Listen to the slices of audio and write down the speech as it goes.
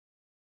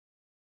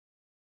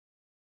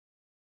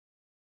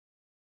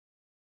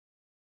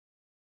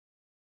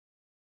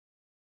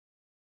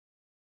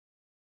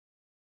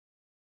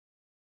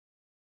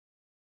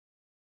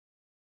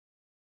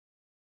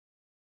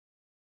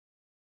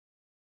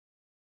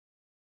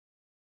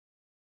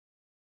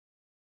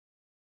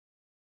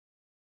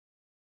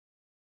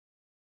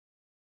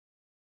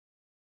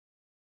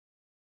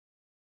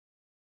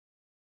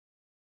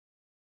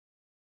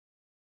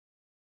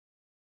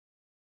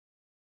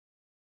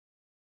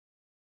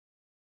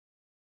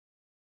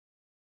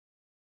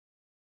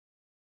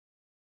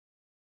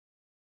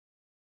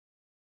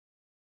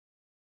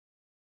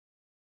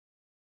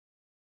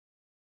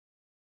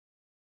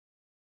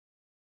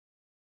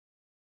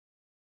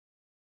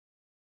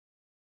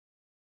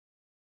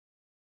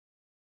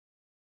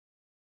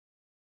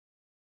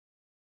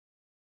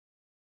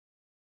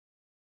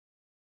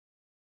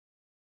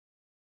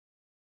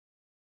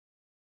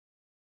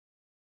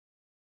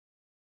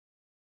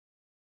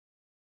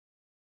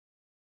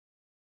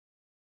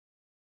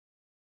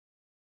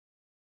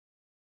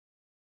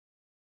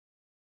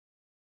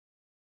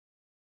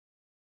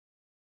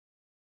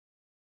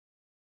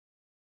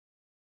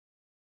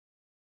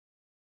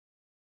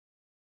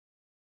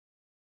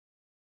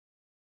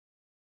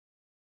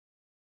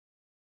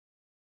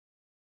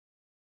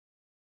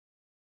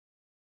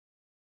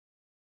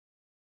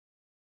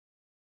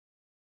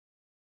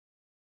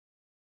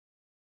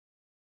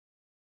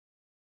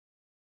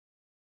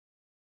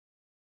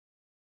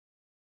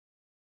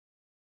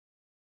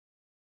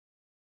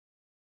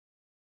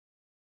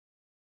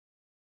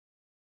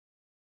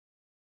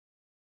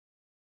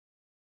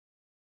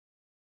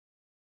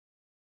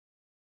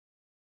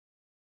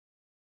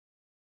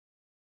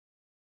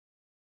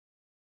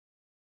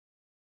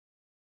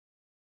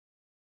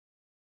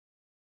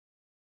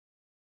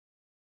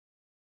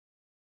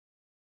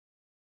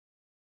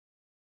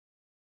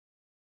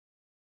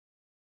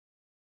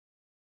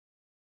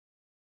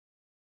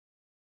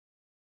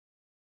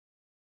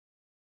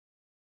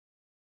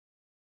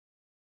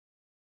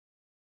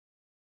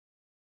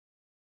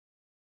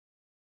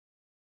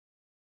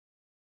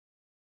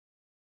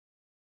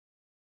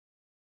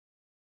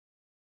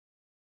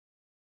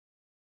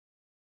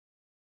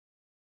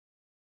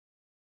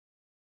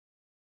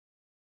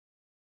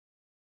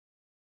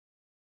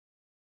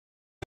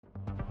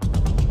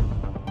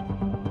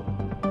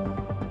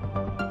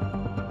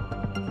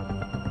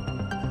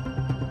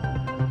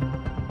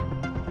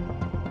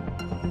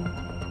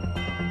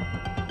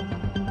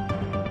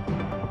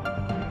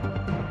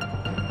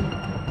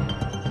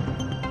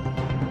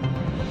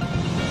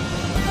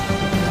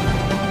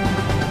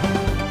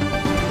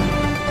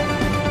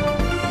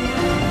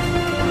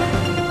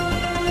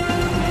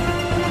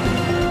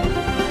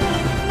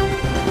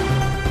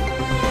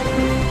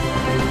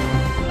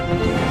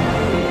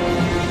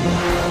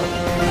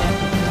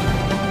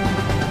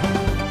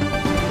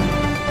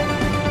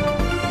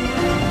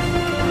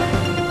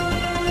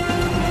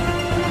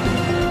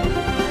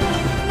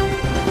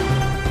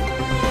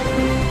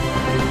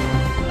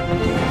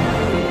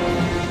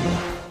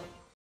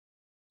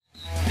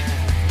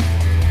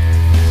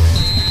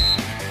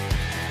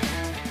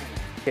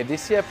Okay,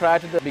 this year prior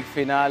to the big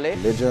finale,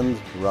 Legends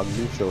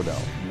Rugby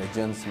Showdown.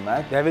 Legends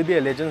match. There will be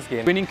a Legends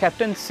game. Winning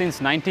captain since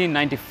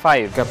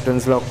 1995.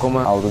 Captains la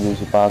okkoma අවුරුදු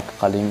 25ක්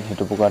කලින්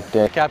හිටපු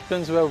කට්ටිය.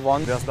 Captains who have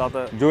won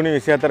June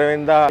 24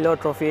 වෙනිදා Milo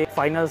Trophy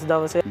finals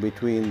දවසේ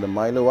Between the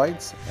Milo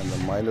Whites and the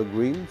Milo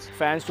Greens.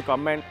 fans to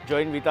come and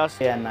join with us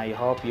And I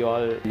hope you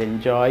all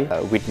enjoy,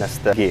 witness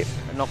the game.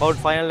 knockout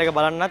final එක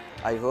බලන්නත්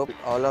I hope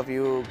all of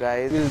you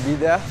guys will be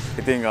there.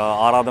 ඉතින්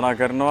ආරාධනා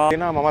කරනවා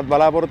මමත්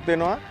බලාපොරොත්තු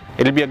වෙනවා.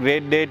 It'll be a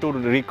great day to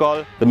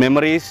recall the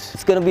memories.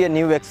 It's going to be a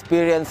new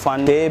experience,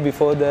 fun day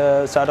before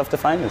the start of the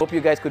final. Hope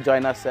you guys could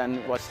join us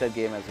and watch that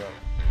game as well.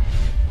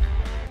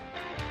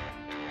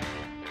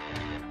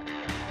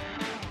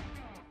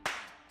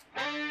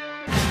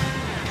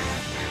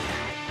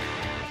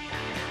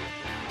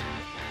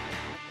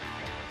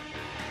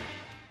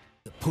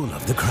 Pull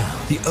of the crown,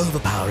 the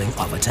overpowering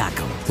of a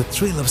tackle, the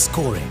thrill of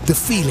scoring, the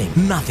feeling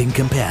nothing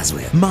compares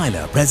with.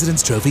 Milo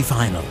President's Trophy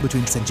Final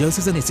between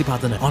St.Joseph's and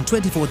Isipathana on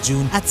 24th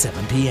June at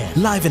 7 p.m.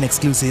 Live and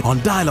exclusive on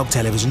Dialogue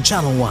Television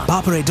Channel 1,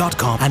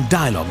 ThePapare.com and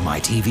Dialogue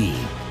My TV.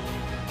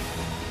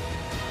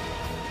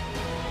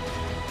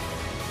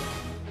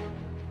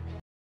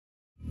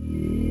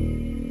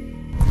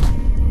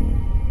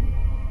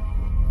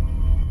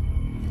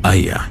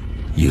 Aya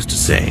used to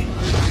say,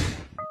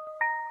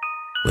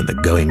 when the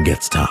going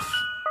gets tough,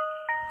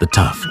 the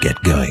tough get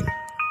going.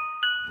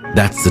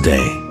 That's the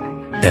day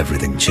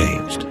everything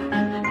changed.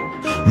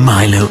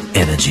 Milo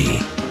Energy,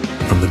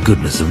 from the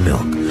goodness of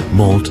milk,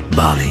 malt,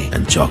 barley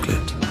and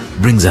chocolate,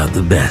 brings out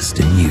the best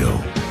in you.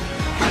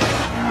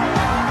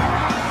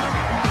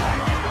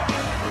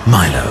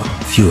 Milo,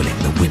 fueling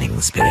the winning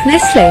spirit.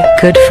 Nestle,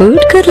 good food,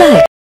 good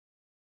life.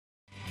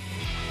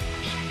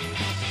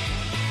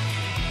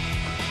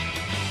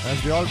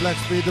 As the All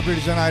Blacks beat the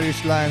British and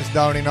Irish Lions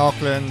down in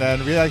Auckland,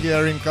 and we are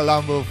here in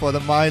Colombo for the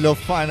Milo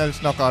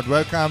Finals knockout.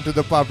 Welcome to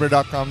the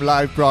ThePapare.com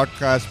live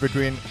broadcast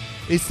between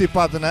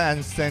Isipathana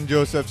and St.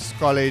 Joseph's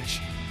College.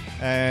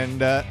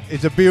 And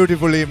it's a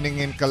beautiful evening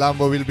in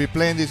Colombo. We'll be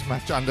playing this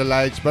match under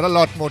lights, but a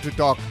lot more to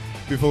talk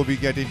before we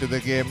get into the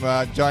game.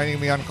 Joining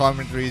me on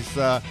commentary is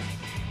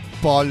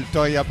Paul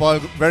Toya. Paul,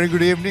 very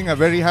good evening. A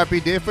very happy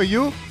day for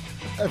you.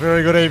 A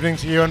very good evening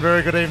to you and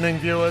very good evening,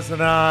 viewers.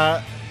 And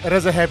it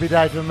is a happy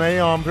day for me.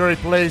 I'm very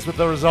pleased with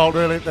the result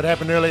that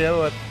happened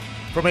earlier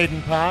from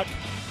Eden Park.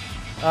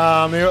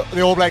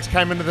 The All Blacks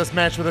came into this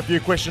match with a few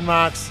question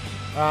marks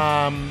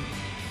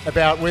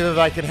about whether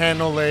they can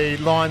handle the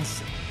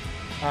Lions'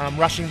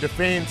 rushing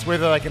defence,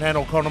 whether they can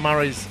handle Conor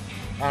Murray's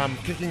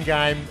kicking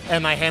game,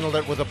 and they handled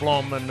it with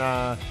aplomb. And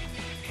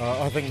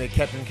I think their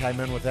captain came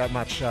in without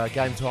much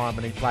game time,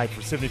 and he played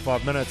for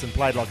 75 minutes and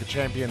played like a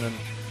champion. And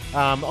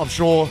I'm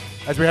sure,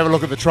 as we have a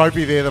look at the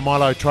trophy there, the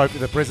Milo Trophy,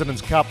 the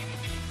President's Cup,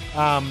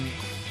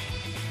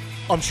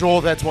 I'm sure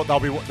that's what they'll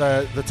be.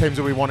 The teams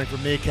will be wanting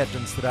from their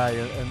captains today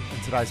in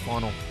today's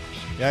final.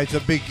 Yeah, it's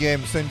a big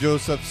game. St.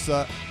 Joseph's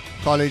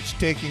College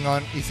taking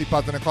on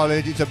Isipathana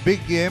College. It's a big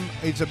game.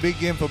 It's a big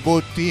game for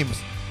both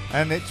teams.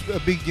 And it's a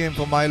big game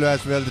for Milo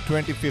as well, the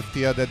 25th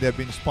year that they've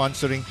been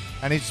sponsoring.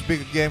 And it's a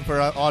big game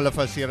for all of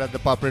us here at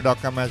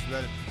ThePapare.com as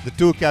well. The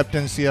two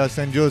captains here,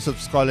 St.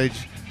 Joseph's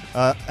College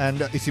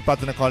and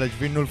Isipathana College,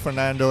 Vinul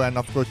Fernando and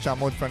of course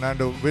Chamod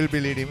Fernando will be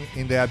leading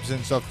in the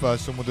absence of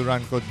Sumuduran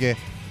Kodge.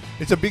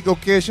 It's a big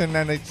occasion,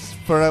 and it's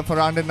for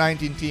under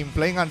 19 team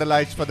playing under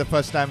lights for the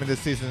first time in the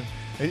season.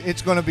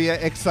 It's going to be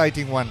an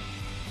exciting one.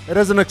 It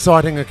is an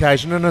exciting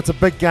occasion, and it's a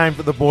big game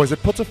for the boys.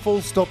 It puts a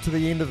full stop to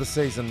the end of the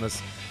season,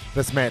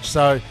 this match.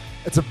 So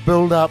it's a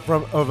build-up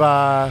of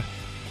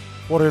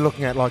what are we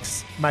looking at, like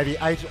maybe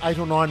eight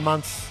or 9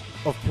 months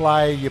of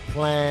play. You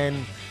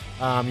plan,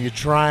 you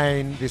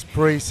train, there's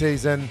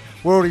pre-season.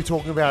 We're already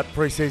talking about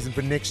pre-season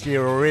for next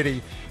year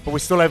already, but we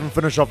still haven't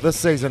finished off this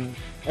season.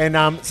 And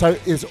so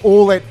there's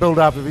all that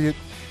build-up of you,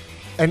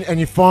 and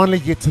you finally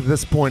get to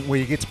this point where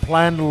you get to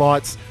play under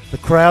lights. The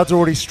crowd's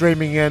already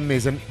streaming in.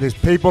 There's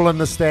people in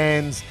the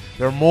stands.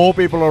 There are more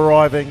people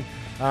arriving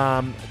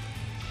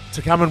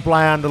to come and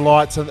play under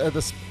lights at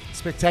this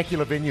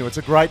spectacular venue. It's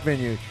a great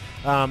venue.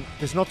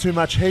 There's not too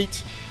much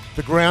heat.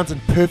 The ground's in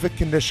perfect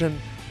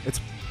condition. It's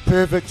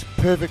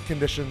perfect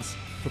conditions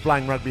for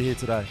playing rugby here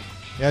today.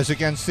 As you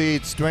can see,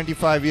 it's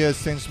 25 years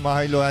since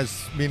Milo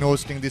has been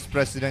hosting this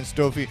President's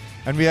Trophy,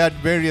 and we had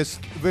various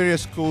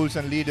schools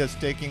and leaders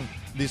taking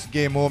this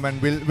game home,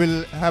 and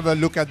we'll have a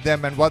look at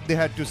them and what they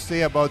had to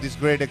say about this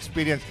great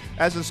experience.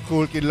 As a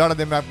school kid, a lot of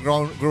them have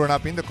grown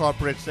up in the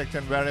corporate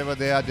section. Wherever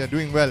they are, they're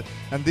doing well,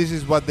 and this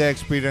is what their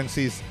experience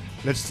is.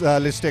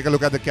 Let's take a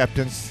look at the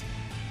captains.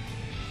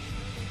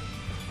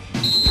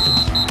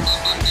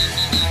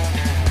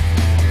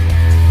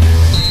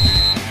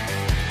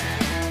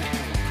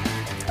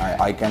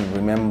 I can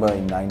remember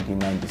in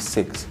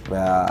 1996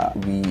 where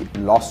we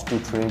lost to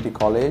Trinity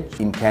College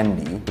in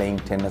Kandy playing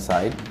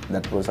 10-a-side.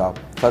 That was our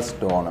first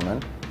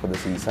tournament for the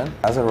season.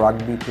 As a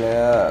rugby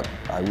player,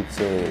 I would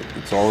say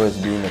it's always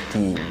been a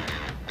team.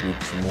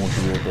 which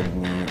motivated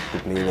me to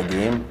play the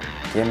game.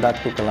 Came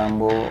back to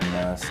Colombo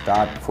and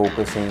start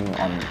focusing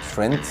on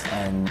strengths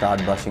and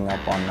start brushing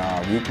up on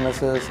our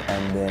weaknesses,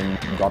 and then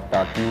got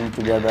our team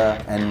together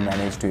and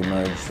managed to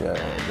emerge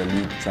the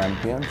league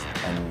champions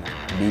and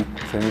beat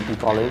Trinity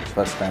College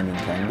first time in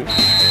Kandy.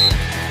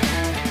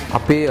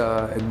 අපි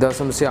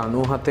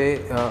 1997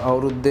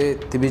 අවුරුද්දේ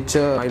තිබිච්ච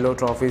Milo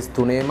ට්‍රොෆීස්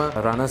තුනේම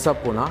රනර්ස් up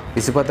වුණා.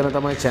 ඉසිපතන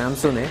තමයි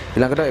චැම්ප්ස් උනේ.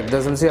 ඊළඟට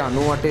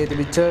 1998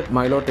 තිබිච්ච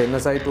Milo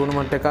ටෙන්නසයි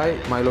tournament එකයි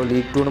Milo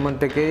league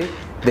tournament එකේ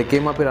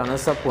දෙකේම අපි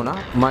රනර්ස් අප් වුණා.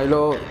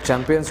 මයිලෝ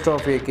චැම්පියන්ස්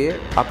ට්‍රොෆී එකේ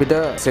අපිට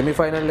සෙමි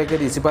ෆයිනල්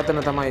එකේදී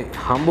ඉසිපතන තමයි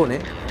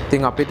හම්බුනේ.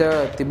 ඉතින් අපිට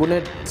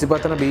තිබුණේ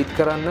ඉසිපතන බීට්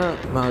කරන්න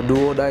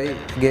ඩුවෝ ඩයි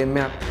ගේම්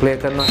එකක් ප්ලේ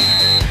කරනවා.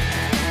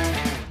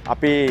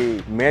 අපි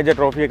මේජර්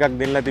ට්‍රොෆි එකක්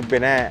දෙන්න තිබ්බේ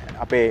නෑ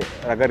අපේ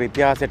රගර්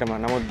ඉතිහාසෙටම.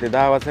 නමුත්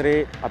 2000 වසරේ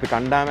අපි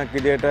කණ්ඩායමක්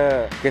විදියට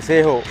කෙසේ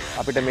හෝ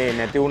අපිට මේ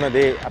නැති වුණ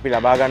දේ අපි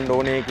ලබා ගන්න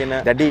ඕනේ කියන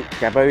දැඩි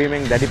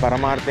කැපවීමෙන් දැඩි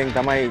පරමාර්ථයෙන්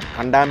තමයි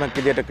කණ්ඩායමක්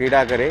විදියට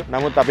ක්‍රීඩා කරේ.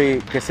 නමුත් අපි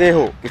කෙසේ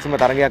හෝ කිසිම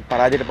තරගයක්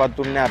පරාජයටපත්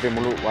වුණේ නෑ අපි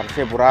මුළු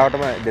වර්ෂය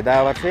පුරාවටම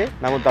 2000 වර්ෂයේ.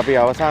 නමුත්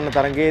අපි අවසාන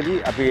තරගයේදී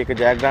අපි ඒක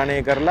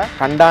ජයග්‍රහණය කරලා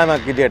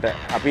කණ්ඩායමක් විදියට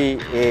අපි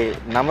ඒ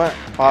නම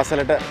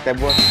පාසලට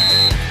ලැබුවා.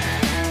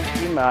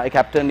 I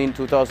captained in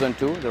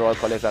 2002 the Royal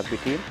College rugby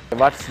team.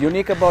 What's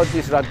unique about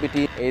this rugby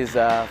team is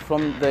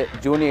from the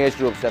junior age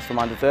groups, that's from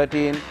under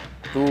 13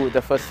 to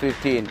the first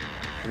 15,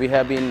 we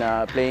have been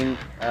playing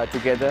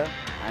together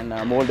and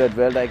molded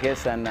well, I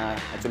guess, and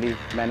actually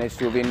managed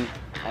to win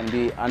and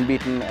be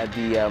unbeaten at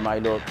the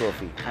Milo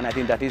Trophy. And I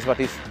think that is what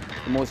is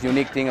the most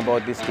unique thing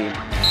about this team.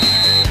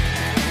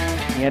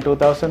 In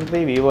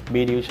 2003, we were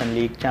B Division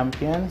League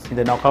champions. In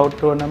the knockout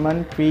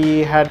tournament,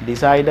 we had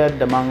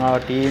decided among our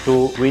team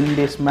to win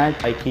this match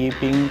by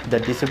keeping the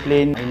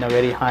discipline in a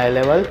very high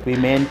level. We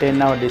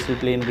maintained our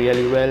discipline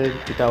really well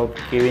without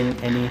giving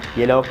any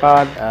yellow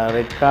card,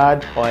 red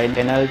card or any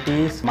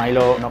penalties.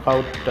 Milo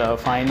knockout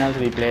finals,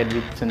 we played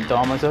with St.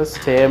 Thomas's.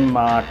 Same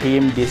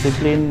team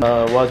discipline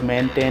was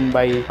maintained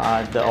by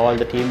all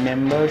the team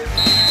members.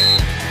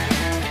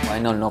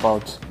 Final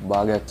නොකවුට්ස්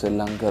භාගයක්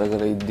සෙල්ලම් කර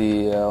කර ඉද්දී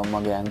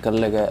මගේ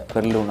ankle එක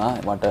පෙරළුණා.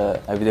 මට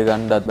ඇවිද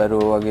ගන්නත්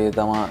බැරුව වගේ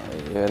තමයි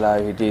ඒ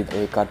වෙලාවේ හිටියේ.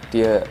 ඒ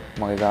කට්ටිය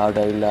මගේ ගාවට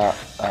ඇවිල්ලා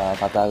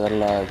කතා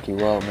කරලා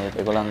කිව්වා මේ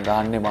ඒගොල්ලන්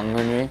ගහන්නේ මං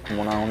වෙනුවෙන්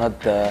මොනවා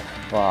වුණත්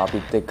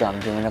අපිත් එක්ක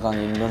අන්තිම වෙනකන්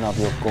ඉන්න ඕන,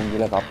 අපි ඔක්කොම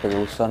ගිහලා කප් එක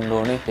උස්සන්න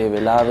ඕනේ. ඒ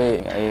වෙලාවේ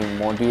ඒ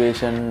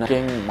මොටිවේෂන්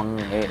එකෙන් මං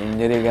ඒ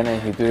ඉන්ජරි ගැන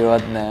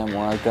හිතුවේවත් නෑ.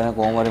 මොනවද කරන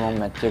කොහොම හරි මම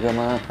මැච් එකම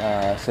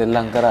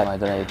සෙල්ලම් කරා. මම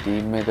හිතනවා ඒ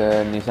ටීම් එක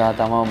නිසා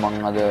තමයි මං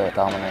අද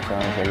තාම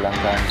නැෂනල් සෙල්ලම්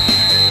කරන්නේ.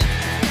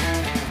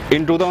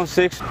 In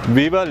 2006,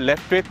 we were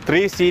left with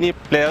 3 senior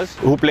players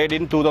who played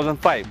in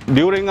 2005.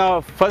 During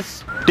our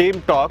first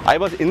team talk, I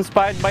was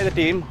inspired by the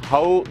team,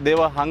 how they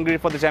were hungry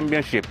for the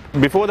championship.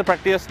 Before the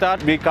practice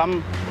start, we come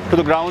to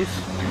the grounds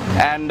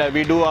and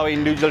we do our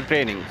individual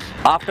trainings.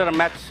 After a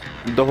match,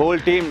 the whole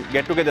team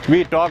get together. We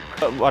talk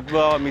what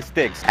were our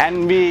mistakes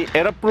and we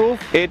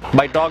error-proof it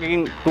by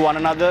talking to one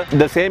another.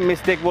 The same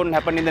mistake won't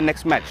happen in the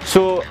next match.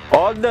 So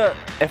all the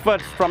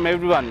efforts from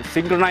everyone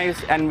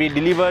synchronized and we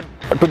delivered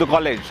to the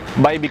college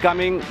by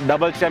becoming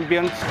double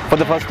champions for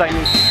the first time.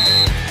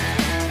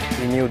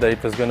 We knew that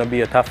it was going to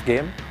be a tough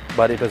game,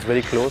 but it was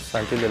very close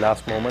until the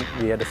last moment.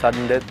 We had a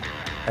sudden death,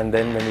 and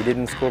then when we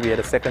didn't score, we had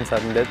a second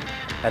sudden death,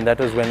 and that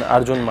was when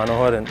Arjun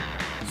Manoharan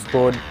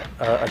scored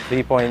a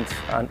 3 points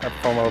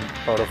from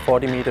about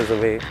 40 meters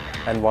away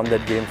and won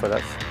that game for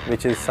us,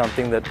 which is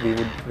something that we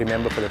would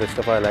remember for the rest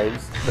of our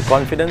lives. The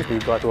confidence we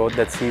got throughout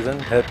that season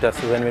helped us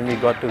when we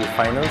got to the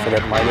finals, so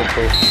that Milo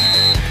Trophy.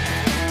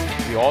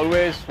 We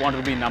always wanted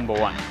to be number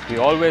one. We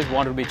always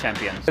wanted to be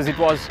champions. Because it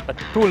was a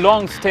too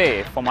long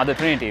stay for Mother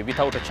Trinity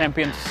without a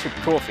championship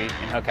trophy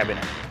in her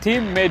cabinet. The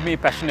team made me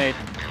passionate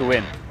to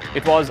win.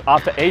 It was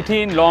after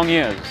 18 long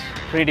years,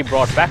 Trinity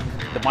brought back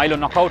the Milo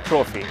Knockout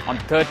Trophy on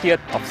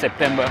 30th of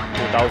September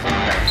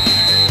 2011.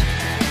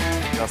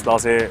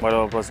 දස්ලාසේ Milo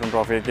president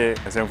trophy එකේ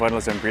semi final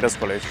St. Peter's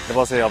College. ඊට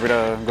පස්සේ අපිට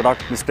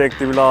ගොඩක් mistake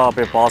තිබිලා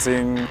අපේ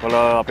පාසින් වල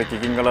අපේ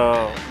කිකින් වල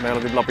මේවල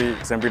තිබිලා අපි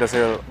St. Peter's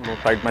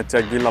ටයිට් මැච්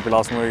එකක් ගිහලා අපි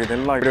ලාස්ට් මේක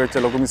දෙන්නලා ඊට වෙච්ච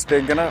ලොකු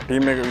මිස්ටේක් ගැන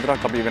ටීම් එක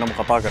විතරක් අපි වෙනම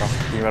කතා කරා.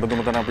 ටීම්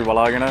වැරදුම තැන අපි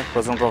බලාගෙන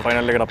ප්‍රෙසිඩන්ට් ට්‍රොෆි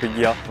ෆයිනල් එකට අපි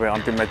ගියා. අපේ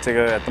අන්තිම මැච් එක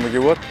ඇත්තම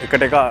කිව්වොත්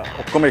එකට එක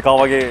ඔක්කොම එකා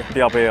වගේ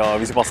හිටියා. අපේ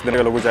 25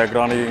 දෙනෙක් ලොකු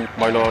ජයග්‍රහණයකින්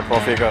මයිලෝ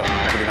ට්‍රොෆි එක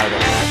අපි දිනා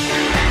ගත්තා.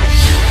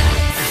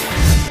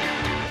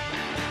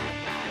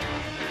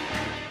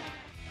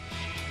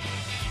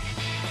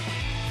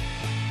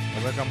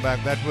 Welcome back.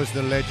 That was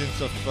the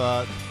legends of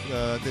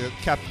the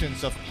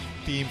captains of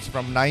teams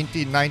from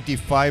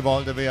 1995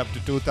 all the way up to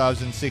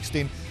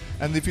 2016.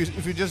 And if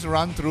you just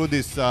run through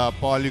this,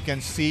 Paul, you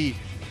can see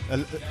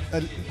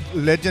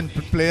legend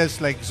players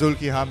like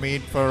Zulki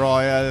Hamid for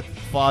Royal,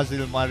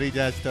 Fazil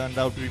Marija has turned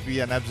out to be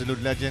an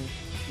absolute legend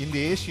in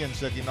the Asian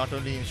circuit, not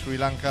only in Sri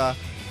Lanka.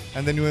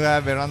 And then you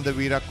have Veranda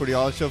Virakudi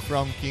also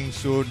from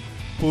Kingswood.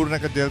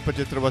 Purnaka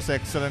Delpachitra was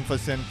excellent for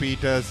St.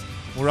 Peter's.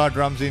 Murad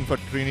Ramzin for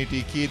Trinity,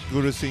 Keith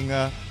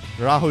Gurusingha,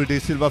 Rahul De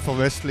Silva for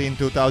Wesley in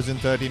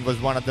 2013 was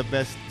one of the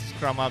best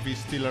scrum halfies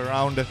still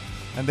around.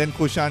 And then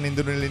Kushan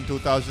Indranil in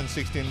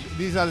 2016.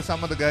 These are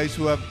some of the guys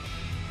who have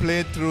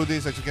play through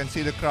this. As you can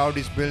see, the crowd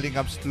is building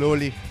up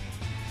slowly.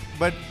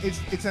 But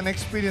it's an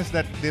experience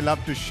that they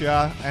love to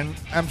share, and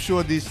I'm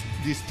sure these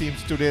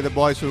teams today, the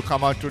boys who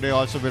come out today,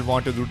 also will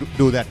want to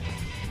do that.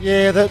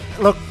 Yeah,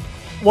 look,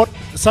 what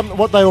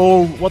they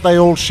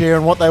all share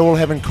and what they all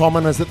have in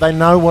common is that they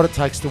know what it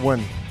takes to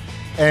win,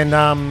 and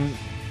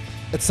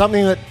it's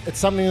something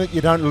that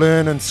you don't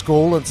learn in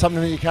school. It's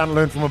something that you can't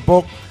learn from a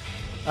book.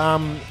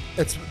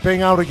 It's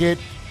being able to get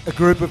a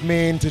group of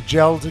men to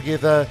gel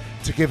together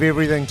to give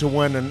everything to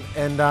win,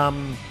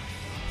 and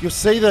you'll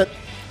see that.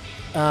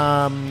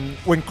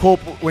 When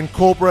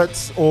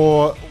corporates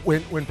or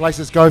when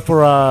places go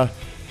for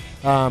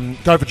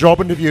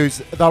job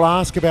interviews, they'll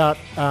ask about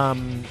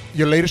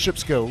your leadership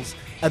skills,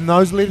 and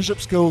those leadership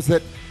skills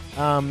that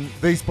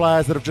these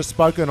players that have just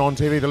spoken on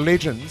TV, the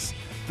legends,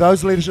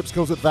 those leadership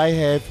skills that they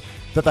have,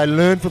 that they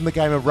learn from the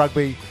game of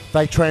rugby,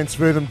 they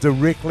transfer them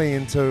directly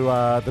into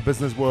the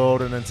business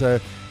world and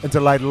into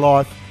later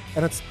life,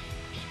 and it's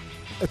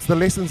the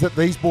lessons that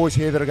these boys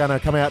here that are going to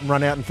come out and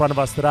run out in front of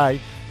us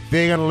today.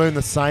 They're going to learn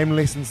the same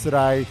lessons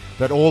today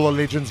that all the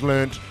legends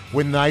learnt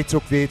when they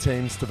took their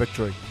teams to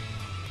victory.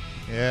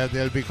 Yeah,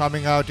 they'll be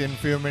coming out in a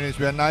few minutes.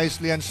 We are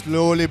nicely and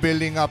slowly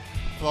building up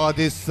for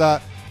this,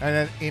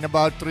 and in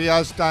about 3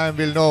 hours' time,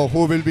 we'll know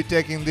who will be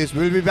taking this.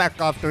 We'll be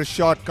back after a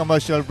short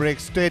commercial break.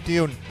 Stay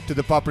tuned to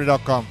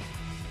ThePapare.com.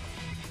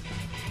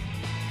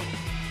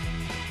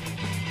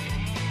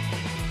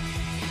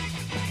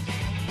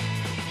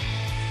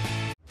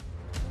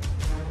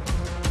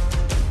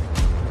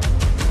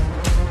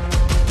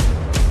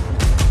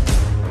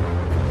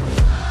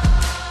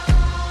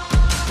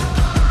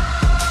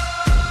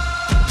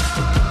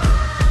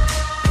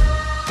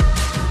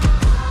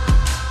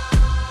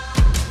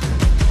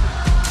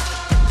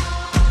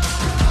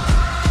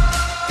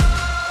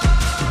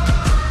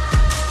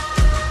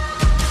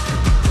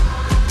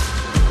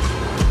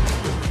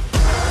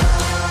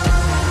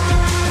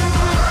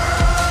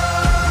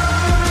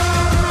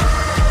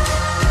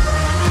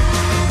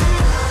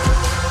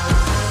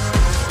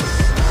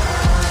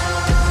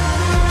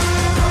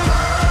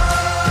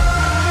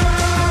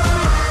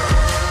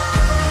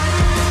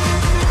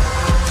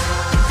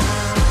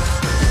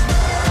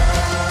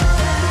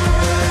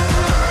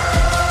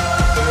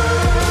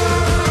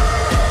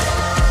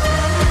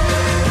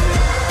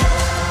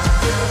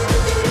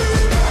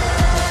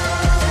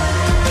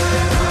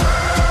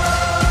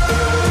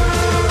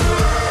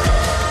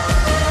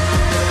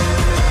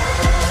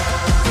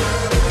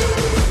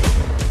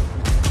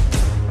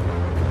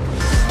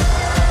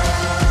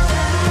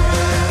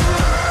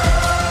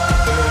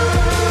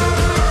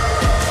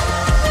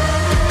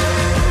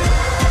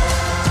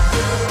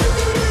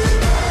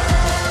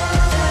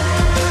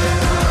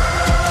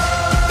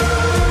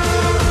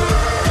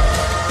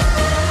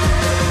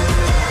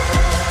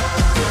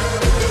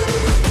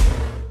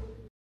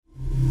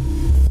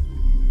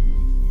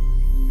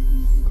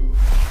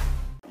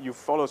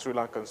 follow Sri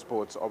Lankan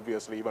sports,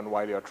 obviously, even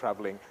while you're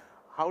traveling.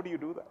 How do you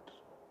do that?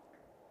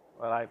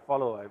 Well,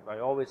 I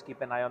always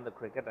keep an eye on the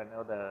cricket. I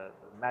know the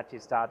match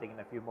is starting in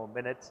a few more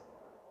minutes.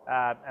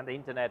 And the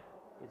internet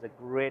is a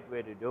great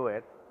way to do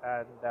it.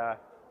 And,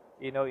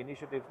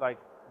 initiatives like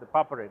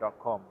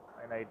ThePapare.com,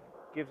 and it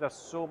gives us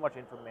so much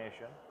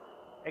information,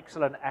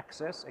 excellent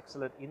access,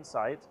 excellent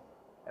insight.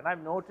 And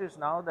I've noticed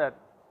now that,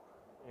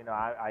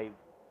 I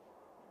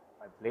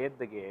played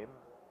the game.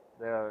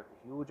 There are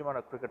a huge amount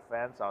of cricket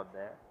fans out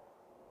there.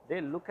 They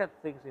look at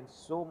things in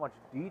so much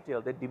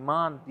detail. They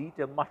demand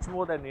detail much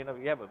more than, we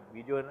have a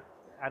video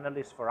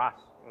analyst for us.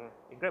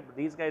 Incredible.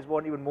 These guys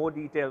want even more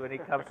detail when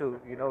it comes to,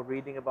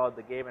 reading about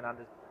the game and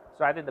understanding.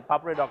 So I think the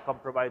ThePapare.com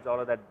provides all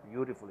of that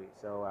beautifully.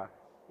 So,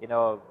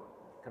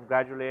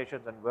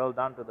 congratulations and well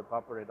done to the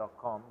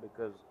ThePapare.com,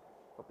 because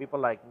for people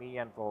like me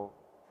and for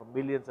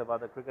millions of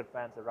other cricket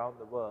fans around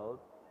the world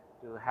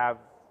to have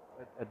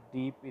a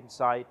deep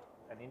insight,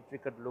 an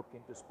intricate look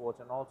into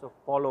sports, and also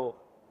follow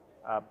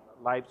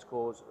live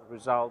scores,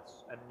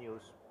 results, and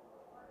news,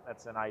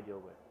 that's an ideal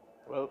way.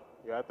 Well,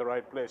 you're at the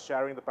right place,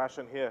 sharing the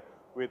passion here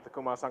with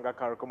Kumar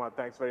Sangakkara. Kumar,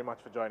 thanks very much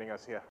for joining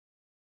us here.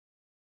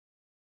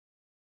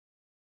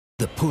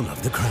 The pull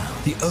of the crown,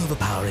 the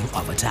overpowering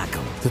of a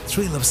tackle, the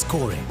thrill of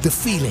scoring, the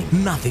feeling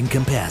nothing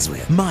compares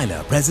with.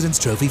 Milo President's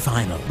Trophy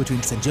Final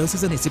between St.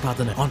 Joseph's and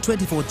Isipathana on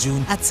 24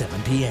 June at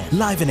 7 p.m.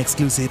 Live and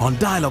exclusive on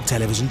Dialogue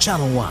Television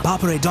Channel 1,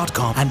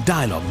 ThePapare.com and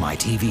Dialogue My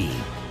TV.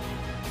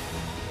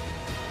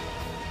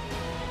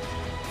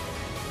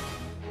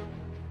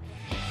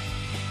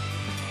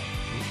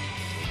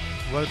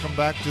 Welcome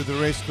back to the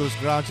Racecourse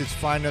Grounds. It's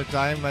final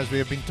time, as we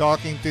have been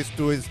talking. This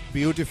too is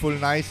beautiful,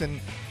 nice and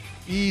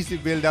easy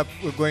build-up.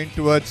 We're going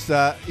towards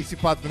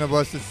Isipathana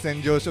versus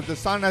St. Joseph. The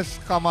sun has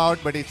come out,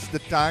 but it's the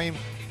time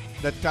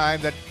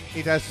that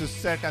it has to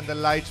set, and the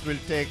lights will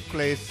take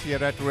place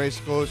here at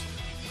Racecourse.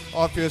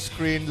 Off your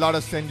screen, lot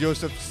of St.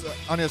 Joseph's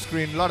on your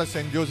screen. Lot of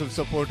St. Joseph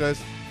supporters.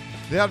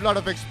 They have a lot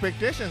of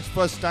expectations.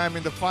 First time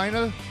in the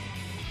final,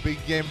 big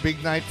game,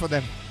 big night for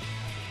them.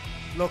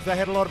 Look, they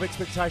had a lot of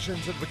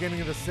expectations at the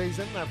beginning of the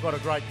season. They've got a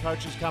great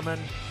coaches come in.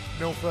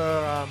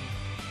 Milfer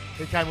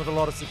he came with a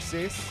lot of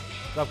success.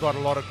 They've got a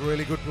lot of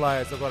really good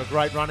players. They've got a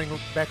great running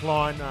back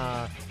line.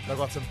 They've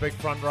got some big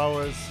front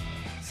rowers.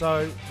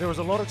 So there was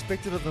a lot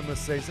expected of them this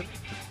season.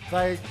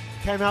 They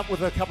came up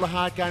with a couple of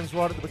hard games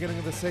right at the beginning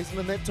of the season,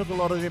 and that took a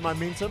lot of their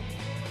momentum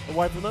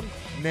away from them.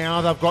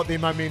 Now they've got their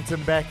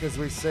momentum back as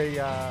we see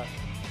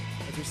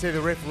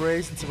the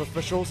referees and some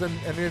officials, and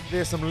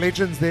there's some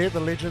legends there,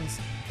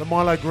 the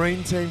Milo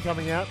Green team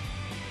coming out.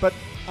 But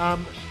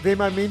their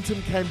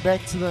momentum came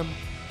back to them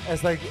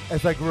as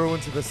they grew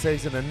into the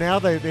season, and now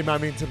their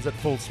momentum's at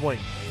full swing.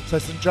 So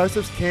St.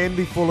 Joseph's can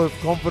be full of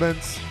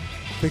confidence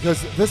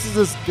because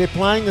they're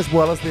playing as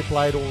well as they've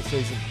played all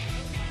season.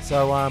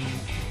 So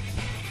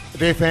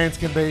their fans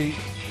can be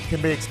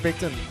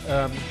expectant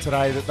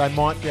today that they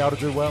might be able to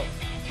do well.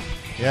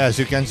 Yes,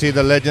 you can see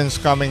the legends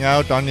coming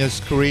out on your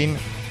screen.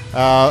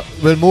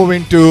 We'll move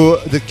into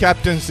the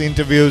captains'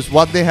 interviews,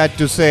 what they had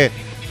to say,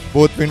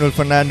 both Vinul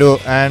Fernando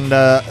and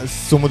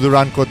Sumudu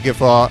Rankodge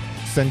for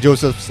St.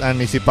 Joseph's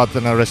and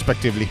Isipathana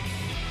respectively.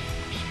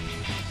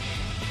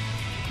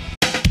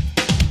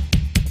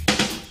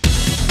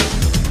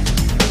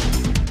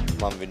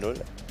 I'm Vinul,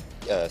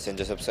 St.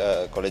 Joseph's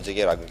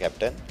College rugby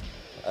captain.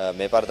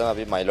 මේ පාර තමයි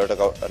අපි මයිලෝට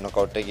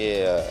knockout එකේ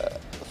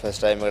first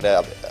time එකට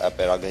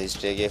අපේ රග්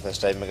history එකේ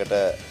first time එකට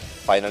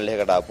final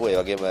එකකට ආපු. ඒ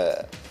වගේම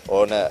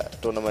ඕන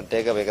ටූර්නමන්ට්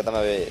එක මේක තමයි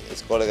අපි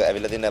ඉස්කෝලේ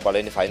ඇවිල්ලා තියෙන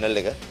පළවෙනි ෆයිනල්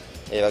එක.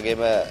 ඒ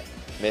වගේම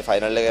මේ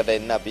ෆයිනල් එකට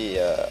එන්න අපි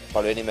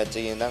පළවෙනි මැච්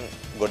එකේ ඉඳන්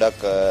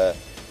ගොඩක්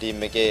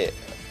ටීම් එකේ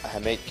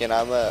හැම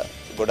එක්කෙනාම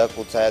ගොඩක්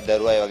උත්සාහයක්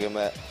දරුවා. ඒ වගේම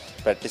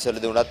ප්‍රැක්ටිස්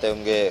වලදී වුණත්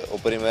එවුන්ගේ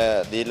උපරිම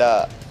දීලා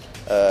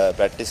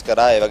ප්‍රැක්ටිස්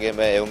කරා. ඒ වගේම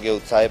එවුන්ගේ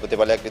උත්සාහය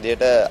ප්‍රතිඵලයක්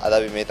විදිහට අද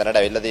අපි මේ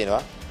තැනට ඇවිල්ලා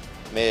තියෙනවා.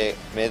 මේ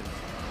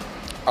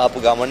ආපු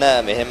ගමන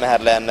මෙහෙම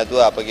හැරලා යන්න නැතුව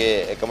අපගේ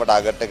එකම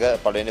ටාගට් එක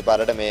පළවෙනි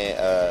පාරට මේ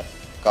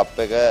කප්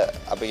එක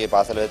අපගේ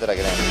පාසල වෙත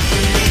රැගෙන යනවා.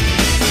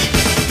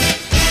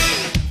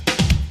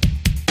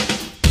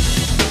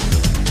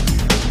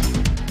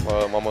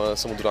 මම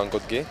සමුදු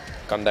රංකොත්ගේ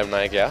කණ්ඩායම්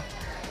නායකයා.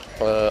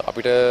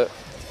 අපිට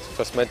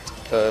ෆස්ට් මැච්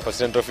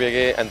ප්‍රෙසිඩන්ට් ට්‍රොෆි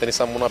එකේ ඇන්තනි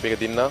සම්මුණ අපි එක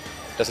දින්නා.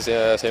 ඊට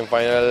පස්සේ සෙමි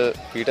ෆයිනල්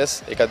පීටර්ස්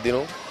එකක්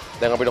දිනු.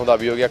 දැන් අපිට හොඳ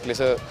අභියෝගයක්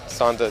ලෙස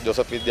සාන්ත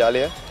ජෝසප්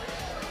විද්‍යාලය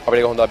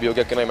අපිට හොඳ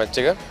අභියෝගයක් වෙනවා මේ මැච්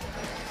එක.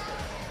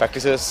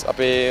 ප්‍රැක්ටිසස්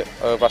අපේ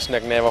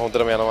ප්‍රශ්නයක් නෑව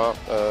හොඳටම යනවා.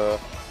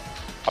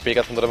 අපි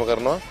එකත් හොඳටම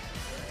කරනවා.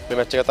 මේ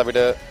මැච් එකත් අපිට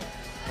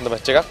හොඳ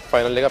මැච් එකක්.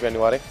 ෆයිනල් එක අපි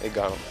අනිවාර්යෙන් ඒක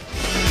ගන්නවා.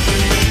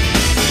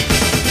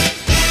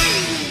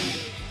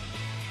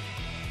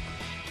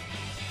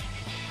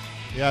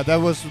 Yeah, that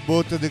was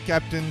both of the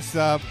captains.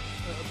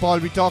 Paul,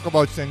 we spoke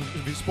about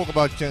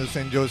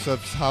St.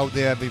 Joseph's, how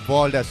they have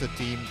evolved as a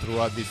team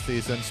throughout this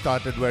season.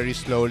 Started very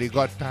slowly,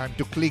 got time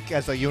to click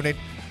as a unit.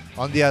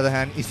 On the other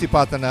hand,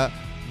 Isipathana,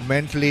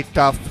 mentally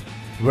tough,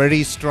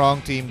 very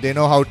strong team. They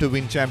know how to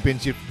win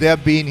championship. They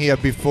have been here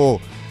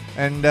before,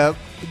 and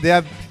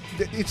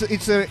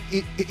it's a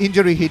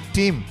injury hit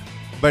team,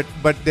 but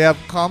they have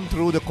come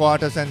through the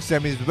quarters and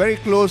semis. Very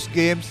close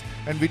games.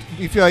 And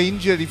if you are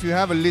injured, if you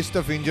have a list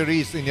of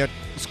injuries in your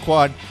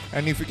squad,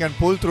 and if you can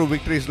pull through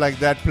victories like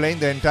that, playing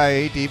the entire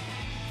 80,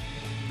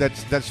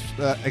 that's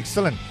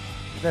excellent.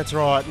 That's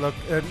right. Look.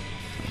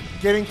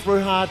 Getting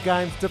through hard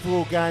games,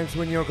 difficult games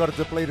when you've got a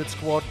depleted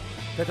squad,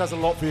 that does a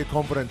lot for your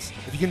confidence.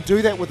 If you can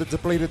do that with a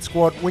depleted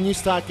squad, when you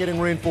start getting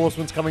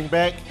reinforcements coming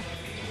back,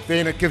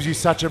 then it gives you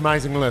such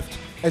amazing lift.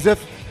 As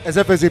if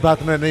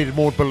Isipathana needed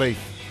more belief.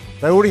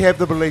 They already have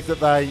the belief that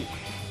they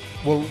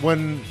will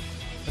win.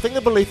 I think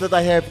the belief that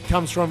they have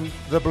comes from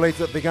the belief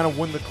that they're going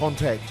to win the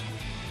contact.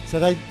 So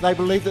they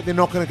believe that they're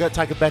not going to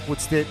take a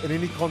backward step in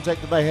any contact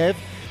that they have,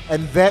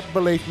 and that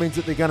belief means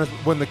that they're going to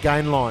win the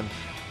gain line.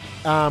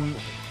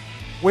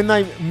 When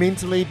they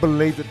mentally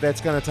believe that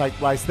that's going to take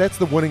place, that's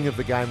the winning of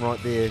the game right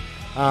there.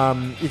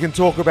 You can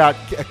talk about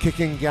a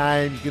kicking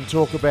game, you can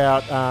talk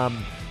about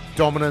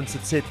dominance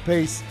at set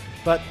piece,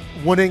 but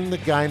winning the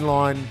gain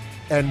line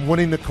and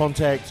winning the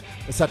contact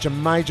is such a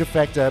major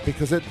factor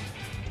because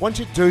once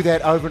you do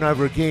that over and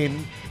over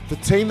again, the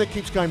team that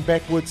keeps going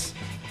backwards,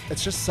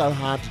 it's just so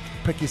hard to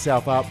pick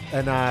yourself up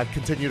and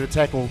continue to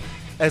tackle,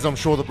 as I'm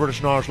sure the British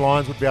and Irish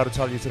Lions would be able to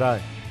tell you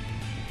today.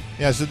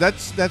 Yeah, so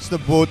that's the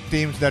both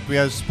teams that we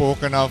have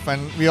spoken of,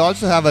 and we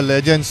also have a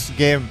Legends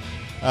game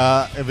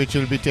which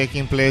will be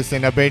taking place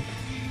in a bit,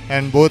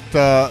 and both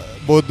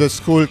the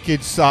school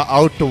kids are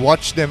out to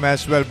watch them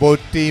as well, both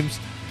teams.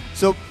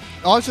 So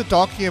also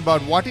talking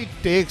about what it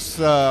takes,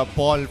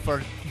 Paul,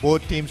 for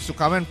both teams to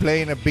come and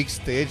play in a big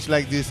stage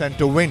like this and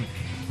to win.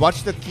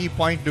 What's the key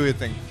point, do you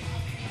think?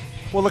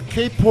 Well, the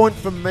key point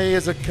for me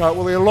as a coach,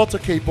 well, there are lots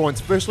of key points.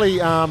 Firstly,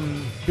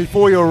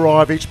 before you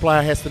arrive, each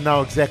player has to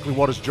know exactly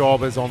what his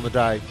job is on the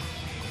day.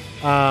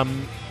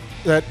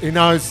 That he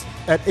knows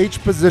at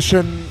each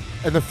position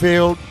in the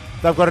field,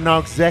 they've got to know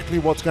exactly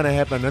what's going to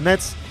happen, and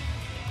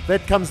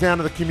that comes down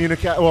to the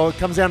it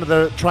comes down to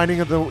the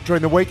training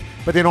during the week.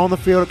 But then on the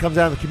field, it comes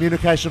down to the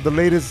communication of the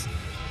leaders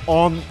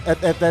at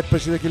that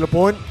particular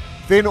point.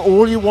 Then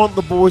all you want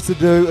the boys to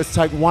do is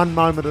take one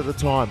moment at a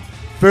time.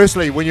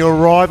 Firstly, when you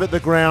arrive at the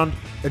ground,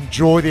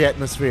 enjoy the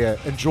atmosphere,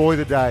 enjoy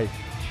the day.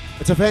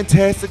 It's a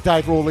fantastic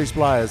day for all these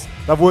players.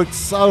 They've worked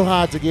so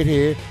hard to get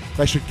here.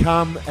 They should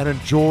come and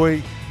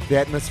enjoy the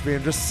atmosphere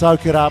and just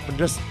soak it up and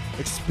just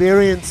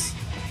experience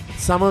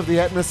some of the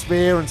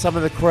atmosphere and some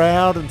of the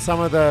crowd and some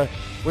of the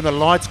when the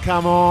lights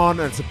come on.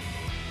 And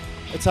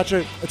it's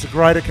a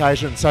great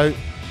occasion. So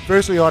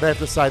firstly, I'd have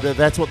to say that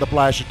that's what the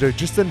players should do.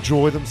 Just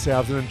enjoy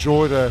themselves and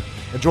enjoy the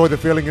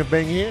feeling of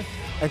being here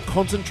and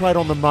concentrate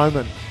on the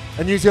moment.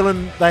 In New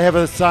Zealand, they have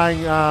a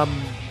saying.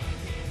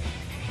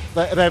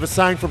 They have a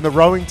saying from the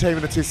rowing team,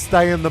 and it says,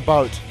 "Stay in the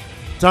boat.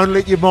 Don't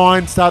let your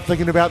mind start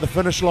thinking about the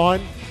finish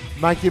line.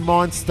 Make your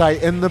mind stay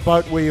in the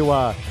boat where you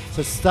are."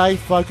 So stay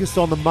focused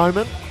on the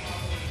moment,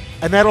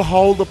 and that'll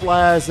hold the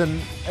players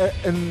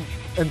into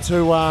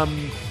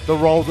the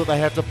role that they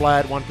have to play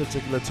at one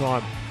particular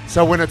time.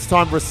 So when it's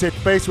time for a set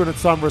piece, when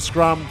it's time for a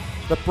scrum,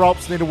 the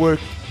props need to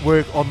work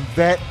on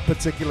that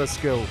particular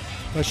skill.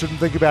 They shouldn't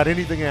think about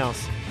anything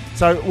else.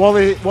 So while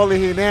they're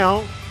here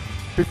now,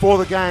 before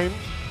the game,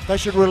 they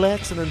should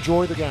relax and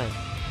enjoy the game.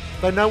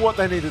 They know what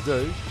they need to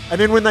do. And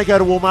then when they go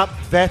to warm up,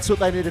 that's what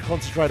they need to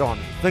concentrate on.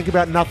 Think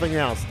about nothing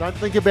else. Don't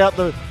think about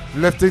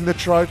lifting the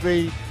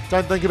trophy.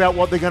 Don't think about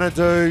what they're going to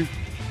do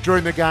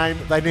during the game.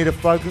 They need to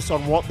focus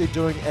on what they're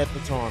doing at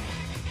the time.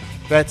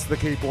 That's the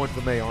key point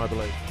for me, I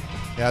believe.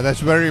 Yeah,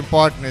 that's very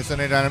important, isn't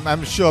it? And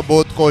I'm sure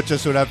both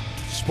coaches would have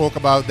spoke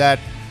about that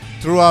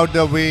throughout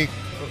the week,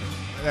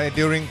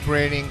 during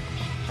training.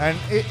 And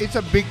it's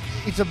a big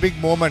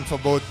moment for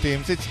both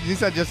teams.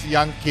 These are just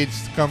young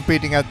kids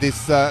competing at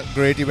this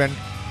great event.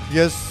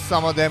 Yes,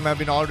 some of them have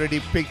been already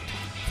picked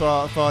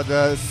for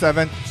the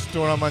 7th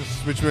tournaments,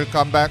 which will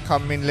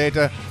come in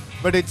later.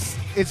 But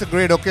it's a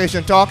great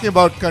occasion. Talking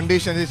about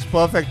conditions, it's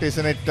perfect,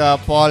 isn't it,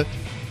 Paul?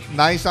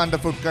 Nice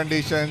underfoot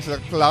conditions, a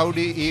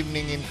cloudy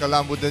evening in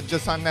Colombo. The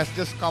sun has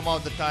just come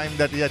out the time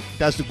that it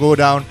has to go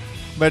down.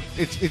 But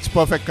it's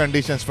perfect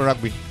conditions for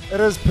rugby. It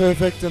is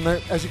perfect, and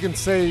as you can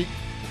see,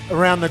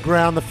 around the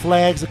ground, the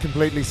flags are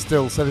completely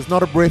still, so there's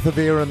not a breath of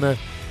air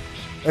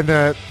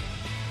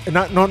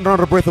not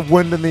a breath of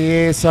wind in the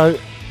air. So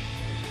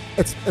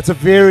it's a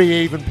very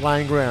even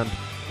playing ground.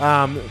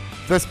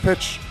 This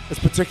pitch is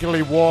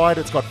particularly wide.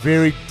 It's got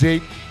very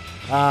deep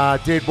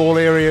dead ball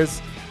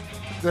areas.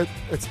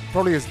 It's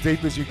probably as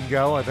deep as you can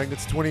go. I think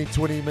it's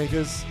 20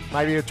 metres,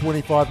 maybe a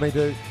 25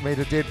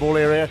 metre dead ball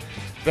area.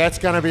 That's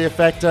going to be a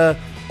factor.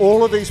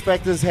 All of these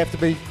factors have to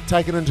be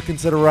taken into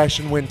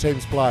consideration when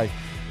teams play.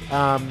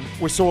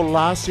 We saw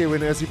last year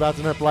when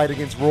Isipathana played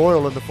against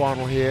Royal in the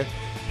final here,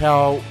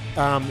 how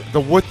the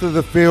width of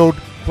the field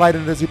played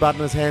in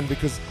Isipathana's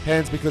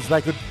hands because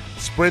they could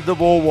spread the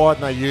ball wide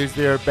and they used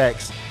their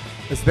backs.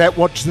 Is that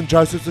what St.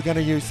 Joseph's are going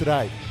to use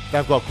today?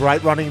 They've got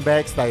great running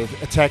backs. They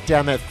attack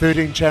down that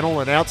 13 channel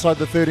and outside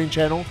the 13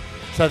 channel.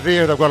 So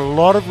they've got a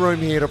lot of room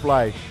here to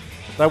play.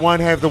 They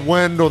won't have the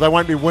wind, or they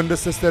won't be wind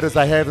assisted as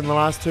they have in the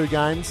last 2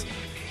 games.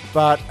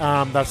 But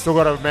they've still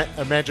got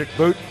a magic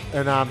boot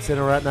in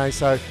Senaratne.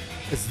 So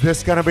is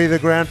this going to be the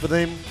ground for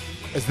them?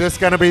 Is this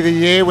going to be the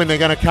year when they're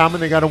going to come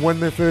and they're going to win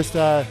their first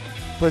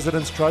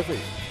President's Trophy?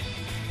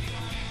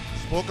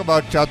 Spoke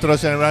about Chatura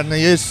Senaratne.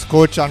 Yes,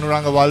 Coach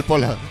Anuranga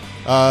Walpola,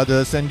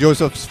 the St.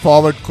 Joseph's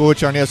forward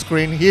coach on your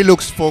screen. He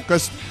looks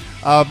focused.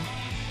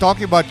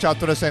 Talking about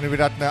Chatura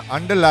Senaratne,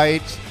 under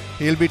lights,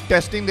 he'll be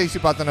testing the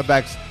Isipathana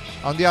backs.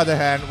 On the other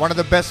hand, one of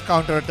the best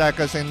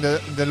counter-attackers in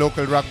the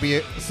local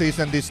rugby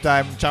season this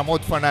time,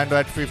 Chamod Fernando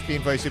at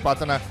 15 for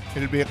Isipathana.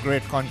 It'll be a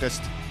great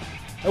contest.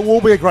 It will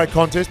be a great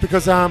contest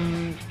because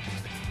one,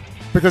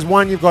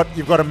 you've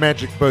got a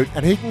magic boot,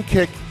 and he can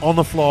kick on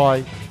the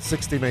fly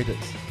 60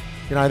 metres.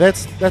 You know,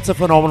 that's a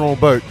phenomenal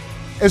boot.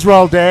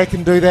 Israel Dare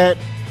can do that.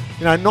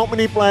 You know, not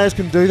many players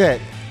can do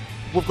that.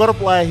 We've got a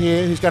player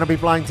here who's going to be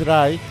playing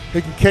today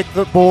who can kick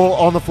the ball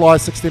on the fly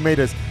 60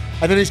 metres,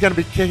 and then he's going to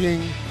be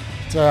kicking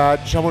to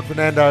Chamod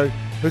Fernando,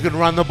 who can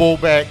run the ball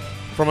back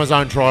from his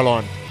own try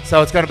line.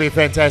 So it's going to be a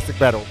fantastic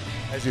battle,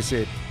 as you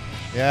said.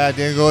 Yeah,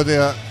 there you go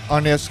there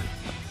on your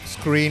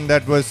screen.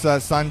 That was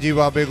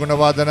Sanjeev Abe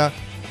Gunawardana,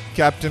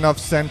 captain of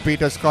St.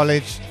 Peter's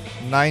College,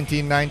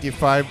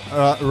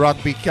 1995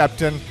 rugby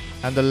captain.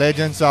 And the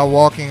legends are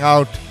walking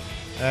out,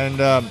 and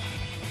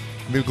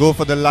we'll go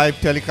for the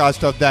live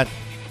telecast of that.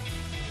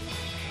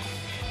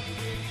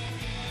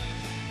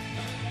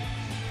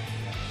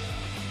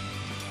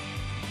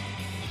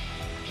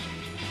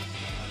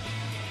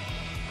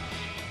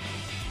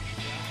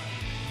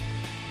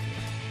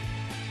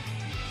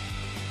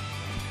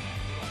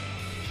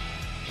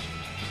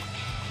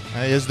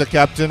 He is the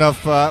captain of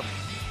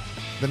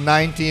the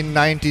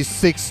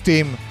 1996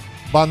 team,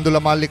 Bandula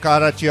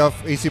Mallikarachi of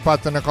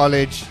Isipathana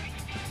College.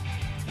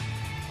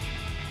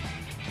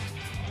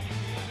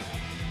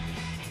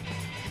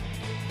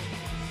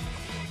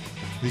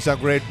 These are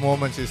great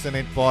moments, isn't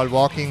it, Paul?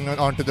 Walking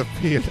onto the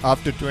field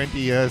after 20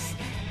 years,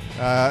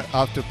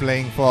 after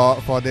playing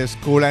for their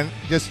school, and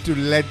just to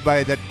led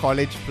by that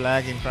college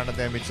flag in front of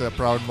them, it's a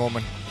proud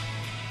moment.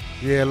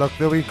 Yeah, look,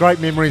 there'll be great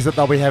memories that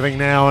they'll be having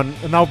now, and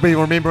they'll be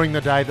remembering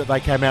the day that they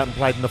came out and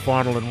played in the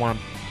final and won.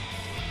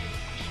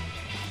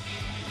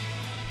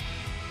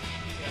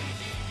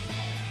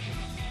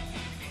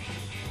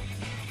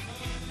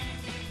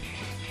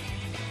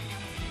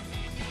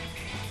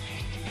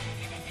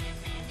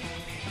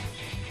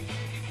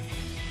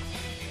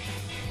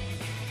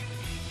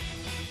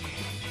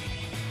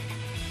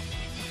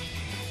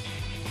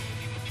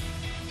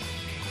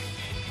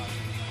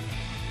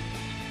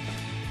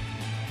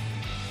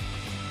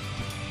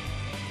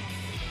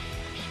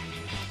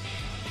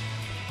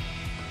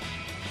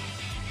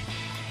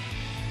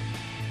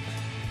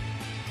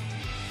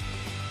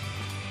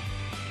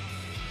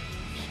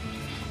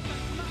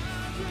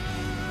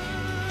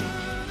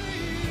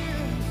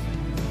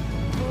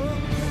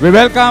 We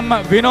welcome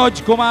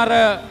Vinoj Kumar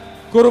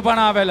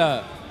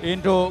Kurupanavela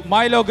into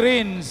Milo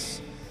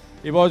Greens.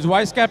 He was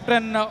vice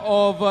captain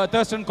of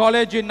Thurston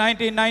College in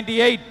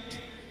 1998.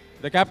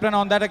 The captain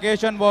on that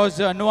occasion was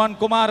Nuan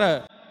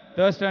Kumar.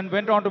 Thurston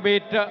went on to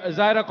beat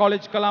Zaira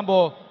College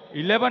Colombo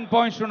 11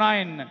 points to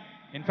 9.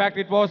 In fact,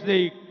 it was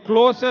the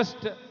closest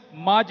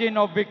margin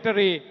of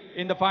victory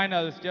in the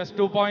finals, just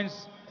 2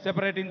 points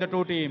separating the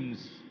two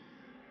teams.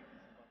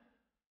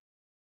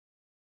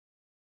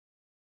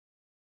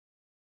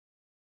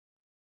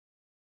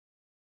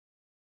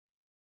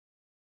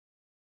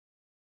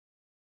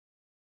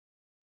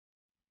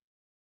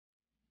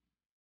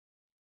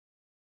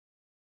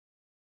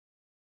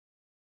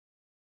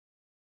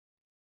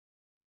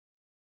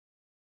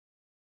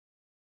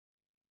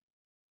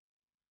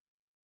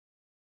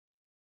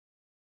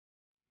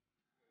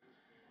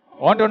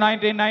 On to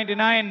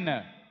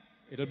 1999.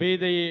 It'll be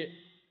the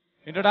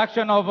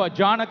introduction of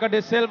Janaka De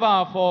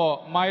Silva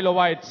for Milo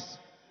Whites.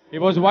 He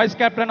was vice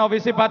captain of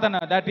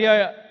Isipathana. That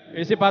year,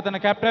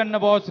 Isipathana captain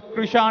was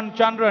Krishan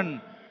Chandran.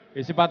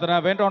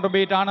 Isipathana went on to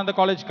beat Ananda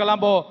College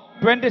Colombo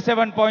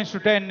 27 points to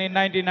 10 in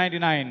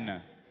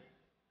 1999.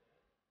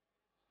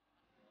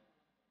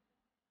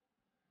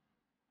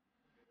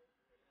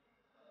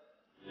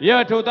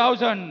 Year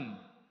 2000,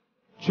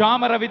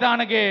 Chamara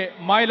Vidanage,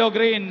 Milo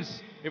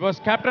Greens. He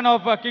was captain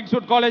of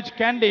Kingswood College,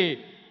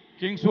 Kandy.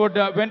 Kingswood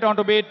went on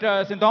to beat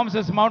St.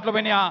 Thomas's Mount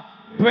Lavinia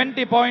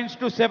 20 points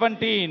to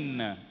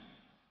 17.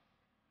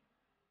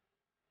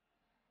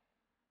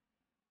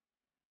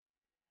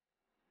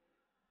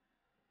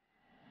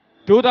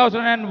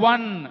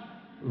 (2001)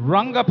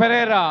 Ranga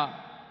Pereira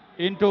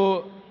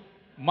into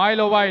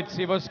Milo Whites.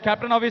 He was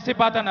captain of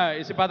Isipathana.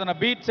 Isipathana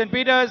beat St.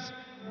 Peter's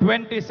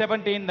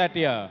 2017 that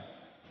year.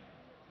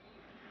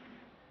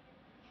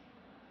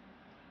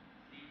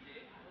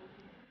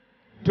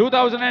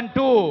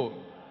 2002,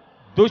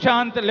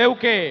 Dushant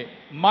Leuke,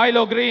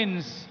 Milo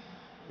Greens.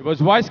 He was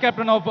vice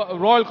captain of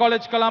Royal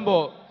College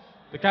Colombo.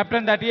 The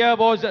captain that year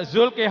was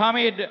Zulki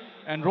Hamid,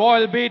 and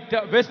Royal beat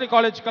Wesley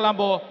College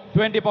Colombo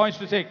 20 points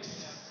to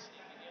 6.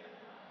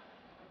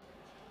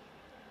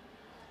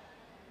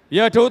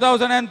 Year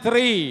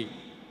 2003,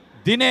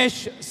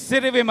 Dinesh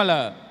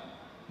Sirivimala,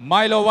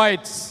 Milo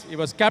Whites. He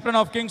was captain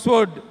of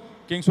Kingswood.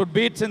 Kingswood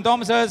beat St.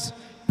 Thomas's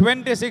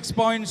 26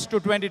 points to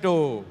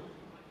 22.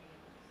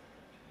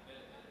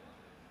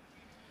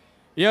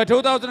 Year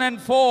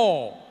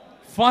 2004,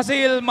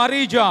 Fazil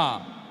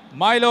Marija,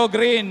 Milo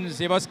Greens.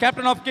 He was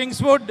captain of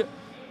Kingswood,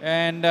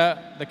 and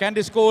the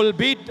Kandy School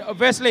beat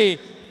Wesley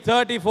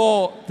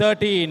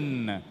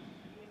 34-13.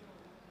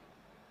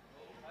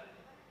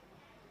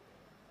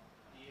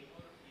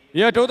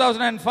 Year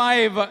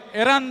 2005,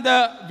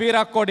 Eranda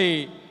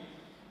Virakodi,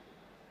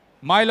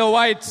 Milo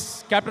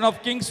Whites, captain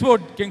of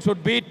Kingswood.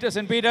 Kingswood beat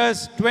St.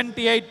 Peter's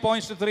 28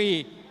 points to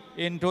 3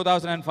 in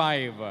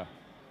 2005.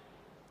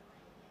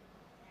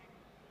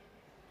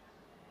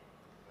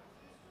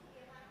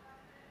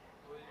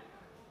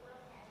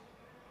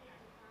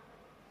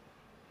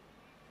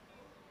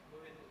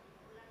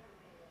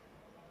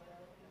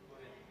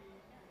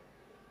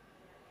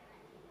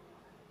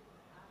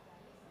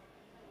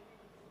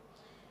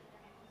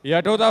 Year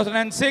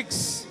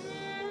 2006,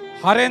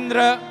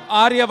 Harendra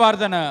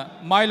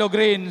Aryavardhana, Milo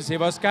Greens. He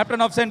was captain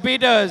of St.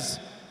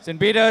 Peter's. St.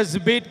 Peter's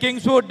beat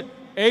Kingswood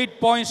 8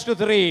 points to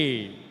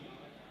 3.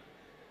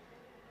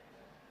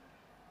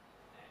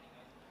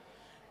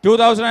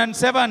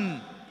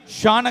 2007,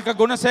 Shanaka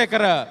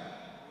Gunasekara,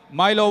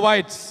 Milo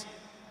Whites,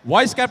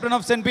 vice captain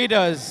of St.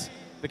 Peter's.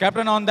 The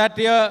captain on that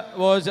year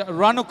was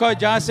Ranuka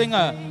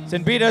Jasinga.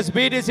 St. Peter's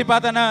beat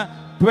Isipathana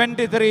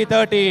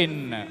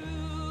 23-13.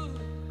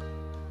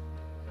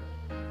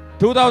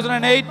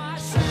 2008,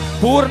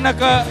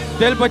 Purnaka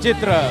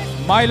Delpachitra,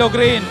 Milo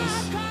Greens.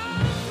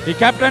 He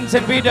captained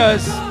St.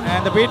 Peter's,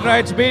 and the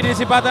Peterites beat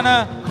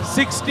Isipathana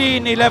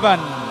 16-11.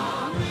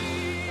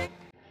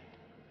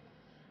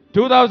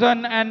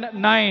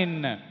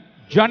 2009,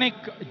 Janik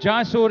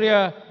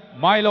Jasurya,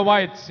 Milo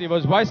Whites. He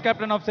was vice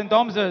captain of St.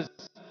 Thomas's.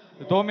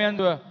 The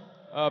Thomians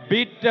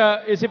beat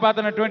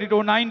Isipathana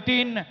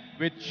 22-19,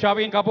 with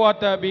Shavin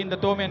Kapuat being the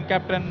Thomian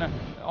captain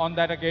on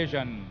that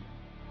occasion.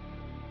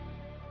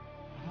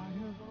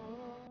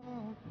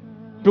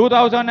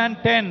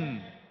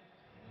 2010,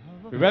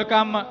 we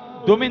welcome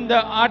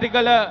Duminda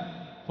Artigala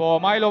for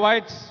Milo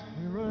Whites.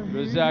 He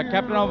was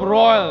captain of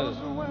Royal.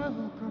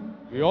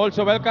 We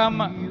also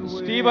welcome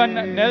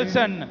Stephen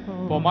Nelson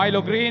for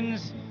Milo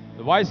Greens,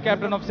 the vice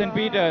captain of St.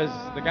 Peter's.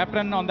 The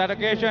captain on that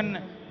occasion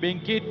being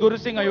Keith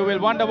Gurusingha. You will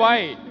wonder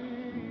why.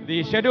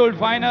 The scheduled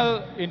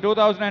final in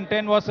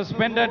 2010 was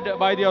suspended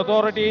by the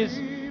authorities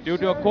due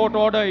to a court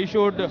order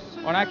issued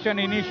on action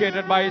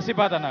initiated by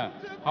Isipathana.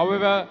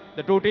 However,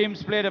 the two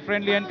teams played a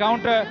friendly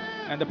encounter,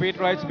 and the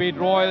Peterites beat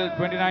Royal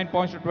 29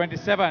 points to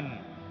 27.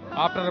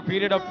 After a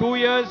period of 2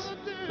 years,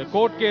 the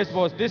court case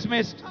was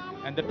dismissed,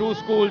 and the two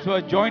schools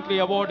were jointly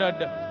awarded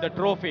the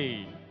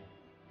trophy.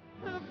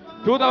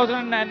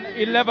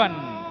 2011,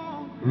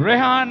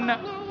 Rehan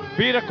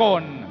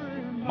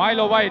Birakon,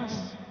 Milo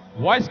Whites,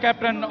 vice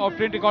captain of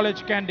Trinity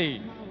College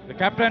Kandy. The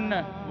captain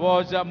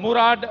was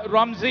Murad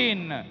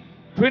Ramzeen.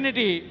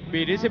 Trinity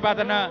beat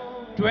Isipathana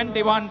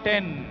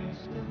 21-10.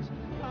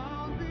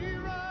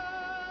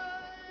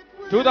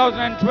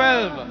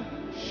 2012,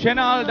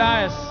 Shenal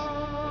Dias,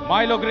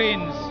 Milo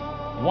Greens,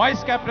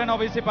 vice captain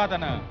of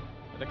Isipathana.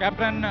 The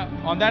captain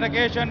on that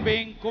occasion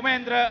being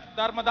Kumendra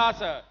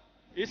Dharmadasa.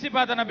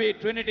 Isipathana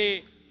beat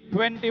Trinity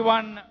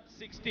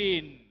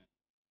 21-16.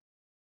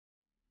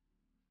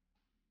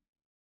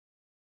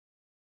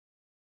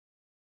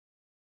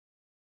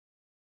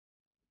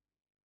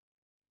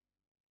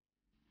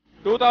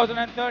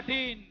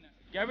 (2013)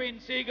 Gavin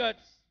Seagarts,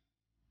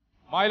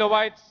 Milo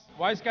Whites,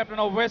 vice captain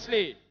of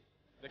Wesley.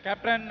 The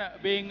captain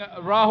being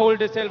Rahul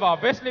De Silva.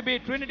 Wesley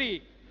beat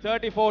Trinity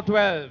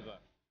 34-12.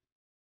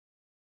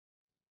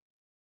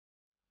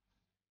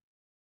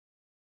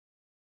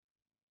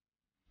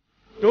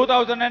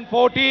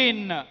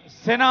 (2014)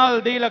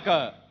 Senal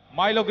Dilaka,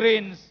 Milo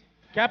Greens,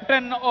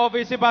 captain of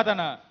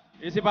Isipathana.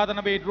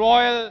 Isipathana beat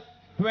Royal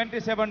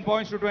 27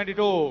 points to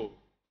 22.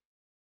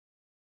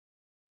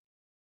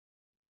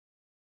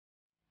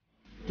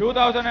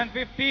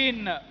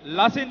 2015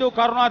 Lasindu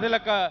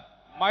Karunathilaka,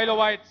 Milo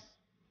Whites,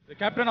 the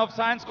captain of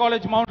Science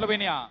College Mount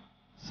Lavinia.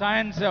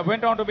 Science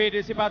went on to beat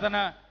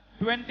Isipathana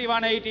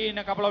 21-18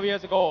 a couple of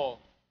years ago.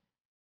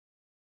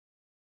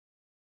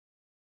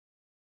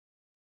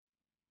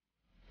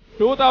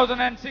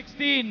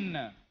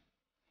 2016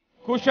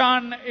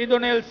 Kushan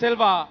Indunil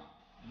Silva,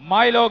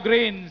 Milo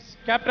Greens,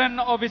 captain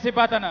of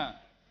Isipathana.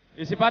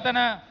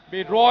 Isipathana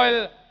beat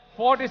Royal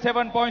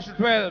 47 points to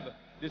 12.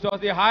 This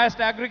was the highest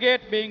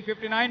aggregate being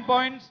 59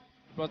 points.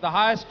 It was the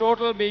highest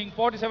total being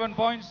 47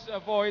 points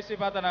for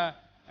Isipathana,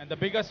 and the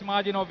biggest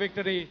margin of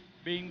victory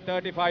being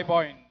 35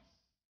 points.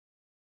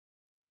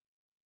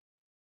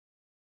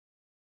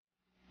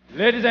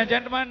 Ladies and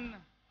gentlemen,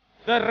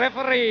 the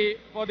referee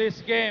for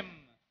this game,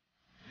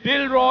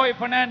 Dilroy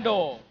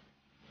Fernando.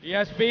 He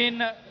has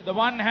been the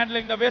one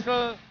handling the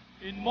whistle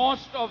in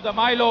most of the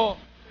Milo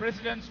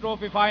President's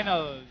Trophy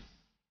finals.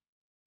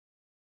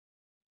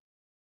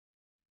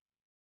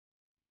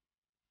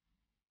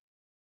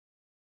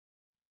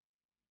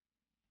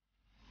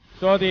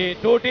 So the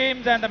two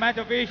teams and the match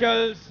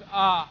officials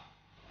are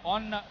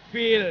on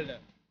field.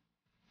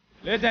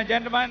 Ladies and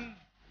gentlemen,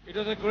 it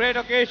was a great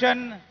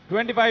occasion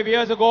 25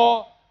 years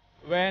ago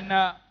when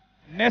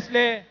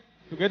Nestle,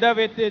 together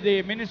with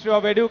the Ministry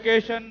of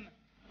Education,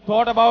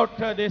 thought about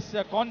this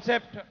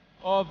concept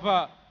of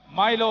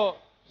Milo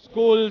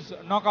schools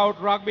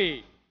knockout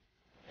rugby.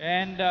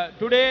 And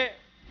today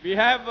we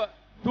have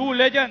two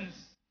legends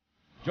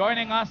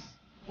joining us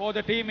for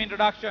the team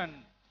introduction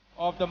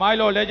of the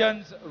Milo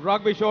Legends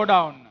Rugby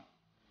Showdown.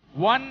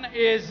 One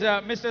is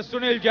Mr.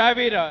 Sunil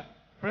Javira,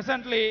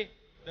 presently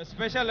the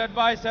Special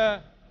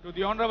Advisor to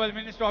the Honorable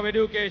Minister of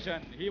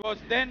Education. He was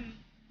then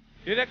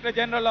Director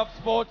General of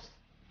Sports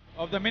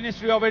of the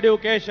Ministry of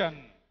Education.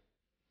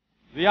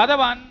 The other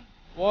one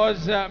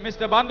was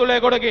Mr. Bandule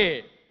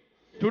Godage.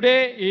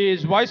 Today he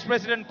is Vice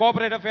President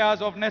Corporate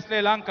Affairs of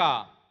Nestle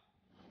Lanka.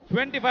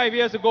 25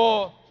 years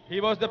ago,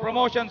 he was the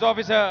Promotions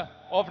Officer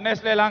of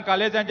Nestle Lanka.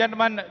 Ladies and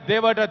gentlemen, they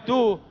were the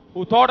two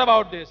who thought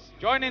about this.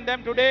 Joining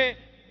them today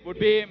would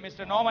be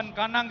Mr. Norman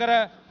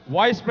Kannangara,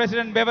 Vice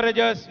President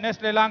Beverages,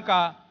 Nestle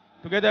Lanka,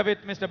 together with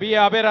Mr. B.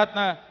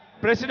 Aberatna,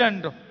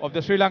 President of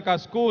the Sri Lanka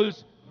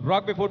Schools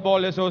Rugby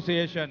Football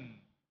Association.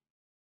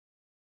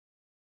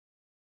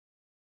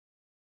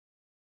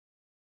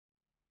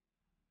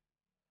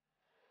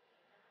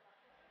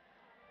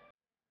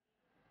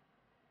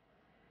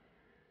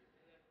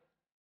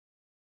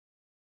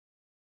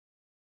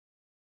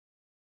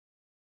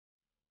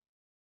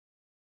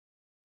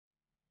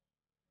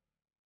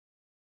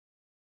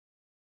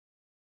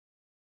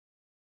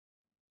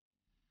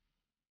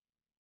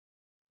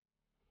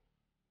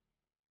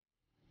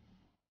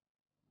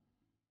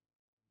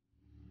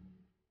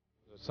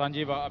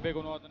 Sanjeeva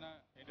Abegunodana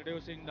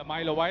introducing the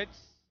Milo Whites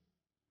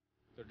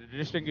to the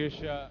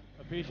distinguished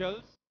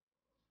officials.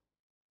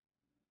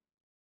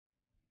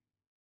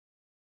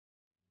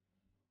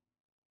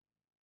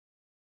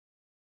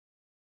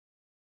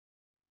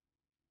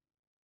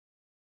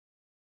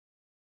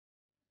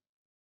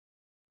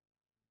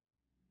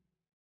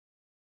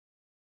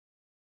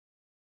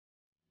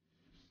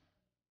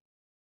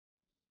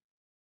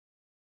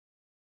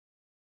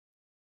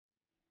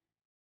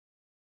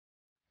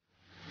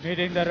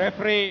 Meeting the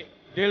referee,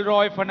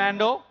 Dilroy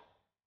Fernando.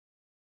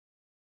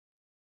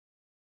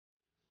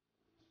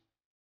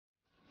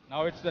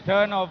 Now it's the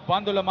turn of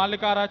Bandula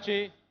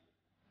Mallikarachi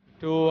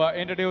to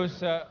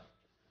introduce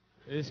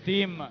his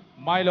team,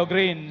 Milo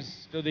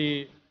Greens, to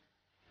the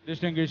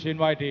distinguished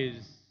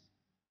invitees.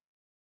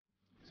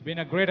 It's been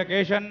a great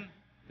occasion.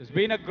 It's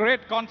been a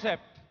great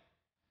concept.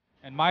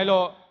 And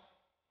Milo,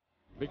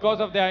 because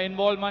of their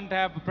involvement,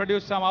 have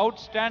produced some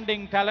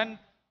outstanding talent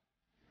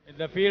in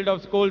the field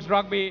of schools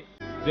rugby.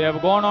 They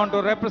have gone on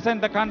to represent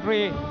the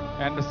country,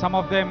 and some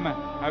of them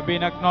have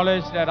been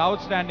acknowledged as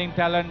outstanding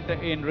talent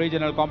in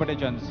regional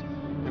competitions.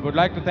 We would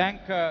like to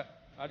thank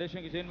our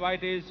distinguished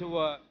invitees who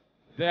were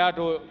there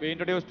to be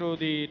introduced to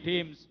the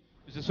teams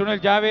Mr. Sunil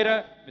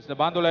Javira, Mr.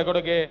 Bandhu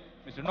Lekodoge,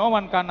 Mr.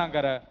 Noman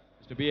Kannankara,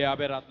 Mr. B. A.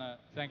 Aberatna.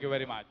 Thank you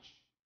very much.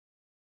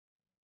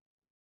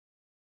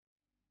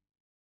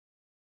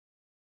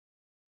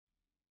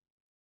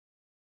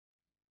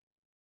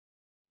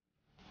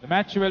 The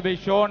match will be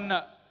shown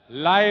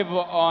live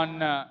on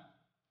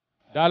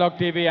Dialogue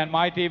TV and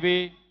My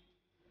TV,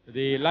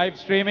 the live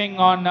streaming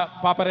on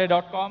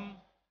papare.com.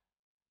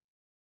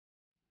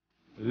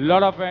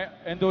 Lot of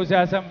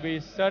enthusiasm.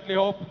 We certainly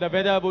hope the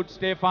weather would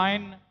stay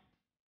fine.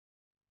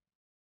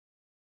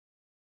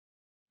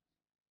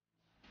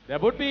 There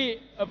would be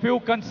a few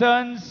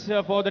concerns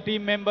for the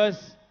team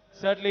members,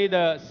 certainly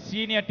the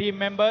senior team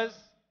members.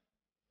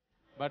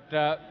 But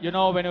you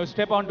know, when you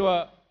step onto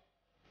a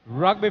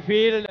rugby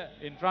field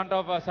in front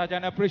of such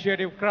an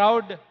appreciative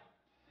crowd,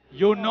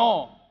 you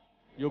know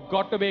you've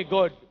got to be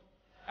good.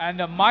 And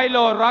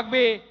Milo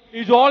rugby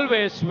is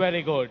always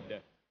very good.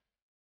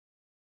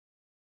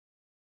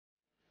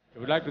 I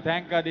would like to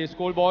thank the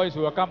schoolboys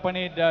who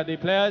accompanied the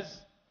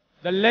players,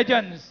 the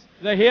legends,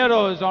 the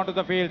heroes onto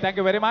the field. Thank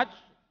you very much.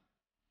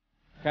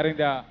 Carrying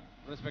their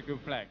respective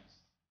flags.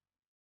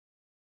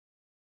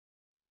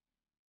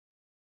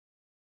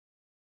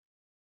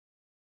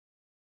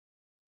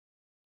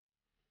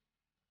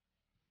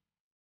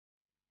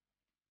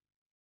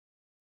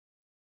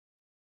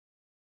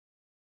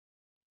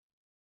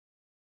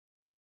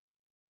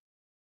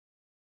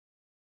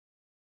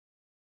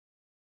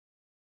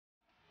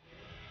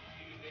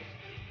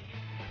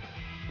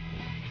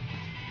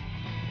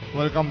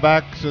 Welcome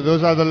back. So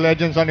those are the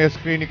legends on your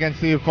screen. You can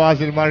see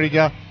Fazil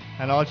Marija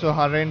and also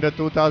Harendra,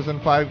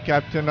 2005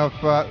 captain of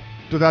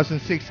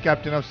 2006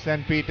 captain of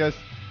St. Peter's.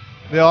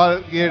 They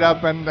all geared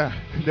up and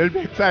they'll be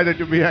excited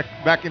to be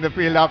back in the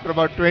field after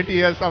about 20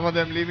 years, some of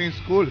them leaving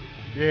school.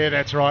 Yeah,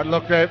 that's right.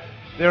 Look,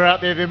 they're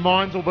out there. Their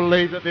minds will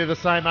believe that they're the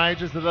same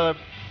age as the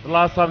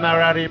last time they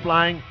were out here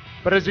playing.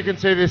 But as you can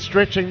see, they're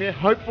stretching. They're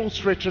hopeful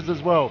stretches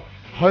as well,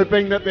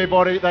 hoping that they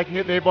can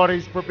get their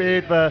bodies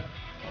prepared for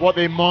what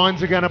their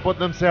minds are going to put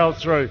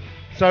themselves through.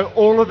 So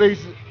all of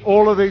these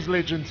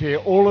legends here,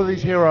 all of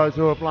these heroes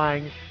who are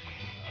playing,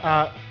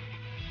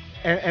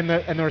 and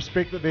the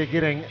respect that they're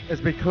getting is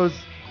because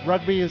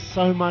rugby is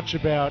so much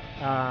about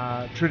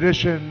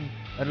tradition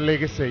and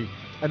legacy,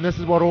 and this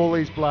is what all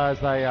these players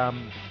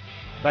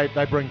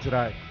they bring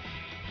today.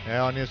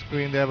 Yeah, on your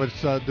screen there was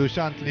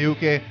Dushant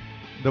Liuke,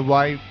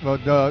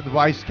 the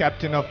vice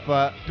captain of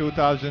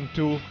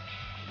 2002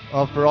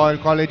 of Royal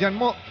College, and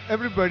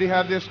everybody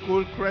have their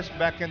school crest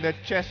back in their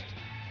chest.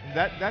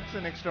 That's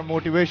an extra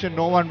motivation.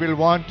 No one will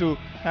want to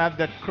have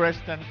that crest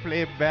and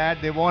play bad.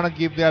 They want to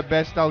give their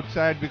best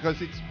outside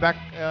because it's back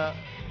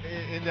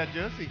in their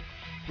jersey.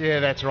 Yeah,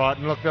 that's right.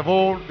 And look, they're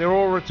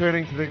all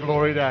returning to their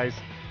glory days.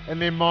 In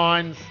their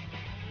minds,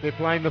 they're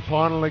playing the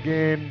final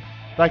again.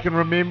 They can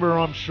remember,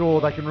 I'm sure,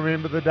 they can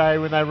remember the day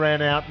when they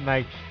ran out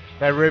and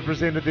they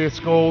represented their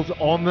schools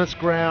on this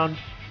ground.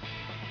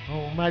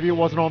 Oh, maybe it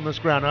wasn't on this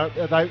ground.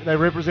 They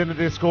represented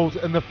their schools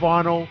in the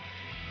final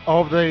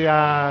of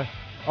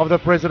the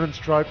President's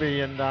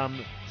Trophy, and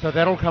so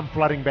that'll come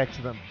flooding back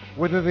to them.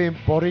 Whether their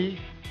body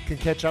can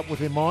catch up with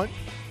their mind,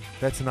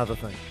 that's another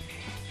thing.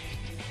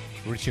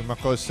 Richie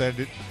Makos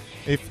said,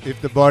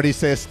 if the body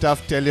says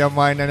stuff, tell your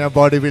mind and your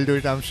body will do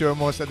it. I'm sure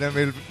most of them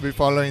will be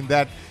following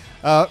that.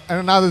 And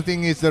another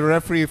thing is the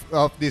referee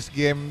of this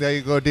game. There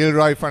you go,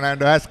 Dilroy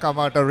Fernando has come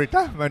out of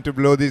retirement to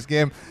blow this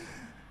game.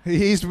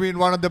 He's been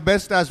one of the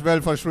best as well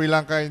for Sri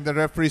Lanka in the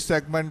referee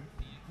segment.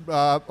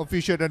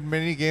 Officiated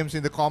many games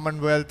in the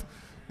Commonwealth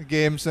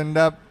games, and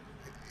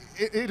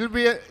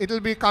it'll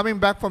be coming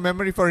back for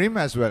memory for him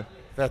as well.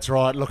 That's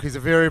right. Look, he's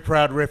a very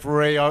proud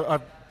referee. I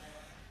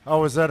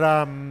was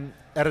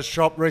at his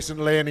shop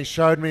recently, and he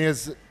showed me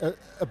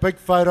a big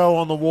photo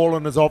on the wall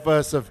in his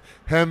office of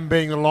him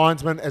being the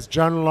linesman as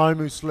John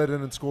Lomu slid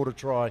in and scored a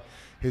try.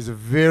 He's a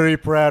very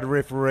proud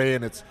referee,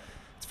 and it's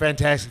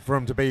fantastic for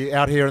him to be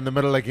out here in the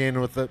middle again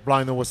with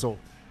blowing the whistle.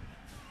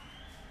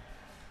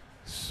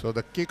 So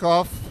the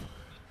kickoff.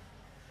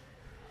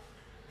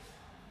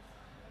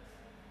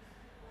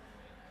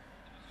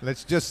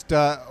 Let's just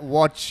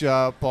watch,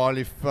 Paul,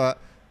 if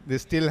they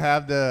still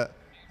have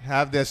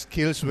their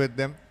skills with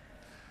them.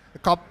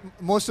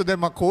 Most of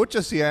them are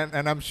coaches here,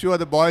 and I'm sure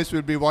the boys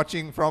will be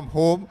watching from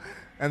home,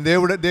 and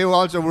they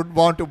also would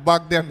want to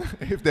bug them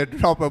if they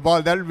drop a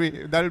ball.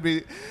 That'll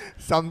be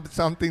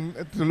something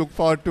to look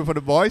forward to for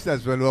the boys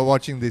as well who are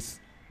watching this.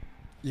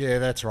 Yeah,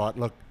 that's right.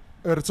 Look,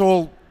 it's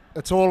all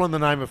in the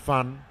name of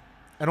fun,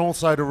 and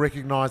also to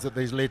recognise that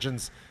these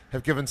legends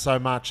have given so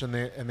much, and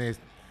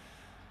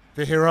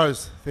they're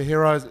heroes.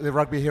 They're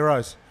rugby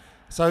heroes.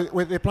 So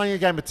they're playing a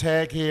game of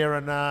tag here,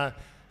 and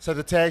so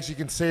the tags you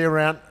can see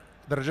around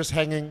that are just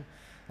hanging.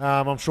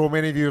 I'm sure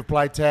many of you have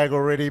played tag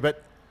already,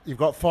 but you've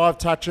got 5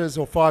 touches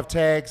or 5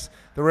 tags.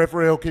 The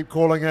referee will keep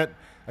calling it,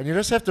 and you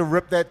just have to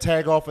rip that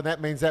tag off, and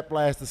that means that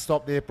player has to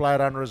stop there, play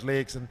it under his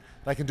legs, and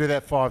they can do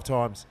that 5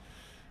 times.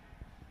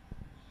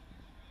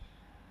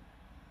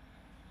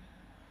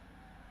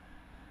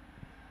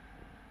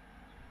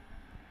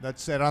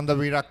 That's Seranda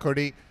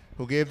Virakodi,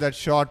 who gave that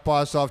short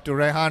pass off to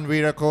Rehan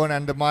Veerakone,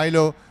 and the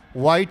Milo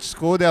Whites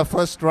score their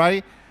first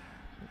try.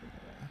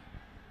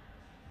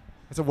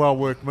 It's a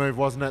well-worked move,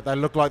 wasn't it? They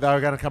looked like they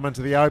were going to come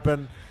into the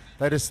open.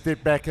 They just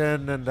stepped back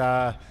in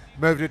and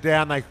moved it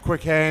down. They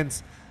quick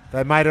hands.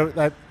 They made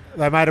a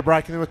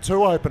break, and there were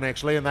two open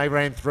actually, and they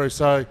ran through.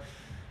 So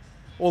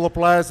all the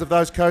players of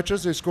those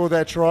coaches who scored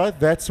that try,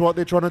 that's what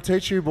they're trying to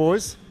teach you,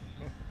 boys.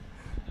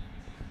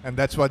 And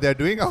that's what they're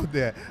doing out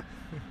there.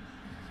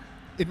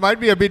 It might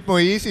be a bit more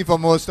easy for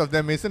most of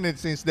them, isn't it?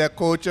 Since they're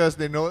coaches,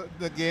 they know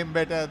the game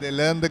better, they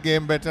learn the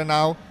game better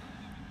now.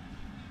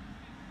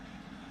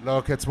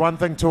 Look, it's one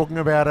thing talking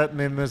about it, and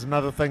then there's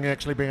another thing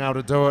actually being able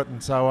to do it.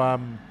 And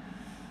so,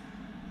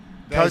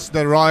 there's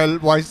the Royal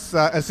Vice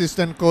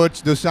Assistant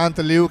Coach Dushant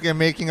Liuke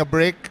making a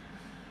break.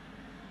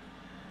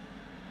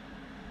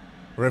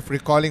 Referee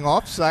calling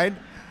offside.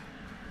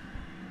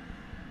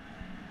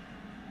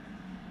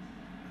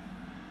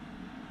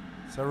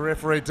 So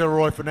referee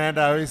Dilroy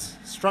Fernando is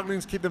struggling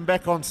to keep them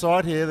back on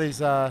side here.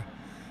 It's a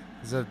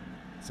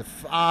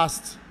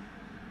fast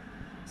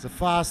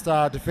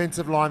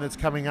defensive line that's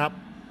coming up.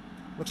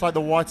 Looks like the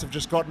Whites have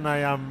just gotten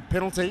a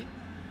penalty.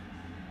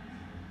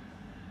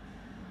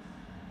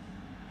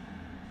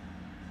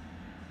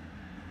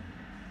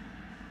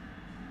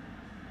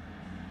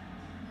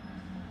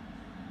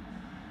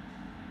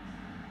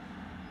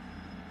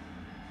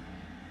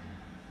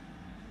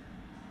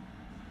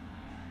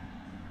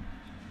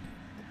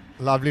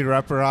 Lovely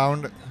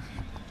wraparound.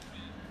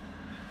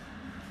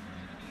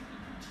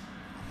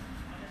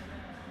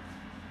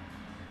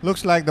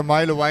 Looks like the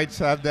Milo Whites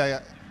have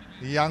the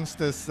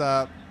youngsters,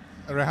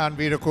 Rehan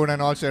Veerakone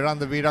and also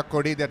Eranda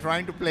Veerakodi. They're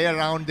trying to play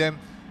around them.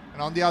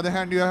 And on the other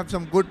hand, you have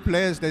some good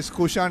players. There's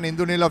Kushan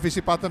Indunil of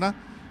Isipathana.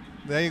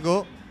 There you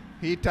go.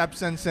 He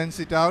taps and sends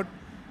it out.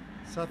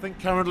 So I think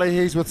currently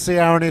he's with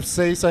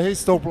CRNFC, so he's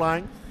still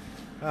playing.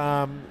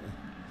 And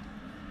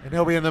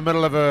he'll be in the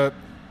middle of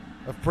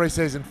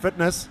pre-season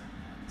fitness.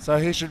 So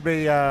he should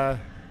be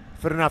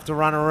fit enough to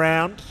run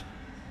around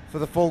for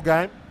the full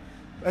game.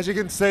 As you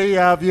can see,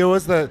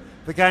 viewers, the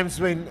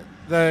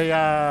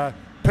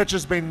pitch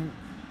has been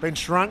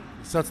shrunk,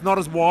 so it's not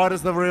as wide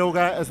as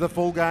the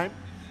full game.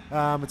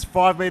 It's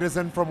 5 metres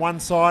in from one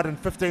side and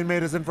 15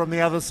 metres in from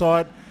the other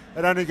side.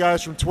 It only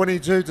goes from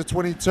 22 to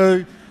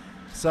 22,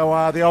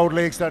 so the old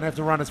legs don't have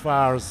to run as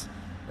far as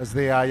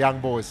the young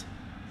boys.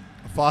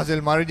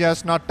 Fazil Marija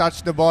has not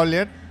touched the ball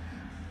yet.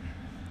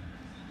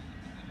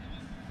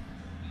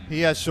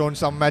 He has shown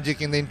some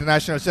magic in the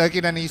international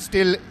circuit, and he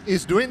still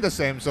is doing the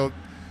same. So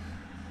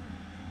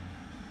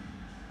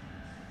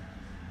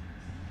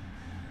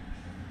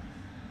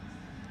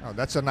oh,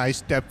 that's a nice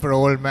step for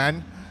old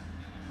man.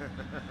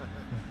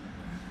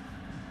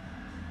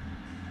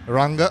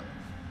 Ranga,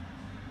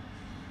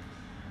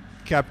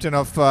 captain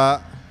of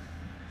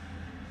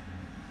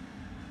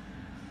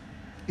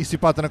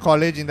Isipathana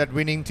College in that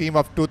winning team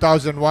of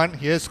 2001.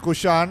 Here's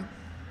Kushan,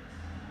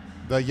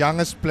 the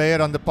youngest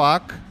player on the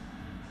park.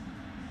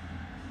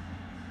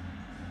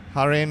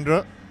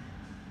 Harendra.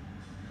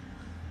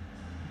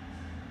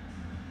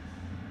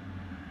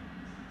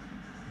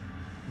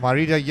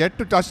 Marija yet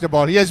to touch the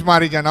ball. Here's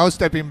Marija now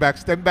stepping back,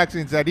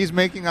 inside. He's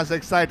making us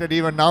excited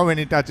even now when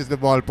he touches the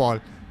ball, Paul.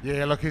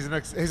 Yeah, look, he's an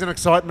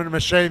excitement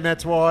machine.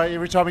 That's why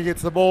every time he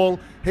gets the ball,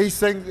 he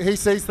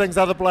sees things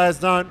other players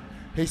don't.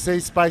 He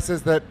sees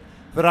spaces that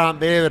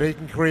aren't there that he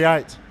can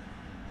create.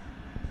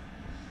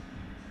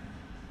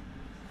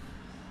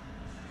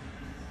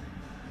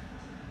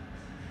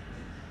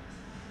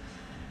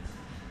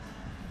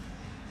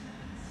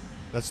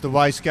 That's the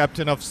vice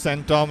captain of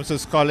St.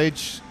 Thomas's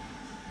College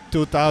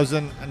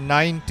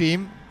 2009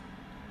 team.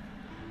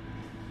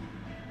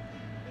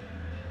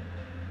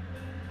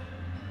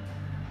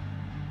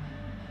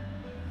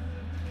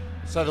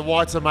 So the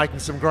Whites are making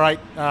some great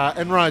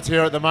inroads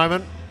here at the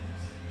moment.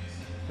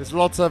 There's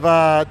lots of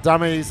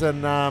dummies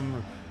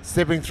and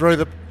stepping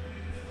through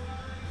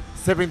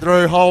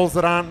holes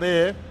that aren't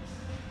there.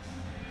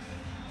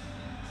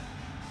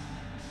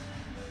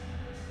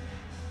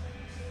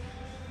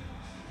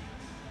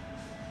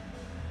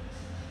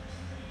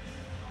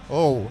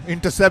 Oh,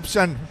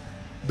 interception.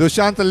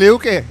 Dushant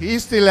Liuke, he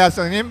still has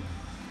on him.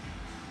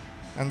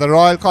 And the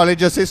Royal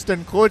College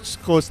assistant coach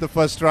scores the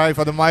first try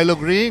for the Milo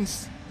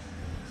Greens.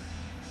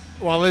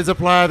 Well, there's a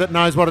player that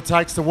knows what it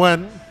takes to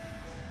win.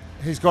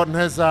 He's gotten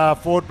his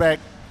forward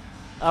back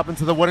up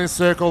into the winning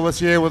circle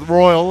this year with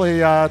Royal. He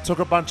took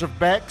a bunch of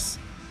backs,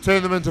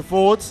 turned them into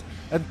forwards,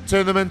 and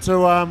turned them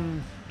into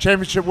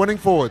championship winning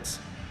forwards.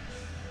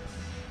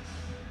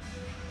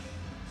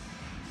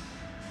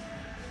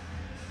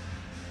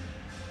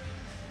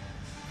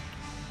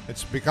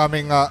 It's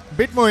becoming a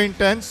bit more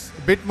intense,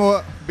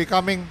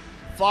 becoming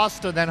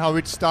faster than how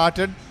it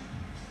started.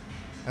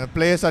 And the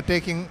players are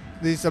taking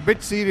this a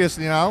bit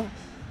seriously now.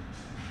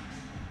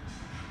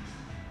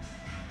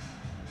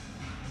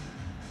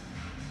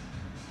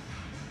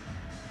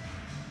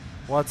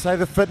 Well, I'd say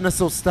the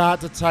fitness will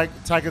start to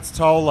take its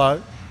toll,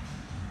 though.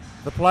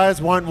 The players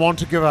won't want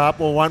to give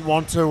up or won't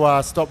want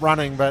to stop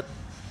running, but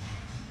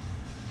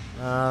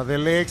Their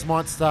legs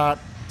might start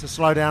to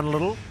slow down a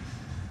little.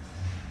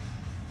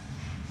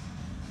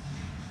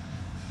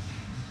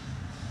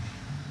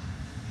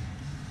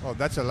 Oh,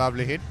 that's a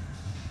lovely hit.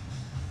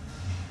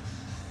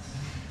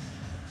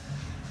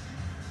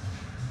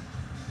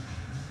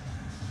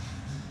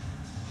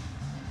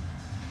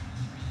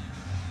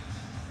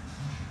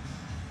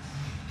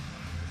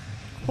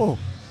 Oh.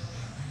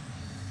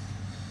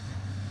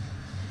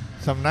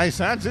 Some nice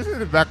hands,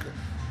 isn't it? Back.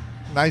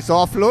 Nice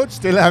offload,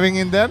 still having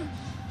in them.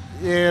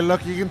 Yeah,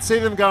 look, you can see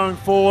them going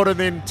forward and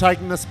then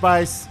taking the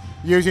space,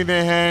 using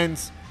their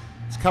hands.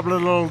 There's a couple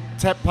of little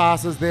tap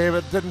passes there,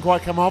 but didn't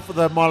quite come off for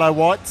the Milo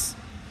Whites.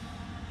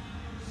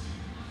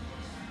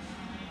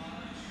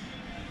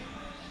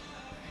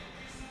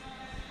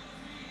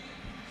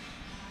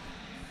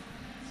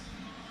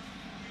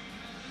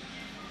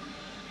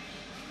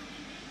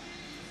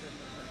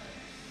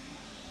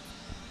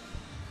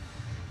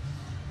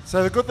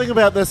 So the good thing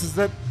about this is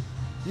that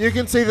you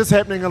can see this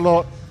happening a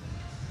lot.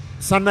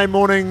 Sunday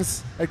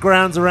mornings at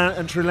grounds around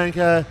in Sri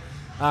Lanka,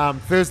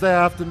 Thursday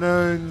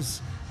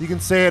afternoons. You can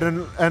see it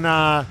in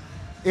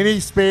any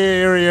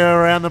spare area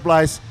around the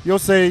place. You'll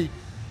see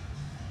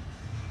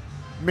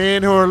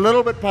men who are a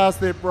little bit past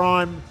their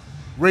prime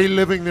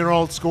reliving their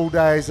old school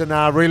days and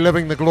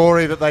reliving the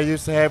glory that they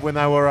used to have when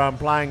they were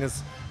playing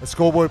as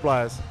schoolboy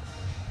players.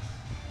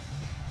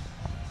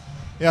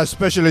 Yeah,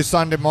 especially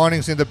Sunday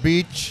mornings in the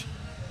beach.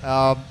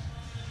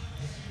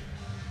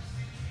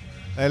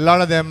 A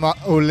lot of them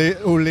who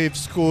leave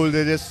school,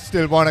 they just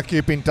still want to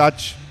keep in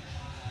touch.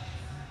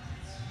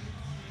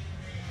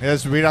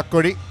 Here's Virat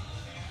Kohli.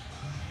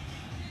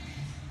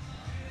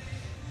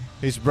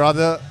 His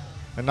brother,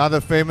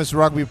 another famous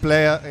rugby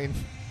player in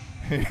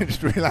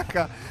Sri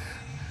Lanka,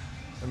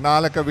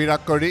 Nalaka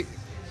Virat Kohli.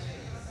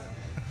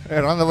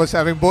 Another was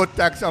having both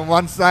tags on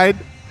one side.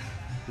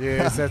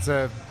 Yes, it's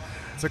a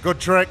good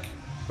trick,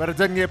 but it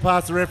didn't get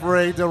past the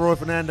referee, Delroy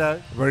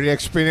Fernando. Very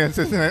experienced,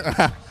 isn't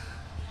it?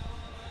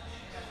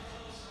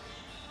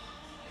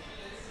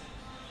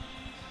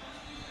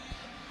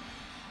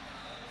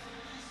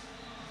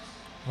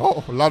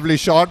 Oh, lovely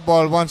short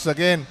ball once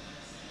again.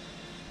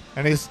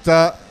 And it's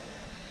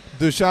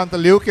Dushant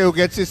Liuke who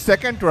gets his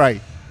second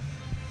try.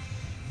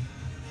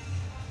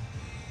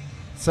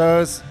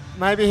 So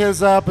maybe his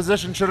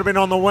position should have been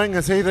on the wing.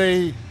 Is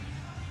he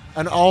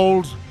an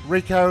old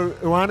Rico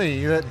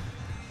Ioane,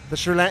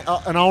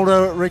 an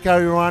older Rico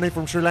Ioane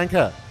from Sri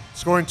Lanka,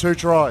 scoring 2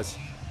 tries?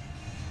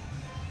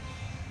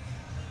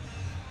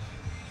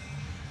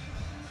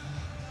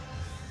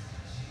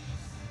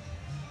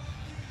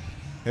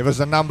 He was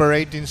the number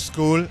 8 in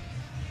school,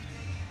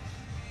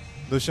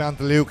 Dushant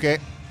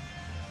Liuke.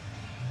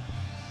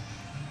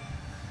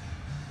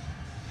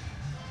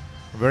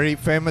 Very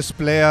famous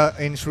player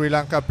in Sri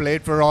Lanka,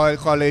 played for Royal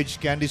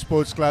College, Kandy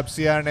Sports Club,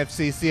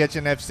 CRNFC,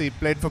 CHNFC,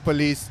 played for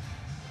police.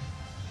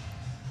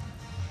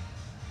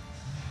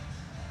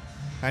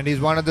 And he's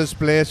one of those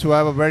players who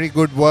have a very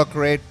good work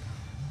rate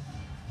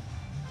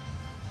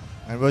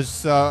and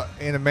was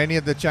in many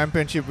of the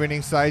championship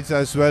winning sides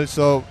as well.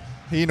 So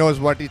he knows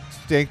what it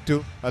takes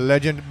to a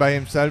legend by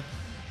himself.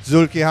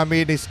 Zulki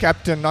Hamid is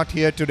captain, not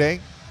here today.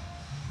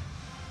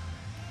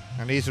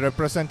 And he's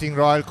representing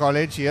Royal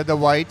College. Here the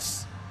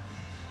Whites.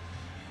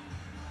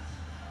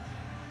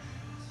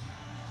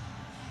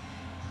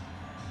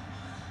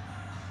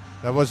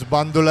 That was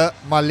Bandula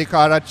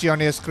Mallikarachi on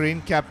your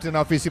screen, captain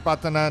of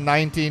Isipathana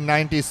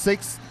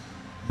 1996.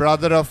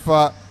 Brother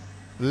of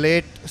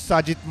late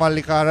Sajit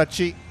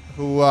Mallikarachi,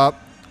 who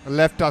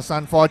left us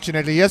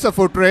unfortunately. Yes, a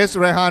foot race.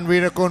 Rehan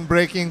Veerakun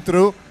breaking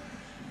through.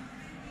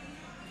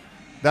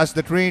 That's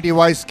the Trinity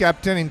vice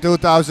captain in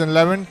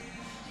 2011.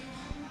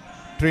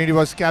 Trinity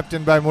was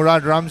captained by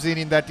Murad Ramzin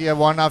in that year,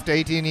 won after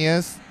 18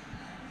 years.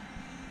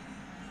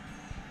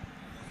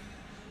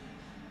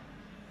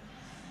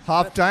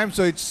 Half time,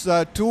 so it's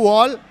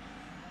 2-2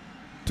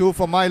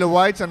 for Milo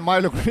Whites and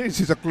Milo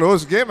Greens. It's a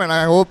close game, and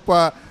I hope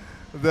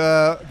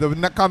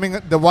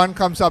the one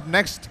comes up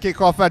next,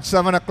 kick-off at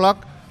 7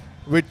 o'clock,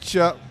 which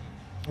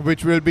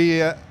will be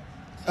a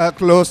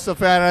close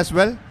affair as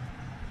well.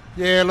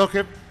 Yeah, look,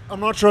 I'm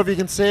not sure if you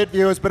can see it,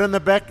 viewers, but in the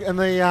back, at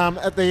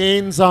the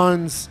end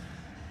zones,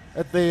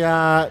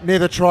 near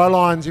the try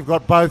lines, you've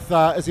got both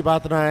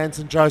Isipathana and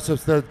St.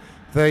 Joseph's.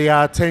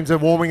 The teams are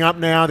warming up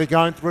now. They're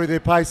going through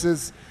their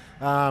paces.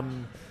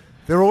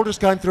 They're all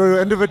just going through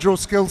individual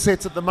skill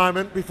sets at the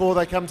moment before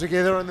they come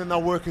together, and then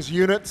they'll work as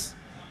units.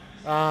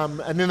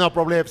 And then they'll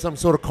probably have some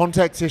sort of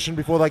contact session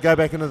before they go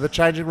back into the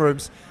changing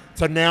rooms.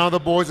 So now the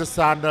boys are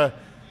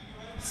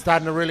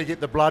starting to really get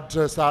the blood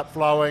to start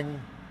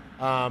flowing.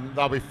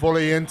 They'll be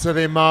fully into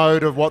their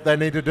mode of what they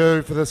need to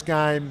do for this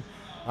game.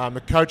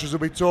 The coaches will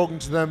be talking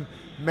to them,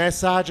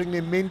 massaging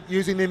them,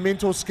 using their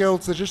mental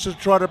skills just to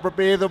try to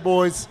prepare the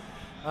boys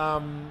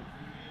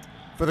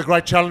for the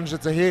great challenge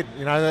that's ahead.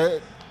 You know,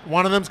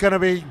 one of them's going to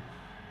be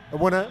a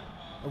winner,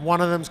 and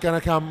one of them's going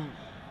to come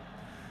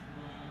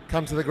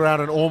to the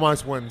ground and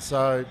almost win.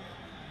 So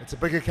it's a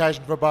big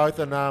occasion for both,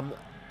 and I'm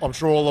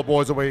sure all the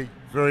boys will be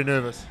very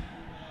nervous.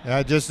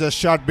 Yeah, just a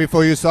shot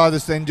before you saw the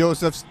St.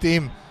 Joseph's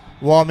team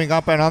warming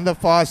up, and on the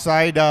far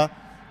side,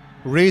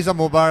 Reza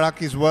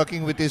Mubarak is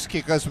working with his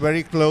kickers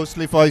very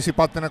closely for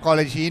Isipathana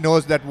College. He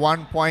knows that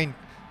 1 point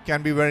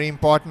can be very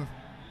important.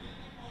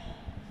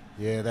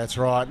 Yeah, that's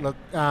right. Look,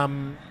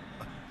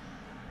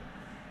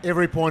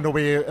 every point will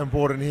be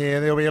important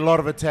here. There'll be a lot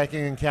of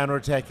attacking and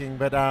counter-attacking,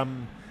 but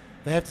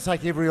they have to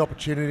take every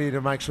opportunity to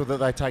make sure that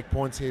they take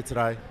points here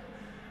today.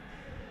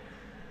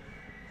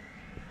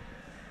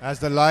 As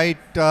the light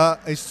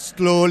is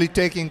slowly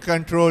taking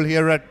control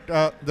here at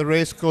the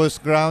racecourse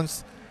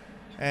grounds,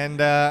 and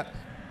the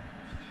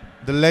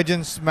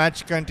Legends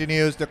match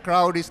continues. The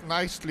crowd is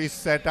nicely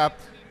set up.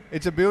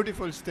 It's a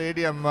beautiful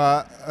stadium,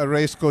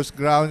 racecourse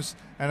grounds,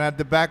 and at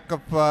the back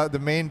of the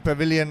main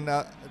pavilion,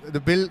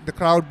 the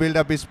crowd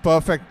build-up is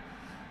perfect.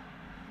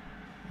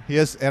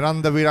 Here's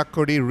Eranda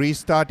Virakodi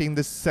restarting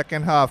the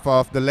second half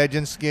of the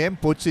Legends game,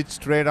 puts it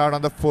straight out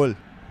on the full.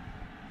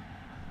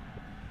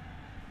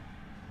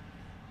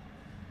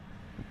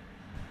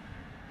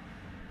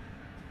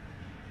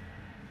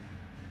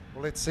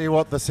 Let's see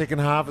what the second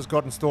half has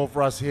got in store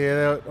for us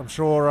here. I'm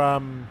sure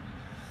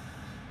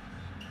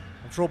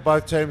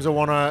both teams will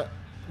want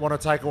to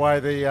take away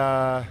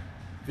the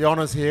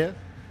honours here.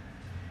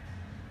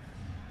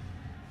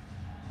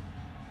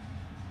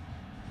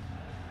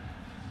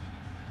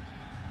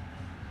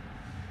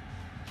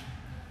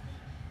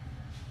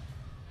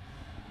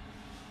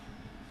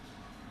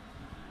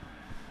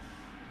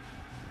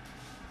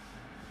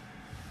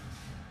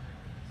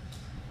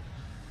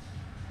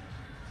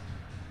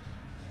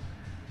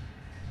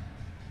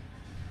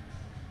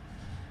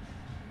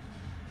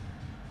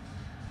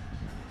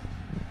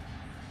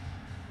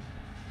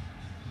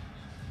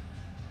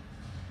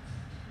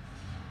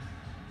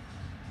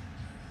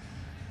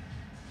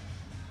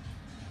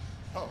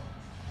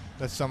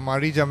 That's some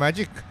Marija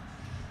magic.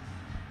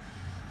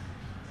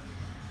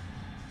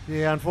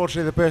 Yeah,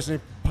 unfortunately the person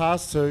he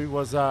passed to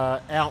was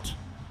out.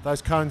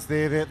 Those cones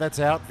there, that's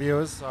out,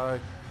 viewers. So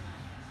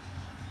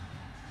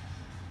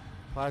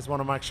players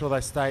want to make sure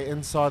they stay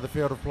inside the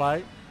field of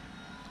play.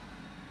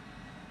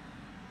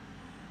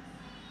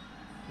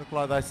 Looked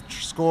like they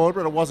scored,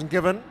 but it wasn't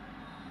given.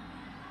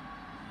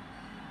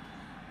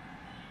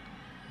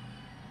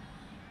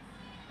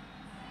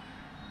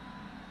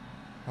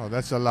 Oh,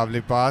 that's a lovely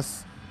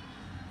pass.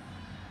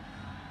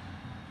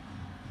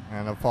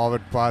 And a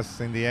forward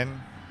pass in the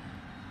end.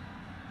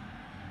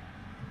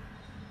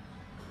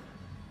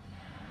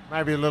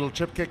 Maybe a little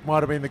chip kick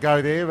might have been the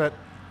go there, but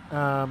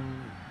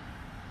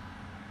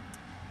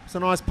it's a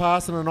nice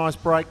pass and a nice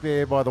break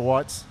there by the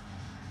Whites.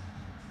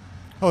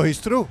 Oh,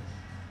 he's through.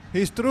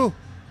 He's through.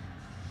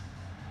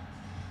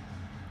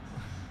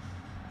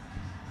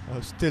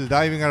 Oh, still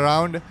diving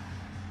around.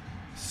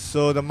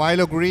 So the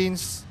Milo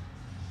Greens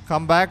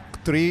come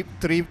back, three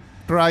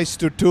tries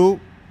to 2.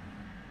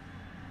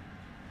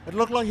 It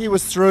looked like he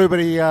was through, but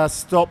he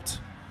stopped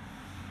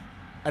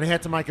and he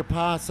had to make a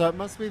pass. So it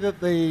must be that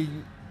the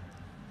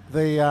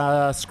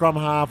scrum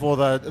half or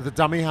the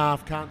dummy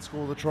half can't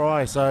score the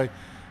try. So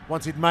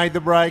once he'd made the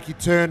break, he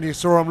turned, you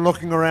saw him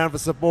looking around for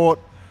support,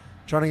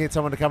 trying to get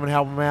someone to come and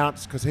help him out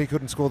because he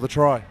couldn't score the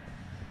try.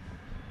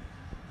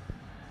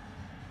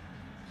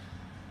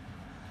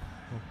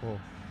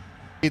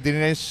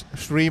 Dinesh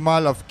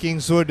Srimal of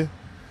Kingswood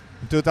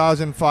in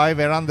 2005,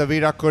 Eranda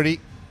Virakodi,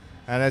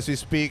 and as we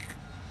speak,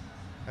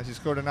 as he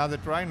scored another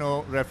try,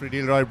 no, referee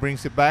Dilroy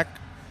brings it back.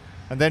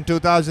 And then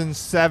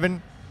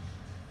 2007,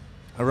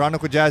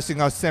 Ranuku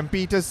Jasing of St.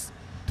 Peter's.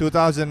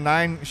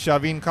 2009,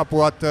 Shavin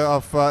Kapuata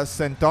of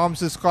St.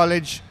 Thomas's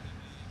College.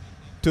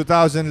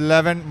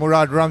 2011,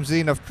 Murad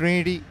Ramzeen of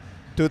Trinity.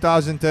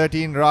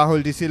 2013,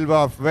 Rahul De Silva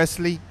of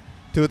Wesley.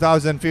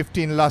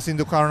 2015,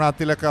 Lasindu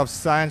Karunatilaka of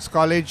Science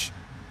College.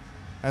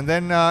 And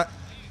then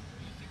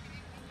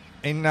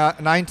in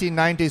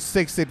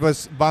 1996, it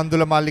was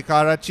Bandula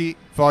Mallikarachi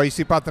for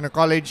Isipathana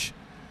College.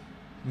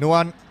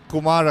 Nuwan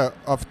Kumara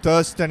of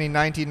Thurston in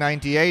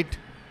 1998.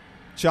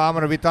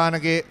 Chamara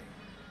Vitanage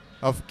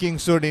of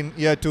Kingswood in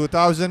year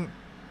 2000.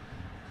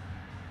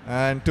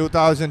 And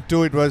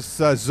 2002, it was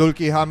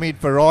Zulki Hamid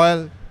for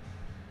Royal.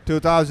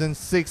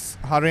 2006,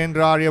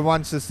 Harendra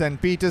Aryavansh of St.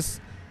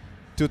 Peter's.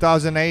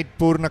 2008,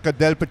 Purnaka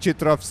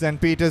Delpachitra of St.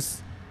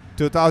 Peter's.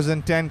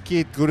 2010,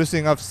 Keith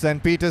Gurusingh of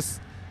St. Peter's.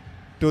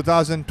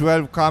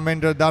 2012,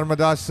 Kumendra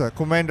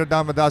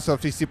Dharmadas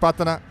of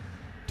Isipathana.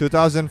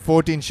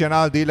 2014,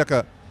 Shanal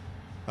Dilaka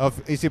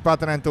of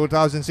Isipathana. And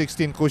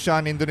 2016,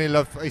 Kushan Indunil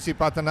of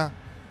Isipathana.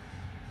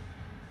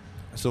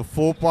 So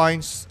 4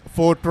 points,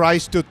 4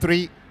 tries to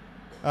 3.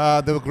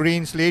 The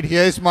Greens lead.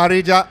 Here's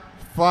Marija.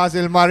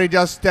 Fazil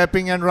Marija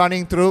stepping and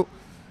running through.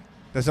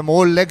 There's some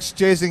old legs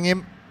chasing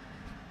him.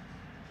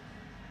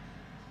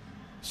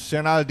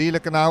 Shanal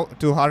Dilaka now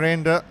to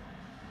Harendra.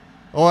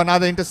 Oh,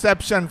 another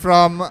interception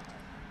from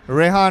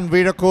Rehan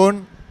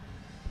Virakun.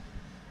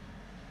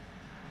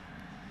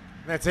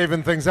 That's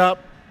even things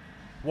up.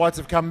 Whites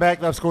have come back.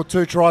 They've scored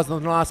 2 tries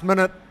in the last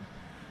minute.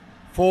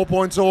 4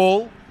 points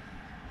all.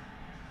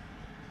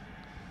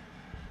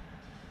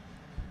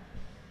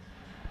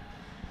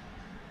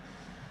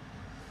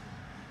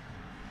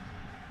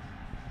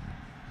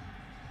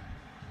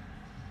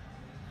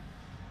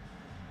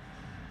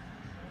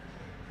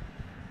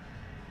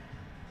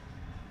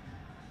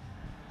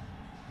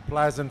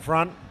 Players in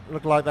front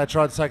looked like they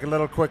tried to take a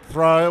little quick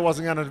throw. It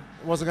wasn't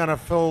gonna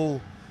fool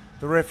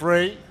the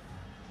referee.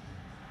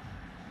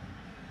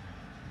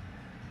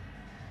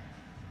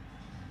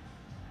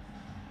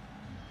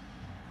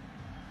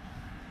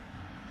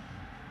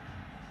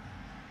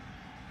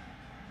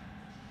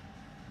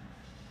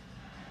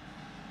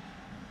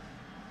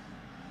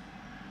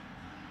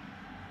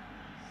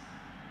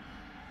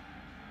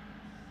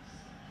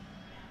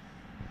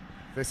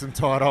 There's some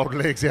tight old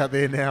legs out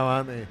there now,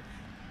 aren't there?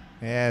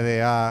 Yeah, they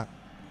are.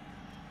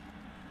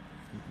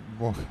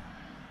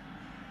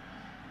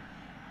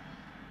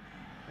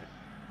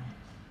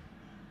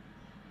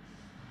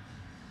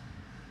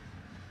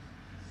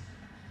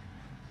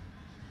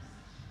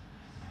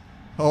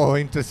 Oh,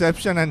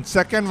 interception and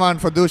second one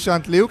for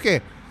Dushant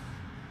Liuke.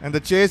 And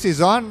the chase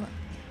is on,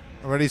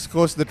 but he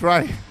scores the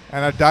try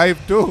and a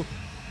dive too.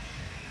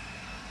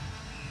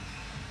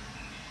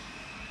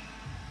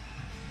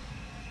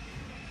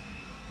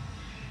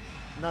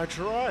 No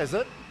try, is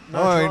it? No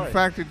try. try. In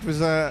fact, it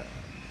was a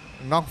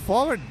knock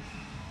forward.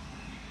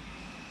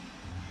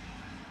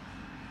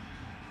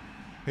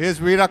 Here's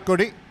Virat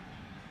Kohli.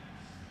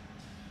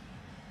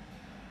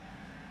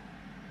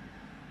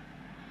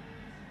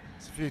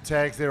 There's a few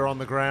tags there on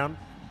the ground.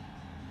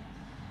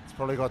 It's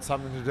probably got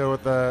something to do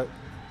with the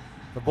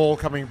ball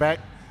coming back.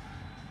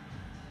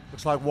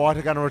 Looks like White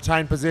are going to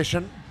retain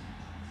possession.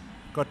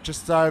 Got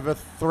just over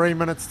 3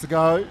 minutes to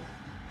go.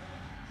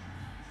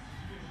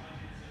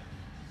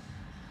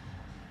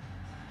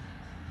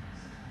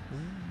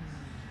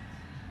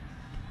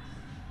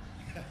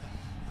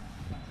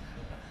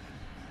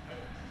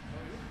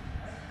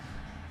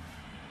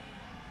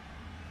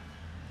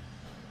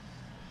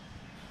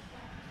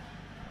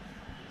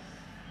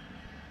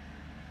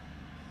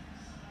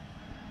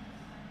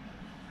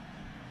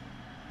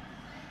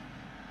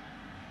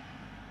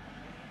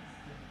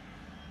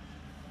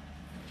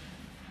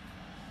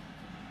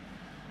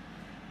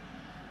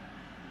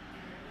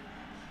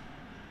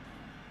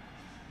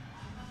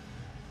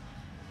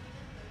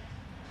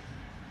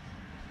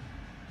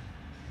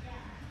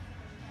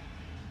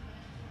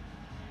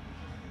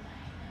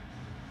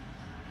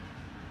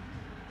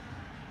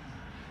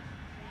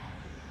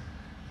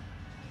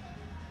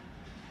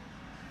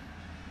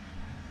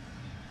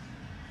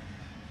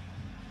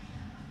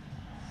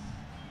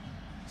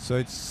 So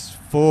it's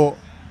for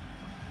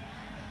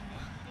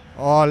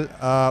all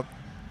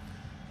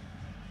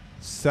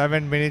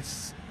 7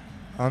 minutes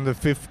on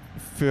the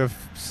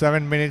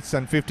 7 minutes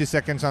and 50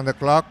 seconds on the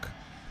clock.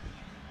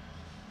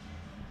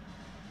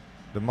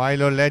 The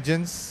Milo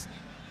Legends.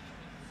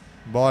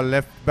 Ball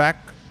left back.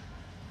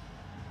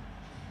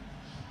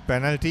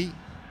 Penalty.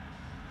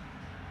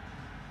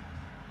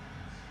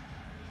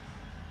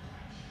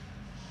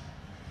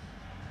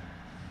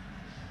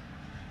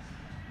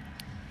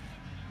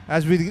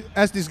 As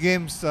this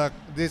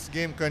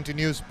game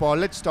continues, Paul,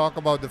 let's talk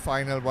about the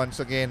final once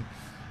again.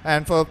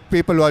 And for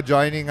people who are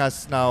joining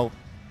us now,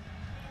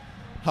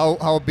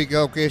 how big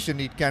an occasion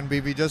it can be.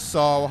 We just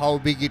saw how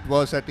big it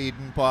was at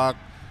Eden Park.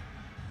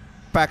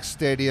 Packed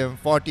stadium,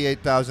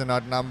 48,000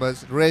 odd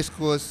numbers.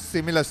 Racecourse,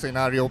 similar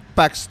scenario,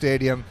 packed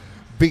stadium,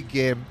 big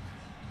game.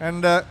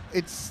 And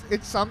it's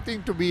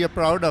something to be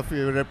proud of,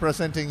 you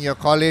representing your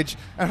college.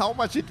 And how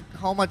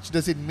much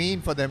does it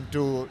mean for them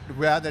to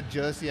wear that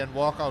jersey and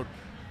walk out?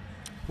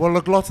 Well,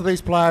 look, lots of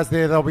these players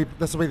there,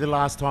 this will be the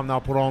last time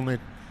they'll put on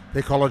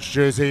their college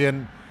jersey,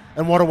 and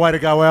what a way to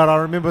go out. I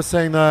remember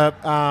seeing the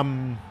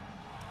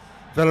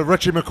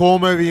Richie McCaw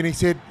movie, and he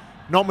said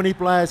not many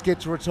players get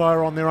to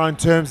retire on their own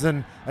terms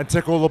and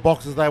tick all the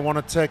boxes they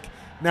want to tick.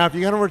 Now, if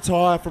you're going to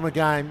retire from a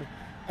game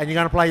and you're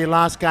going to play your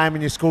last game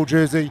in your school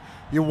jersey,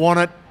 you want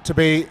it to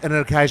be an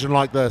occasion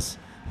like this.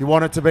 You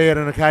want it to be at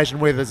an occasion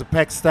where there's a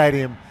packed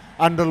stadium,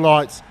 under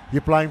lights,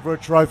 you're playing for a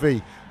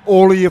trophy.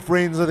 All of your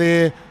friends are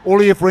there. All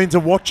of your friends are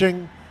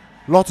watching.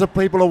 Lots of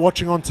people are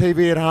watching on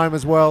TV at home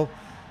as well.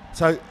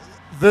 So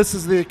this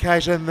is the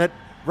occasion that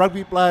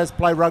rugby players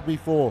play rugby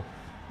for.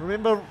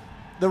 Remember,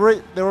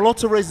 there are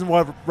lots of reasons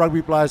why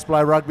rugby players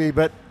play rugby,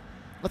 but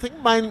I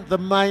think the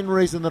main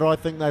reason that I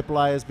think they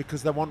play is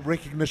because they want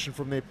recognition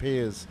from their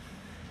peers.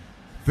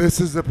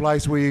 This is the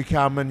place where you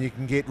come and you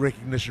can get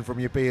recognition from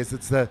your peers.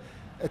 It's the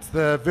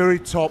very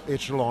top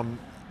echelon.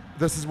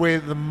 This is where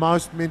the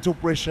most mental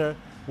pressure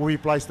will be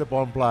placed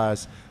upon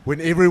players, when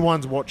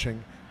everyone's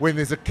watching, when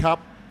there's a cup,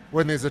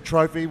 when there's a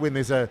trophy, when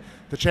there's the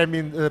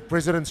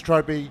President's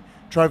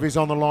trophy's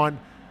on the line.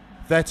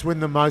 That's when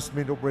the most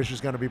mental pressure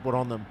is going to be put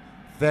on them.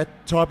 That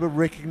type of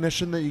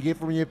recognition that you get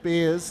from your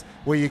peers,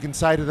 where you can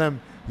say to them,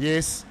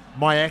 yes,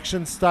 my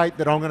actions state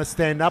that I'm going to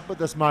stand up at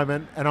this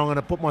moment and I'm going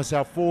to put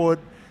myself forward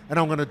and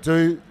I'm going to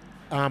do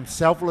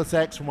selfless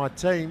acts for my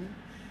team.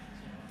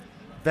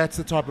 That's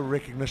the type of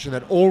recognition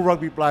that all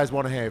rugby players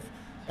want to have.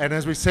 And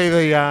as we see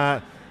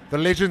the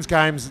Legend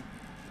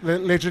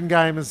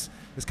game is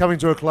coming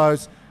to a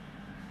close,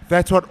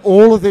 that's what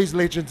all of these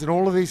legends and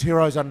all of these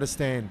heroes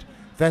understand.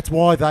 That's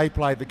why they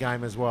played the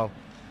game as well.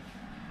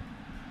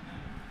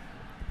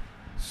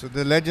 So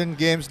the Legend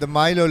games, the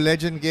Milo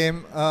Legend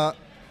game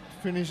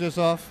finishes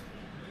off.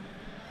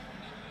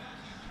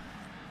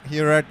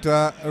 here at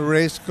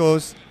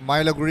Racecourse,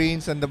 Milo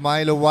Greens and the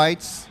Milo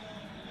Whites.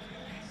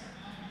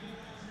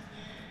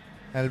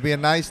 It'll be a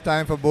nice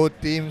time for both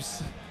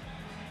teams.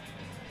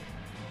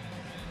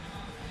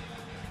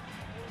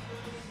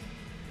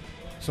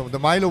 So the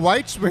Milo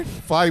Whites win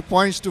 5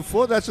 points to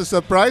 4. That's a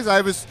surprise.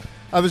 I was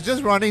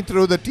just running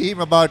through the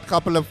team about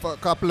couple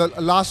of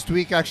last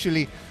week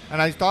actually,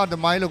 and I thought the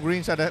Milo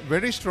Greens had a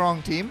very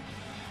strong team,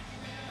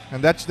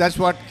 and that's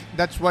what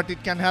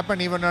it can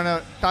happen even on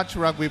a touch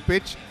rugby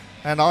pitch,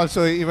 and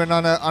also even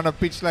on a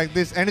pitch like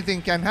this,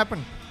 anything can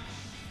happen.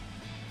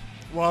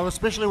 Well,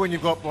 especially when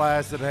you've got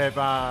players that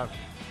have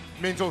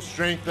mental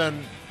strength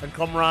and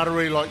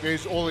camaraderie like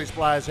all these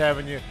players have,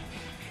 and you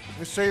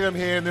see them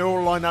here and they're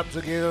all lined up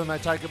together and they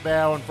take a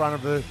bow in front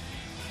of the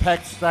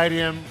packed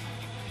stadium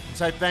and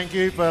say thank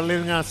you for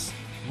letting us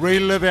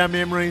relive our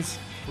memories.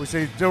 We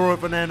see Dilroy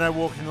Fernando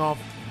walking off.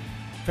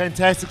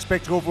 Fantastic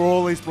spectacle for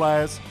all these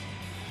players.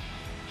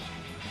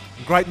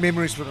 And great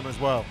memories for them as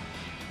well.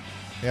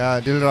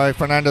 Yeah, Dilroy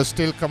Fernando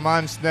still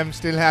commands them,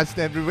 still has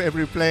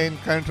every play in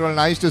control.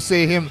 Nice to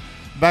see him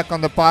back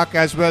on the park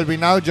as well. We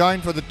now join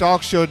for the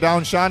talk show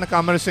down.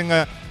 Shanaka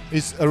Amarasinghe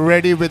is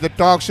ready with the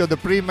talk show, the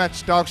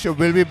pre-match talk show.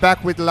 We'll be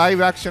back with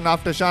live action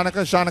after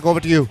Shanaka. Shanaka,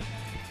 over to you.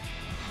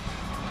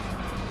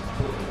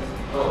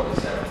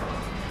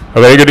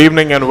 A very good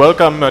evening and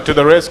welcome to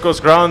the Racecourse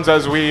grounds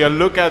as we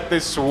look at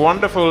this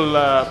wonderful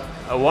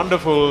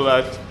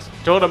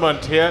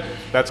tournament here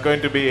that's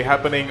going to be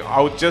happening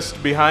out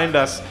just behind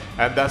us,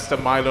 and that's the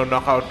Milo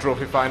Knockout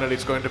Trophy Final.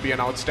 It's going to be an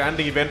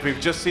outstanding event.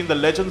 We've just seen the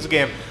Legends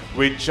game,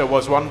 which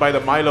was won by the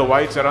Milo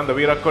Whites around the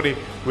Virakodi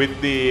with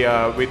the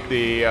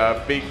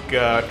big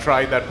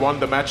try that won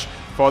the match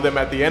for them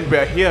at the end. We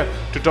are here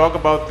to talk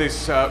about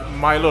this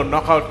Milo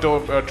Knockout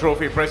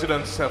Trophy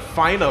President's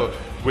Final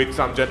with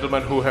some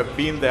gentlemen who have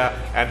been there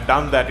and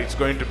done that. It's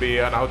going to be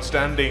an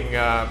outstanding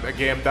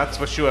game, that's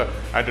for sure.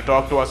 And to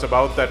talk to us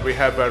about that, we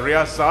have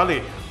Riaz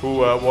Sali, who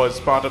was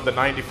part of the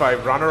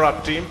 95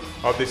 runner-up team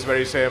of this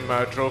very same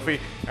trophy.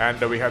 And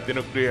we have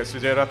Dinukpriya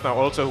Srijayaratna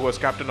also, who was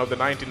captain of the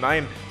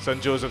 99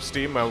 St. Joseph's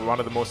team, one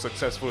of the most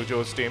successful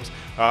Joe's teams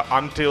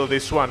until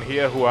this one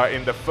here, who are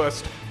in the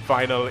first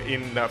final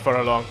for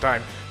a long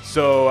time.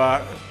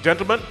 So,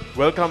 gentlemen,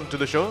 welcome to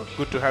the show.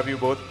 Good to have you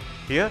both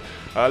here.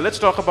 Let's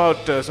talk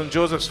about St.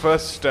 Joseph's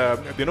first,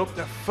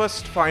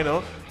 first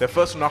final, their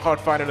first knockout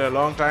final in a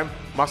long time.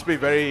 Must be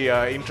very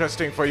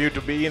interesting for you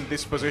to be in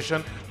this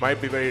position. Might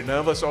be very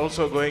nervous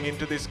also going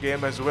into this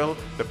game as well.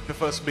 The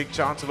first big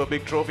chance of a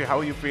big trophy. How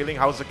are you feeling?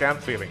 How's the camp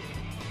feeling?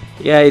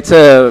 Yeah, it's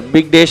a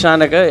big day,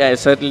 Shanaka. Yeah,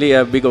 certainly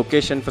a big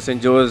occasion for St.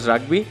 Joe's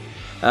Rugby.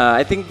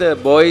 I think the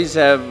boys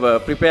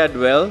have prepared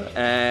well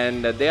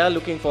and they are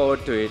looking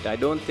forward to it. I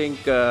don't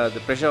think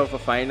the pressure of a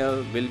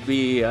final will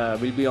be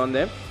on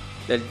them.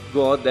 They'll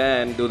go out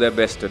there and do their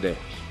best today.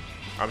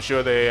 I'm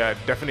sure they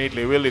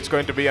definitely will. It's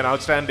going to be an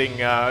outstanding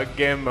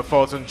game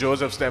for St.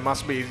 Joseph's. There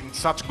must be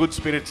such good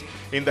spirits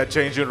in that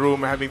changing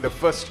room, having the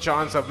first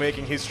chance of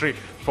making history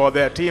for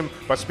their team.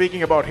 But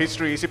speaking about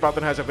history,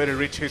 Isipathana has a very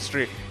rich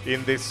history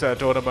in this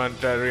tournament,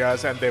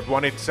 Riaz, and they've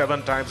won it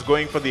 7 times,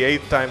 going for the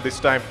 8th time this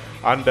time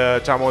under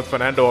Chamod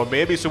Fernando, or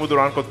maybe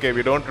Sumudu.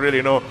 We don't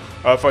really know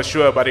for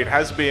sure, but it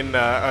has been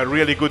a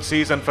really good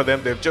season for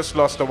them. They've just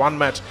lost the 1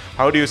 match.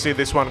 How do you see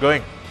this one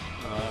going?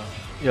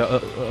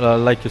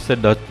 Like you said,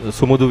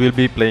 Sumudu will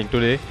be playing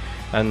today,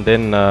 and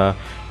then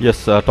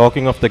yes,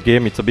 talking of the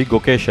game, it's a big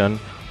occasion.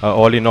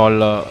 All in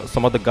all,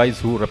 some of the guys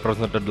who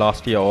represented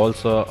last year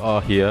also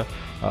are here,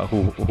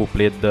 who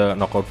played the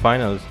knockout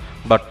finals.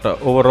 But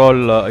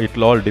overall,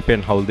 it'll all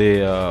depend how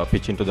they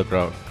pitch into the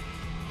ground.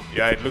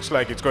 Yeah, it looks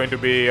like it's going to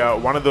be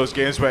one of those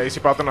games where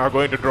Isipathana are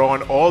going to draw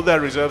on all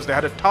their reserves. They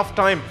had a tough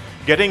time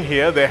getting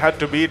here. They had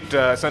to beat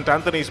St.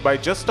 Anthony's by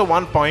just a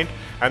 1 point,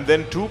 and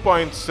then 2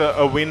 points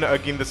a win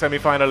in the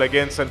semi-final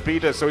against St.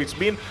 Peter's. So it's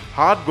been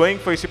hard going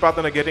for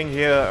Isipathana getting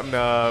here.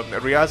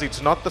 Riaz,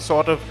 it's not the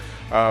sort of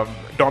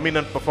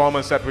dominant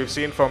performance that we've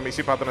seen from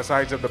Isipathana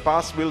sides of the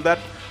past. Will that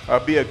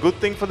be a good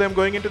thing for them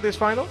going into this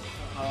final?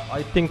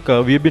 I think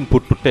we've been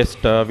put to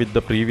test with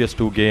the previous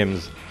 2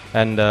 games,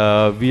 and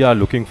we are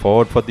looking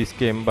forward for this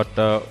game. But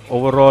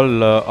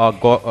overall,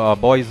 our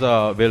boys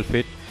are well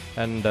fit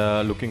and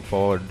looking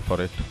forward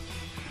for it.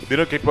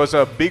 Dinuk, it was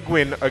a big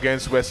win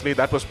against Wesley.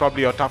 That was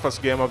probably your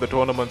toughest game of the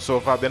tournament so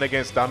far. Then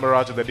against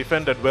Dharmaraj, they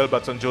defended well,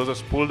 but St.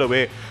 Joseph's pulled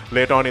away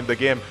late on in the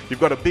game. You've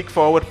got a big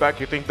forward pack.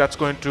 You think that's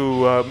going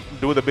to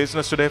do the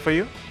business today for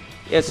you?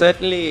 Yeah,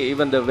 certainly.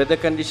 Even the weather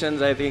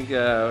conditions, I think,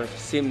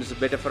 seems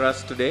better for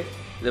us today.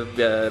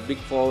 The big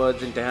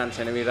forwards in Tehan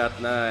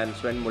Senaviratna and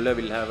Sven Muller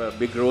will have a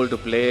big role to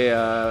play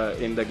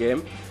in the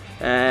game.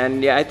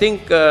 And yeah, I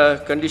think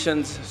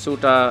conditions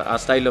suit our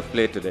style of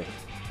play today.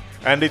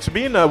 And it's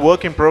been a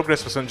work in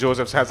progress for St.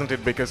 Joseph's, hasn't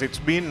it? Because it's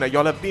been,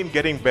 y'all have been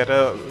getting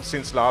better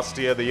since last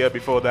year, the year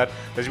before that.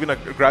 There's been a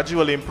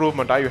gradual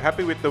improvement. Are you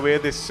happy with the way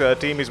this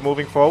team is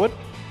moving forward?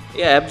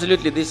 Yeah,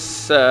 absolutely.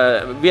 This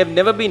we have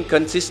never been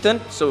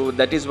consistent, so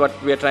that is what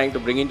we are trying to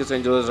bring into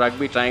St. Joseph's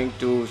Rugby, trying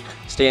to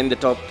stay in the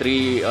top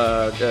 3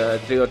 or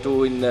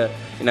 2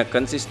 in a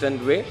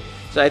consistent way.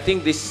 So I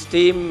think this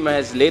team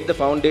has laid the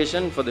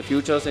foundation for the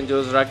future of St.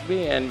 Joseph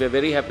Rugby, and we're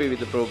very happy with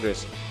the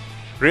progress.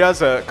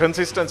 Riaz,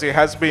 consistency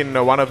has been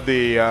one of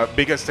the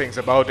biggest things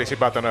about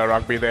Isipathana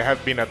Rugby. They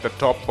have been at the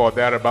top or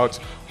thereabouts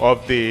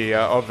of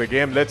the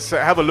game. Let's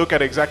have a look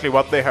at exactly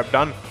what they have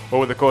done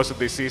over the course of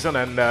this season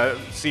and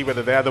see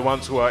whether they are the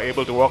ones who are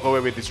able to walk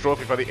away with this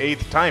trophy for the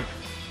 8th time.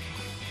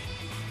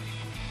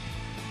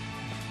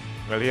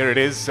 Well, here it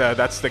is.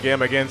 That's the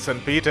game against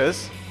St.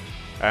 Peter's.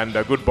 And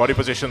a good body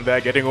position there,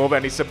 getting over.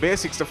 And it's the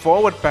basics, the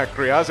forward pack,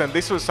 Riaz. And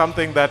this was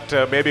something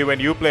that maybe when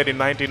you played in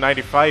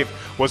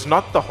 1995 was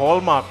not the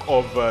hallmark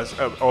of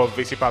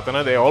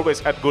Isipathana. They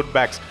always had good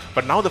backs.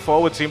 But now the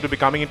forwards seem to be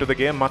coming into the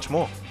game much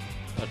more.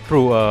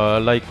 True.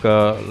 Like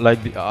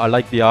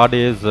the R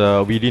days,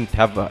 we didn't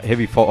have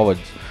heavy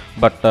forwards.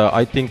 But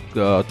I think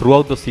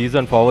throughout the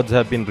season, forwards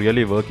have been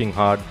really working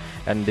hard.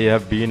 And they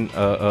have been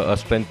a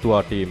strength to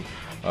our team.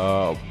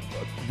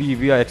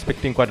 We are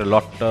expecting quite a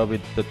lot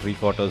with the 3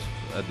 quarters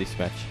at this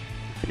match.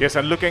 Yes,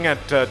 and looking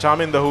at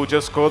Chaminda, who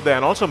just scored there,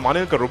 and also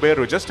Manilka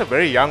Ruberu, just a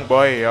very young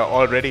boy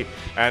already,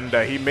 and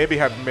he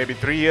have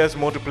 3 years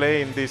more to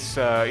play in this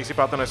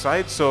Isipathana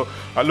side. So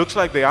looks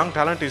like the young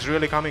talent is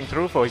really coming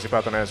through for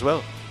Isipathana as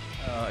well.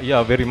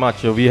 Yeah, very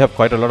much. We have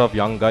quite a lot of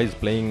young guys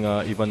playing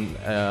even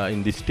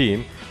in this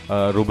team.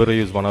 Ruberu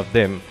is one of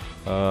them.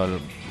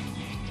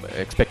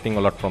 Expecting a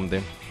lot from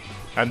them.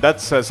 And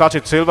that's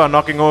Sachit Silva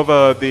knocking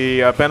over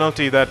the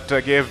penalty that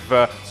gave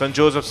St.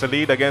 Joseph's a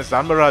lead against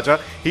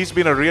Dhanmaraja. He's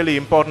been a really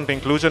important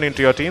inclusion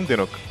into your team,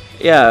 Dinuk.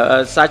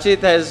 Yeah,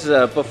 Sachit has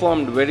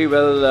performed very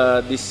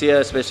well this year,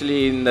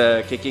 especially in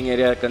the kicking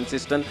area,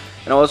 consistent,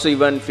 and also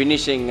even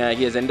finishing.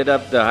 He has ended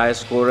up the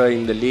highest scorer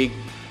in the league.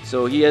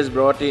 So he has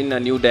brought in a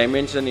new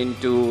dimension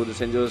into the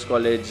St. Joseph's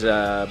College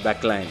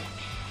backline.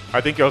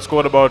 I think he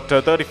scored about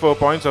 34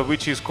 points, of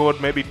which he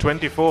scored maybe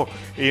 24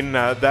 in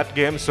that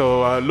game.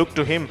 So look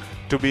to him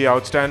to be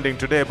outstanding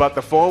today. But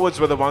the forwards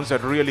were the ones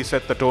that really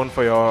set the tone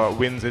for your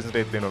wins, isn't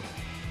it, Dinuk?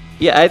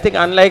 Yeah, I think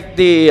unlike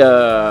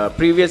the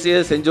previous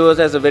year, St. Joseph's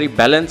has a very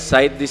balanced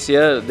side this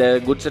year. They're a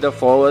good set of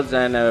forwards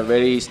and a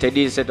very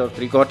steady set of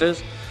 3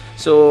 quarters.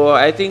 So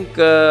I think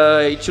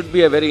it should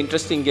be a very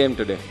interesting game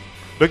today.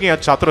 Looking at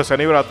Chatura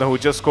Senivaratna, who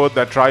just scored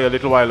that try a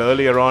little while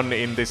earlier on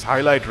in this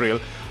highlight reel,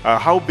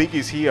 how big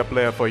is he a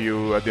player for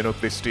you, Dinuk,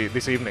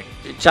 this evening?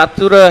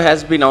 Chatura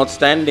has been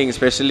outstanding,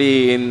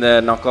 especially in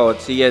the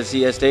knockouts.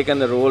 He has taken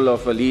the role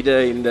of a leader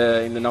in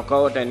the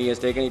knockout, and he has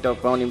taken it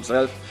upon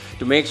himself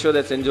to make sure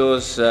that St.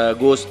 Joseph's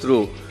goes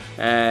through.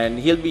 And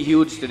he'll be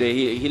huge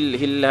today.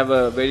 He'll have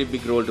a very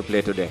big role to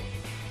play today.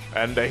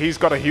 And he's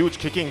got a huge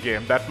kicking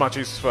game, that much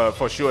is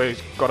for sure.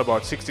 He's got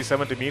about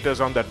 60-70 meters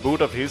on that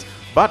boot of his.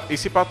 But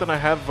Isipathana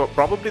have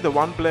probably the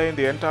one player in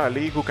the entire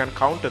league who can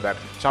counter that.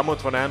 Chamut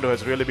Fernando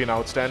has really been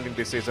outstanding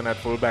this season at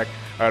fullback.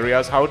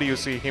 Riaz, how do you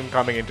see him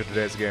coming into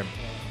today's game?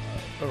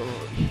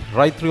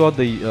 Right throughout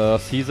the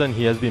season,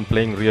 he has been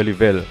playing really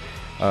well.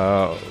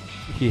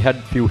 He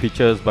had few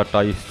hitches, but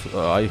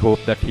I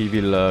hope that he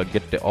will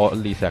get all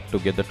these act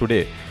together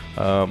today.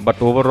 But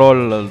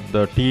overall,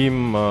 the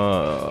team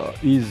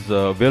is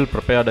well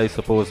prepared, I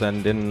suppose,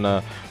 and then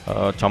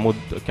Chamud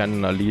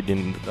can lead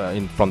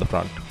in from the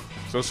front.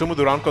 So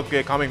Sumudu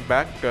Rankotke coming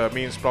back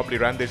means probably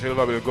Randy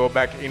Silva will go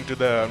back into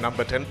the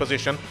number 10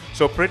 position.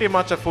 So pretty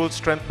much a full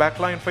strength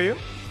backline for you?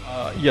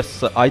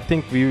 Yes, I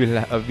think we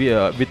will.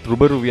 With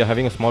Ruberu, we are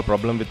having a small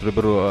problem with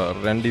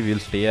Ruberu. Randy will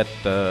stay at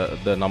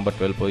the number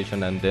 12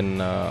 position, and then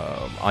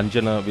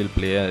Anjana will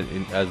play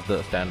as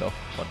the standoff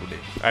for today.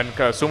 And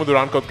Sumudu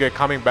Rankotke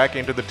coming back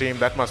into the team,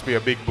 that must be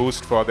a big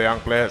boost for the young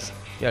players.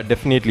 Yeah,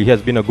 definitely. He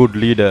has been a good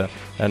leader,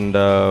 and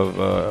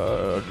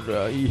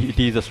it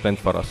is a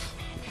strength for us.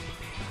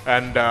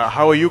 And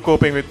how are you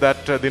coping with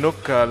that,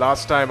 Dinuk?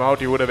 Last time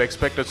out, you would have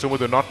expected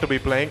Sumudu not to be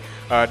playing.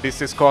 Did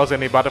this cause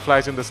any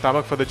butterflies in the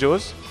stomach for the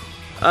Joes?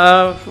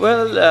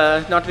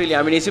 Well, not really.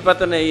 I mean,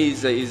 Isipathana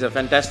is a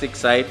fantastic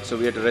side, so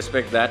we have to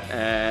respect that.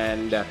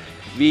 And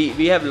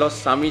we have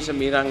lost Samisha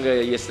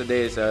Miranga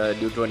yesterday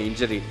due to an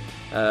injury.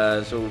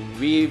 So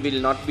we will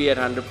not be at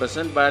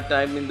 100%, but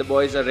I mean, the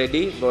boys are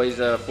ready, boys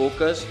are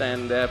focused,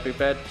 and they are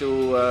prepared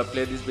to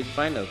play this big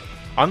final.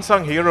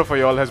 Unsung hero for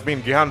you all has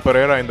been Gihan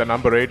Pereira in the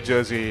number 8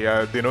 jersey,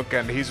 Dinuk,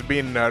 and he's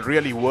been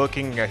really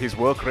working. His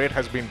work rate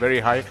has been very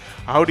high.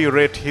 How do you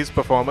rate his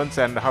performance,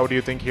 and how do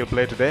you think he'll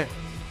play today?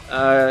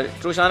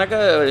 True,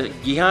 Shanaka,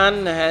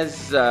 Gihan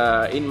has,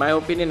 in my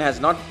opinion, has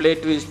not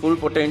played to his full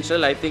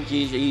potential. I think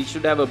he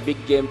should have a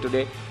big game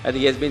today. I think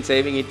he has been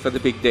saving it for the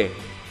big day.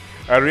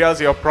 Riaz,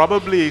 you're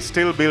probably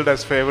still billed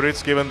as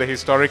favourites given the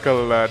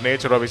historical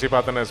nature of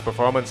Isipathana's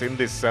performance in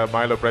this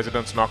Milo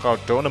President's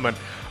Knockout Tournament.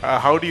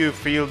 How do you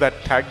feel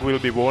that tag will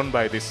be worn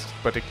by this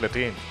particular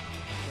team?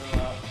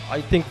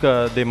 I think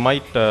they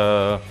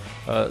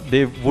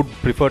they would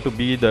prefer to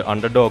be the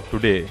underdog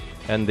today,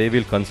 and they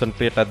will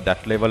concentrate at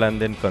that level and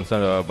then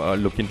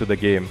look into the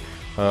game.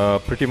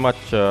 Pretty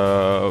much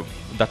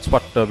that's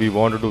what we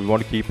want to do. We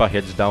want to keep our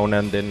heads down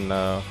and then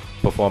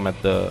perform at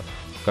the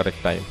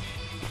correct time.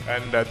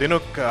 And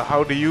Dinuk,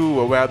 how do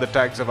you wear the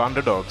tags of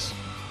underdogs?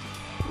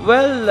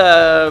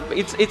 Well,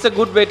 it's a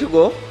good way to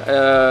go.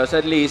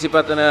 Certainly,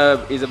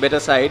 Isipathana is a better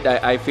side.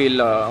 I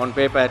feel on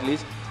paper at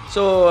least.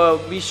 So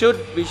we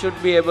should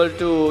be able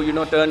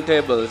to turn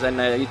tables, and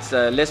it's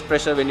less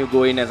pressure when you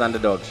go in as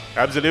underdogs.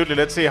 Absolutely.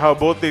 Let's see how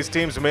both these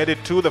teams made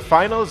it to the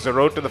finals. The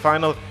road to the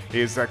final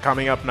is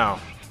coming up now.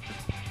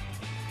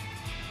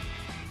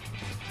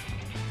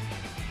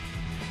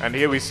 And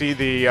here we see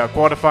the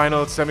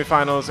quarterfinals,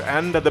 semi-finals,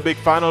 and the big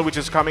final, which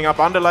is coming up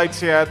under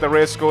lights here at the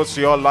racecourse.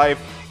 You're live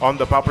on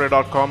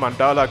ThePapare.com, on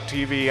Dalak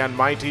TV and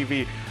My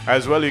TV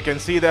as well. You can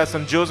see there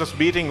St. Joseph's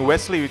beating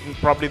Wesley,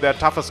 probably their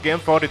toughest game,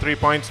 43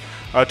 points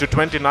to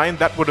 29.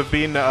 That would have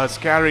been a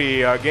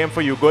scary game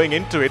for you going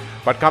into it,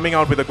 but coming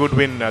out with a good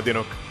win,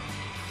 Dinuk.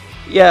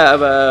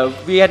 Yeah,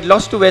 we had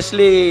lost to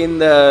Wesley in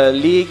the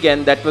league,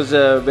 and that was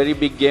a very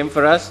big game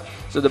for us.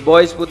 So the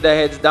boys put their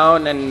heads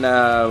down and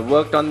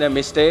worked on their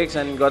mistakes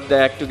and got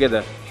their act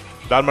together.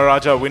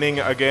 Dharmaraja winning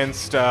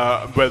against,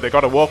 well, they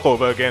got a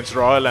walkover against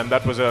Royal, and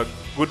that was a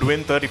good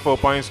win, 34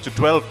 points to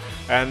 12.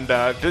 And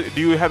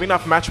do you have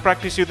enough match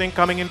practice, you think,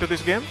 coming into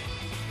this game?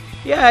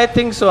 Yeah, I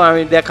think so. I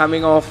mean, they're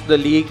coming off the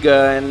league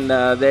and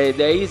there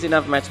is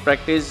enough match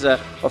practice.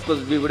 Of course,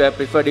 we would have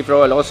preferred if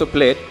Royal also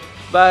played.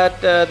 But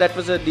that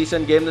was a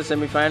decent game, the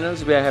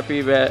semi-finals. We are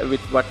happy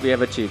with what we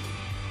have achieved.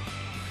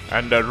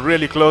 And a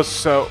really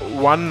close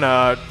one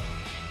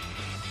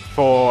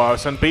for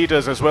St.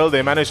 Peter's as well.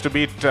 They managed to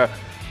beat,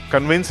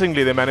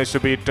 convincingly they managed to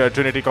beat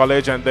Trinity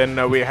College. And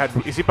then we had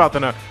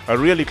Isipathana, a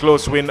really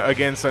close win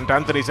against St.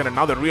 Anthony's, and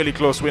another really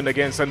close win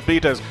against St.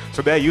 Peter's.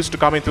 So they're used to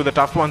coming through the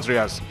tough ones,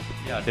 Riaz.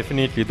 Yeah,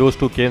 definitely. Those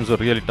two games were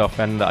really tough,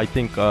 and I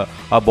think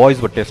our boys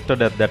were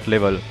tested at that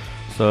level.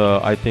 So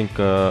I think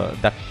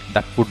that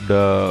could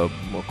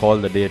call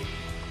the date.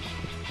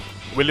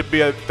 Will it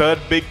be a third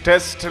big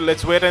test?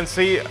 Let's wait and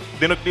see.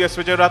 Dinuk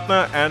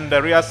Wijayaratne and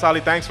Riaz Sali,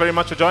 thanks very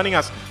much for joining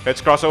us.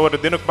 Let's cross over to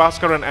Dinuk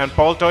Bhaskaran and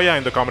Paul Toya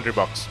in the commentary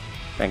box.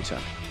 Thanks, sir.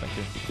 Thank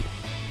you.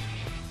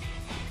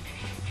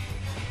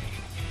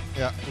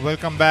 Yeah,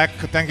 welcome back.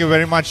 Thank you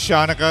very much,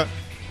 Shanaka.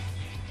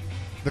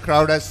 The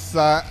crowd has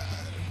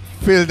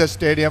filled the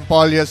stadium.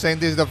 Paul, you're saying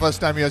this is the first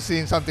time you're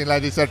seeing something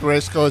like this at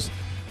racecourse.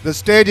 The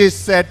stage is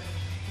set.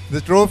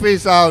 The trophy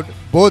is out.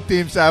 Both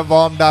teams have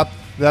warmed up.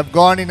 They have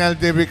gone in and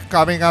they'll be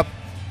coming up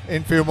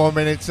in few more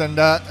minutes, and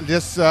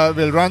just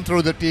we'll run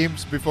through the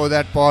teams before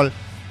that, Paul.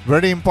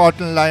 Very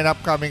important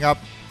lineup coming up,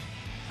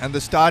 and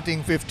the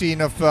starting 15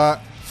 of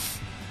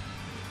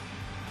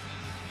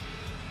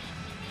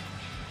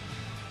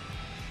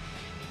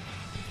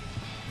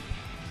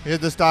here's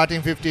the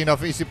starting 15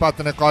 of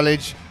Isipathana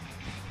College.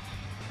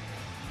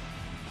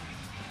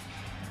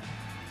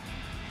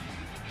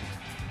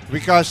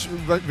 Vikash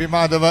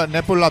Vimadava,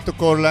 Nepul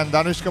Atukorla and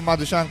Danushka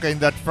Madhushanka in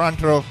that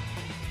front row.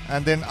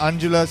 And then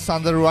Anjula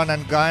Sandaruan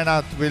and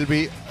Gayanath will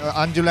be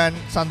Anjula and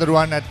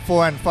Sandaruan at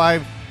 4 and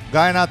 5.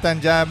 Gayanath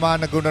and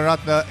Jayamana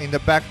Gunaratna in the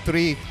back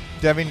 3.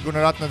 Devin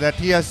Gunaratna, that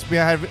he has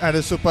had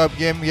a superb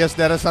game. Yes,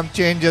 there are some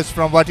changes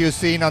from what you've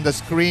seen on the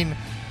screen.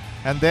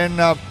 And then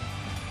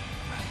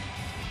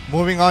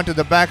moving on to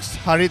the backs,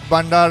 Harit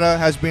Bandara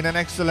has been an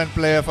excellent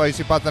player for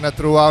Isipathana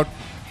throughout.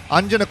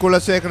 Anjana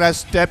Kulasekar has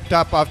stepped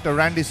up after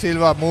Randy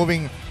Silva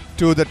moving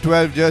to the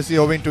 12 jersey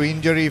owing to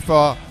injury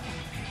for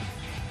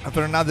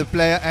another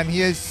player. And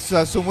here's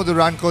Sumudu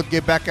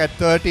Rankotge back at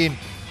 13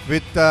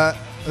 with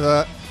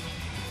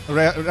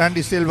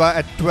Randy Silva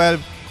at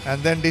 12,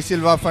 and then De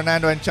Silva,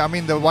 Fernando and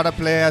Chamin. What a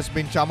player has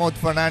been Chamod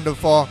Fernando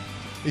for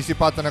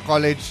Isipathana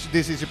College.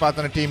 This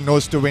Isipathana team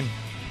knows to win.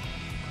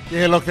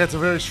 Yeah, look, that's a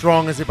very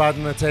strong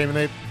Isipathana team, and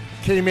the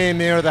key man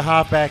there are the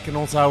halfback and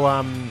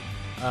also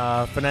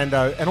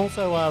Fernando, and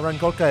also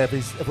Rankotge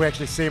if we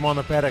actually see him on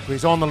the paddock.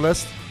 He's on the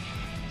list.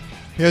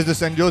 Here's the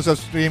St.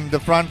 Joseph's team, the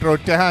front row.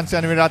 Tehan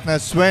Senviratna,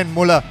 Sven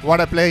Muller,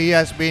 what a player he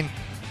has been.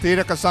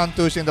 Thiraka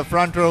Santush in the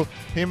front row.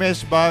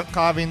 Himesh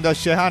Kavinda,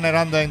 Shehan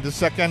Eranda in the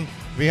second.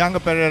 Vihanga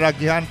Pereira,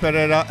 Gihan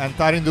Pereira and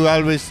Tarindu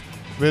Alvis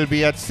will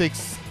be at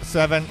 6,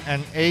 7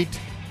 and 8.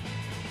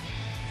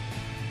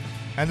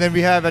 And then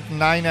we have at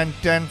 9 and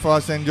 10 for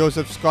St.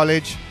 Joseph's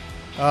College.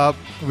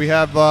 We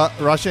have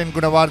Rashan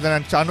Gunawardhan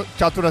and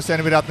Chatura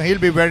Senviratna. He'll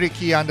be very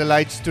key under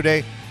lights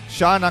today.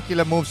 Shan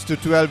Akila moves to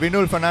 12.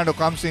 Vinul Fernando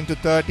comes into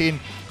 13.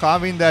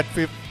 Kavind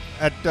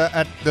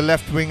at the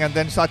left wing, and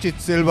then Sachit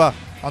Silva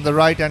on the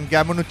right, and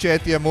Gamunu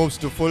Chetia moves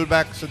to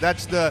fullback. So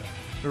that's the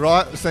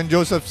St.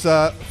 Joseph's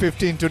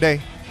 15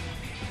 today.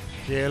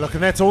 Yeah, look,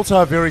 and that's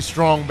also a very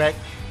strong back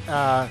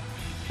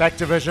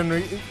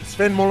division.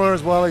 Sven Muller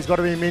as well, he's got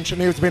to be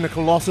mentioned. He's been a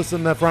colossus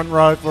in the front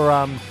row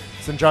for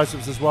St.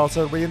 Joseph's as well.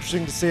 So it'll be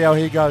interesting to see how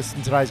he goes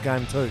in today's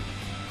game too.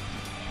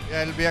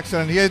 Yeah, it'll be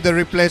excellent. Here's the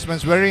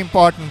replacements, very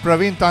important.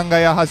 Praveen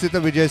Tangaya,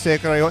 Hasita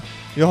Vijayasekara,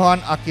 Johan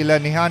Akila,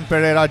 Nihan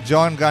Pereira,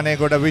 John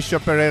Ganegoda, Vishwa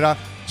Pereira,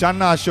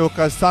 Channa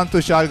Ashoka,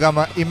 Santu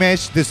Shalgama,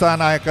 Imesh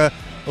Disanayaka,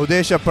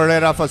 Udesha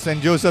Pereira for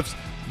St. Joseph's,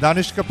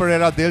 Danushka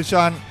Pereira,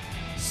 Dilshan,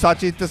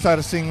 Sachita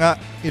Sarasingha,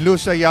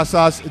 Ilusha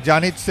Yasas,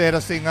 Janit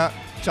Serasingha,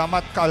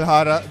 Chamat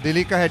Kalhara,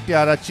 Dilika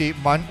Hettiarachi,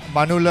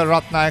 Manula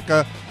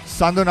Ratnayaka,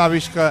 Sandhu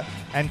Navishka,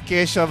 and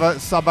Keshava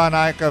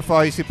Sabanayaka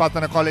for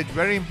Isipathana College.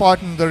 Very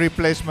important, the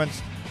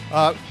replacements.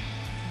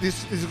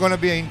 This is going to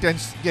be an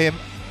intense game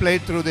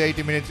played through the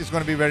 80 minutes. It's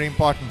going to be very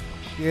important.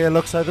 Yeah,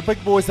 look, so the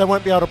big boys, they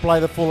won't be able to play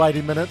the full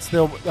 80 minutes.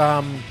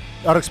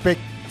 I'd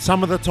expect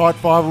some of the tight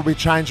five will be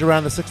changed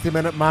around the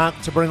 60-minute mark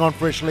to bring on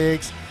fresh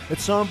legs.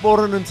 It's so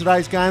important in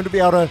today's game to be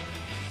able to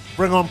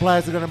bring on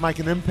players that are going to make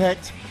an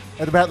impact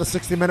at about the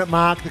 60-minute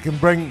mark that can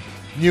bring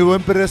new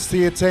impetus to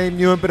your team,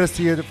 new impetus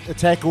to your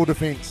attack or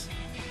defence.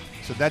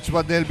 So that's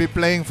what they'll be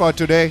playing for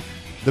today.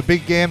 The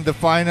big game, the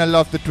final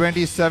of the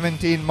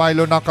 2017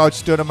 Milo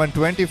Knockouts Tournament.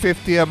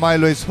 25th year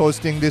Milo is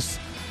hosting this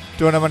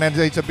tournament, and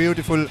it's a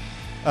beautiful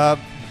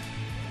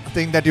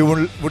thing that you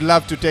would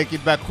love to take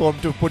it back home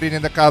to put it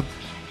in the cup.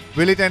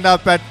 Will it end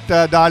up at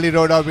Dali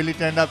Road or will it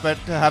end up at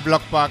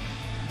Havelock Park?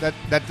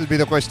 That will be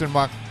the question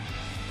mark.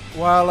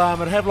 Well,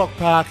 at Havelock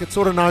Park, it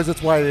sort of knows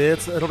its way there.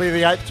 It'll be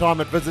the 8th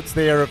time it visits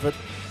there if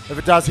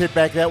it does head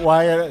back that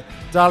way. At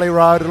Dali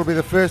Road, it'll be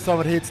the first time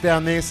it heads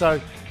down there,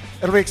 so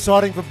it'll be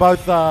exciting for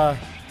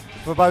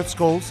both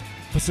schools.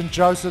 For St.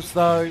 Joseph's,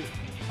 though,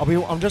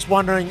 I'm just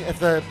wondering if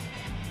the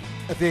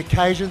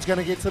occasion's going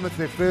to get to them. It's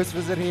their first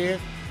visit here.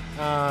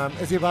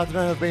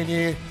 Isipathana have been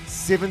here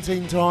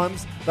 17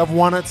 times. They've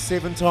won it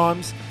 7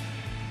 times.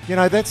 You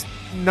know, that's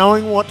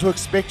knowing what to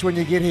expect when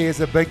you get here is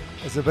a big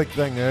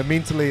thing.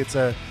 Mentally, it's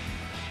a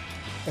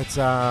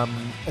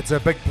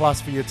big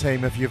plus for your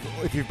team if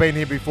you've been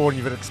here before and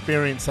you've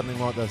experienced something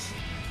like this.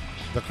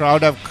 The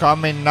crowd have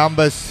come in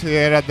numbers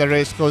here at the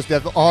racecourse.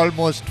 They've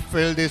almost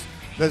filled this.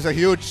 There's a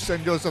huge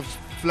St. Joseph's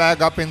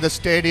flag up in the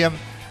stadium,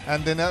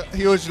 and then a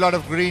huge lot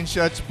of green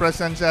shirts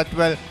present as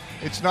well.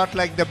 It's not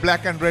like the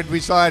black and red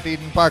we saw at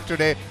Eden Park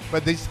today,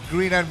 but this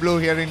green and blue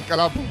here in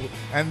Kalapu,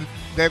 and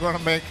they're going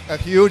to make a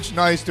huge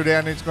noise today,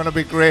 and it's going to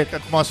be great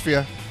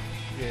atmosphere.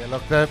 Yeah,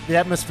 look, the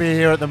atmosphere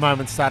here at the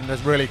moment is starting to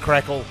really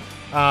crackle.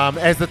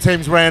 As the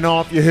teams ran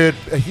off, you heard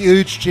a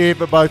huge cheer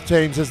for both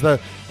teams as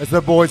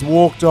the boys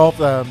walked off.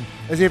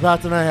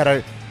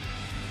 Isipathana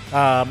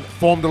had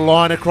formed a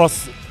line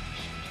across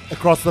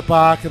the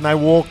park, and they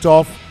walked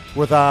off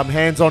with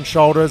hands on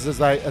shoulders as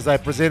they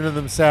presented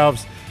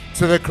themselves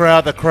to the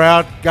crowd. The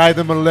crowd gave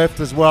them a lift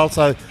as well,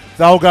 so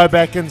they'll go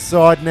back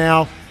inside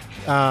now.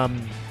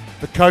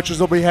 The coaches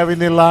will be having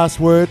their last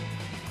word,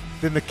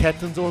 then the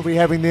captains will be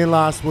having their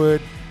last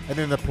word, and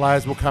then the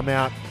players will come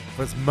out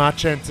for this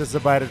much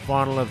anticipated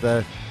final of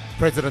the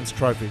President's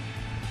Trophy.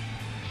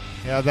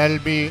 Yeah, that'll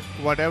be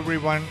what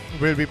everyone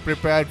will be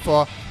prepared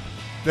for.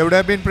 They would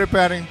have been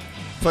preparing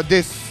for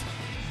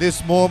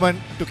this moment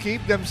to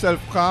keep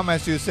themselves calm,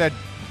 as you said,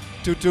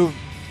 to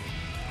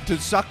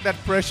suck that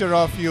pressure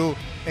off you,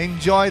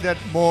 enjoy that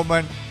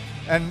moment,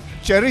 and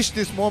cherish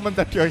this moment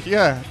that you're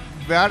here.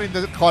 We are in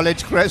the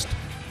college crest.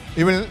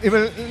 You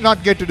will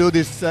not get to do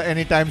this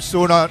anytime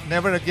soon, or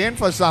never again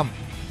for some.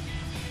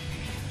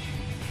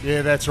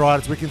 Yeah, that's right.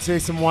 As we can see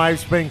some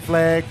waves being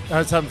flagged,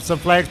 some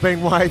flags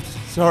being waved.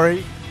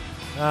 Sorry,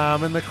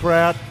 in the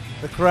crowd.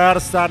 The crowd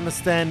is starting to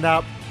stand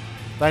up.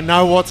 They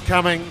know what's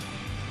coming.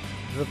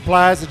 The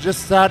players are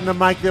just starting to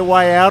make their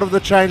way out of the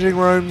changing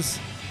rooms.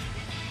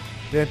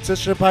 The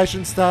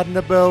anticipation's starting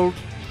to build.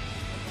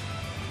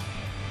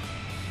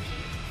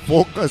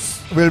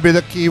 Focus will be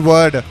the key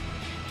word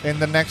in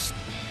the next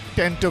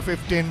 10 to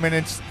 15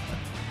 minutes,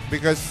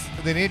 because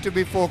they need to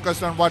be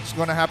focused on what's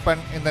going to happen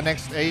in the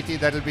next 80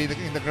 that will be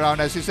in the ground.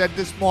 As you said,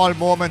 the small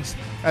moments,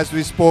 as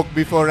we spoke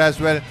before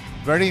as well,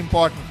 very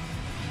important.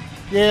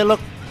 Yeah, look,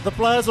 the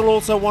players will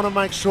also want to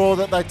make sure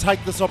that they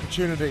take this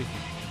opportunity.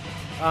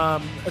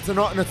 It's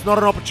not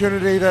an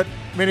opportunity that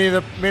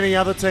many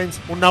other teams,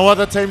 well, no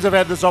other teams have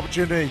had this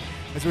opportunity.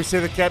 As we see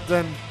the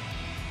captain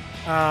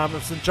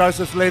of St.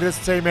 Joseph's lead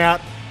his team out,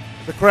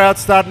 the crowd's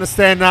starting to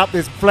stand up.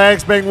 There's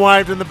flags being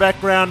waved in the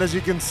background, as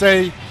you can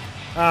see.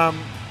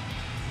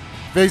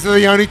 These are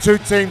the only 2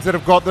 teams that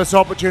have got this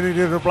opportunity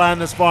to play in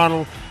this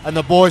final, and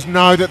the boys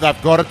know that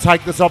they've got to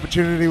take this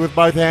opportunity with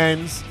both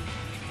hands,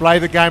 play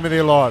the game of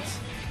their lives.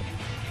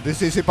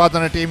 This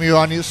Isipathana team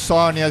you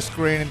saw on your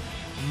screen,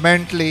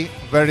 mentally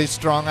very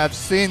strong. I've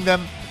seen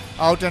them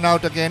out and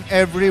out again.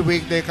 Every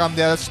week they come,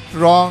 they are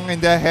strong in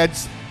their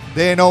heads.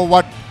 They know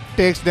what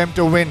takes them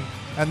to win,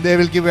 and they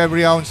will give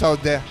every ounce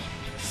out there.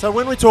 So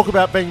when we talk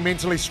about being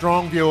mentally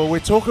strong, viewer, we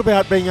talk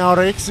about being able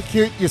to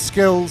execute your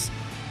skills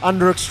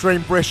under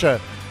extreme pressure.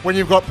 When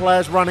you've got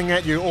players running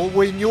at you, or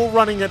when you're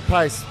running at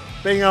pace,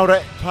 being able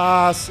to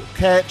pass,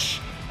 catch,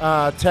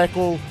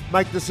 tackle,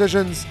 make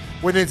decisions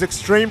when there's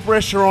extreme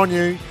pressure on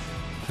you,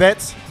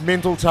 that's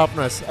mental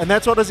toughness. And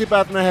that's what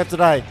Isipathana have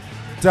today.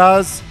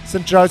 Does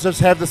St. Joseph's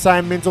have the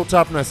same mental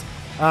toughness?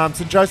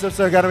 St. Joseph's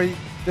are going to be,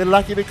 they're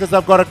lucky because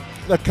they've got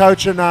a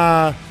coach in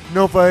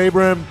Nilfa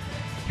Ibrahim.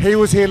 He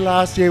was here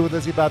last year with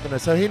Isipathana,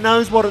 so he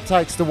knows what it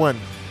takes to win.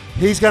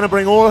 He's going to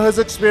bring all of his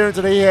experience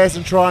that he has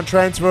and try and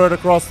transfer it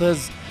across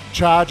his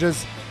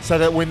charges so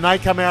that when they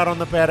come out on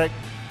the paddock,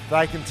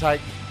 they can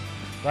take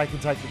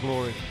the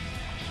glory.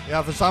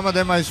 Yeah, for some of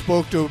them I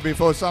spoke to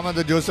before, some of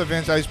the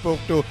Josephians I spoke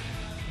to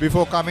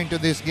before coming to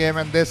this game,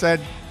 and they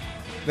said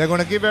they're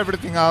going to give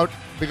everything out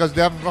because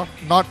they have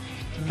not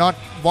not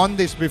won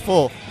this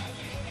before.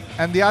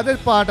 And the other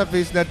part of it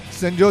is that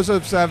St.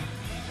 Joseph's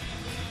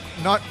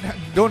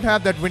don't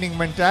have that winning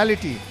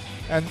mentality,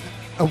 and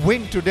a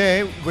win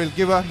today will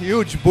give a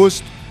huge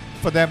boost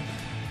for them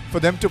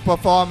to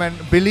perform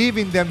and believe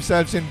in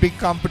themselves in big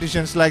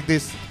competitions like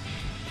this.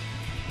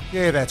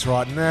 Yeah, that's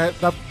right.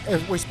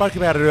 And we spoke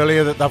about it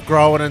earlier that they've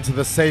grown into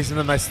the season,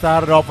 and they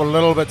started off a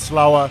little bit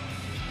slower,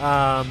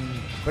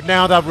 but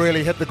now they've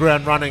really hit the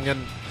ground running,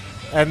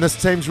 and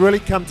this team's really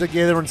come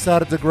together and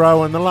started to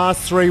grow. In the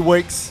last 3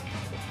 weeks,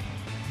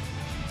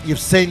 you've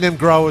seen them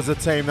grow as a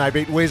team. They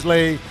beat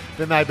Wesley,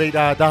 then they beat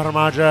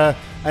Dharamaja,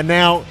 and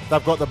now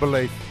they've got the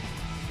belief.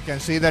 You can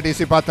see that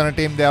Isipathana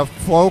team, they are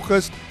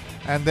focused,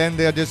 and then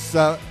they are just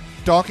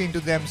talking to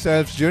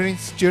themselves,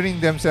 cheering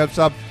themselves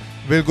up.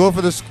 We'll go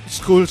for the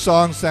school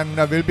songs, and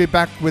we'll be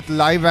back with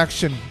live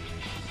action.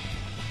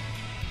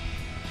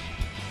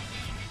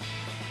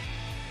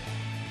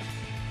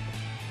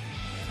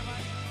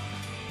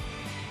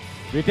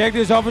 We take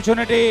this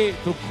opportunity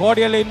to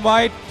cordially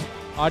invite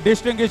our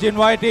distinguished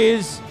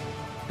invitees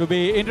to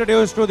be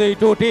introduced to the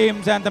two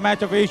teams and the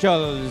match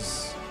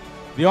officials.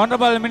 The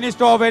Honorable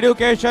Minister of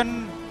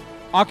Education,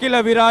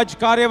 Akila Viraj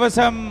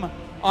Karyavasam,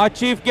 our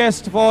chief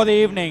guest for the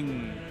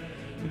evening.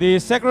 The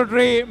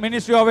Secretary,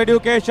 Ministry of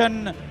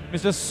Education,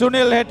 Mr.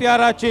 Sunil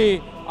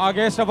Hettiarachi, our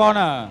guest of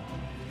honor.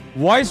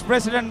 Vice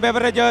President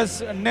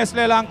Beverages,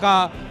 Nestle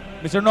Lanka,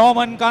 Mr.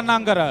 Norman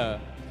Kannangara.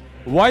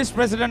 Vice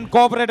President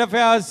Corporate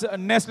Affairs,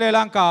 Nestle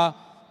Lanka,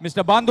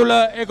 Mr.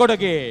 Bandula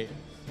Egodage.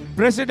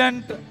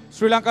 President,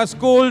 Sri Lanka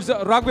Schools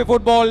Rugby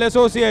Football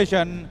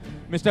Association,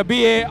 Mr.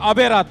 B.A.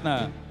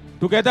 Aberatna.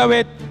 Together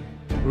with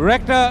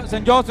Rector,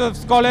 St.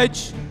 Joseph's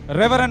College,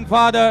 Reverend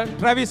Father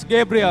Travis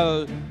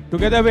Gabriel.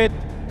 Together with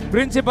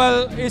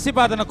Principal,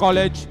 Isipathana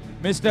College,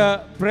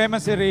 Mr.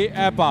 Premasiri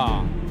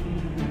Appa.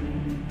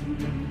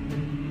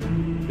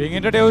 Being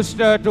introduced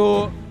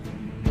to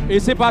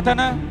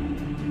Isipathana,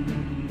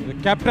 the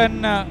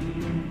Captain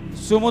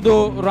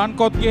Sumudu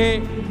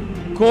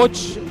Rankotge,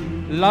 Coach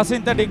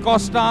Lasinta Di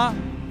Costa,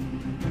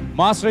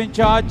 Master in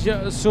Charge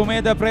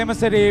Sumeda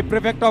Premasiri,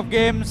 Prefect of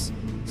Games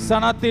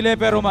Sanatile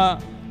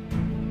Peruma.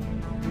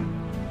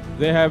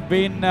 They have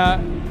been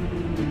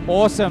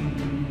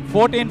awesome.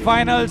 14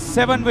 finals,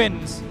 7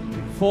 wins,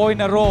 4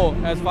 in a row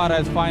as far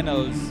as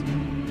finals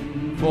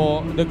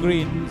for the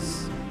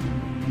Greens.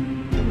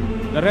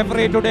 The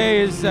referee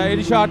today is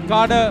Irshad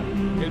Kader.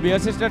 He'll be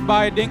assisted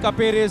by Dinka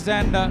Peris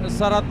and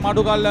Sarat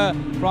Madugal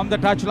from the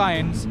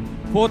touchlines.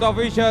 Fourth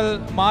official,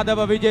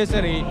 Madhava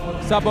Vijayasari.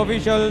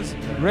 Sub-officials,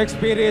 Rex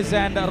Peris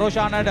and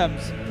Roshan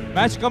Adams.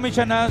 Match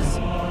commissioners,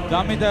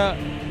 Damita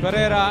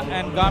Pereira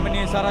and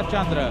Gamini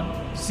Sarachandra.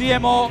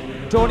 CMO,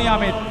 Tony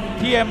Amit.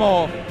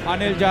 TMO,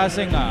 Anil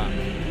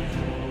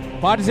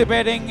Jayasinghe.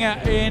 Participating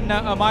in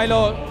a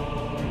Milo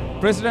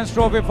President's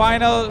Trophy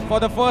final for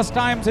the first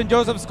time, St.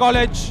 Joseph's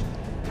College,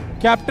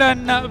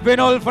 Captain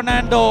Vinol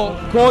Fernando,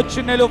 Coach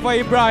Nelufa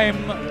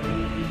Ibrahim,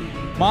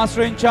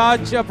 Master in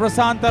Charge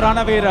Prasanta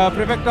Ranavira,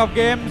 Prefect of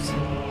Games,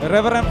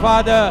 Reverend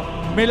Father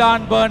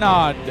Milan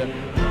Bernard.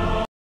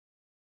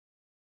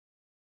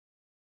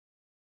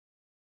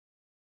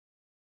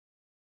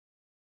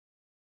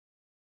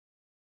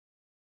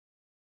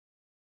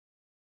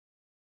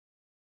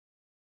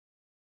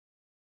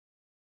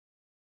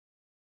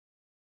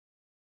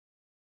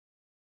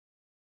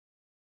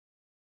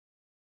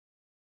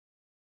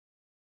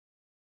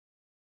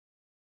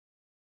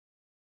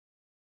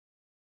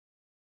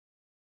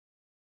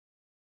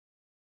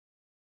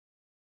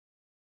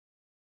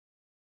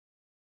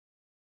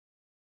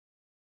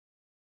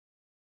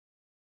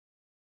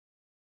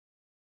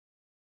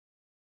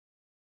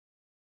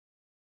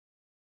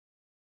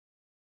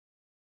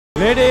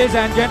 Ladies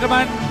and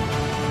gentlemen,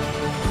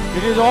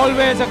 it is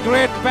always a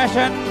great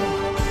passion.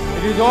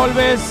 It is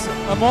always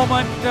a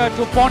moment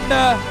to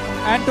ponder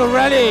and to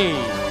rally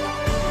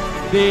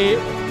the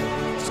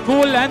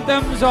school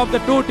anthems of the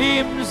two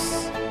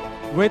teams,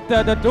 with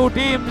the two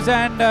teams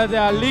and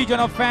their legion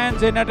of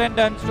fans in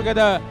attendance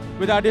together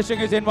with our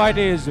distinguished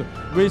invitees.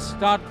 We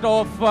start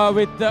off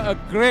with a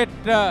great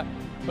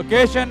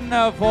occasion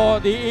for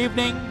the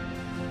evening.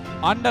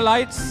 Under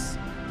lights,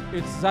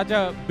 it's such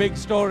a big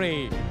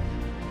story.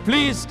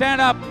 Please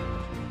stand up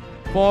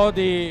for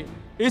the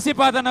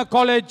Isipathana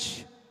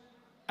College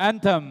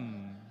anthem.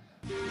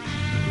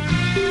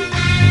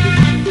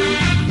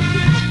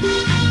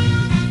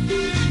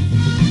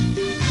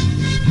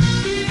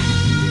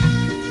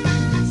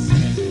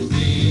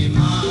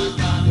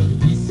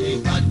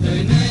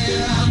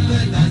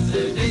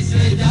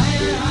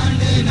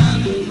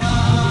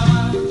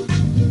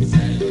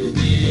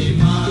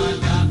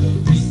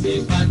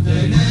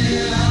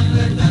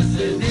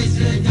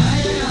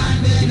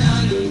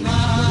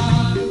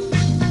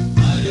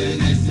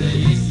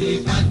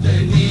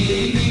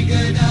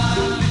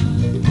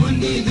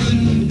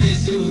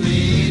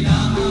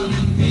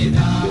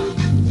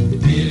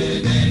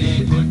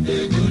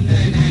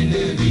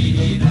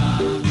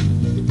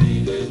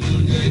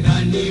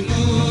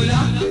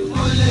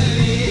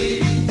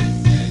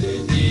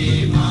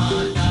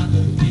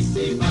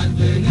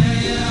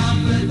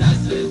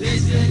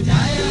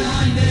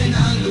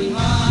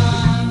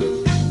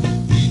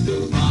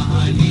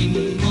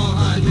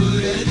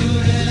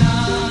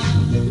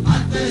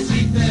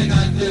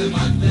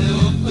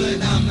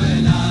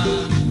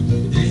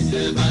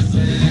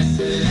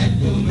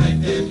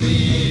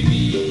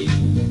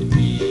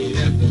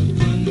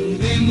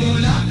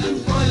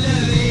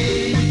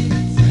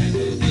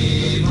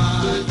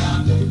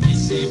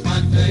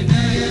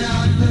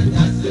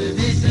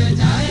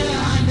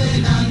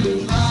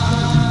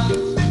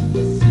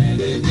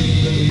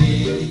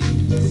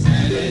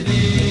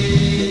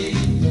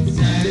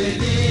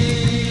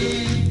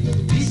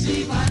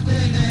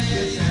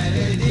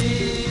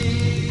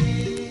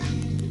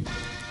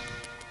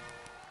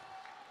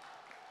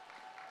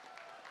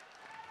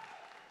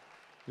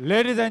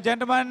 Ladies and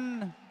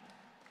gentlemen,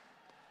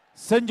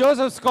 St.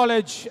 Joseph's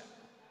College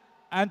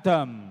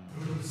anthem.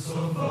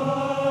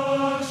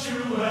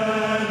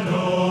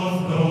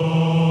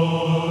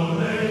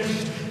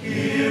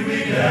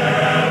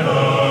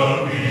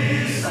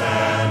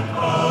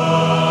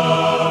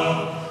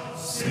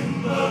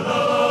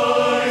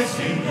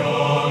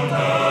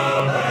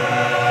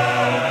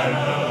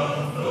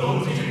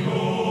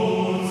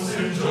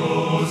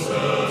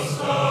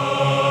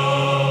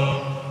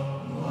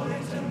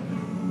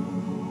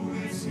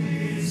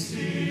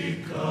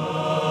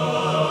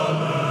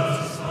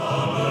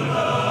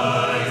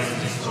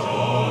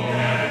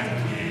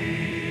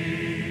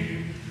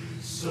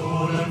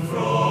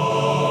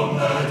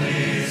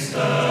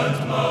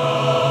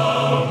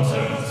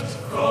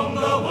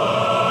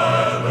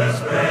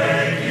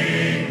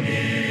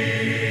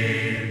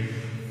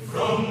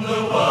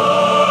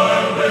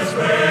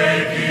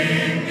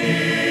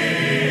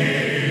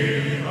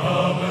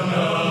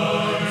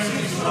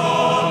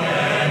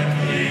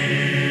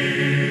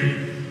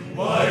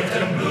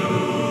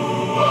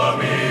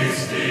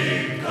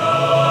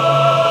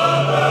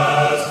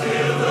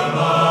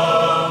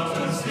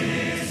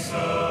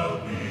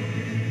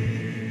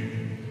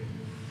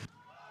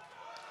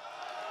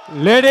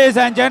 Ladies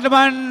and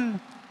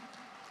gentlemen,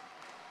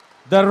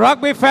 the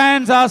rugby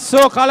fans are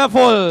so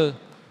colorful.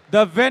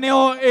 The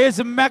venue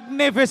is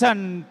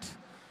magnificent.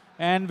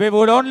 And we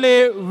would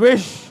only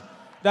wish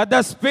that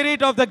the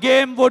spirit of the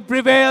game would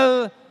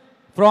prevail.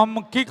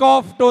 From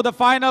kickoff to the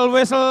final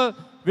whistle,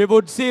 we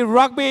would see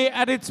rugby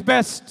at its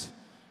best.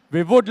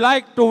 We would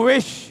like to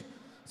wish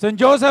St.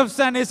 Joseph's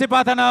and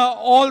Isipathana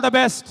all the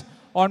best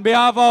on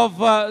behalf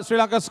of Sri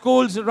Lanka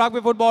Schools Rugby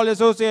Football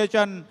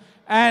Association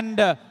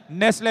and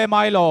Nestle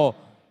Milo.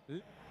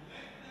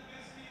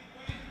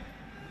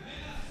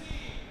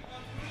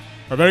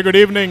 A very good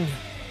evening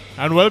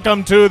and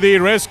welcome to the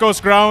racecourse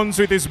grounds,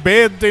 which is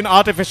bathed in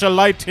artificial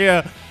light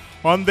here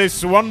on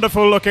this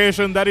wonderful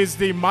occasion that is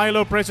the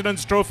Milo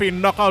President's Trophy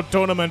Knockout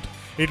Tournament.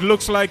 It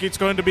looks like it's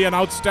going to be an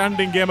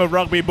outstanding game of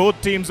rugby.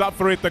 Both teams up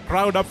for it, the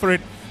crowd up for it.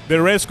 The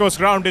racecourse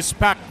ground is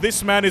packed.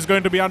 This man is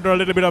going to be under a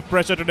little bit of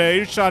pressure today.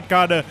 Irshad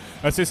Kader,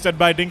 assisted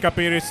by Dinka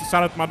Piris,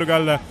 Sanath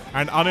Madugalla,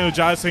 and Anil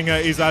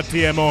Jayasinghe is our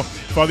TMO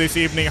for this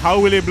evening. How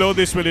will he blow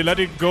this? Will he let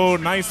it go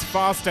nice,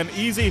 fast and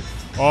easy?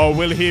 Or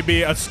will he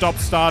be a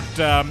stop-start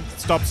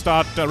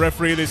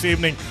referee this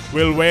evening?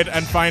 We'll wait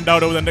and find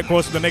out over the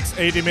course of the next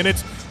 80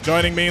 minutes.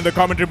 Joining me in the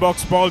commentary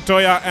box, Paul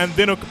Toya and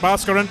Dinuk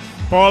Bhaskaran.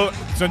 Paul,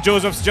 St.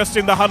 Joseph's just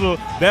in the huddle.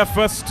 Their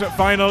first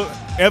final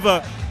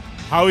ever.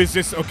 How is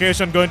this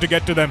occasion going to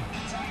get to them?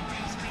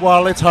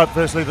 Well, let's hope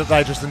firstly that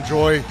they just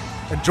enjoy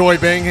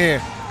being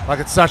here. Like,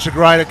 it's such a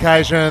great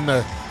occasion,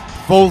 the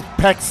full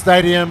packed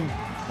stadium.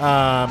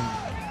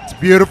 It's a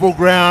beautiful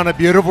ground, a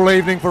beautiful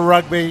evening for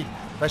rugby.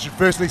 They should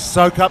firstly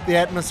soak up the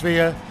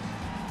atmosphere.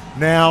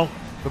 Now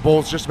the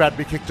ball's just about to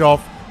be kicked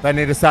off. They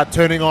need to start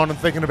turning on and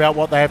thinking about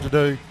what they have to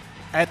do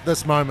at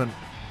this moment.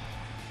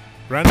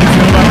 Randy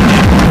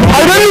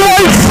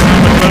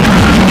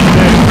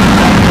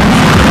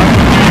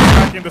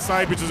back in the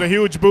side, which is a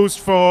huge boost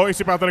for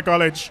Isipathana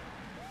College.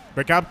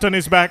 The captain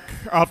is back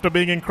after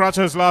being in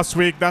crutches last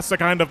week. That's the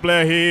kind of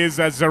player he is,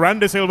 as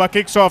Randy Silva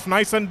kicks off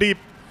nice and deep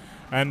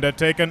and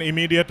taken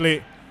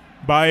immediately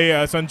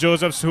by St.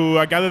 Joseph's,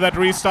 who gather that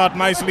restart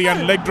nicely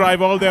and leg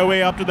drive all their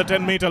way up to the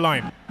 10-meter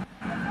line.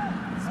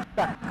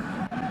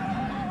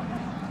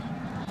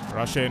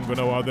 Rashain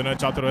Gunawardena,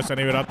 Chatura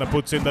Seneviratna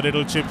puts in the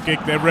little chip kick.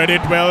 They've read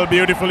it well,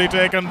 beautifully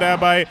taken there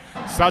by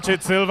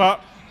Sachit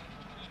Silva.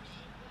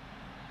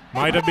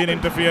 Might have been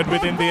interfered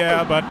with in the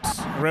air, but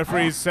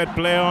referees said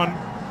play on.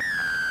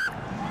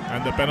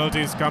 And the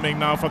penalty is coming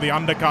now for the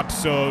undercut.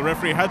 So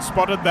referee had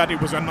spotted that.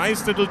 It was a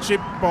nice little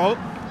chip ball.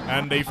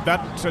 And if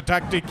that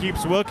tactic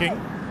keeps working,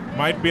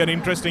 might be an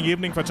interesting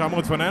evening for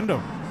Chamut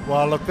Fernando.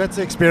 Well, look, that's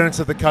the experience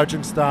of the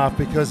coaching staff,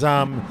 because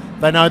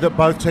they know that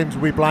both teams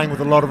will be playing with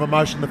a lot of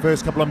emotion the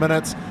first couple of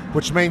minutes,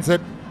 which means that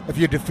if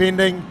you're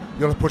defending,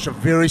 you'll push a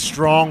very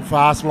strong,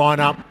 fast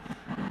line-up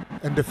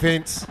in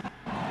defence.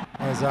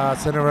 As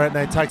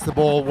Seneviratne takes the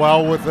ball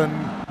well within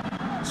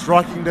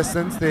striking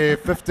distance. They're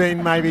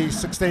 15, maybe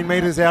 16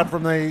 metres out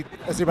from the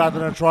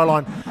Isipathana try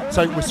line.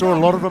 So we saw a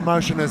lot of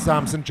emotion as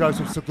St.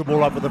 Joseph's took the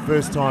ball up for the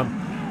first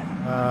time.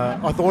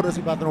 I thought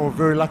Isipathana were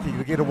very lucky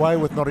to get away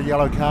with not a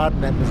yellow card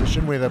in that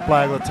position where the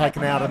player got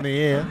taken out in the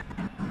air.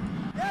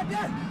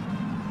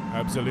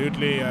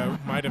 Absolutely,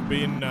 might have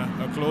been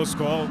a close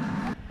call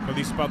for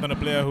the Isipathana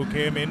player who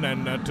came in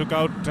and took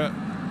out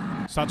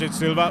Sachit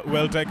Silva.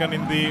 Well taken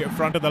in the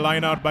front of the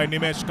line out by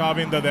Nimesh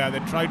Kavinda there. They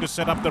tried to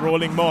set up the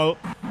rolling maul,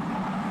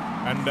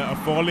 and a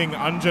falling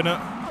Anjana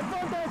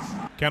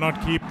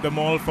cannot keep the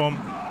maul from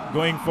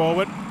going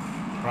forward.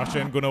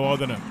 Rashain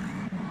Gunawardena.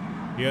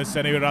 Here's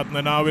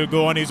Seneviratna now, will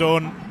go on his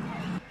own.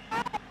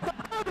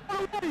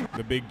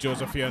 The big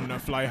Josephian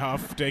fly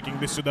half taking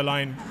this to the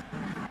line.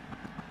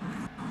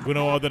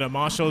 Gunawardena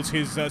marshals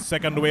his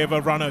second wave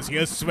of runners.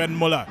 Here's Sven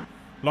Muller.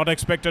 Lot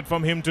expected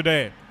from him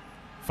today.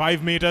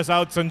 5 meters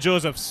out, St.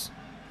 Joseph's.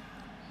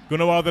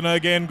 Gunawardena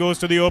again goes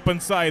to the open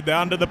side. They're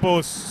under the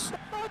post.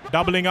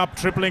 Doubling up,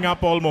 tripling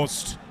up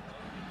almost.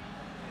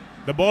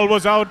 The ball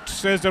was out,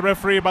 says the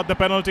referee, but the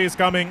penalty is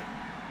coming.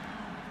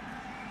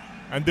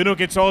 And Dinuk,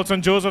 it's all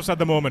St. Joseph's at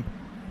the moment.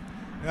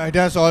 Yeah, it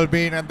has all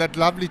been, and that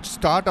lovely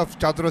start of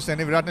Chatura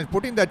Seniviratne,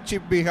 putting that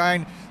chip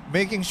behind,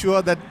 making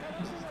sure that,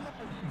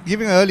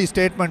 giving an early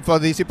statement for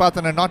the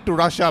Isipathana not to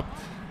rush up.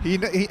 He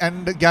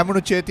and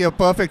Gamunu Chethi, a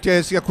perfect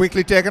chase here,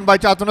 quickly taken by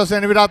Chatura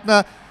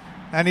Seniviratne,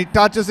 and he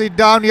touches it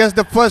down. Yes,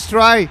 the first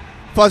try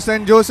for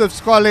St. Joseph's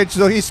College,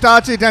 so he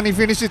starts it and he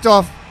finishes it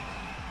off.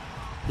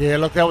 Yeah,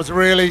 look, that was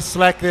really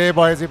slack there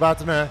by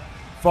Isipathana.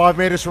 5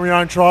 metres from your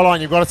own try line,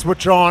 you've got to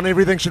switch on.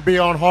 Everything should be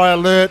on high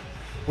alert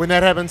when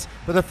that happens.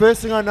 But the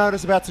first thing I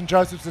notice about St.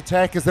 Joseph's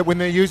attack is that when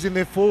they're using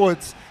their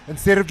forwards,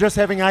 instead of just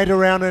having 8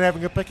 around and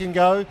having a pick and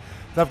go,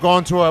 they've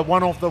gone to a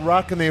 1 off the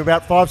ruck and they're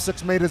about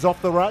 5-6 metres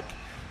off the ruck.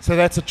 So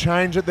that's a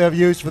change that they've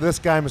used for this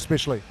game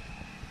especially.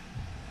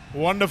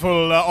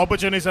 Wonderful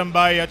opportunism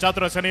by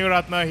Chatura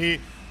Seniviratne. He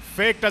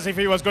faked as if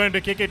he was going to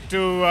kick it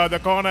to the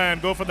corner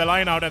and go for the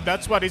line out, and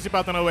that's what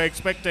Isipathana were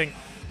expecting.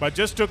 But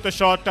just took the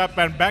short tap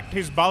and backed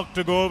his bulk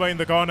to go over in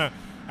the corner.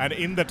 And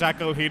in the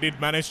tackle, he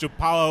did manage to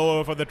power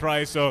over for the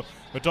try. So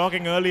we're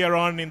talking earlier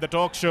on in the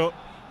talk show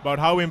about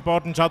how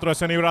important Chatura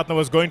Seniviratne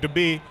was going to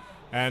be.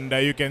 And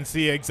you can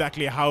see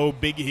exactly how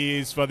big he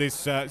is for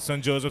this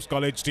St. Joseph's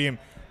College team.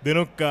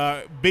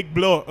 Dinuk, big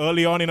blow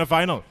early on in a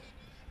final.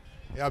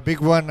 Yeah, big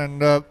one.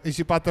 And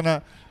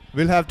Isipathana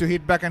will have to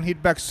hit back and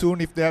hit back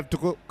soon if they have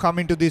to come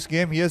into this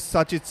game. Here's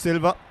Sachit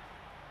Silva.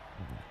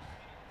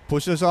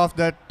 Pushes off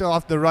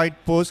the right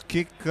post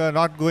kick,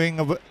 not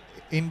going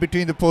in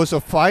between the posts. So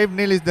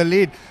 5-0 is the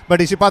lead. But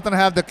Isipathana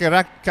have the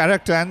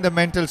character and the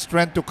mental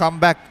strength to come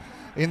back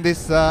in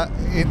this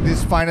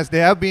finals. They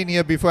have been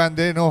here before and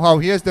they know how.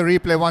 Here's the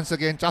replay once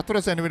again. Chatura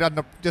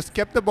Seniviratne just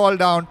kept the ball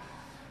down.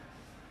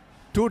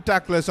 2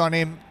 tacklers on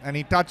him and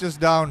he touches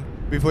down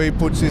before he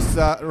puts his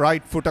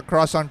right foot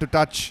across onto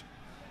touch.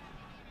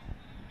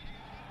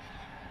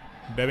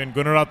 Devin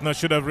Gunaratne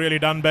should have really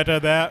done better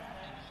there.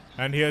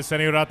 And here's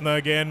Seniviratne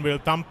again, will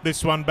thump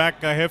this one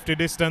back a hefty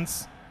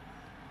distance.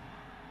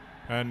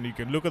 And you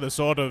can look at the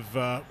sort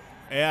of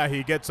air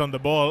he gets on the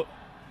ball.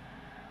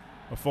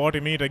 A 40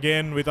 meter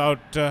again without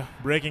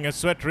breaking a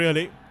sweat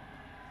really.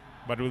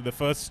 But with the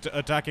first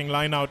attacking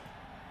line out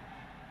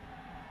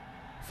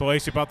for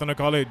Isipathana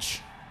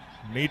College.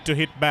 Need to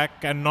hit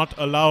back and not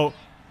allow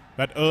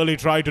that early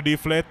try to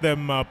deflate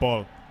them,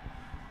 Paul.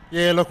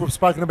 Yeah, look, we've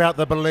spoken about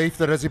the belief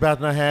that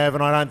Isipathana have,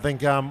 and I don't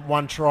think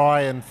one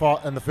try in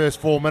the first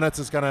 4 minutes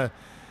is going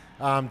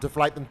to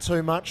deflate them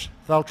too much.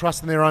 They'll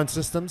trust in their own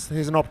systems.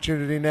 Here's an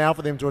opportunity now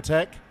for them to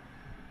attack.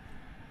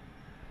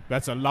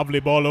 That's a lovely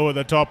ball over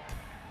the top.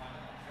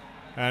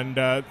 And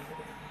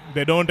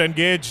they don't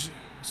engage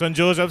St.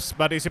 Joseph's,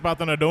 but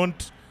Isipathana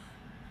don't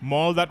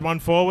maul that one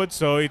forward.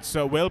 So it's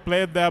well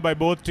played there by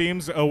both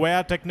teams,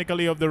 aware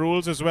technically of the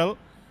rules as well.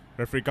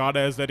 Referee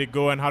Kada has let it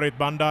go, and Harit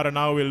Bandara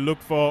now will look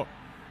for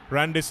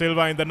Randy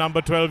Silva in the number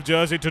 12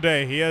 jersey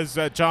today. Here's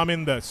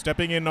Charminder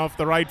stepping in off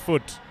the right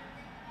foot.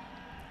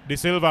 De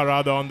Silva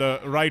rather on the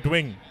right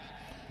wing.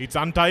 It's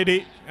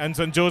untidy and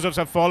St. Joseph's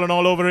have fallen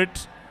all over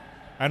it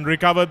and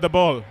recovered the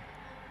ball.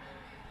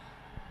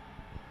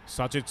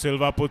 Sachit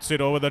Silva puts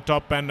it over the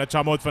top and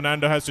Chamod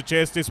Fernando has to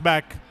chase this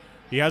back.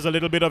 He has a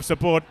little bit of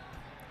support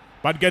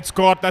but gets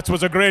caught. That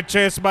was a great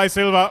chase by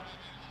Silva.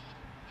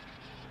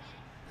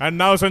 And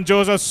now St.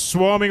 Joseph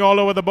swarming all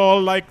over the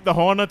ball like the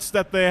Hornets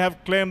that they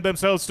have claimed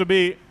themselves to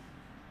be.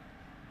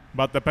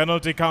 But the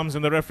penalty comes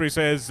and the referee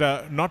says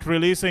not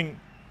releasing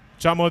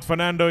Chamod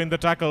Fernando in the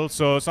tackle.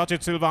 So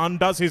Sachit Silva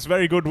undoes his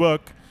very good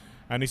work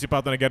and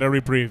Isipathana get a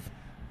reprieve.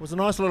 It was a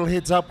nice little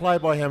heads-up play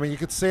by him. You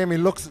could see him, he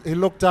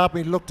looked up,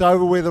 he looked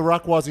over where the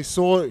ruck was. He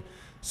saw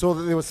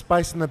that there was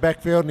space in the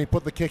backfield and he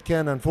put the kick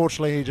in.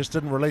 Unfortunately, he just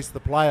didn't release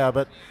the player.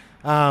 But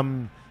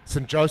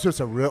St.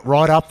 Joseph's are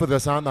right up for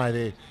this, aren't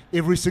they?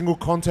 Every single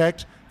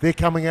contact, they're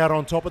coming out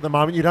on top at the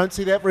moment. You don't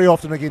see that very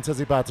often against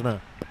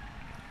Isipathana.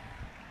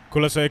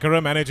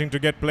 Kulasekara managing to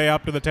get play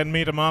up to the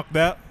 10-meter mark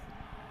there.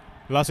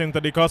 Lacinta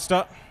Di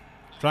Costa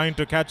trying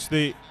to catch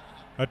the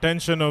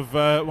attention of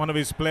one of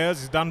his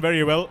players. He's done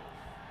very well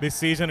this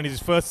season in his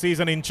first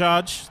season in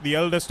charge, the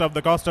eldest of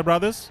the Costa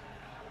brothers.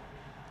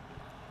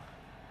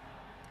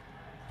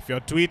 If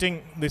you're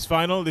tweeting this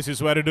final, this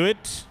is where to do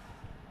it.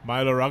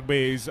 Milo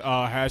Rugby is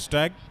our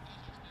hashtag.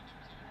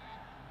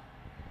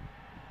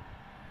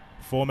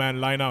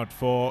 4-man line out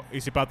for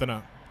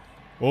Isipathana.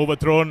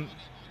 Overthrown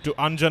to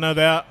Anjana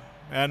there.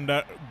 And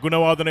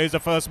Gunawardena is the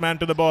first man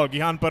to the ball.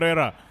 Gihan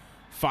Pereira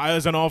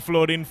fires an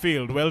offload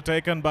infield. Well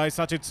taken by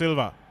Sachit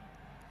Silva.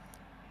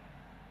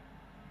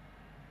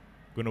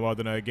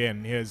 Gunawardena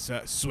again. Here's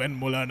Sven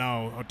Muller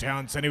now.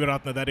 Otean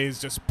Seniviratne, that is,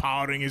 just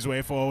powering his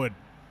way forward.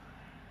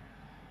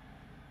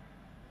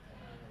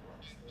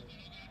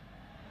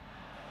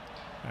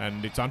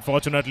 And it's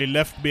unfortunately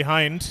left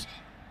behind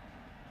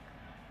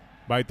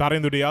by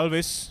Tarindudi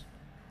Alvis.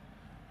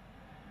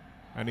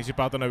 And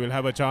Isipathana will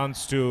have a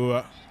chance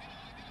to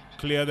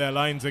clear their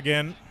lines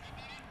again.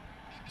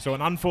 So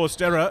an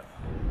unforced error,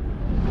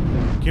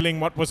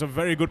 killing what was a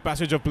very good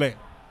passage of play.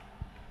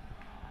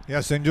 Yeah,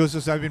 St.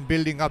 Joseph's have been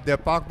building up. They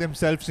parked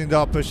themselves in the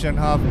opposition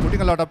half,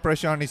 putting a lot of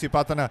pressure on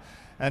Isipathana.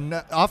 And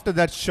after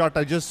that shot,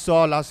 I just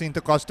saw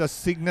Lasinta Costa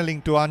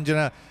signaling to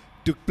Anjana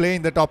to play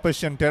in that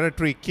opposition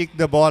territory, kick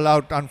the ball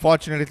out.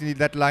 Unfortunately,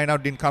 that line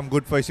out didn't come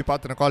good for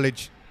Isipathana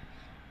College.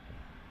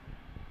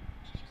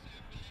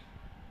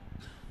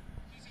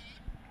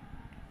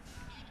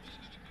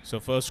 So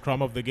first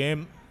scrum of the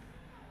game.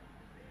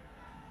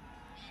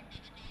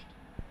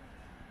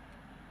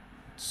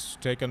 It's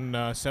taken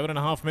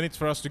 7.5 minutes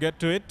for us to get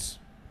to it,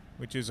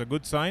 which is a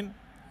good sign.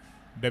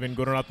 Devin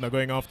Gunaratna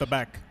going off the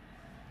back.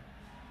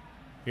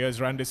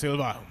 Here's Randy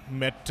Silva,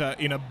 met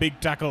in a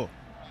big tackle.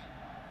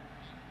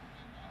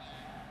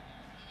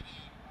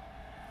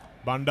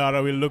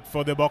 Bandara will look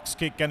for the box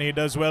kick, and he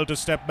does well to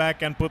step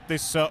back and put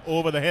this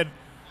over the head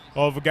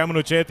of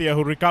Gamanu Chetia,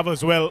 who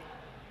recovers well.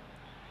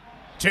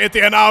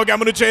 Chetia now,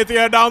 Gamanu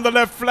Chetia down the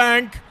left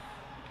flank.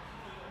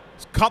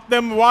 Cut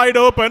them wide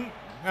open,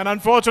 and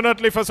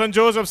unfortunately for St.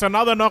 Joseph's,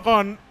 another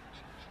knock-on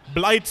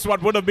blights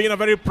what would have been a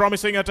very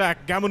promising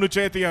attack. Gamanu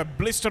Chetia,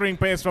 blistering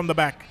pace from the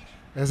back.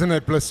 Isn't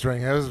it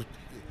blistering?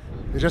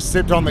 He just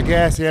stepped on the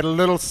gas. He had a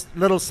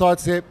little side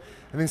step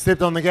and then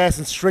stepped on the gas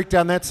and streaked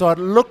down that side.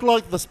 It looked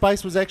like the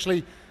space was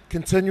actually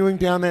continuing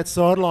down that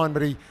sideline,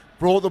 but he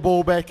brought the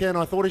ball back in.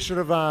 I thought he should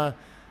have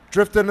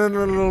drifted in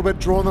a little bit,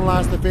 drawn the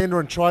last defender,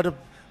 and tried to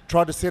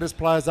set his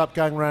players up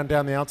going around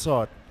down the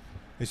outside.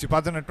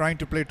 Isipathana trying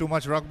to play too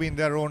much rugby in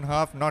their own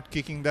half, not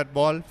kicking that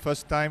ball.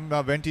 First time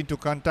went into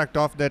contact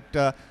off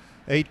that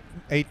 8,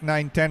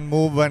 9, 10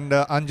 move, and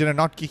Anjana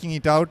not kicking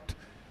it out.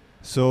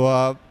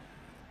 So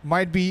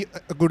might be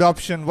a good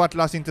option what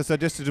Lasinta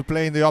suggested to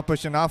play in the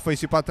opposition half for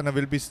Isipathana.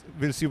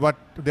 We'll see what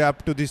they're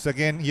up to this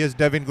again. Here's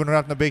Devin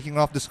Gunaratna breaking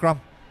off the scrum.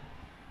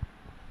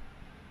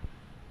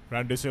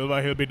 Randy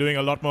Silva, he'll be doing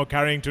a lot more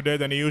carrying today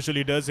than he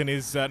usually does in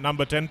his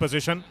number 10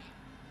 position.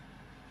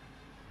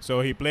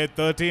 So he played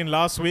 13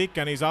 last week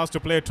and he's asked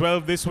to play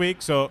 12 this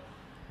week. So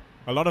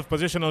a lot of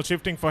positional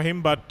shifting for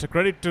him, but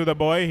credit to the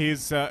boy.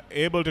 He's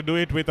able to do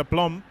it with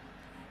aplomb.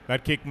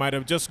 That kick might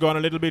have just gone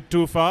a little bit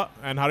too far,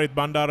 and Harit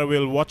Bandara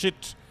will watch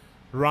it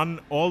run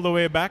all the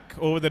way back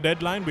over the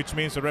deadline, which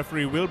means the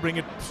referee will bring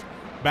it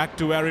back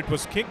to where it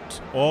was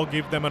kicked or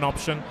give them an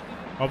option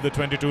of the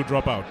 22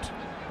 dropout.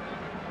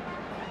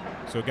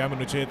 So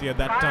Gamanu Chethi at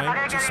that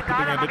time just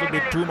putting a little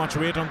bit too much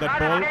weight on that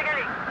ball.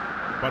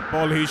 But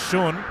Paul, he's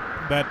shown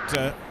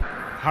that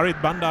Harit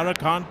Bandara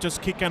can't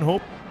just kick and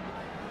hope.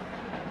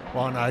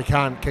 Well, no, he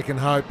can't kick and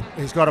hope.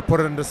 He's got to put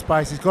it into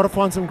space. He's got to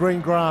find some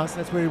green grass.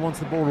 That's where he wants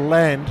the ball to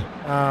land.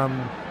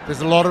 There's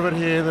a lot of it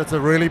here. That's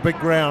a really big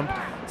ground.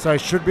 So he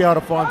should be able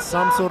to find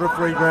some sort of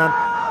free ground.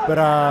 But,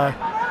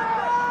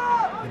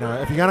 you know,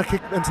 if you're going to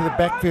kick into the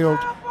backfield,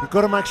 you've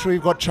got to make sure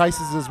you've got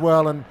chases as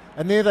well. And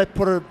there they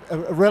put a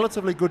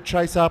relatively good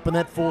chase up, and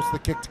that forced the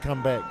kick to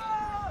come back.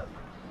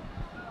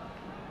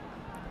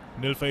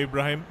 Nilfa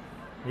Ibrahim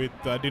with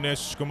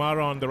Dinesh Kumar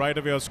on the right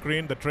of your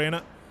screen, the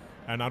trainer,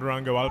 and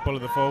Anuranga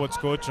Walpala, the forwards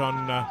coach,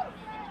 on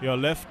your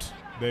left.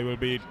 They will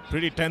be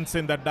pretty tense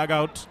in that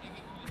dugout,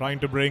 trying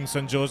to bring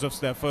St. Joseph's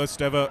their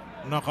first ever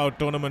knockout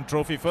tournament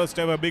trophy, first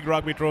ever big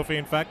rugby trophy,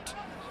 in fact,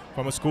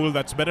 from a school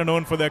that's better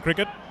known for their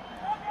cricket.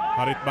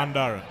 Harit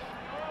Bandara.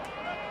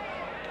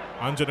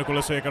 Anjana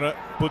Kulasekara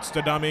puts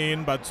the dummy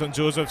in, but St.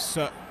 Joseph's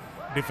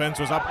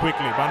defense was up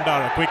quickly.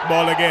 Bandara, quick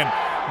ball again.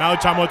 Now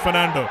Chamot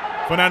Fernando.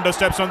 Fernando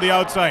steps on the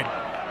outside.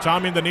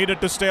 Chaminda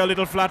needed to stay a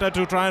little flatter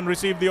to try and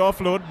receive the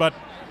offload, but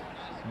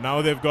now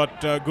they've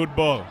got a good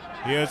ball.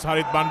 Here's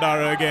Harit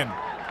Bandara again.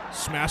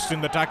 Smashed in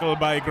the tackle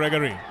by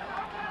Gregory.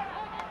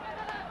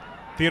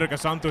 Thiraka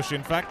Santosh,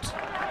 in fact.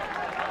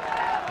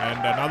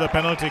 And another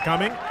penalty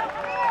coming.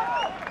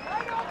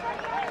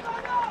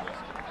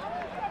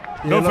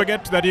 Don't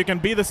forget that you can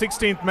be the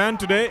 16th man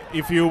today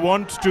if you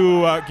want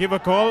to give a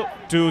call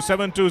to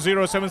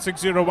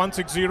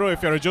 720-760-160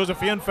 if you're a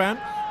Josephian fan,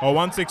 or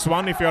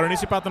 161 if you're an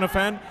Isipathana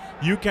fan.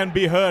 You can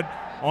be heard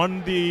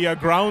on the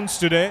grounds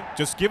today.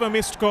 Just give a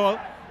missed call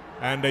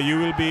and you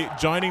will be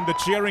joining the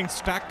cheering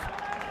stack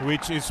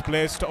which is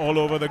placed all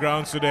over the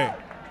grounds today.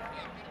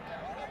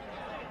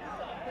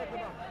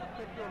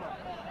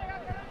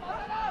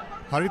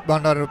 Harit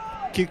Bandara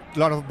kicked a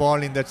lot of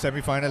ball in that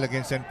semi-final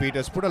against St.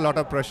 Peter's, put a lot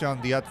of pressure on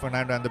Diat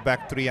Fernando and the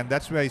back three, and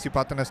that's where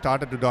Isipathana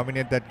started to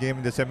dominate that game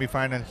in the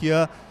semi-final.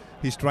 Here,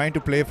 he's trying to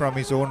play from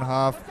his own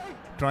half,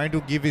 trying to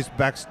give his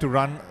backs to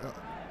run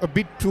a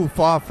bit too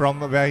far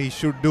from where he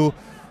should do.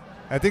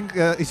 I think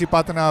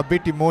Isipathana are a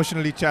bit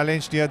emotionally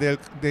challenged here.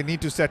 They need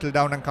to settle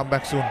down and come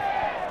back soon.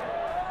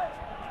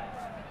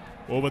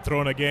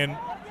 Overthrown again,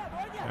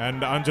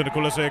 and Anjana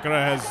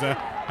Kulasekara has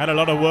had a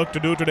lot of work to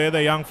do today,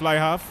 the young fly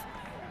half.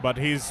 But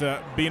he's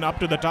been up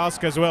to the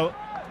task as well.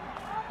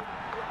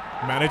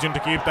 Managing to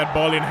keep that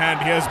ball in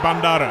hand. Here's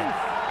Bandara.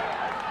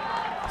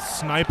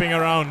 Sniping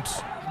around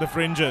the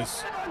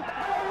fringes.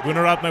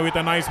 Gunaratna with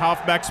a nice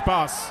half-backs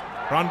pass.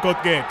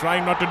 Rankotge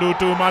trying not to do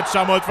too much.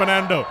 Chamot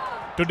Fernando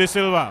to De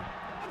Silva.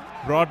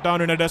 Brought down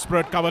in a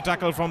desperate cover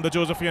tackle from the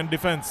Josephian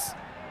defense.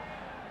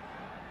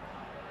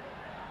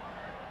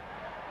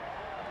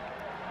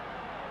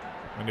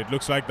 And it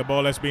looks like the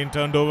ball has been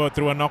turned over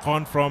through a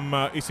knock-on from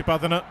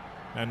Isipathana.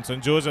 And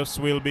St. Joseph's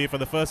will be for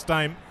the first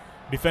time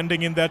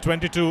defending in their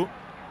 22.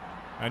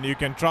 And you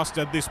can trust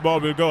that this ball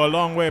will go a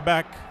long way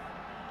back.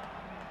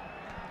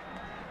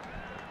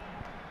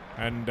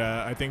 And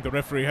I think the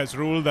referee has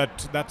ruled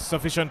that that's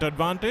sufficient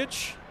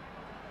advantage.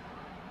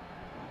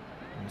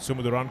 And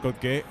Sumudhu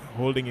Rankotke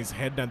holding his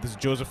head, and this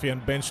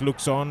Josephian bench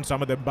looks on,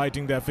 some of them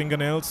biting their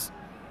fingernails.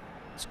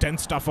 It's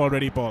tense stuff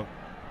already, Paul.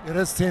 It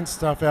is tense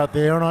stuff out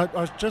there, and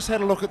I just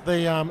had a look at the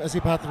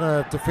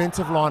Isipathana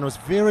defensive line. It was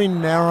very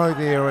narrow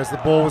there as the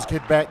ball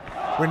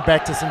went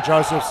back to St.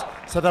 Joseph's.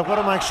 So they've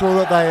got to make sure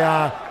that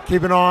they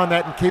keep an eye on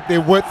that and keep their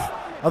width.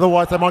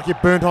 Otherwise, they might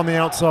get burnt on the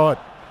outside.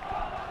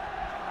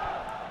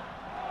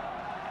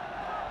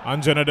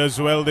 Anjana does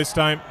well this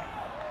time.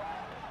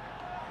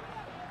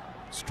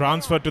 It's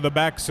transferred to the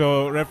back,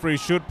 so referee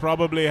should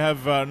probably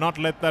have not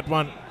let that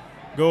one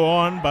go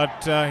on.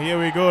 But here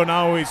we go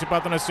now.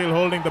 Isipathana still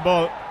holding the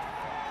ball.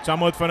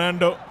 Chamod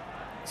Fernando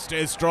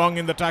stays strong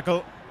in the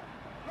tackle.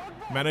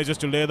 Manages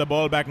to lay the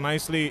ball back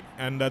nicely,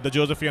 and the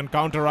Josephian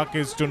counter-ruck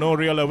is to no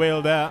real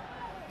avail there.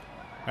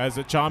 As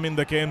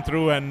Charminda came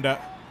through and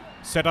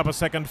set up a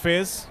second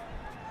phase.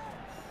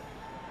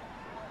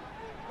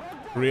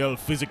 Real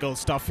physical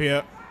stuff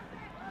here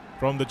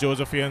from the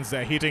Josephians.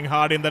 They're hitting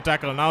hard in the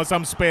tackle. Now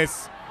some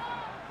space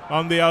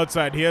on the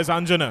outside. Here's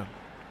Anjana.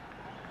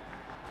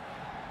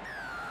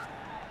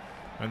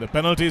 And the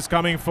penalty is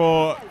coming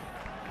for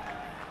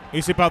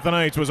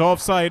Isipathana. It was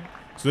offside.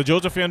 So the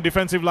Josephian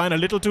defensive line a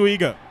little too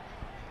eager.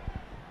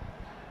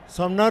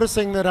 So I'm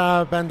noticing that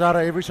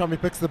Bandara, every time he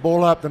picks the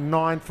ball up, the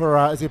 9 for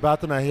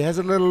Isipathana, he has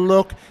a little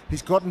look.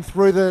 He's gotten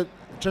through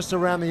just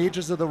around the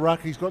edges of the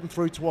ruck. He's gotten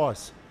through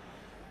twice.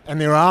 And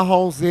there are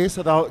holes there,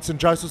 so St.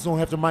 Joseph's will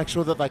have to make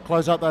sure that they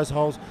close up those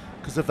holes,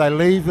 because if they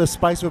leave a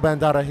space for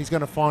Bandara, he's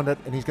going to find it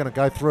and he's going to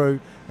go through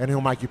and he'll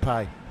make you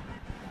pay.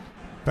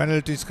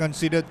 Penalties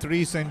considered,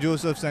 3 St.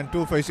 Joseph's and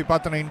 2 for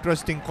Isipathana.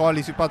 Interesting call.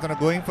 Isipathana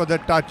going for the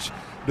touch.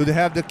 Do they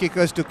have the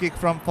kickers to kick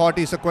from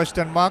 40 is a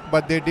question mark,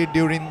 but they did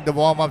during the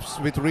warm-ups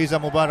with Riza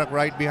Mubarak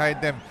right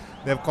behind them.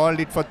 They've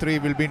called it for 3.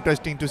 Will be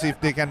interesting to see if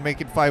they can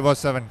make it 5 or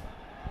 7.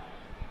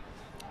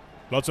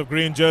 Lots of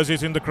green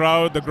jerseys in the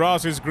crowd. The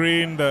grass is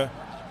green, the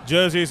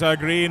jerseys are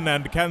green,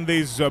 and can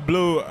these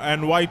blue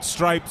and white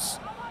stripes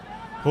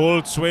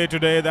hold sway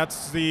today?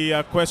 That's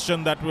the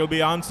question that will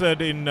be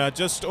answered in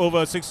just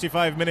over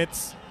 65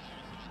 minutes.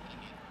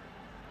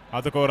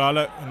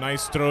 Athakorala,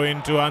 nice throw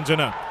into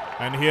Anjana.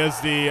 And here's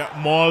the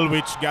maul,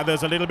 which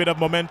gathers a little bit of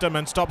momentum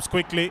and stops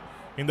quickly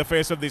in the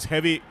face of this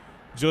heavy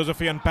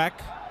Josephian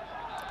pack.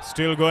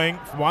 Still going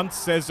once,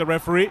 says the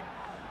referee.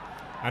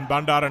 And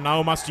Bandara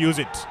now must use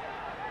it.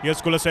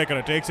 Here's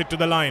Kulasekara, takes it to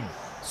the line.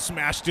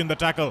 Smashed in the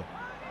tackle.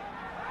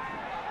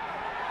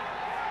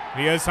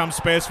 Here's some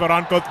space for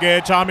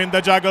Rankotke.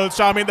 Charminda juggles.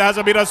 Charminda has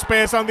a bit of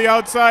space on the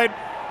outside.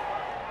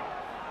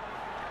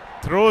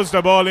 Throws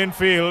the ball in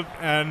field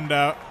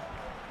and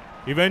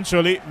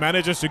eventually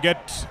manages to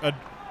get a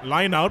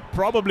line out.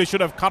 Probably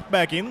should have cut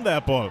back in there,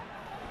 Paul.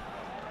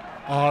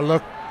 Oh,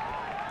 look.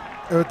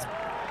 It's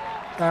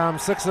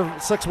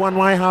six one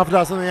way, half a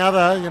dozen the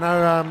other. You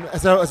know,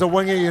 as a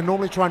winger, you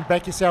normally try and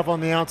back yourself on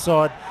the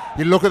outside.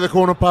 You look at the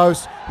corner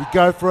post, you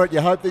go for it,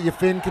 you hope that your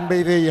fin can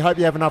be there, you hope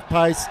you have enough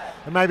pace,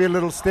 and maybe a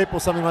little step or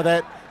something like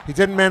that. He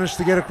didn't manage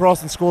to get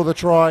across and score the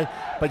try,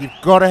 but you've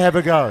got to have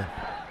a go.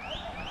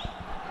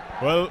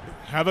 Well,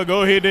 have a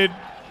go he did.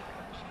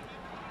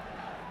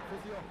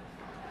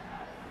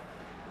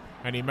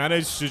 And he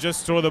managed to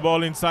just throw the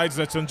ball inside.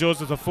 St.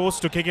 Joseph's are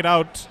forced to kick it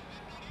out.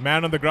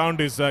 Man on the ground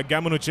is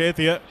Gamunu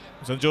Chetia.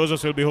 St.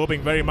 Joseph's will be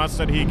hoping very much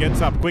that he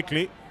gets up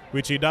quickly,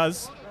 which he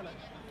does.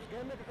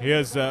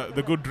 Here's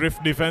the good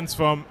drift defense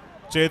from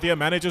Chetia.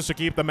 Manages to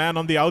keep the man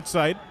on the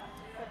outside.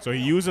 So he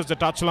uses the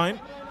touchline.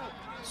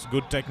 It's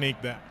good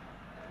technique there.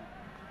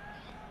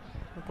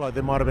 Looked like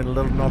there might have been a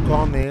little knock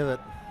on there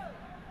that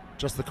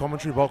just the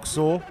commentary box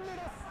saw.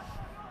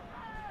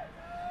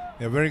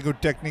 A very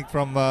good technique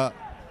from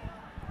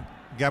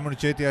Gamunu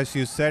Chetia, as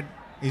you said.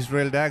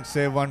 Israel Dag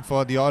save one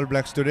for the All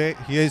Blacks today.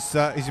 Here's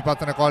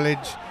Isipathana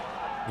College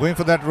going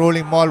for that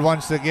rolling maul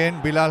once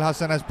again. Bilal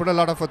Hassan has put a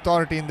lot of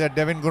authority in there.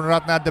 Devin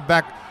Gunaratna at the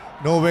back.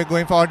 No way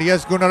going forward.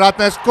 Yes,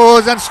 Gunaratna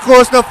scores and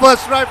scores the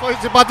first try for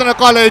Isipathana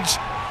College.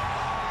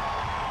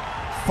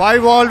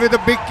 5-all with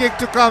a big kick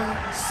to come.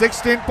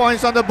 16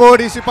 points on the board.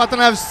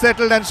 Isipathana have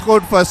settled and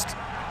scored first.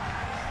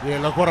 Yeah,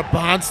 look, what a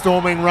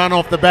barnstorming run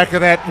off the back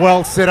of that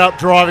well set up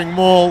driving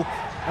maul.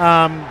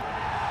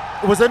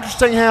 It was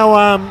interesting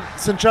how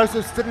St.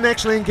 Joseph's didn't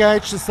actually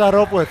engage to start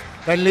off with.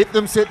 They let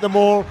them set the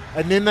maul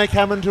and then they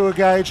come into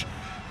engage.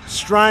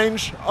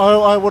 Strange.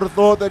 I would have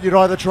thought that you'd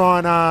either try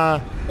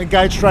and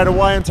engage straight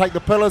away and take the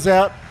pillars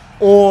out,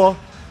 or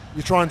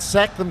you try and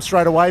sack them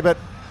straight away. But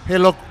here,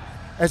 look,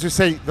 as you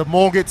see, the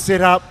maul gets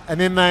set up and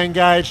then they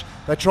engage.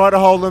 They try to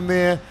hold them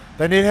there.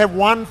 They need to have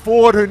one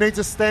forward who needs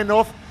to stand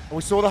off. And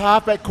we saw the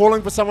halfback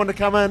calling for someone to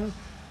come in.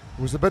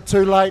 It was a bit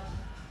too late.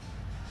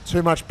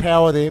 Too much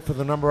power there for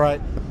the number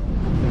 8.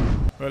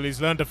 Well,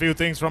 he's learnt a few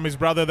things from his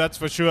brother, that's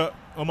for sure.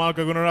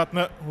 Omalka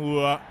Gunaratne,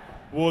 who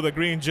wore the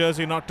green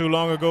jersey not too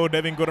long ago.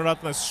 Devin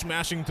Gunaratne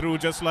smashing through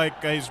just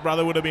like his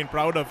brother would have been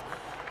proud of.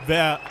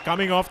 There,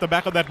 coming off the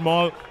back of that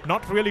maul,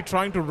 not really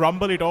trying to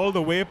rumble it all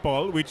the way,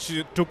 Paul, which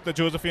took the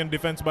Josephian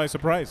defence by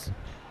surprise.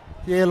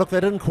 Yeah, look, they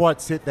didn't quite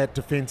set that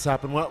defence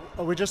up, and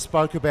we just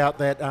spoke about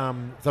that,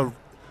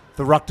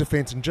 the ruck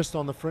defence, and just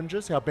on the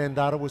fringes, how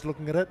Bandara was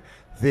looking at it.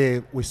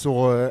 There, we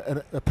saw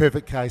a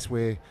perfect case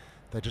where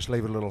they just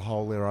leave a little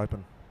hole there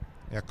open.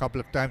 Yeah, a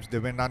couple of times they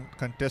went not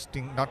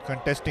contesting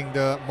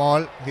the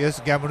maul. Here's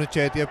Gamunu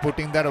Chaitya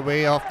putting that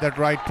away off that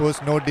right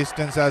post, no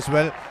distance as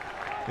well.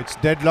 It's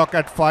deadlock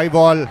at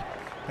 5-all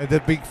at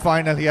the big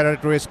final here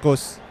at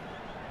Racecourse.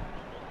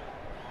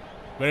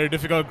 Very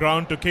difficult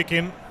ground to kick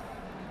in.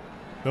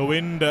 The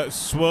wind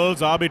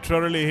swirls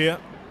arbitrarily here.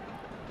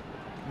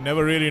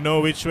 Never really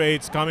know which way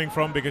it's coming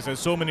from because there's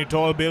so many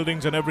tall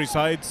buildings on every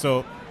side.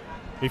 So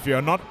if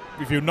you've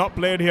not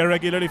played here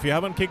regularly, if you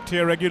haven't kicked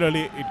here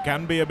regularly, it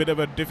can be a bit of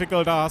a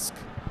difficult ask.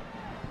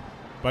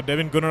 But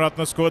Devin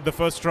Gunaratne scored the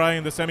first try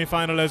in the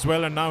semi-final as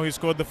well, and now he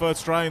scored the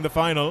first try in the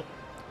final.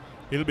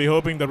 He'll be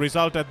hoping the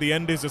result at the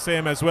end is the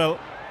same as well.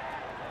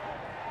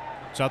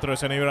 Chatura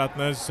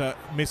Seneviratne's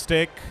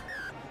mistake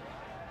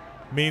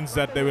means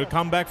that they will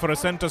come back for a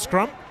centre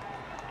scrum.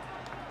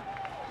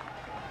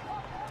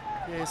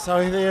 Yeah,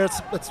 so there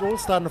it's all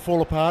starting to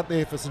fall apart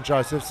there for St.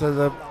 Joseph.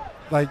 So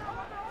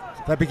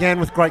they began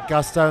with great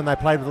gusto and they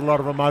played with a lot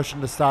of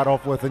emotion to start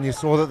off with, and you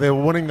saw that they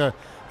were winning the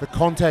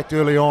contact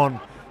early on.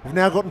 We've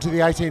now gotten to the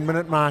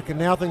 18-minute mark, and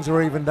now things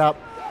are evened up.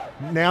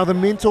 Now the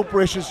mental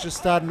pressure's just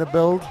starting to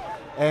build,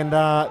 and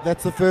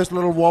that's the first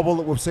little wobble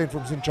that we've seen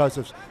from St.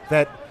 Joseph's.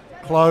 That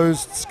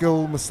closed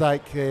skill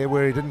mistake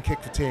where he didn't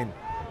kick for 10.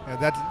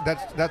 Yeah,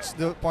 that's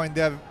the point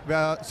there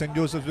where St.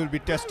 Joseph's will be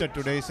tested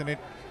today, isn't it?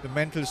 The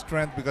mental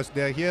strength, because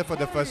they're here for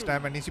the first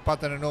time, and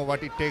Isipathana know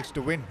what it takes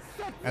to win.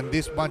 And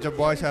this bunch of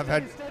boys have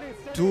had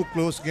 2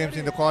 close games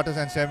in the quarters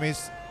and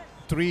semis,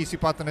 3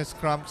 Isipathana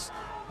scrums,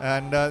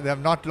 and they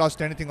have not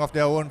lost anything off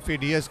their own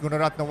feet. Here's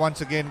Gunaratne once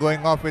again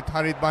going off with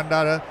Harit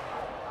Bandara,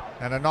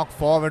 and a knock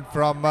forward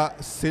from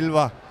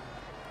Silva.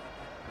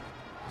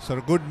 So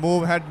a good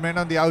move, had men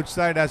on the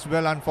outside as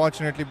well.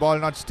 Unfortunately, ball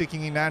not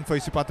sticking in hand for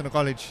Isipathana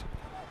College.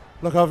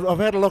 Look, I've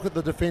had a look at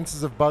the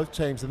defences of both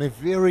teams, and they're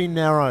very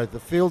narrow.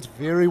 The field's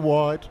very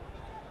wide.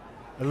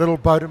 A little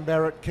Bowden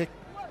Barrett kick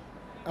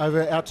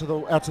over out to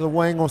the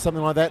wing or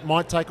something like that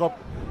might take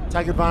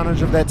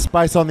advantage of that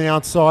space on the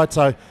outside.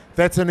 So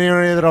that's an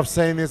area that I've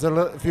seen. There's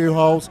a few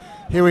holes.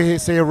 Here we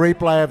see a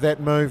replay of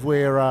that move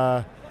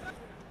where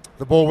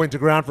the ball went to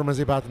ground from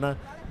Isipathana,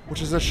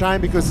 which is a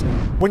shame because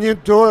when you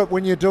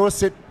do a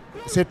set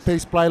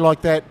piece play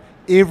like that,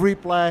 every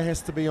player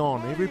has to be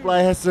on. Every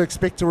player has to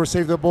expect to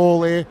receive the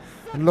ball there,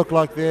 and look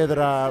like there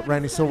that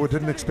Randy Silva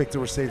didn't expect to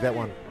receive that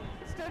one.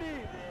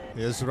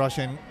 Here's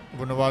Russian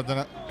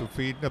Gunawardana to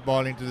feed the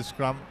ball into the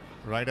scrum.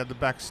 Right at the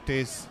back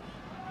stays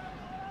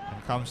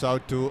and comes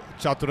out to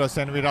Chatura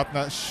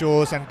Seneviratne,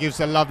 shows and gives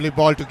a lovely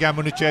ball to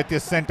Gamunu Chaitya,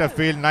 centre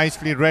field,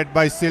 nicely read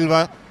by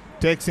Silva,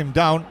 takes him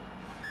down,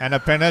 and a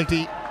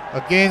penalty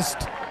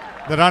against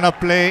the run-up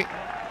play.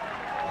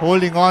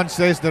 Holding on,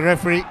 says the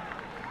referee.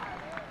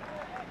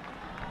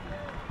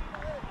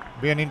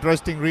 Be an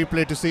interesting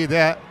replay to see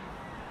there.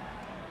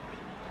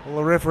 Well,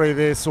 the referee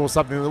there saw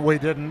something that we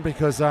didn't,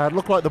 because it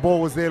looked like the ball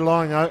was there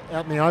lying out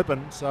in the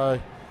open. So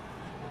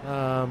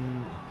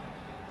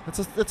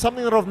it's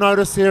something that I've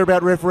noticed here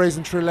about referees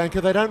in Sri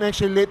Lanka. They don't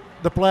actually let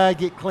the player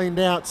get cleaned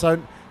out.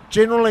 So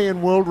generally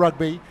in world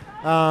rugby,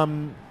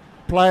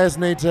 players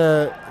need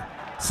to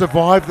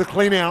survive the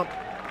clean out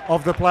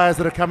of the players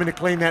that are coming to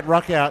clean that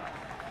ruck out.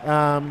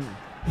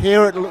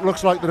 Here it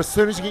looks like that as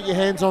soon as you get your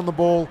hands on the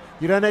ball,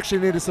 you don't actually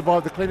need to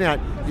survive the clean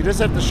out. You just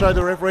have to show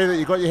the referee that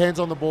you got your hands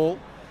on the ball.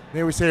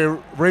 There we see a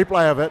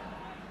replay of it.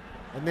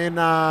 And then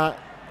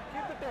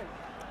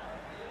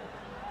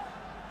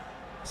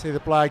see the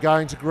player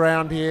going to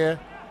ground here.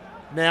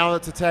 Now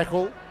it's a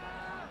tackle.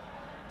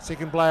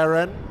 Second player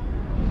in.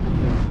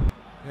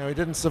 Now he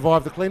didn't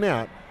survive the clean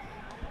out.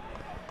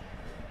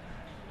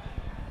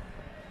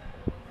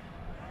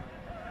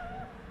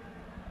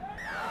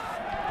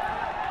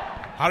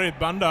 Harit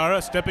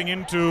Bandara stepping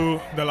into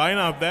the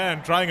lineup there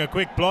and trying a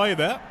quick ploy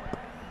there.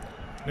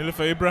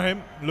 Nilufer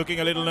Ibrahim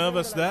looking a little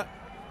nervous there.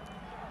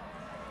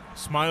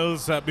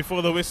 Smiles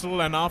before the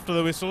whistle and after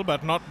the whistle,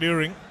 but not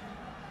during.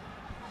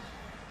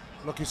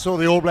 Look, you saw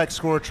the All Blacks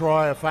score a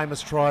try, a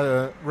famous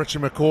try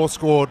Richard McCaw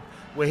scored,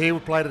 where he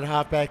played at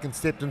halfback and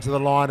stepped into the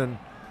line, and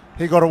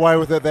he got away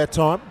with it that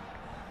time.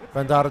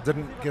 Bandara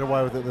didn't get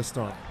away with it this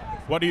time.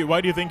 Why do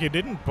you think he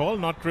didn't, Paul?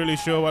 Not really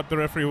sure what the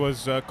referee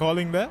was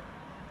calling there.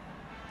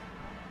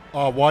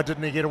 Oh, why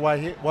didn't he get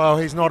away here? Well,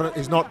 he's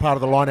not part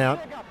of the line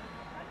out,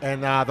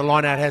 and the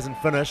line out hasn't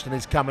finished, and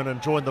he's come in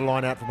and joined the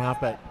line out from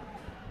halfback.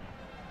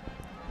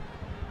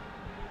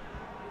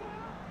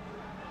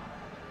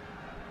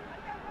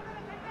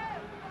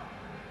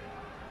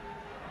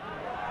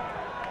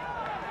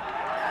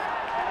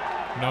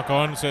 Knock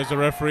on, says the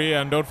referee,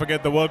 and don't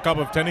forget the World Cup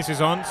of Tennis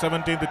is on,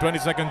 17th to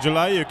 22nd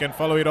July. You can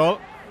follow it all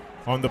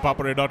on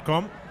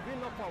ThePapare.com.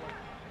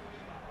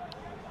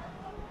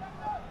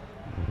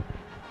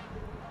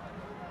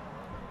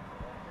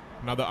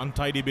 Another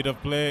untidy bit of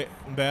play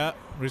there,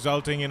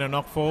 resulting in a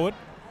knock forward.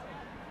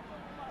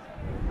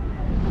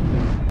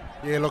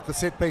 Yeah, look, the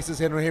set pieces,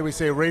 Henry. Here we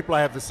see a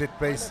replay of the set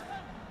piece.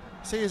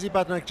 See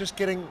Isipathana just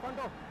taking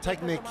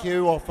their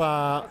cue off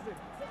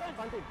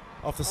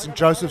the St.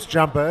 Joseph's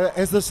jumper.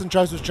 As the St.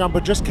 Joseph's jumper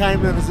just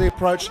came in as he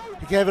approached,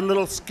 he gave a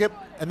little skip,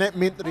 and that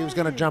meant that he was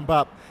going to jump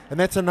up. And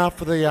that's enough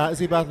for the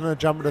Isipathana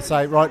jumper to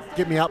say, right,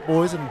 get me up,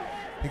 boys. And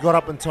he got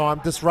up in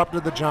time,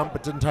 disrupted the jump,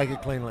 but didn't take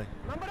it cleanly.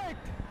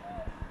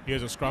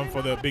 Here's a scrum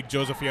for the big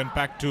Josephian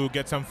pack to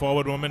get some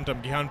forward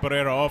momentum. Gihan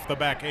Pereira off the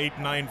back,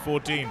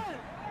 8-9-14.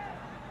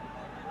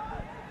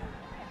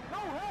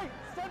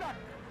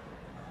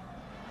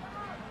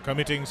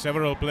 Committing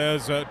several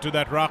players to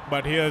that ruck,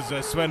 but here's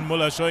Sven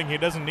Muller showing he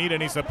doesn't need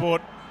any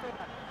support.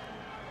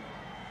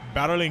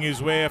 Barreling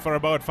his way for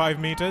about 5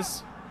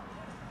 meters.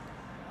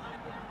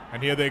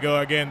 And here they go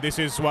again. This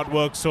is what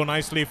works so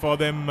nicely for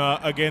them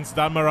against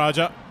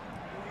Dharmaraja.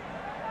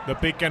 The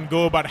pick and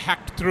go, but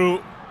hacked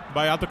through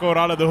by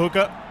Atakorala, the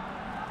hooker.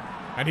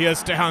 And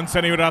here's Tehan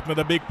Seniviratna,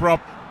 the big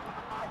prop.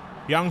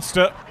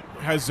 Youngster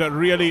has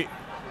really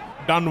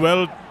done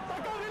well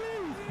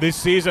this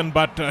season,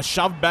 but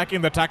shoved back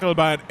in the tackle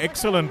by an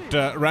excellent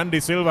Randy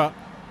Silva.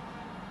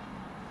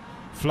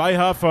 Fly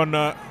half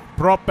on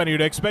prop, and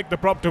you'd expect the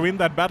prop to win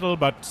that battle,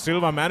 but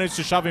Silva managed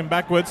to shove him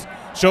backwards.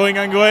 Showing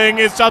and going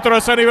is Chatura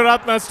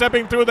Seniviratna,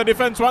 stepping through the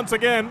defense once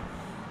again.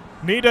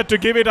 Needed to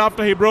give it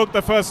after he broke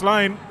the first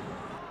line.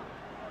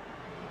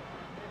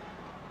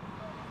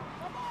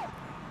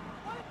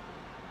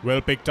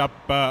 Well picked up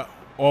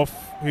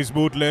off his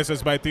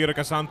bootlaces by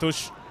Tiraka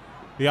Santush,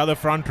 the other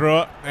front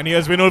rower. And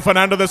here's Vinul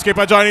Fernando, the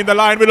skipper, joining the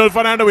line. Vinul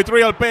Fernando with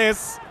real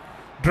pace.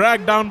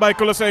 Dragged down by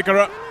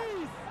Kulasekara.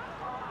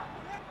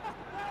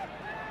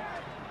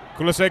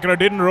 Kulasekara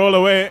didn't roll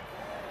away,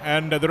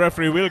 and the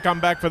referee will come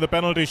back for the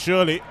penalty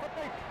surely.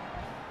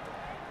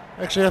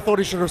 Actually, I thought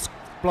he should have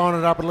blown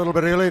it up a little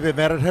bit earlier than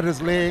that. It hit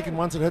his leg, and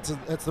once it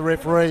hits the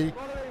referee,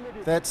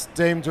 that's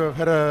deemed to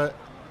have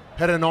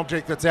hit an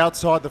object that's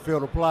outside the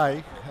field of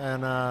play,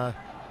 and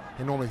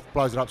he normally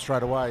blows it up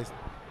straight away.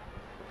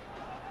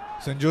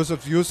 St.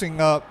 Joseph's using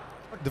the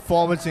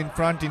forwards in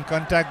front in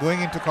contact,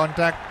 going into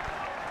contact,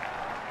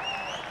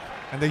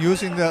 and they're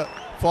using the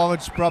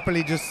forwards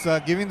properly, just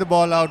giving the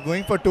ball out,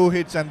 going for 2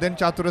 hits, and then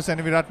Chatura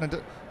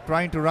Seniviratna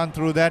trying to run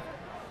through that.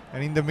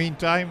 And in the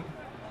meantime,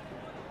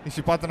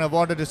 Isipathana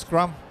awarded a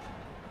scrum.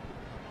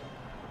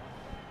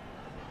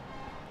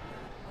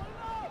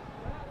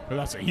 Well,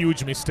 that's a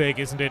huge mistake,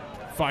 isn't it?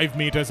 5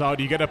 meters out,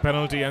 you get a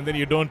penalty, and then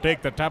you don't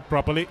take the tap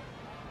properly.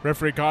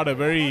 Referee Carter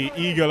very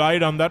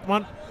eagle-eyed on that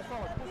one.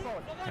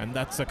 And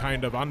that's a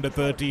kind of under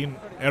 13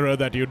 error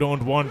that you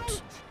don't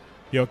want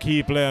your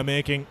key player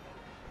making.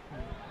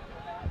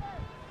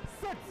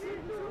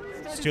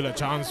 Still a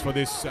chance for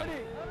this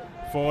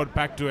forward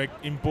pack to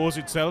impose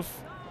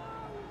itself.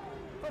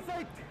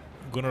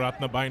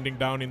 Gunaratna binding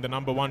down in the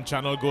number 1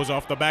 channel, goes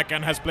off the back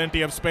and has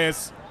plenty of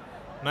space.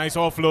 Nice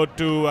offload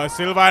to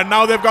Silva, and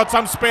now they've got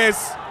some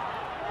space.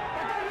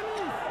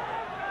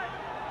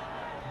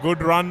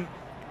 Good run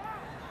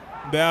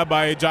there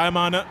by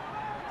Jayamana.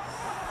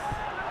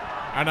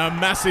 And a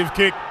massive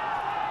kick.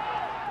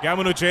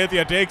 Gamunu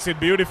Chetia takes it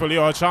beautifully,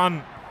 or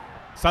Shan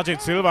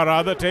Sachit Silva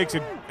rather takes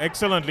it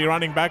excellently,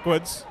 running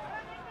backwards.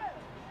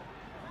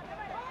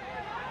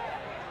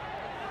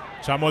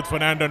 Chamod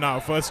Fernando now,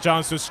 first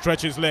chance to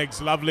stretch his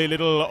legs. Lovely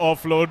little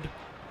offload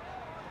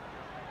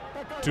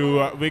to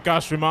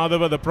Vikas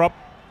Srimadhava, the prop.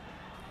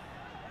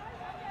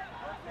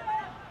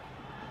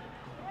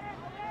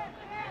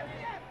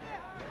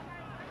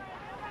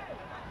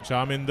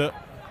 Charminder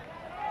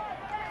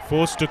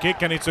forced to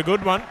kick, and it's a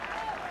good one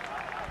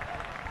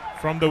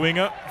from the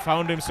winger.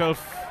 Found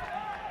himself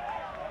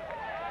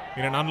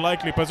in an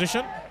unlikely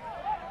position.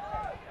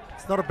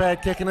 It's not a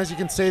bad kick, and as you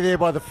can see there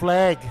by the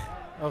flag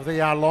of the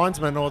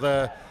linesman or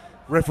the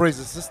referee's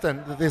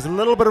assistant, there's a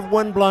little bit of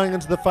wind blowing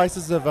into the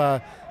faces of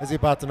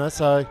Isipathana,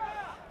 so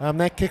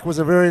that kick was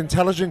a very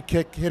intelligent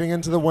kick heading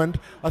into the wind.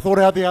 I thought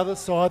out the other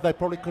side they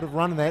probably could have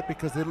run that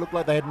because it looked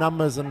like they had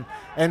numbers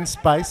and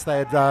space.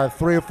 They had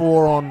 3 or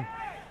 4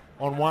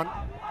 on one.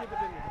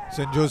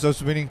 St.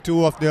 Joseph's winning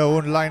 2 of their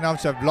own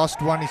lineouts, have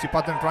lost 1.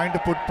 Isipathana trying to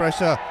put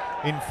pressure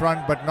in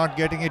front but not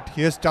getting it.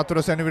 Here's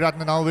Chatura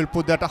Seniviratna now will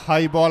put that a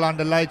high ball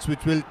under lights,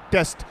 which will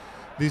test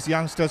these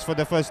youngsters for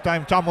the first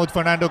time. Chamod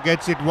Fernando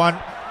gets it 1,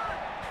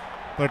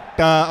 but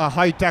a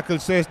high tackle,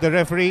 says the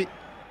referee.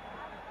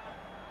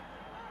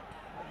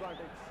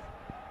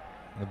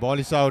 The ball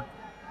is out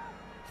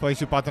for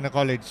Isipathana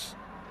College.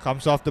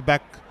 Comes off the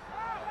back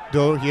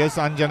door. Here's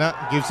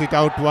Anjana, gives it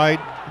out wide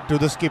to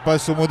the skipper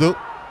Sumudu.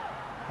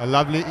 A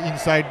lovely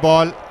inside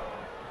ball.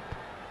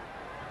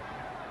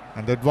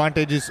 And the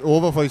advantage is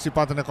over for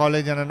Isipathana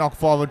College, and a knock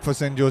forward for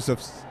St.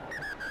 Joseph's.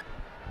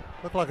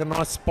 Looked like a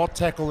nice spot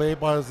tackle there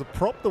by the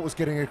prop that was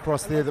getting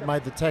across there that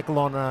made the tackle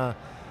on a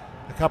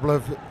couple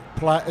of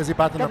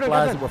Isipathana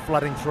players that were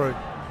flooding through.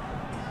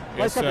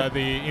 Yes,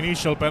 the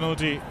initial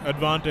penalty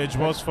advantage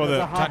was for the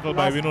tackle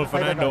by Vinul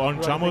Fernando on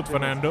Chamud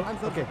Fernando.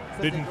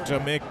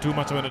 Didn't make too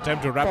much of an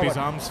attempt to wrap his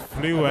arms,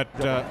 flew at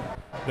the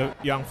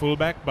young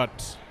fullback,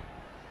 but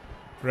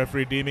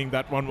referee deeming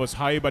that one was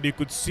high. But you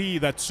could see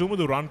that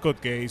Sumudu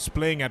Rankotke is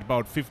playing at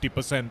about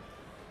 50%.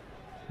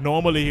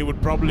 Normally he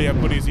would probably have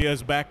put his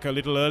ears back a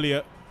little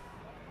earlier,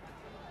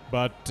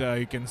 but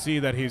you can see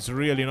that he's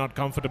really not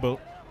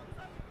comfortable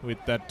with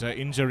that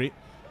injury.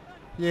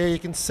 Yeah, you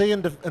can see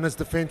in his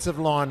defensive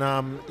line,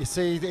 you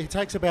see he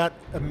takes about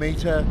a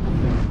metre,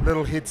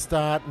 little head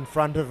start in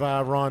front of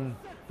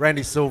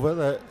Randy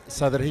Silva,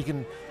 so that he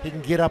can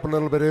get up a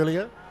little bit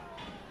earlier.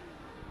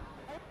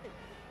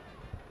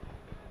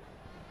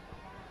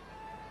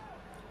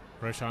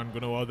 Prashan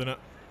Gunawardena,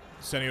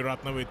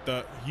 Seniratna with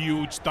a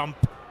huge thump.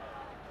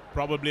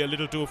 Probably a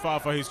little too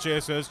far for his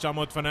chasers.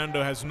 Chamud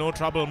Fernando has no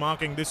trouble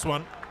marking this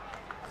one,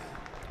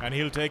 and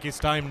he'll take his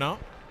time now.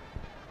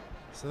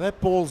 So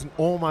that ball's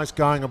almost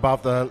going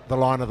above the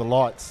line of the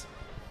lights.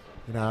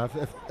 You know,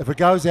 if it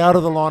goes out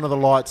of the line of the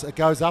lights, it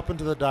goes up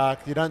into the dark,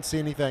 you don't see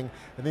anything,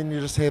 and then you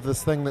just have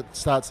this thing that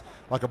starts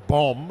like a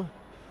bomb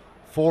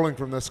falling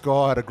from the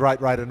sky at a great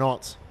rate of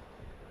knots.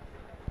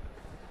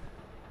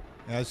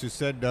 As you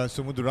said,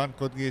 Sumudu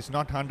Rankotge is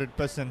not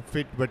 100%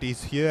 fit, but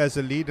he's here as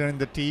a leader in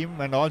the team,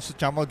 and also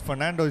Chamud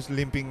Fernando is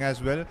limping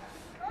as well.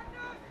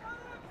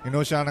 You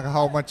know, Shanaka,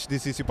 how much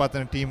this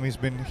Isipathana team has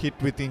been hit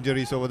with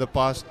injuries over the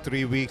past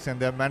 3 weeks, and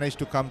they've managed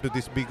to come to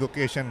this big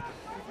occasion.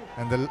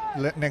 And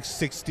the next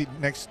 50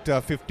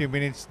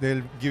 minutes,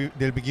 they'll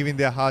be giving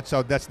their hearts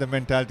out. That's the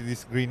mentality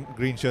these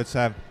green shirts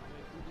have.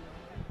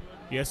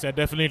 Yes, they're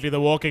definitely the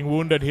walking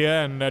wounded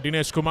here, and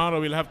Dinesh Kumara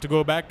will have to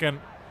go back and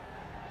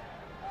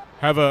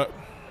have a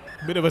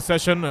bit of a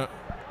session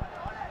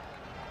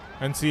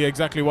and see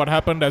exactly what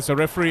happened, as the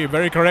referee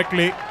very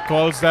correctly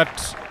calls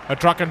that a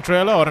truck and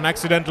trailer or an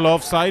accidental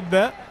offside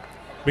there,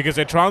 because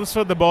they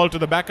transferred the ball to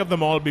the back of the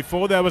mall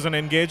before there was an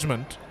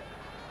engagement.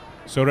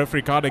 So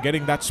referee Carter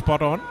getting that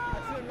spot on.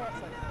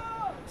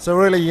 So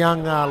really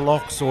young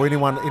locks or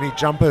any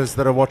jumpers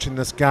that are watching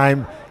this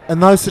game, in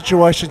those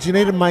situations you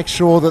need to make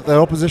sure that the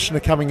opposition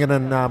are coming in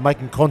and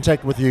making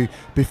contact with you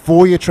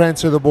before you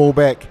transfer the ball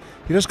back.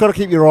 You just got to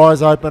keep your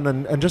eyes open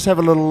and just have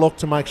a little look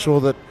to make sure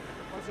that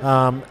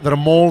that a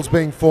maul's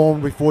being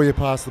formed before you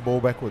pass the ball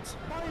backwards.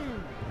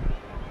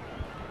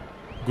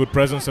 Good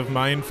presence of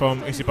mind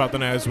from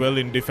Isipathana as well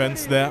in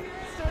defence there.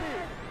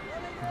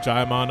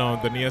 Jayamana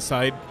on the near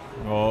side,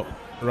 or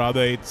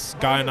rather it's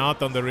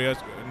Gayanath on the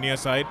near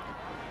side.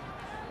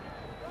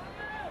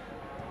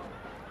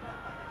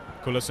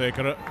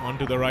 Kulasekara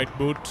onto the right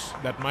boot.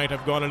 That might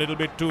have gone a little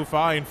bit too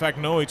far. In fact,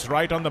 no, it's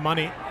right on the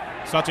money.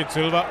 Sachit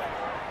Silva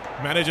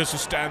manages to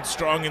stand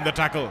strong in the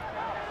tackle.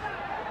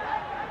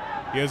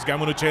 Here's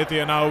Gamunu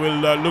Chetia now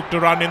will look to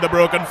run in the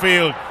broken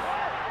field.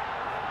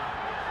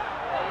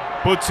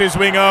 Puts his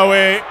winger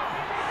away.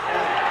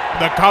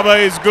 The cover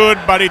is good,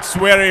 but it's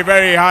very,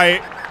 very high.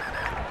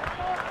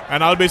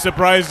 And I'll be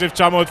surprised if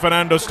Chamud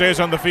Fernando stays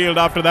on the field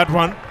after that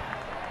one.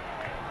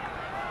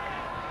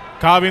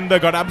 Kavinda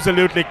got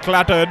absolutely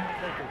clattered.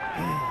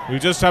 You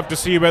just have to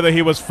see whether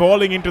he was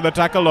falling into the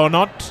tackle or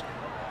not.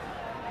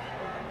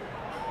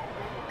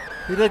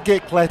 He did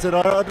get clattered.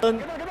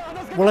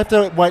 We'll have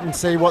to wait and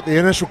see what the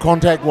initial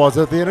contact was.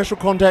 If the initial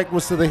contact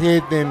was to the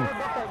head, then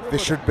there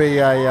should be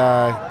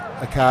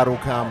a card will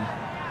come.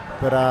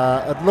 But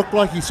it looked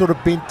like he sort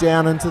of bent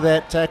down into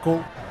that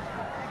tackle.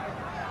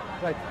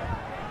 Right.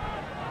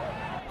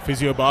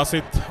 Physio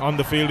Basit on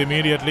the field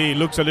immediately. He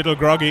looks a little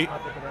groggy.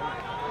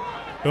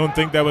 Don't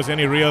think there was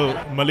any real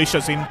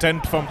malicious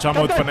intent from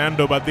Chamud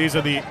Fernando, but these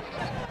are the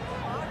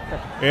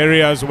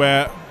areas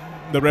where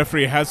the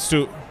referee has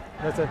to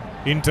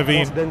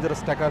intervene.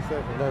 Dangerous tackle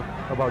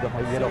about the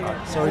yellow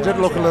card. So he did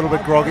look a little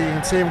bit groggy. You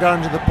can see him go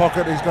into the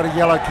pocket. He's got a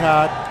yellow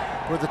card.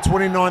 We're at the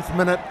 29th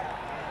minute,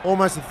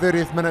 almost the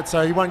 30th minute,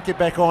 so he won't get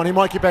back on. He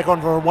might get back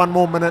on for one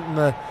more minute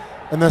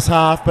in this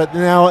half, but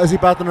now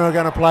Isipathana are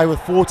going to play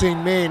with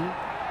 14 men,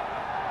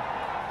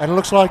 and it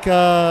looks like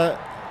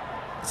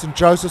St.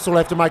 Joseph's will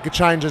have to make a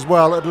change as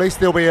well. At least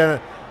there'll be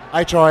a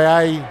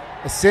HIA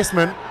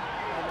assessment.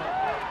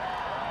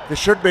 There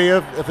should be.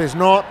 If there's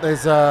not,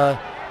 there's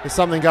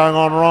something going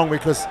on wrong,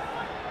 because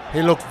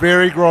he looked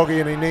very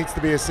groggy and he needs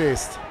to be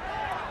assessed.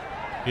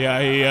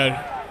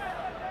 Yeah,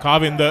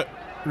 Kavinda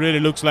really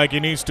looks like he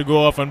needs to go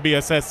off and be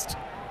assessed.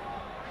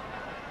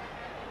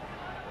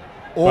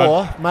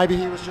 Or maybe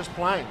he was just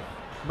playing.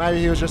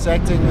 Maybe he was just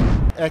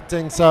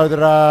acting so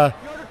that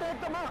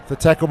the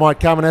tackle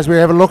might come. And as we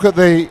have a look at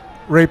the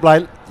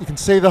replay, you can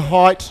see the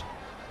height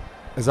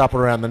is up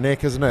around the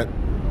neck, isn't it?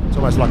 It's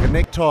almost like a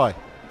necktie.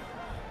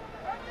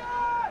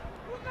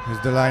 Here's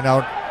the line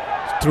out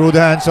through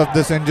the hands of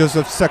the St.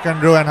 Joseph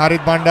second row, and Harit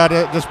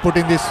Bandare just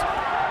putting this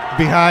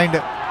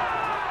behind.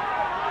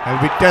 He'll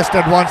be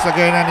tested once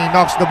again, and he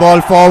knocks the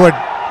ball forward.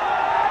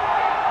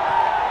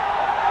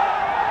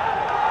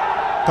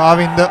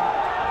 Kavinda,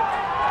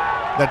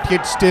 that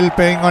hit still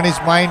playing on his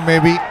mind,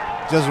 maybe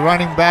just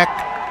running back.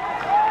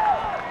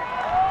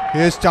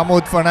 Here's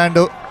Chamud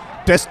Fernando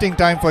testing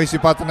time for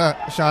Isipathana.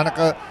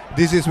 Shanaka,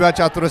 this is where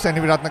Chatura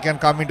Seniviratna can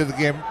come into the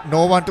game.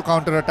 No one to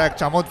counter attack.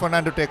 Chamod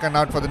Fernando taken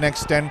out for the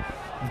next 10.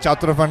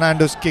 Chatura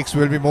Fernando's kicks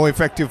will be more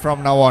effective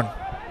from now on.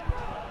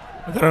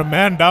 They're a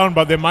man down,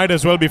 but they might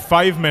as well be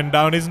 5 men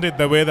down, isn't it?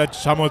 The way that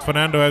Chamod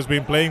Fernando has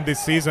been playing this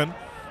season.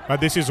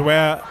 But this is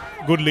where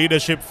good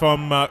leadership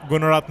from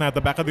Gunaratna at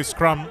the back of the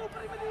scrum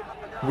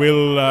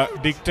will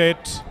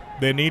dictate.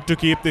 They need to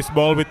keep this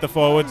ball with the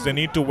forwards. They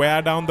need to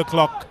wear down the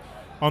clock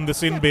on the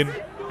sin bin.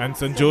 And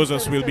St.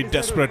 Joseph's will be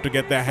desperate to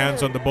get their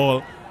hands on the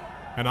ball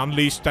and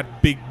unleash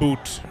that big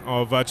boot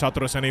of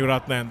Chatura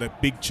Seniviratna and the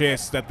big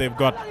chase that they've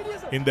got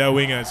in their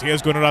wingers.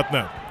 Here's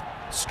Gunaratna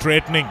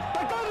straightening.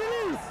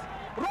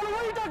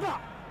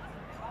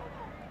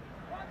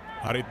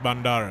 Harit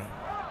Bandara.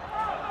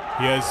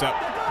 Here's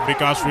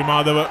Vikas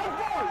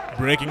Vimadava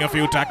breaking a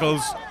few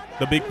tackles,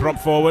 the big prop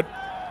forward.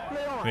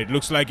 It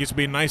looks like it's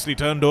been nicely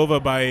turned over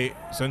by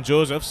St.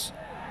 Joseph's,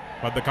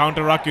 but the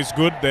counter ruck is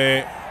good.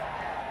 They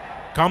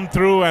come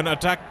through and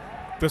attack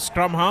the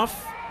scrum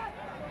half,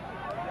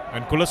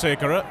 and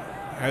Kulasekara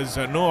has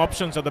no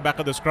options at the back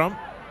of the scrum,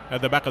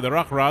 at the back of the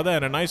ruck rather,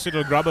 and a nice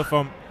little grubber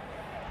from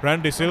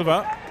Randy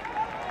Silva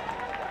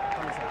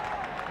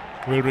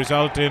will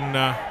result in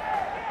the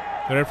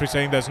referee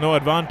saying there's no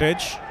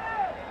advantage.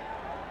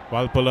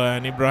 Walpula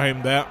and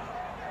Ibrahim there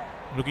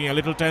looking a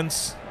little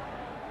tense.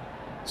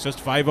 It's just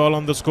 5-all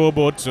on the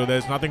scoreboard, so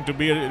there's nothing to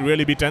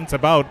really be tense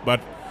about,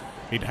 but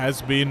it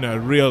has been a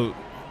real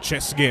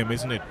chess game,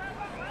 isn't it?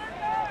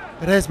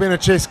 It has been a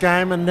chess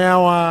game, and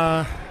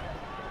now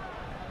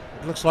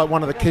it looks like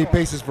one of the key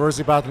pieces for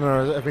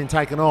Isipathana have been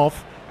taken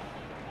off.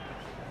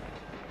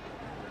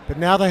 But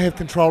now they have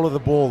control of the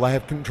ball, they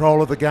have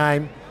control of the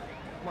game.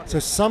 So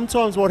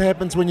sometimes what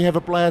happens when you have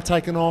a player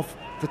taken off,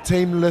 the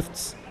team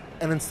lifts,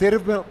 and instead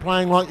of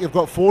playing like you've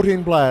got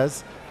 14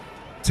 players,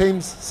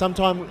 teams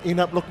sometimes end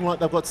up looking like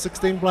they've got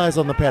 16 players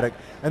on the paddock.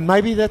 And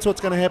maybe that's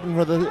what's going to happen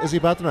with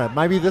Isipathana.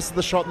 Maybe this is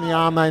the shot in the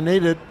arm they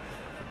needed,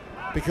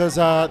 because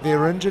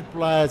their injured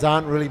players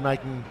aren't really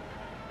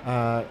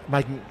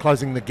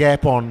closing the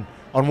gap on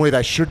where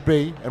they should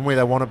be and where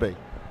they want to be.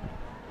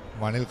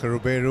 Manil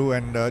Karuberu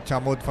and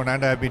Chamod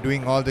Fernando have been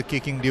doing all the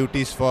kicking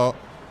duties for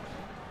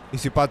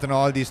Isipathana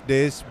all these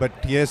days, but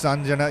here's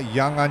Anjana,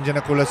 young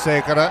Anjana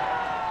Kulasekara.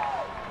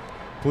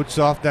 Puts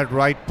off that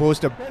right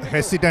post, a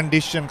hesitant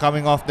decision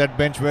coming off that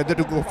bench whether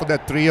to go for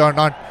that 3 or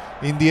not.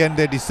 In the end,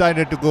 they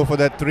decided to go for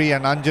that 3,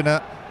 and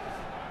Anjana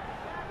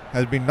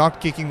has been not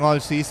kicking all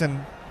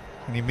season,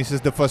 and he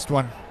misses the first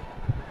one.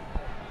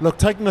 Look,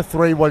 taking the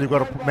 3 while you've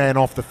got a man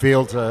off the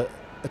field,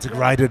 it's a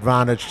great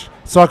advantage.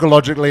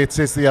 Psychologically, it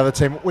says to the other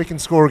team, we can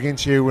score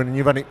against you, and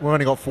we've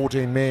only got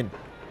 14 men.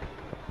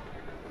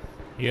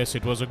 Yes,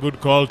 it was a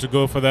good call to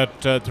go for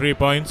that 3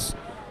 points.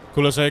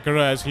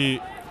 Kulasekara, as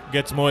he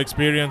gets more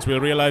experience,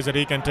 will realize that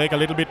he can take a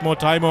little bit more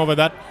time over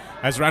that,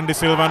 as Randy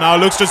Silva now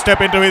looks to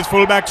step into his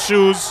fullback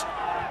shoes.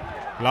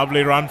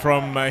 Lovely run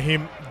from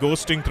him,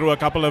 ghosting through a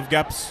couple of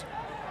gaps.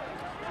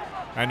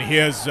 And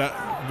here's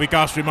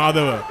Vikas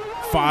Vimadava,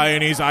 fire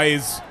in his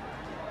eyes.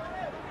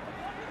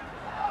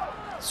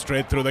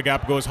 Straight through the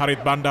gap goes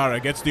Harit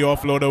Bandara, gets the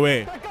offload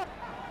away,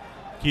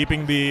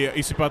 keeping the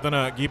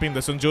Isipathana, keeping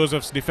the St.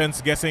 Joseph's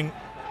defense guessing.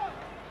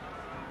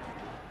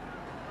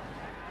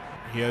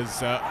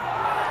 Here's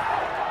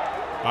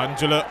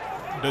Angela,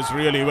 does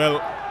really well,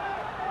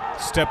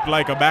 stepped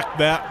like a back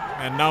there,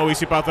 and now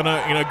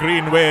Isipathana in a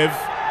green wave.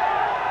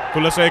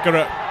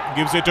 Kulasekara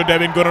gives it to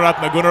Devin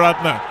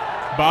Gunaratna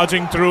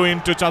barging through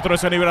into Chatura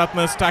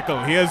Seniviratna's tackle.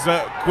 Here's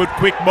a good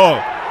quick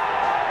ball,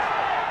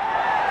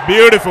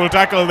 beautiful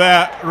tackle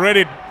there, read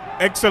it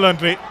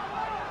excellently,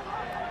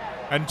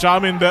 and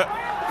Charminder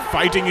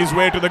fighting his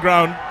way to the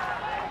ground.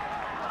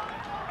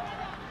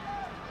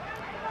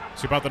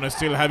 Isipathana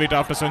still have it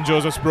after St.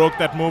 Joseph's broke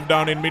that move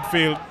down in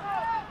midfield.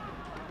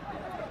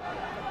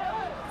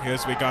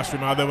 Here's Vikas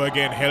Vimadava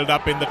again, held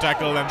up in the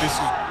tackle, and this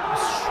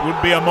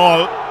would be a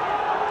maul.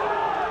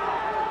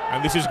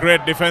 And this is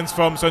great defense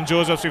from St.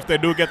 Joseph's if they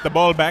do get the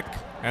ball back,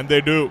 and they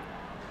do.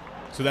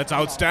 So that's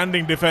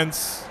outstanding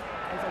defense.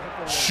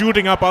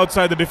 Shooting up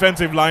outside the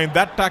defensive line.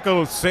 That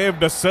tackle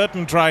saved a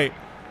certain try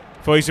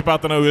for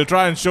Isipathana. We'll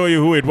try and show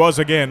you who it was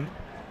again.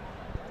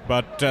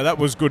 But that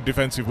was good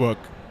defensive work.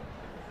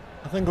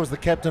 I think it was the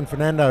captain,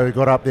 Fernando, who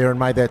got up there and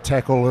made that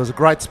tackle. It was a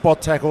great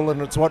spot tackle,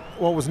 and it's what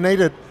was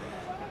needed.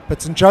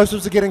 But St.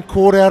 Joseph's are getting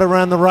caught out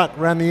around the ruck,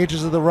 around the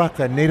edges of the ruck.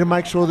 They need to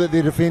make sure that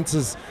their defence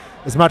is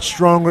much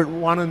stronger at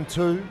 1 and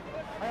 2.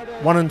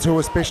 1 and 2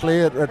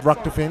 especially at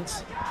ruck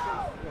defence.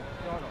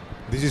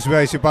 This is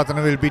where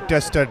Isipathana will be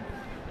tested.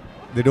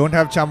 They don't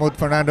have Chamod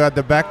Fernando at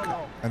the back,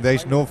 and there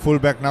is no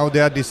fullback. Now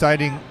they are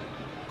deciding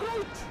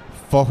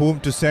for whom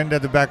to send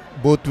at the back.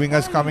 Both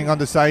wingers coming on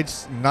the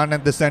sides, none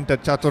at the centre.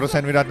 Chatura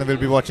Seniviratna will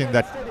be watching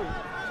that.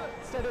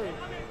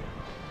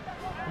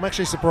 I'm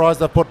actually surprised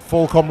they put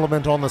full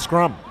complement on the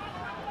scrum.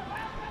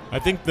 I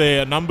think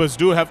the numbers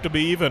do have to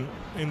be even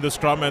in the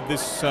scrum at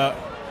this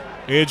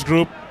age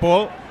group,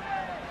 Paul.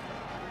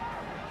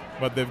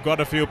 but they've got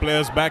a few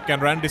players back,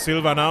 and Randy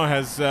Silva now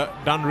has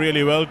done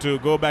really well to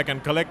go back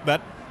and collect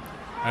that.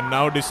 And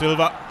now De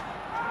Silva,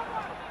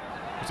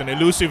 it's an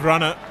elusive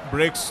runner,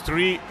 breaks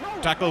 3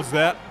 tackles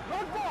there.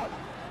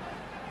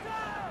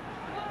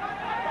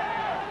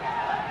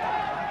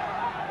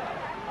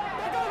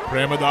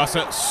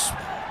 Premadasa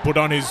put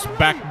on his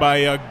back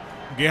by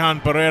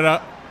Gehan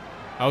Pereira.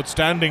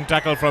 Outstanding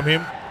tackle from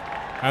him.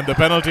 And the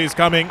penalty is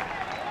coming.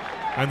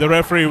 And the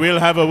referee will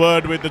have a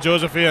word with the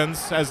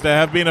Josephians, as there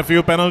have been a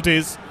few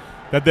penalties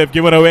that they've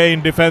given away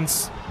in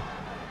defence.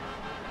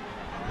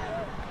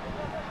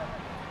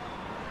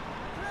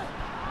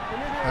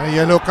 A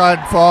yellow card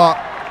for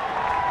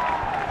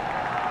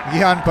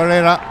Gehan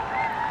Pereira.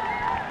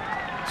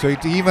 So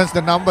it evens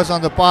the numbers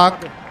on the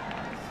park.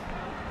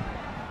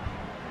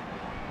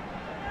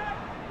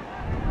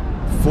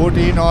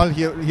 14 all.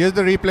 Here's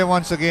the replay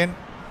once again.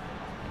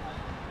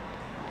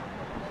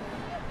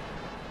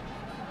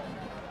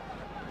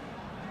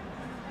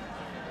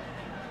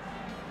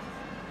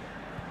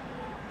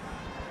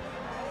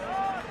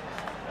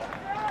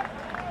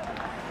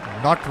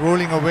 Not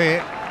rolling away.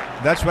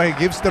 That's why he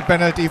gives the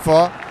penalty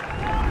for.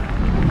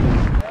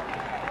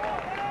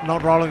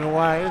 Not rolling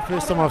away.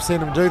 First time I've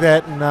seen him do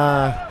that,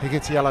 and he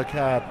gets a yellow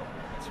card.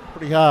 It's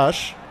pretty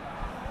harsh,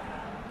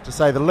 to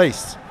say the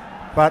least.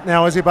 But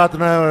now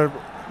Isipathana are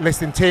less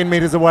than 10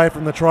 metres away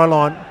from the try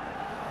line.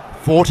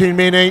 14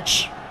 men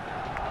each.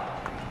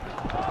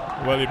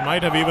 Well, it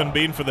might have even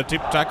been for the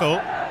tip tackle.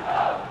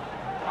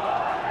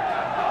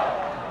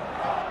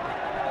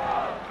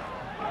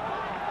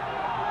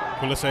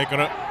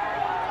 Kulasekara,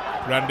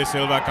 Randy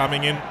Silva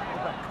coming in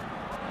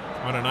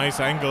on a nice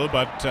angle,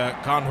 but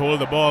can't hold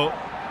the ball.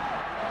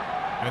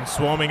 And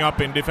swarming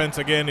up in defence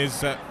again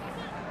is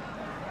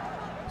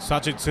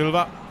Sajid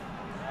Silva.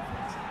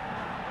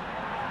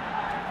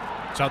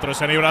 Chatra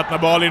Shanivaratna,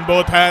 ball in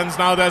both hands.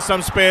 Now there's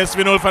some space.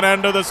 Vinul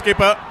Fernando, the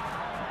skipper,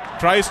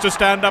 tries to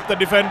stand up the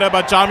defender,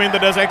 but Chaminda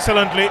does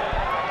excellently.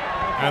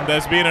 And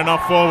there's been an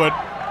off forward.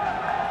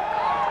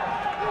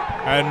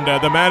 And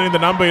the man in the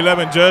number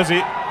 11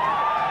 jersey,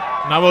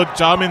 Navod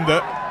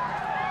Chaminda,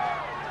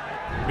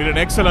 did an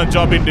excellent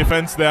job in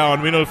defence there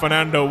on Vinul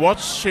Fernando.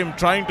 Watch him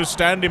trying to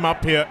stand him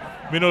up here.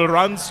 Vinul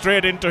runs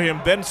straight into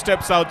him, then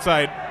steps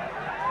outside.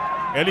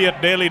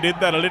 Elliot Daly did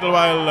that a little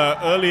while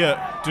earlier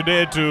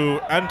today to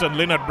Anton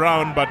Leonard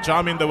Brown, but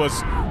Chaminda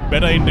was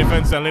better in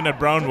defence than Leonard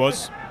Brown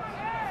was.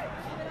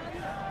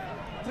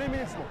 3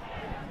 minutes more.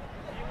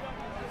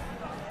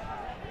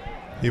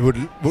 He would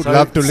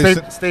love to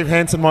listen. Steve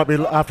Hansen might be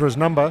after his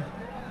number.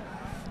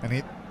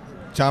 And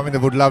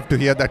Chaminda would love to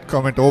hear that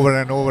comment over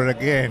and over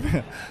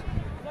again.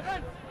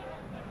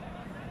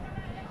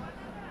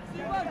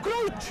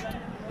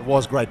 It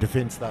was great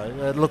defence though.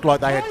 It looked like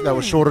they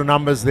were shorter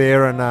numbers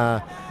there, and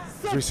as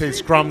we see,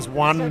 scrums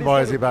won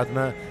by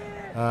Isipathana,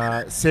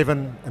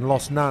 7 and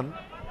lost none.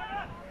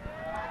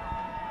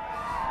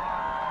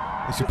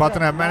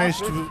 Isipathana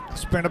managed to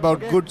spend about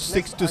good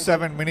 6 to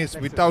 7 minutes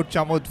without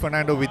Chamud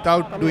Fernando,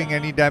 without doing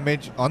any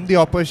damage on the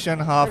opposition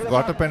half.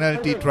 Got a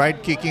penalty,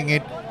 tried kicking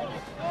it.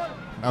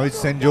 Now it's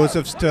St.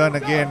 Joseph's turn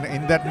again.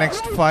 In that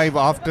next 5,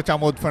 after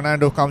Chamud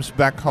Fernando comes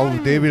back, how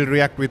they will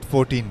react with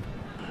 14.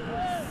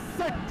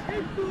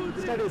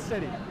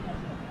 Steady.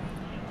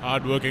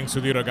 Hard-working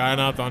Sudhira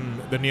Gayanath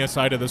on the near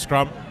side of the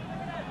scrum.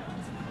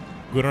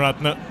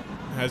 Gunaratna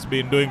has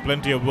been doing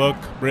plenty of work,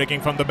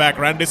 breaking from the back.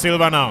 Randy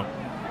Silva now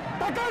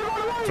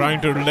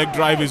trying to leg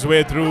drive his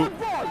way through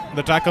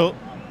the tackle.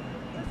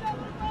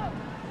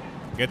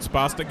 Gets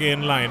past the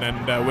gain line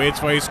and waits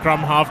for his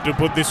scrum half to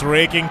put this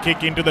raking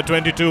kick into the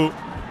 22.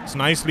 It's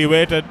nicely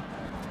weighted.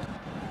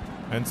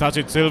 And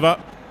Sajid Silva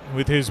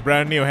with his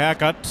brand new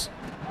haircut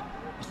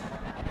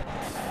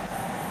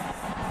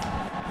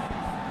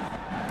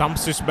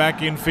thumps his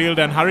back in field,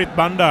 and Harit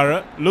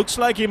Bandara looks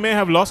like he may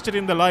have lost it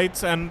in the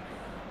lights and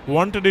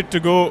wanted it to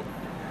go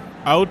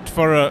out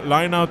for a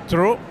line-out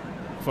throw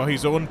for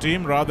his own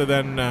team rather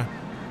than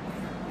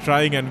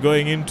trying and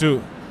going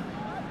into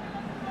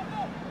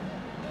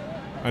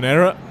an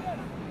error.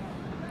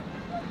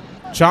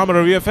 Charmer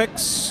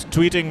VFX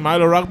tweeting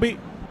Milo Rugby,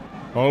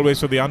 always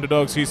for the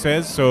underdogs, he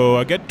says.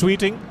 So get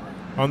tweeting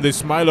on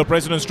this Milo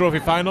President's Trophy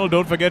final.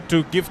 Don't forget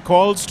to give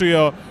calls to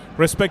your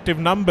respective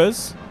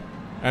numbers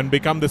and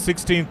become the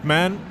 16th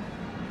man.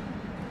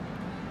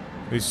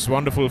 This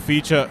wonderful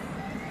feature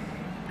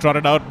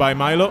trotted out by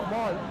Milo.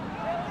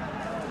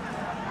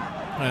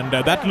 And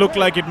that looked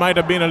like it might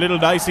have been a little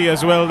dicey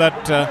as well,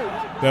 that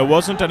there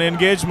wasn't an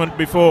engagement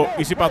before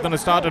Isipathana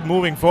started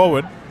moving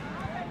forward.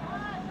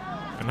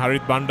 And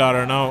Harit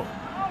Bandara now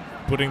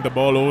putting the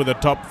ball over the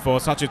top for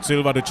Sachit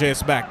Silva to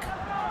chase back.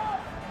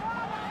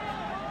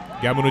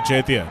 Gamunu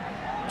Chetia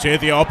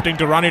opting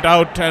to run it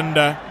out,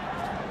 and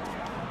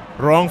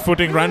wrong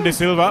footing Randy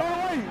Silva.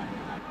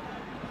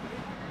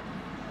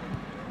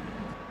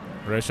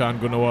 Rashan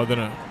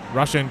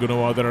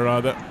Gunawardena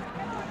rather.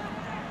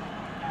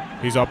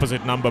 His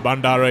opposite number,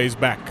 Bandara, is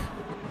back.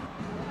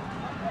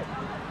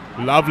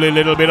 Lovely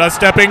little bit of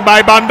stepping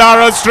by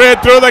Bandara,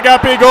 straight through the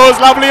gap he goes.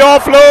 Lovely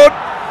offload.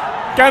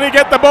 Can he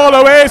get the ball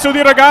away?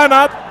 Sudhir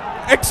Aganath.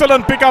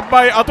 Excellent pickup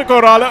by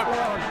Atukorala.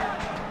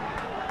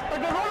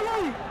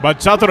 But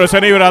Chatura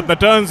Seniviratne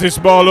turns his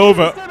ball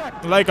over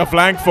like a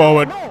flank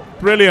forward.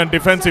 Brilliant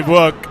defensive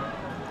work.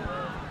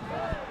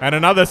 And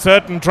another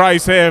certain try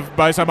save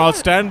by some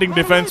outstanding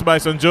defense by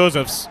St.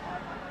 Joseph's.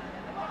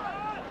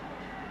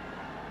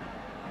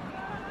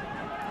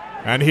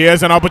 And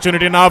here's an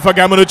opportunity now for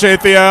Gamunu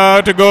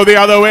Chetia to go the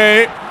other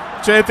way.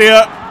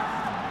 Chetia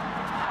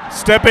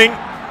stepping.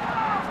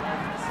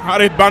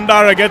 Harit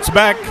Bandara gets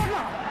back.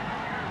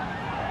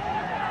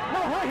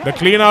 The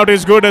clean out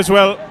is good as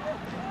well.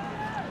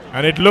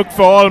 And it looked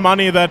for all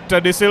money that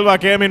De Silva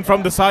came in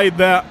from the side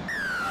there.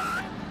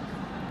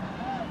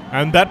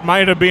 And that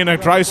might have been a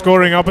try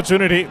scoring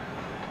opportunity.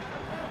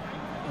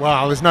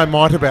 Well, there's no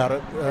might about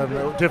it.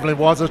 It definitely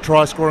was a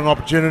try scoring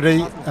opportunity.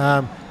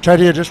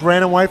 Chetia just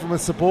ran away from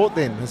his support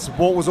then. His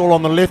support was all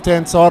on the left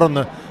hand side, on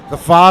the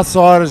far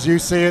side as you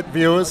see it,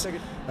 viewers.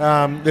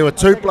 There were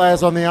two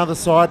players on the other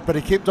side, but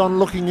he kept on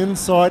looking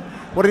inside.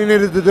 What he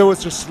needed to do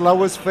was just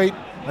slow his feet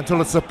until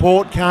the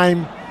support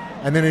came,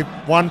 and then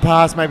one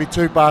pass, maybe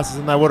two passes,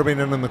 and they would have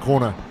been in the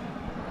corner.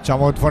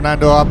 Chamut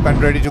Fernando up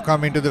and ready to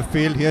come into the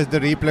field. Here's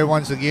the replay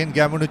once again.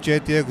 Gamunu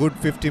Chetia, good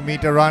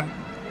 50-meter run.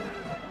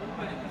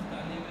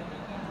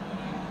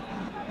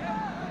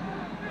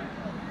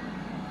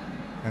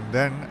 And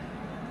then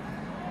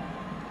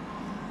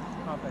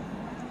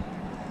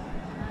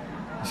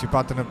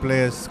Isipathana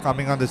players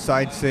coming on the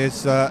side,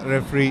 says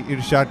referee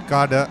Irshad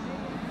Kader.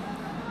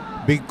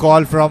 Big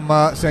call from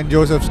St.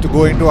 Joseph's to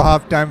go into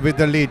half-time with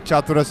the lead.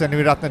 Chatura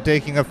Seniviratne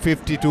taking a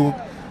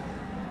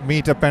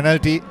 52-meter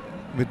penalty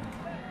with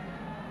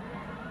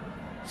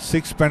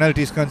 6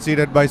 penalties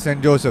conceded by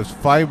St. Joseph's,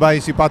 5 by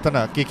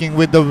Isipathana. Kicking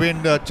with the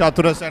wind,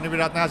 Chatura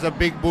Seniviratne has a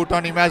big boot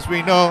on him, as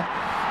we know.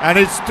 And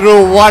it's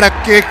through. What a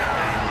kick!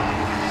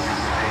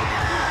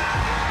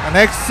 An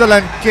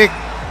excellent kick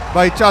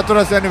by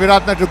Chatura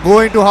Seniviratne to go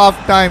into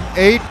half-time.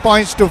 8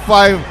 points to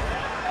 5.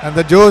 And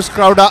the Joes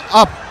crowd are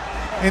up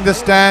in the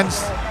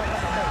stands.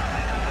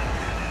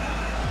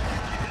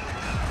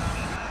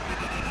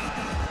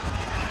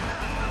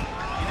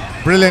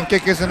 Brilliant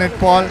kick, isn't it,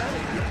 Paul?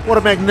 What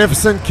a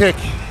magnificent kick.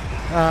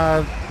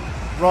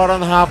 Right on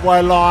the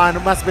halfway line.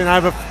 It must have been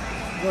over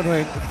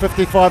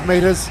 55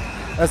 metres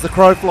as the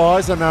crow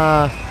flies. And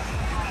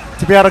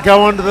to be able to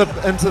go into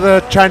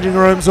the changing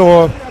rooms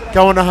or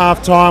go into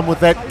half-time with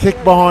that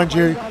kick behind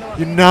you,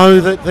 you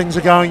know that things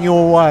are going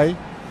your way.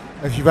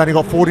 If you've only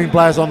got 14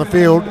 players on the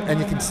field and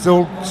you can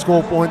still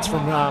score points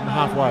from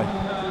halfway.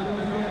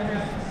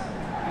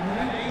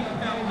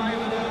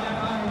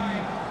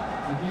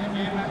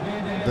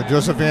 The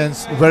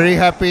Josephians very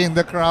happy in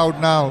the crowd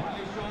now.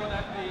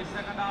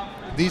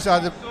 These are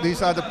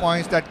the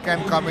points that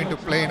can come into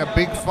play in a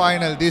big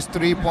final. These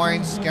 3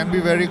 points can be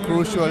very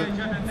crucial.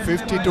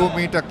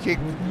 52-meter kick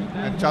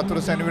and Chatura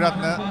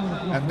Seniviratne,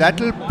 and that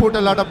will put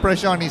a lot of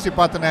pressure on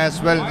Isipathana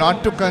as well,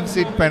 not to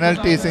concede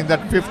penalties in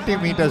that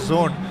 50-meter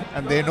zone.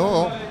 And they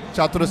know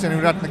Chatura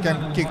Seniviratne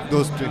can kick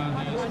those 3.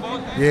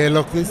 Yeah,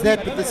 look, there's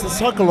that, but there's a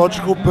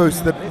psychological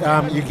boost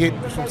that you get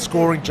from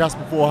scoring just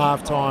before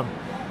half-time.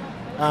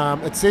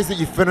 It says that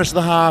you finish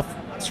the half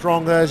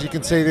stronger. As you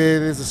can see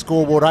there's a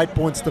scoreboard, 8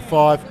 points to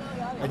 5,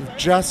 and you've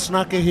just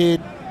snuck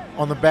ahead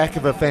on the back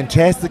of a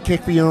fantastic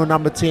kick for you,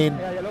 number 10.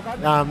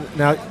 Now,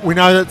 we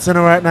know that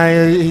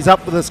Seniviratne, he's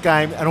up for this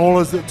game, and all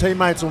his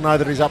teammates will know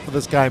that he's up for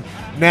this game.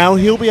 Now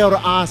he'll be able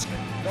to ask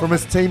from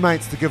his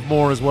teammates to give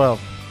more as well.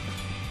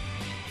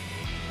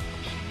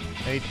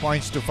 8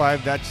 points to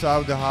 5. That's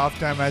how the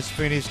halftime has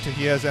finished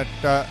here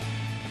at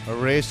a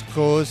race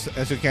course.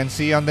 As you can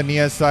see on the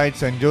near side,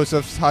 St.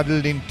 Joseph's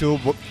huddled into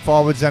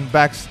forwards and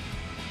backs,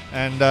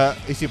 and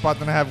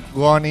Isipathana have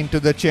gone into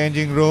the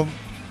changing room.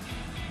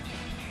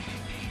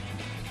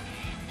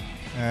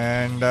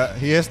 And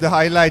here's the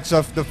highlights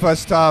of the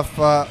first half,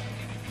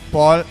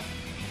 Paul.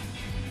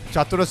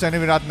 Chatura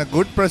Seniviratne,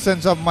 good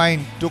presence of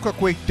mind, took a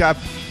quick tap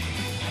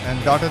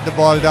and dotted the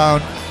ball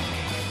down.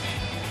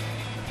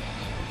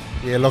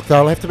 Yeah, look,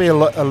 they'll have to be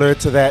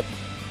alert to that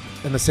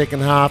in the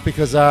second half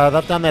because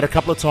they've done that a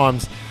couple of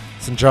times,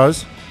 St.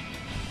 Joe's.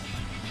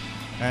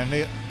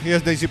 And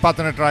here's the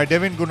Isipathana try.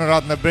 Devin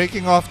Gunaratne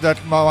breaking off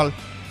that maul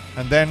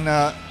and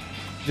then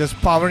just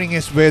powering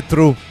his way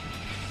through.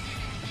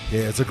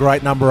 Yeah, it's a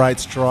great number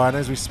 8's try, and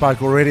as we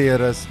spoke already,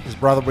 his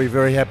brother will be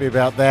very happy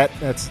about that.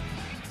 That's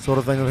the sort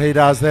of thing that he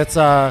does. That's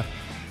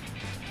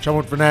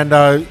Chamut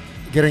Fernando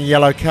getting a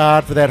yellow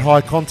card for that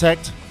high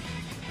contact.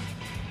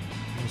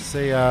 You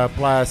see a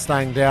player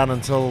staying down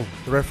until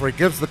the referee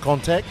gives the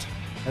contact,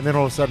 and then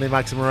all of a sudden he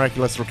makes a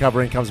miraculous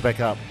recovery and comes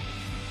back up.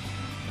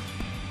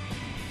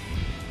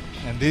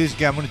 And this is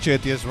Gamunu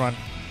Chetia's run.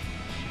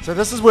 So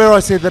this is where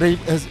I said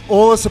that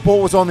all the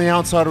support was on the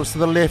outside, it was to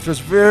the left. It was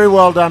very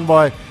well done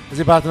by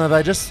Isipathana.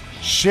 They just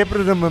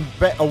shepherded him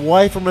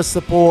away from his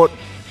support,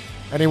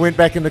 and he went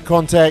back into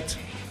contact.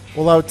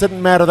 Although it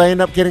didn't matter, they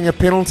ended up getting a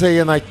penalty,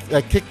 and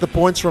they kicked the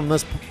points from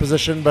this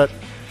position, but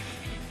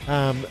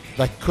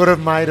they could have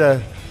made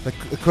it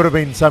could have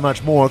been so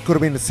much more. It could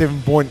have been a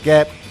 7-point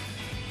gap.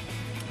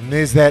 And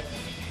there's that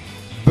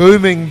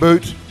booming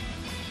boot.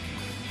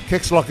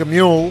 Kicks like a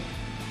mule.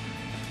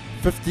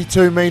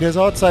 52 metres.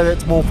 I'd say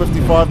that's more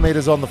 55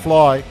 metres on the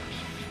fly.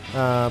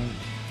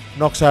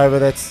 Knocks over.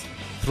 That's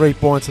 3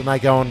 points, and they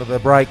go on to the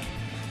break.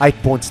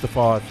 8 points to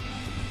 5.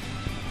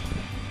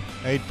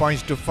 8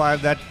 points to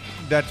 5.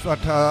 That's what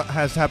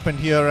has happened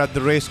here at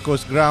the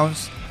racecourse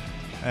grounds.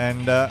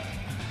 And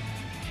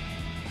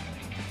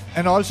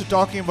also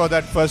talking about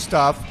that first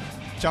half,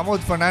 Chamod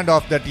Fernando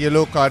off that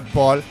yellow card,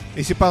 Paul.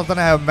 Isipathana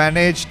have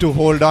managed to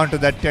hold on to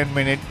that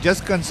 10-minute,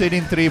 just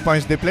conceding 3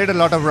 points. They played a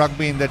lot of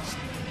rugby in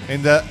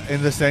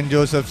the St.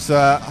 Joseph's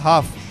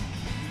half.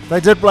 They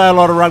did play a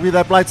lot of rugby.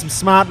 They played some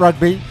smart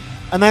rugby,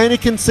 and they only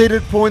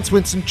conceded points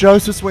when St.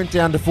 Joseph's went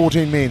down to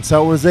 14 men,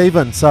 so it was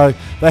even. So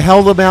they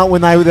held them out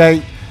when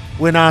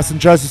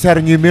St. Joseph's had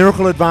a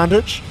numerical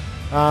advantage.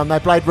 They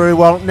played very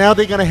well. Now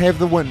they're going to have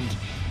the wind.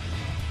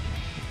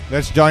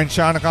 Let's join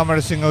Shana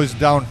Kamarasinghe, who's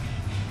down.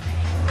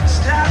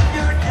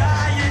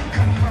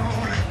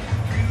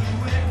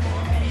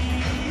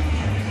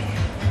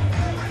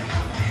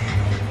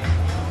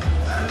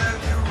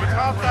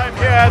 Halftime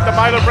here at the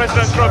Milo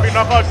President's Trophy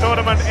Knockout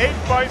Tournament. 8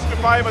 points to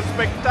 5. A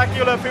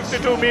spectacular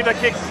 52-meter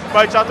kick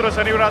by Chandra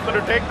Sanivaratna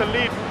to take the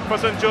lead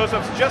for St.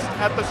 Joseph's just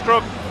at the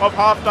stroke of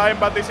halftime.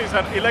 But this is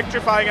an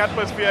electrifying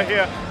atmosphere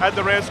here at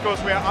the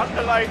racecourse. We are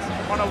under lights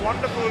on a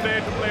wonderful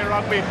day to play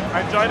rugby.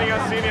 And joining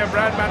us, Senior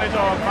Brand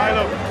Manager of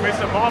Milo,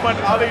 Mr. Mohammed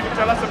Ali, to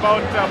tell us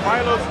about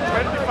Milo's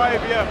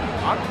 25-year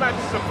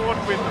unmatched support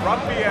with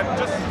rugby and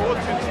just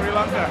sports in Sri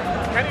Lanka.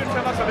 Can you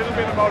tell us a little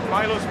bit about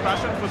Milo's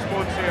passion for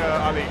sports here,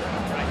 Ali?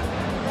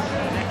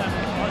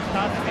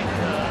 Starts with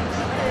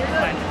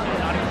financial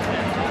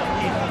nourishment of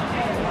kids.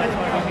 That's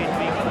what we've been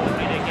doing for the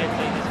breeder kids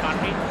in this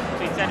country.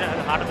 So it's at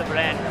the heart of the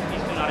brand is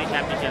to nourish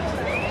ambitions.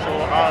 So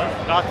our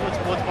grassroots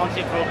sports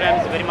sponsorship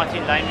program is very much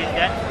in line with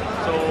that.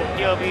 So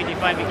here we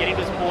get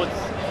into sports,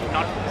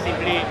 not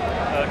simply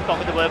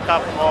conquer the World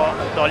Cup or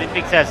the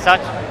Olympics as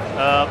such.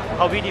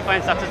 How we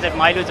define success at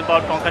Milo is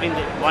about conquering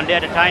one day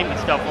at a time.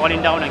 It's about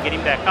falling down and getting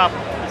back up.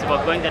 It's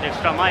about going that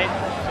extra mile.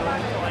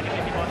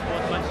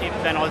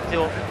 And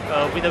also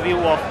with a view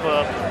of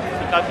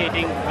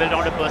inculcating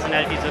well-rounded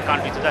personalities of the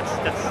country. So that's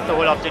the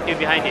whole objective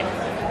behind it.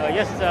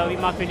 Yes, we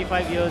marked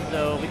 25 years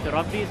with the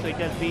rugby, so it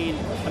has been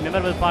a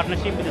memorable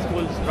partnership with the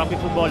school's Rugby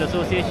Football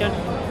Association,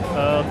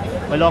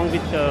 along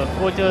with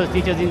coaches,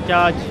 teachers in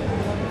charge,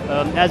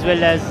 as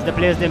well as the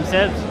players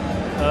themselves.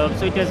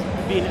 So it has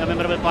been a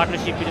memorable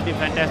partnership which has been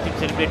fantastic to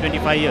celebrate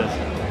 25 years.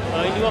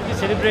 In lieu of the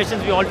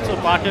celebrations, we also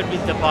partnered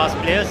with the past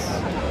players.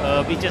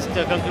 We just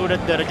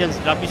concluded the Regents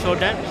Rugby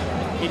Showdown.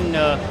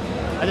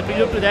 As a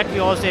prelude to that, we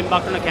also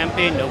embarked on a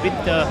campaign with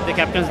the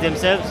captains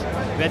themselves,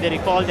 where they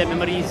recall their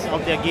memories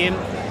of their game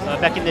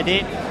back in the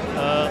day,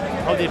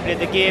 how they played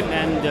the game,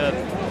 and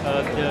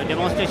the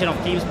demonstration of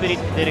team spirit.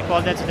 They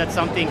recall that, so that's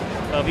something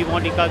we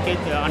want to inculcate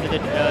under the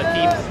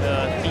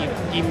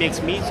team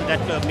makes me. So that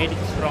made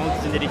it strong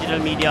in the digital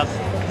media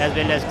as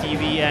well as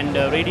TV and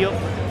radio.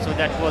 So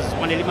that was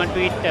one element to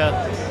it,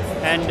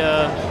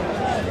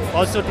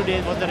 also today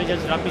was the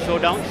Regents Rugby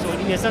Showdown. So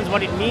in essence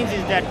what it means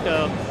is that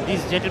these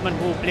gentlemen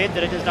who played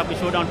the Regents Rugby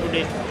Showdown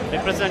today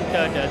represent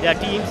their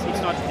teams. It's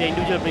not the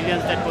individual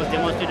brilliance that was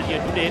demonstrated here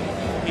today.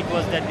 It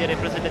was that they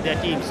represented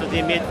their teams. So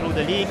they made through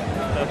the league,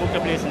 booked a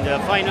place in the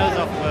finals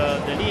of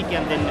the league,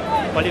 and then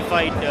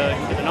qualified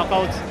into the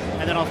knockouts.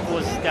 And then of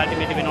course they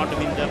ultimately went on to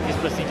win this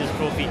prestigious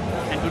trophy.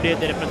 And today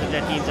they represent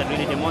their teams and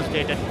really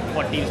demonstrated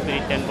what team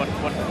spirit and what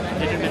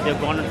gentlemen they've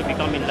gone on to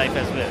become in life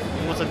as well.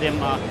 Most of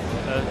them are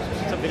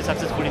very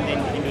successful in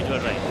the individual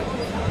right.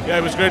 Yeah,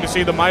 it was great to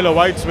see the Milo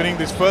Whites winning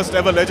this first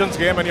ever Legends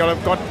game, and you all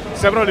have got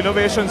several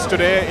innovations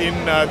today in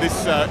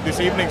this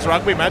evening's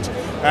rugby match.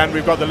 And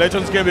we've got the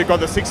Legends game, we've got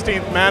the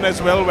 16th man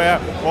as well, where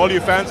all you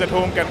fans at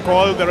home can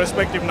call the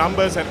respective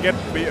numbers and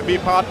be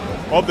part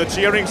of the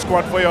cheering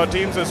squad for your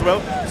teams as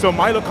well. So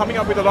Milo coming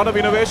up with a lot of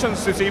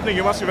innovations this evening.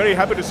 You must be very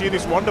happy to see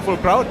this wonderful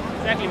crowd.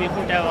 Exactly, we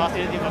couldn't have asked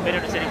anything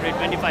better to celebrate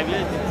 25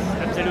 years.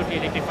 It's absolutely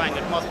electrifying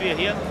atmosphere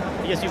here.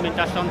 Yes, you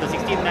touched on the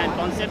 16th man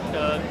concept.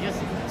 Yes,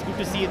 it's good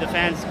to see the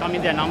fans come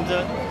in their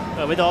numbers.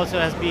 Weather also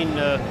has been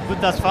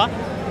good thus far.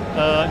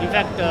 In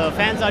fact,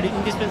 fans are the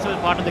indispensable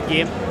part of the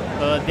game.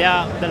 They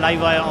are the live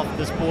wire of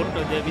the sport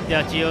with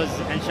their cheers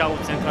and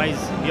shouts and cries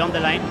beyond the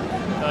line.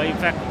 In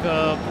fact,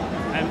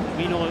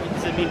 we know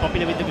it's been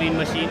popular with the Green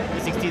Machine.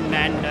 The 16th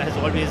man has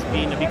always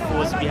been a big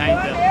force behind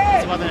the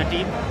Isipathana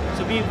team.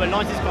 So we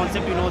launched this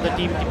concept. You know, the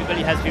team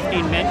typically has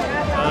 15 men.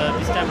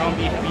 This time around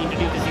we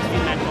introduced the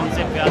 16 man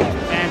concept where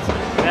fans,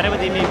 wherever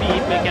they may be,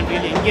 they can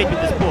really engage with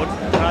the sport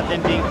rather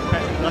than being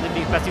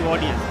passive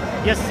audience.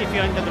 Yes, if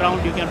you're in the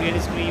ground, you can really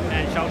scream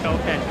and shout out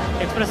and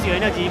express your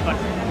energy, but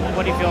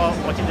what if you're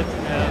watching the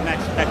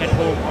match back at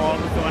home or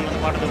if you're in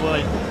another part of the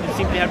world? You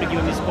simply have to give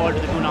a missed call to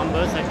the two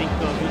numbers. I think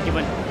we've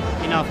given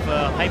enough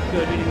hype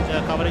during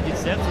the coverage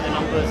itself, so the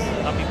numbers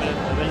are people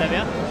well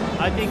aware.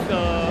 I think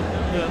the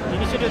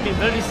initiative has been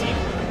well received.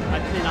 I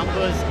think the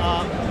numbers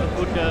are a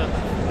good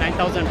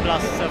 9,000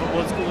 plus for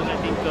both schools. I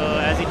think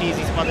as it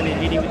is, Isipathana is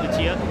leading with the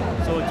cheer.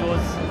 So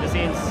Joe's, the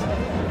Saints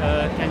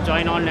can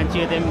join on and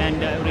cheer them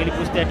and really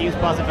push their teams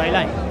past the try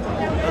line.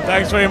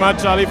 Thanks very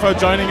much, Ali, for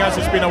joining us.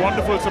 It's been a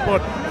wonderful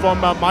support from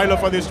Milo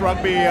for this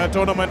rugby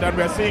tournament, and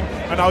we're seeing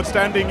an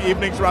outstanding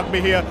evening's rugby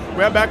here.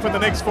 We're back for the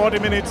next 40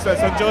 minutes.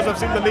 St.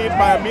 Joseph's in the lead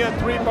by a mere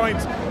 3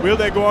 points. Will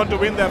they go on to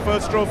win their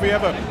first trophy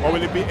ever, or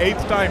will it be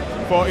 8th time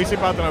for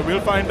Isipathana?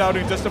 We'll find out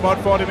in just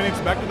about 40 minutes.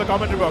 Back to the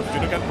commentary box.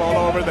 Junuk and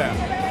Paula over there.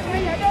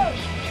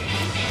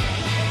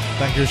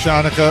 Thank you,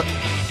 Shanaka.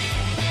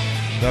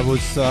 That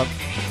was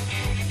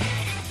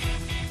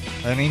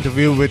an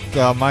interview with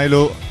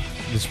Milo,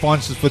 the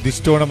sponsors for this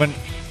tournament.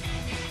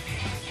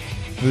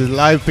 With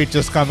live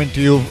pictures coming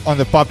to you on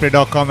the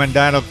ThePapare.com and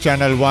Dialog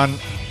Channel 1.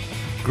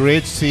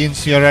 Great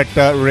scenes here at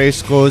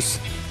Racecourse.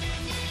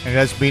 It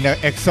has been an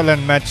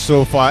excellent match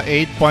so far.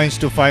 8 points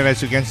to 5,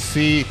 as you can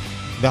see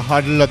the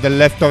huddle at the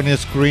left on your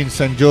screen.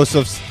 St.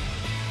 Joseph's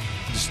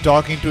just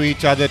talking to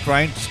each other,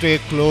 trying to stay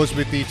close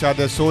with each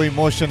other. So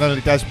emotional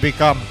it has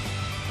become.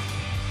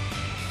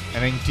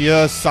 And in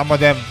tears, some of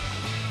them.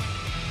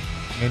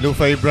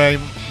 Nilufa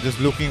Ibrahim just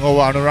looking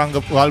over,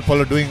 Anuranga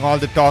Walpolo doing all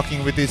the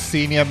talking with his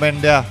senior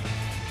men there.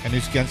 And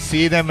you can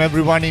see them,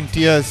 everyone in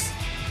tears.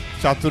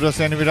 Chatura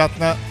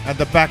Senaviratne at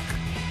the back.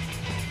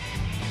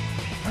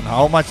 And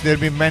how much they'll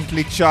be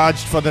mentally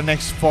charged for the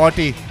next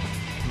 40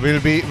 will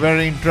be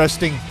very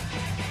interesting.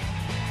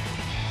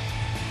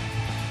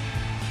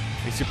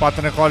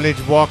 Isipathana College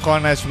walk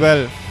on as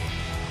well.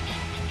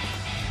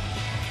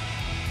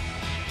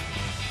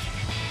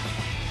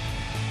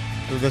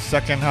 To the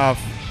second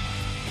half.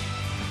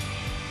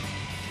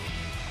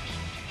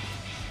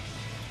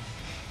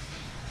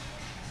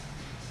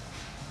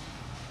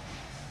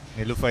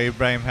 Nilufa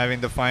Ibrahim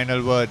having the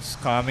final words,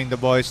 calming the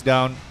boys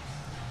down.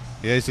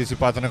 Here's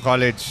Isipathana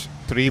College,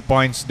 3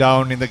 points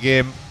down in the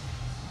game.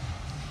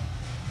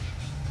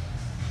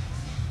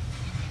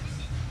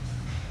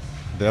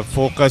 They're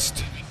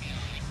focused.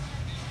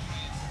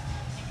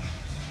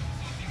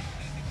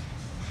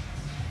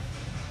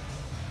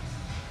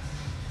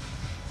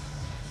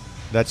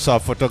 That's our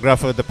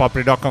photographer, the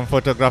ThePapare.com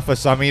photographer,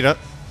 Samira.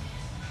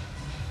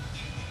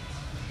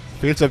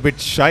 Feels a bit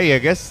shy, I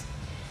guess.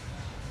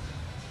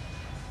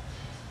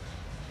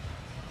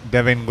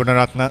 Devin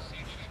Gunaratne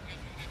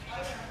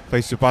for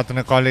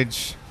Isipathana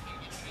College.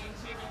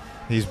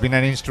 He's been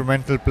an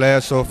instrumental player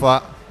so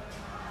far.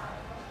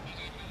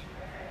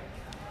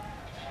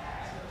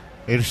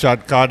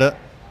 Irshad Kader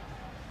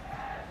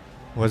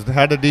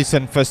had a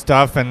decent first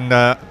half,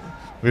 and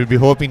we'll be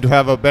hoping to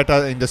have a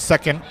better in the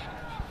second.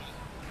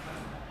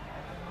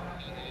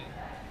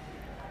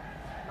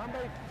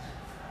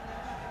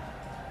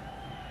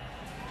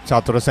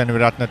 Chatura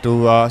Senaviratne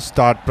to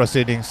start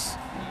proceedings.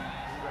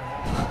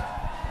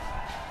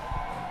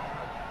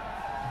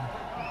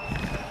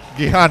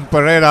 Gihan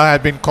Pereira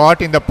had been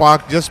caught in the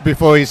park just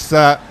before his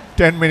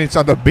 10 minutes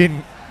on the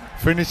bin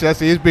finishes.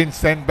 He's been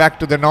sent back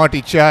to the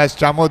naughty chair as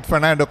Chamud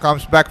Fernando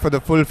comes back for the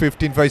full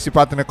 15 for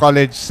Isipathana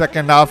College.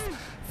 Second half,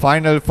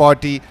 final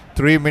 40,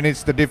 3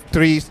 minutes, the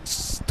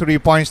 3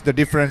 points the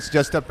difference,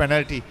 just a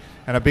penalty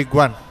and a big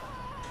one.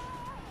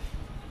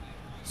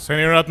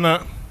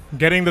 Senaviratne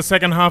getting the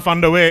second half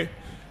underway.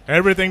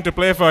 Everything to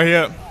play for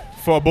here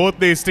for both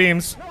these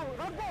teams.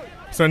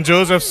 St.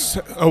 Joseph's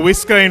a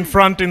whisker in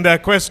front in their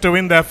quest to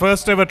win their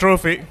first ever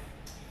trophy.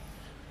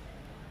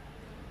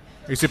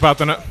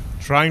 Isipathana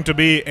trying to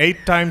be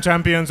 8-time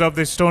champions of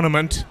this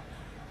tournament.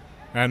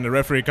 And the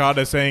referee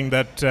Kader saying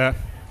that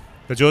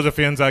the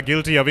Josephians are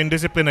guilty of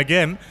indiscipline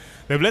again.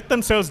 They've let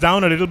themselves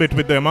down a little bit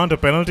with the amount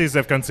of penalties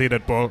they've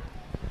conceded, Paul.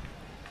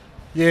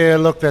 Yeah,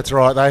 look, that's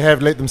right. They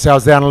have let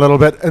themselves down a little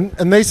bit.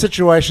 In these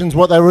situations,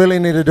 what they really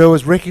need to do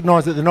is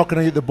recognise that they're not going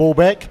to get the ball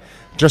back,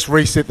 just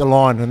reset the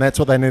line, and that's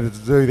what they needed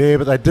to do there,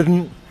 but they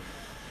didn't.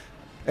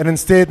 And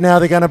instead, now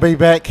they're going to be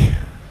back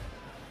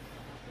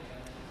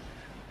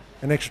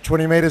an extra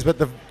 20 metres, but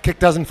the kick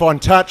doesn't find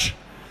touch,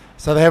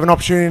 so they have an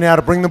opportunity now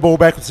to bring the ball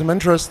back with some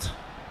interest.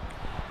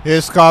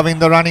 Here's Carving,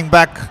 the running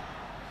back.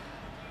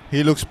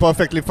 He looks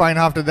perfectly fine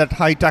after that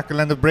high tackle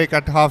and the break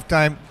at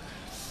half-time.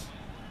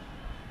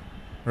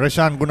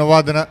 Rashan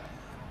Gunawardena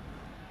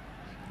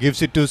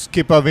gives it to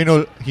skipper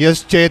Vinul.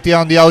 Here's Chetia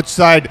on the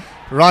outside.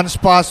 Runs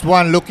past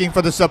one, looking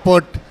for the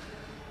support.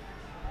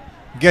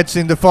 Gets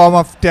in the form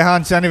of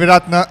Tehan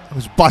Senaviratne,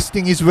 who's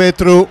busting his way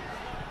through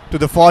to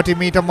the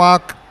 40-meter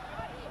mark.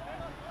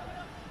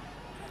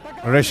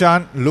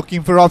 Rashan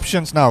looking for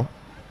options now.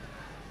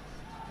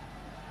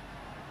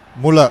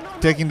 Muller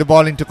taking the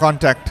ball into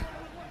contact.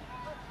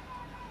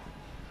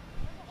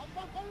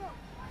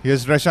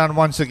 Here's Rashan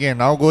once again.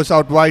 Now goes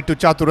out wide to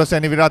Chatura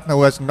Senaviratne,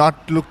 who has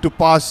not looked to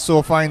pass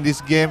so far in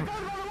this game.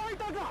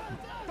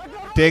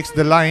 Takes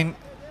the line.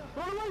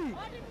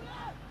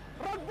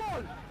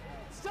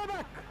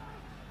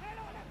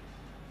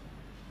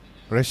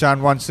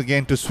 Rashan once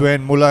again to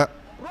Swain Muller.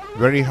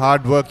 Very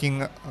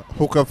hard-working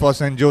hooker for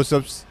St.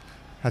 Joseph's.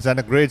 Has had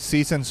a great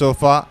season so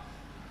far.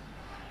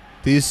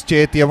 This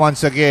Chetia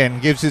once again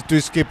gives it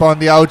to Skip on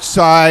the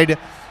outside.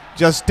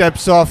 Just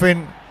steps off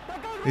in.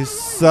 Is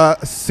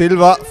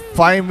Silva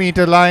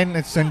 5-meter line.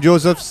 It's St.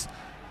 Joseph's.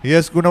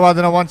 Here's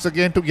Gunawardena once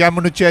again to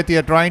Yamunu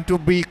Chetia, trying to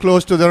be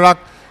close to the ruck.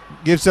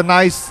 Gives a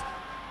nice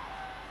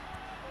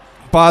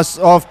pass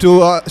off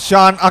to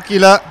Shan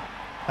Akila.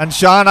 And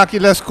Shan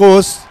Akila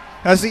scores.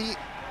 As he...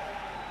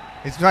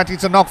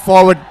 it's a knock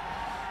forward.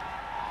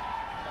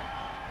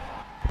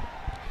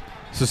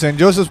 So St.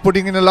 Joseph's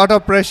putting in a lot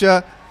of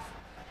pressure.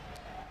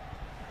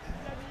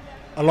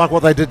 I like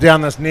what they did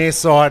down this near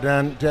side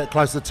and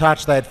close to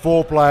touch. They had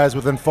 4 players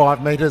within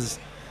 5 metres,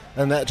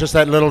 and just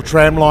that little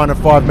tram line of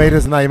 5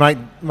 metres, and they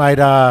made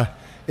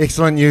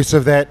excellent use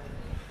of that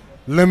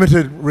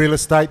limited real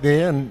estate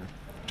there, and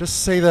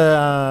just see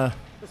the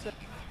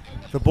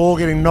ball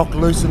getting knocked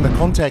loose in the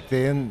contact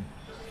there, and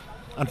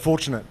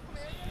unfortunate.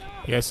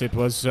 Yes, it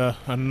was a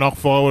knock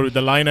forward with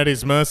the line at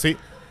his mercy.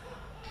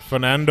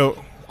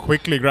 Fernando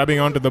quickly grabbing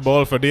onto the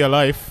ball for dear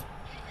life.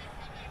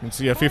 You can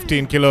see a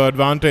 15 kilo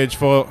advantage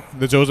for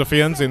the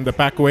Josephians in the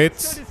pack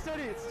weights.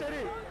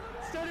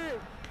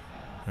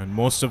 And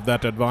most of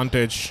that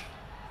advantage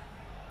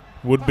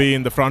would be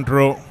in the front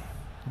row.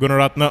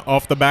 Gunaratne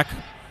off the back.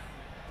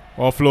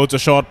 Offloads a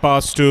short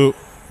pass to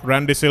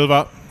Randy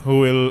Silva, who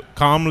will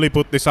calmly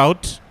put this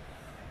out.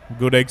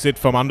 Good exit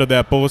from under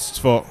their posts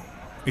for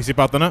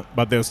Isipathana,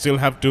 but they'll still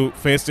have to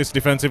face this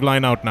defensive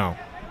line out now.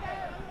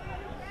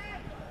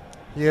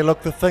 Yeah,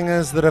 look, the thing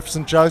is that if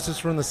St.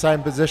 Joseph's were in the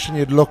same position,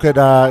 you'd look at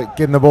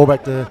getting the ball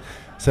back to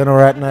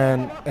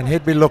Senoratne, and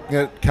he'd be looking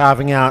at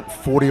carving out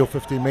 40 or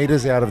 50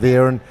 metres out of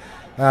there. And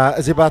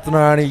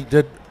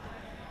Isipathana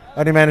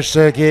only managed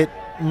to get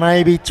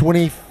maybe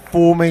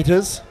 24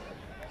 metres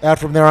out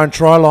from their own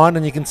try line,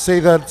 and you can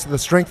see the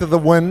strength of the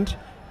wind.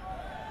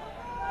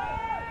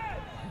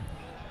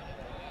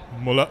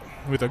 Muller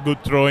with a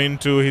good throw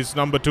into his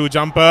number 2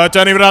 jumper.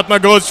 Chaniviratne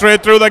goes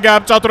straight through the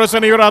gap. Chatura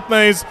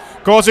Chaniviratne is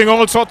causing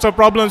all sorts of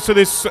problems to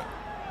this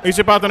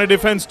Isipathana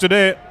defense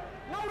today.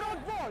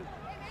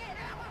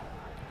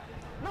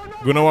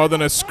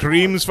 Gunawardena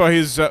screams for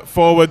his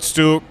forwards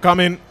to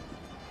come in.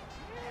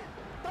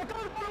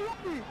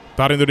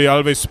 Tarindudi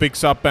always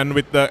picks up, and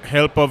with the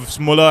help of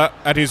Muller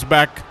at his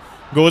back,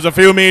 goes a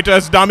few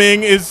meters.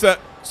 Dummying is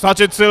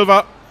Sachit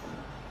Silva.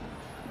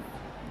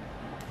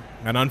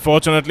 And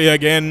unfortunately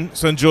again,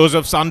 St.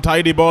 Joseph's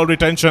untidy ball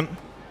retention.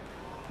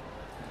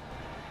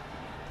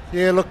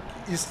 Yeah, look,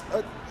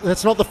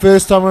 that's not the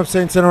first time I've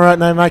seen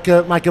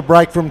Senoratne make a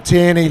break from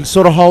 10. He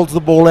sort of holds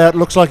the ball out,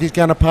 looks like he's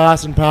going to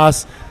pass and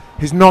pass.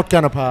 He's not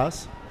going to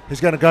pass.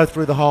 He's going to go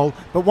through the hole.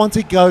 But once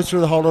he goes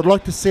through the hole, I'd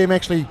like to see him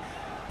actually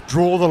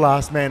draw the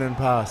last man and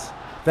pass.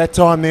 That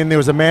time then, there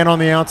was a man on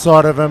the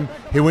outside of him.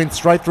 He went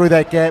straight through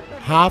that gap,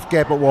 half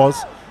gap it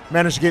was,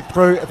 managed to get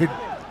through. If he'd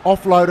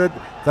offloaded,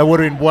 they would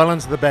have been well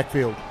into the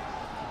backfield.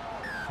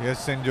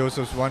 Yes, St.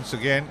 Joseph's once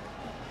again.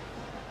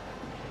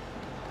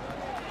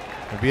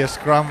 There'll be a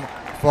scrum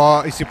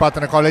for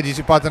Isipathana College.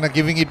 Isipathana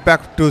giving it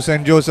back to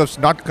St. Joseph's,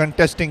 not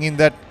contesting in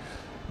that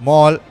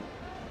maul.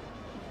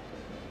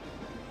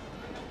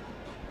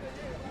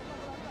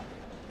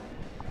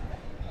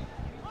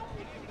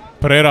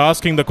 Pereira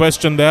asking the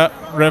question there.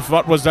 Ref,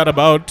 what was that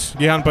about?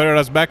 Gihan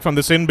Pereira's back from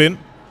the sin bin.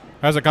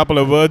 Has a couple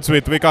of words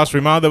with Vikas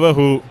Rimadava,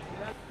 who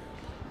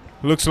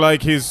looks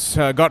like he's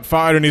got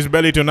fire in his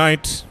belly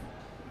tonight.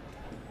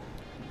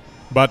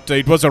 But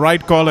it was a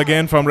right call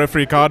again from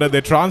referee Carter.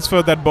 They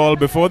transferred that ball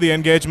before the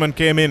engagement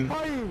came in.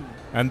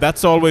 And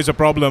that's always a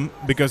problem,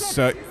 because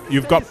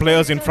you've got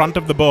players in front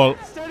of the ball.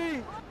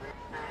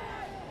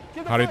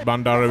 Harit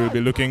Bandara will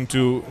be looking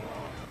to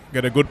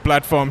get a good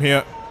platform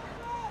here.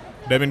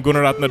 Devin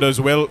Gunaratne does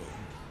well,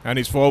 and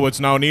his forwards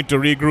now need to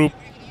regroup.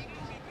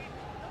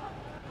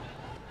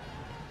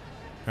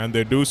 And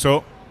they do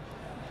so.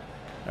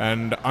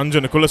 And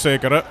Anjana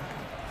Kulasekara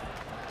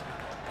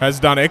has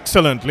done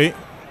excellently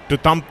to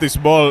thump this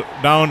ball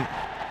down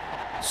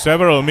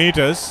several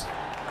meters.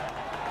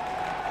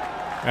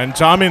 And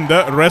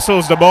Chaminda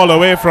wrestles the ball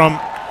away from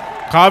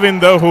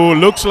Kavinda, who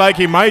looks like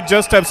he might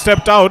just have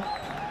stepped out.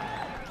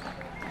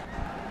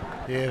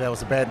 Yeah, that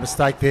was a bad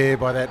mistake there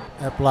by that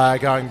player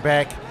going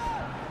back.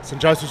 St.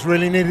 Joseph's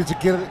really needed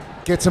to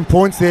get some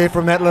points there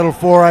from that little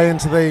foray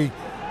into the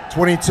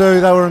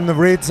 22. They were in the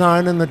red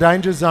zone, in the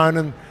danger zone,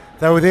 and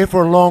they were there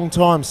for a long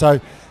time.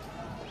 So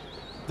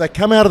they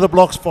come out of the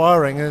blocks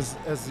firing, as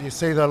you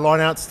see the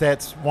line-out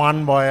stats,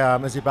 won by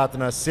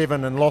Isipathana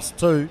 7 and lost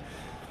 2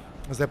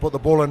 as they put the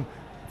ball in.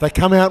 They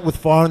come out with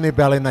fire in their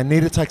belly, and they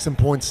need to take some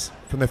points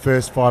from their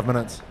first 5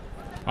 minutes.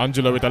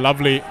 Angela with a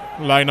lovely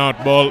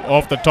line-out ball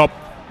off the top.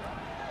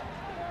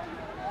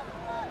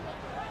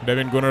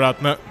 Devin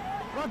Gunaratne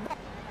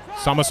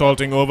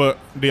somersaulting over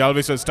De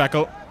Alvis's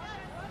tackle.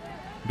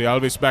 De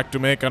Alvis back to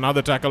make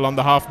another tackle on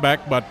the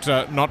halfback, but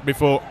not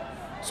before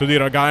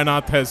Sudhir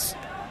Agayanath has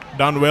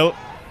done well.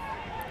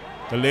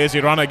 The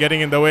lazy runner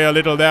getting in the way a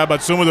little there, but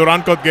Sumudu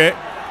Rankotge,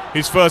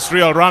 his first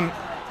real run.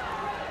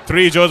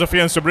 3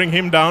 Josephians to bring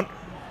him down.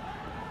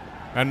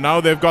 And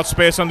now they've got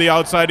space on the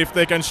outside if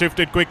they can shift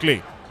it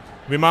quickly.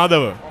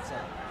 Vimadava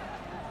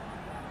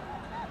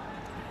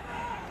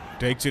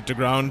takes it to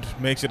ground,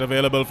 makes it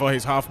available for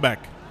his halfback.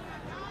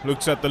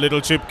 Looks at the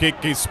little chip kick,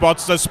 he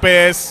spots the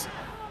space.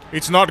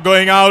 It's not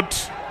going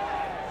out.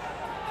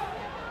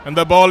 And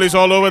the ball is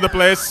all over the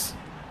place.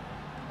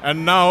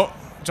 And now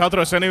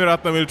Chathra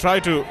Seniviratne will try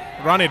to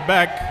run it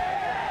back.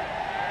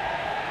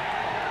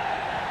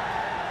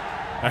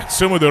 And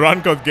Sumudu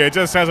Rankodke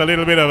just has a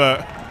little bit of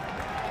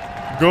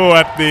a go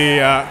at the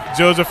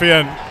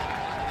Josephian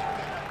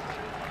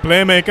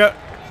playmaker.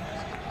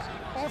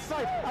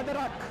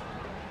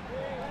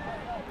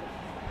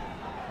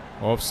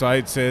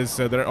 Offside says,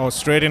 or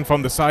straight in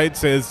from the side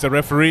says the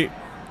referee.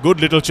 Good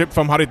little chip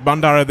from Harit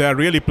Bandara there.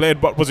 Really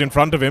played what was in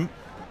front of him.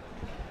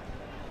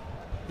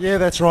 Yeah,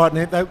 that's right.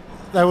 And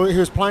he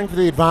was playing for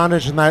the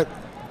advantage, and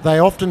they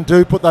often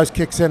do put those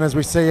kicks in, as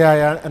we see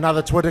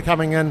another Twitter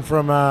coming in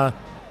from, I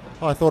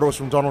thought it was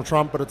from Donald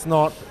Trump, but it's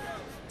not.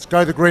 It's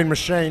Go the Green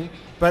Machine.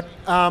 But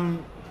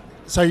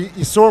so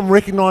you saw him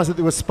recognise that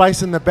there was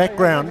space in the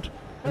background,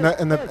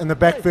 in the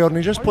backfield, and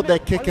he just put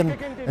that kick in,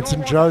 and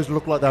St. Joe's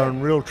looked like they were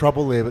in real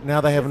trouble there, but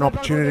now they have an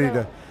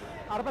opportunity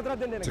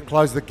to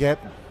close the gap.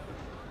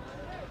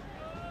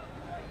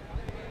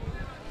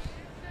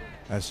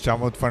 As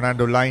Chamut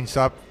Fernando lines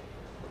up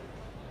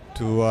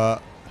to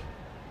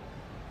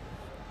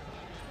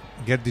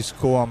get the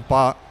score on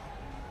par.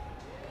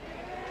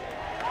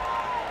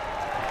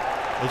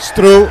 It's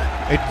through.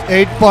 It's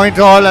 8-point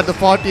all at the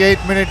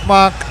 48-minute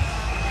mark.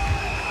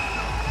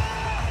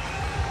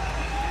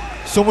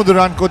 Sumudu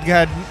Rankodke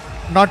had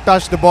not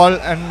touched the ball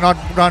and not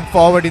run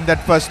forward in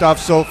that first half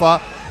so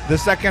far. The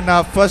second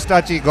half, first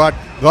touch he got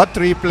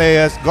 3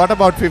 players, got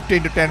about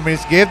 15 to 10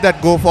 minutes, gave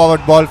that go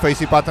forward ball for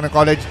Isipathana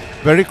College.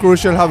 Very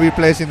crucial how he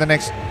plays in the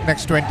next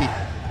 20.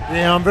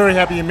 Yeah, I'm very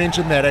happy you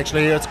mentioned that,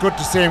 actually. It's good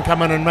to see him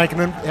come in and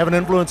have an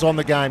influence on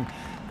the game,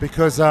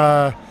 because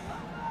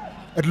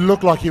it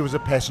looked like he was a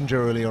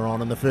passenger earlier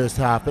on in the first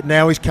half, but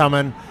now he's come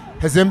in.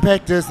 His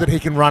impact is that he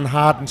can run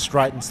hard and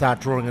straight and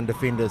start drawing in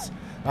defenders.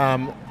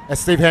 As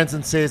Steve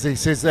Hansen says, he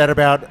says that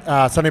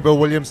about Sonny Bill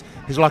Williams.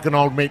 He's like an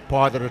old meat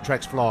pie that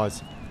attracts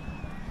flies.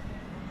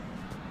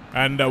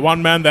 And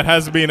one man that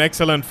has been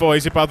excellent for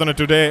Isipathana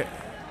today,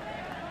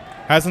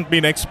 hasn't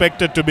been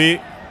expected to be,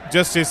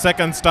 just his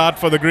second start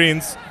for the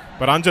Greens,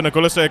 but Anjana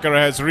Kulasekara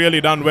has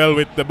really done well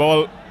with the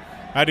ball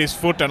at his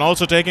foot and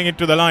also taking it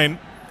to the line.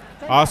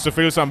 Asked to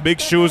fill some big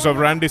shoes of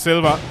Randy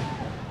Silva,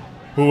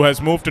 who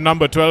has moved to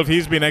number 12.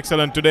 He's been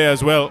excellent today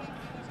as well.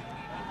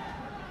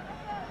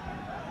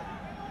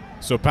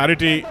 So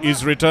parity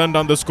is returned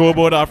on the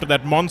scoreboard after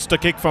that monster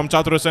kick from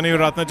Chathra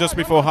Seniviratne just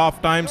before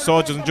half-time.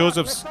 Saw St.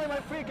 Joseph's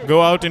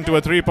go out into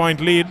a 3-point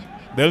lead.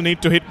 They'll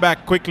need to hit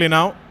back quickly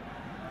now.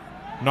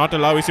 Not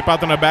allow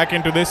Isipathana back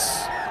into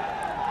this.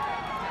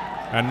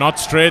 And not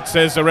straight,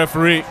 says the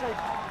referee.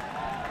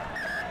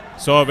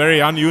 So a very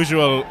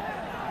unusual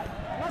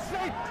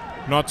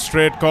not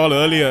straight call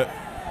earlier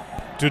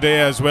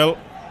today as well.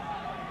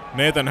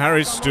 Nathan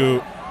Harris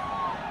to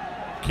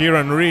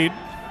Kieran Reid.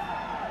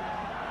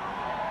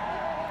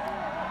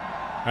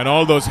 And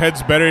all those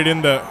heads buried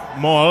in the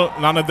mall,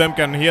 none of them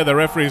can hear the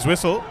referee's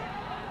whistle.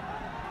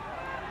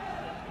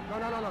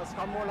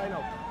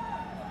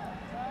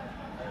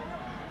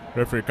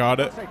 Referee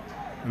Carter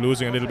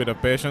losing a little bit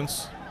of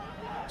patience.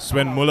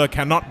 Sven Muller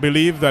cannot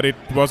believe that it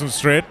wasn't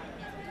straight.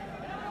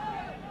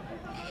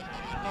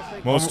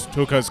 Most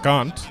hookers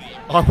can't.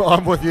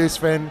 I'm with you,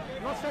 Sven,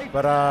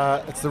 but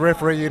it's the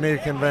referee you need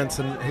to convince,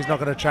 and he's not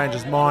going to change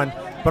his mind.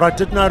 But I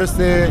did notice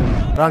there,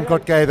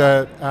 Rankodke,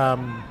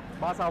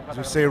 as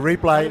we see a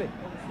replay.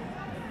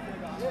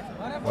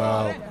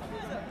 Well,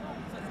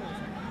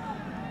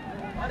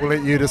 we'll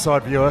let you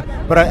decide, viewer.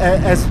 But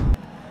as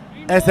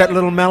that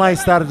little melee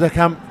started to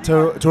come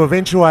to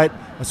eventuate,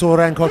 I saw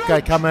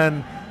Rankodke come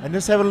in and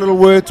just have a little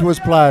word to his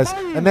players,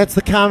 and that's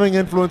the calming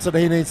influence that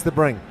he needs to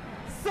bring.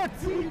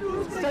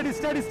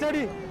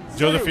 Steady.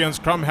 Josephian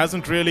scrum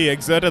hasn't really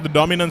exerted the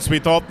dominance we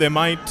thought they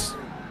might.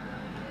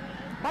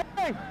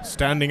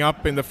 Standing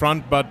up in the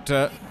front, but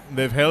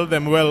they've held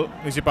them well,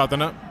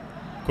 Isipathana.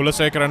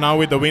 Kulasekara now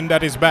with the wind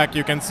at his back.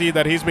 You can see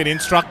that he's been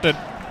instructed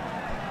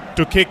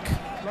to kick.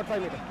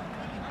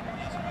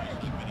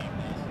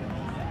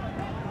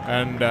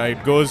 And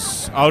it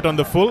goes out on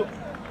the full.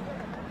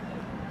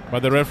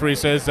 But the referee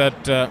says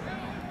that the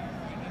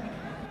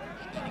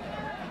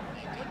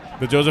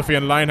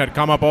Josephian line had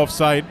come up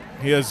offside.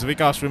 Here's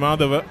Vikas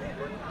Vimadava,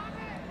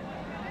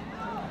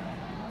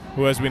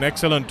 who has been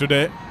excellent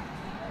today.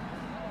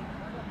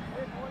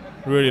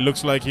 Really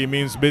looks like he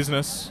means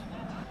business.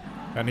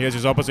 And here's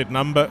his opposite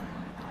number.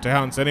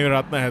 Tehan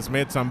Seniviratne has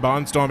made some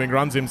barnstorming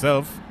runs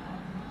himself.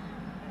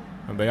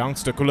 And the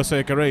youngster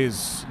Kulasekara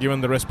is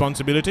given the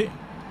responsibility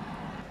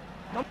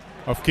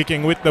of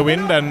kicking with the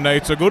wind, and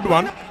it's a good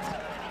one.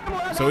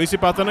 So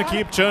Isipathana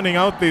keep churning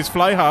out these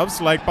fly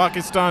halves like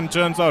Pakistan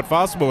churns out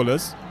fast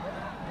bowlers.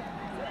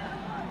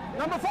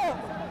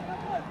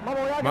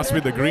 Must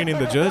be the green in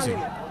the jersey.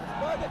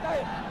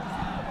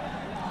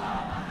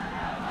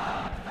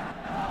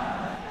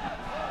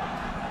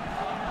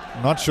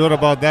 Not sure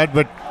about that,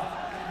 but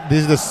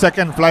this is the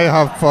second fly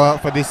half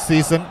for this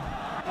season.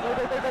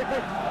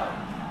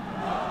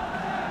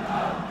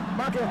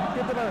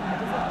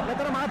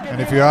 And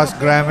if you ask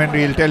Graham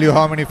Henry, he'll tell you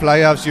how many fly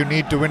halves you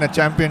need to win a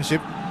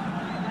championship.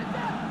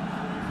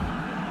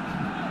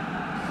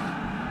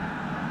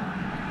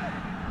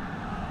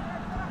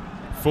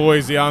 4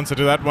 is the answer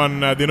to that one,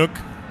 Dinuk.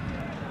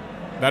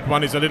 That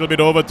one is a little bit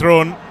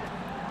overthrown.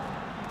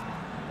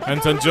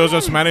 And St.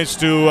 Joseph's managed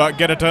to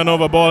get a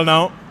turnover ball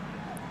now.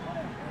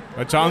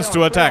 A chance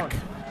to attack.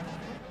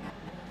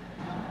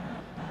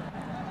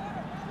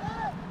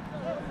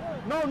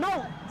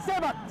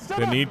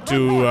 They need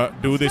to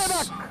do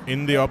this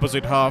in the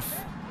opposite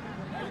half.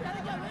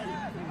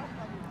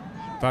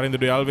 Tharindu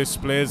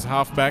Alvis plays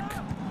half-back.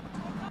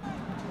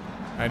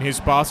 And his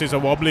pass is a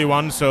wobbly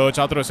one, so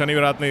Chatura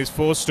Seniviratne is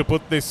forced to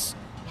put this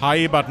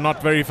high but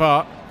not very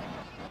far.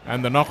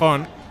 And the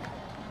knock-on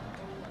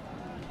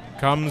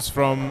comes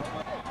from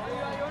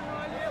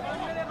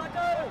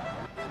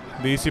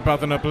the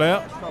Isipathana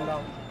player.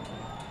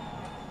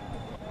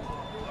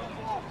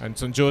 And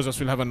St. Joseph's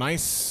will have a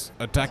nice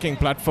attacking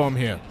platform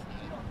here.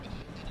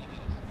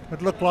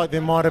 It looked like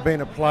there might have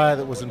been a player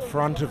that was in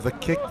front of the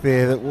kick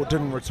there that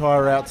didn't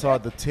retire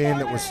outside the 10,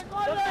 that was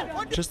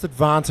just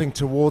advancing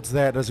towards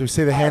that. As we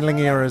see the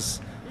handling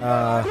errors,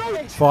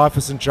 5 for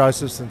St.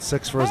 Joseph's and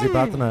 6 for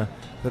Isipathana,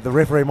 that the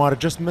referee might have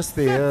just missed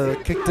there. The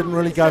kick didn't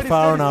really go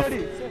far enough.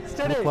 It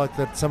looked like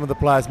that some of the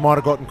players might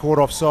have gotten caught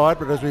offside,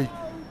 but as we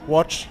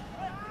watch,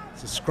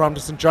 it's a scrum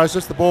to St.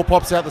 Joseph's. The ball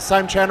pops out the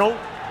same channel.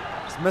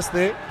 Just missed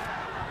there.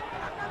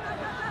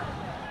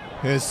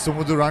 Here's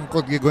Sumudu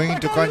Rankodge going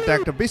into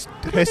contact, a bit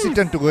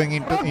hesitant to going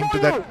into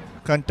that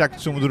contact.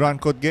 Sumudu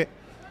Rankodge,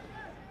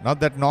 not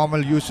that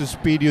normal use of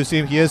speed you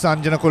see. Here's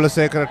Anjana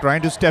Kulasekara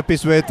trying to step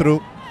his way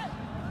through.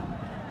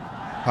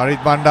 Harit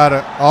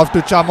Bandara off to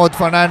Chamod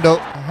Fernando,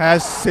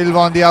 has Silva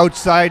on the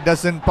outside,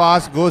 doesn't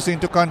pass, goes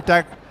into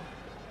contact.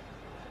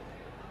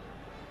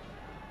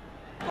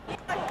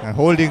 And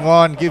holding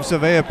on gives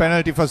away a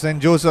penalty for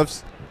St.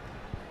 Joseph's.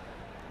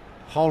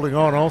 Holding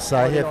on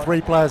also, he had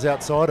 3 players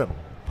outside him.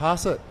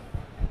 Pass it.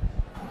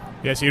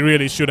 Yes, he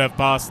really should have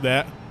passed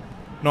there.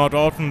 Not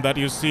often that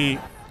you see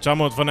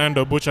Chamod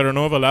Fernando butcher an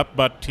overlap,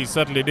 but he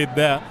certainly did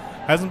there.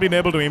 Hasn't been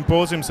able to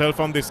impose himself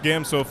on this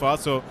game so far,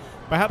 so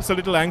perhaps a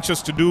little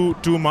anxious to do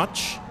too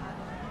much,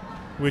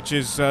 which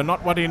is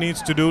not what he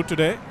needs to do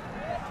today.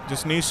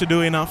 Just needs to do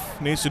enough,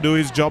 needs to do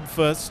his job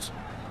first.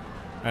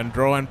 And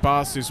draw and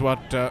pass is what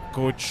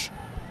coach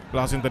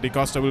Lacinta Di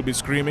Costa will be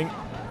screaming.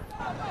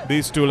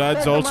 These two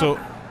lads also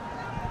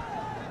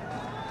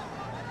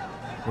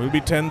will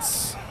be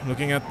tense,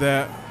 looking at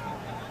their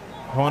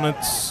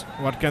Hornets.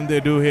 What can they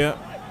do here?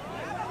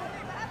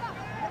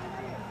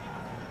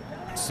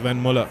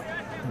 Sven Muller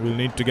will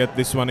need to get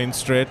this one in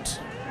straight.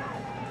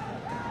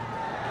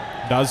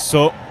 Does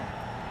so.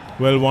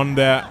 Well won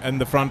there in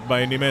the front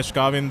by Nimesh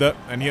Kavinda.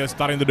 And here's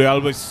Tharindu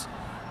Alvis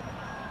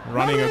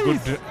running a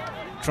good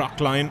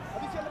truck line.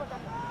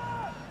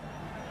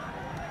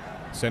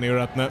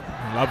 Seniviratne,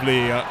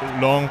 lovely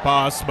long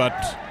pass,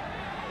 but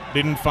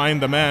didn't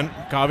find the man.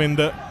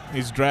 Kavinda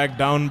is dragged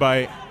down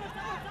by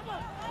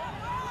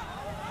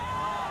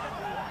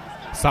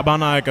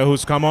Sabanayaka,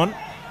 who's come on.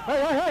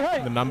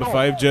 The number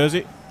 5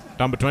 jersey,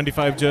 number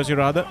 25 jersey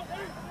rather.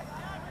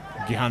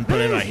 Gihan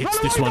Pereira hits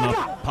this one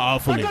up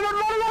powerfully.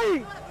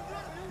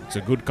 It's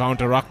a good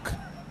counter ruck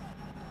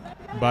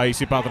by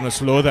Isipathana.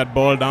 Slow that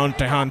ball down.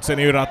 Tehan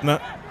Seniviratne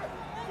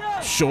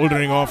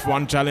shouldering off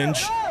one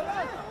challenge.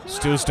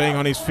 Still staying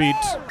on his feet.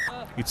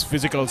 It's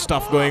physical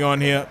stuff going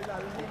on here.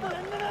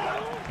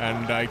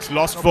 And it's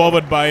lost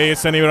forward by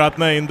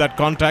Seniviratne in that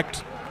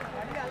contact.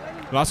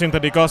 Lacinta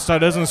Di Costa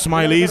doesn't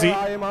smile easy.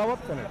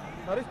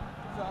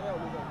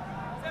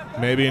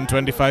 Maybe in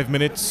 25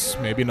 minutes,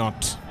 maybe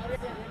not.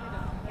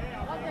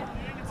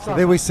 So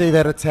there we see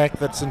that attack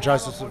that St.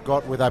 Joseph's have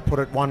got, where they put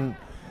it one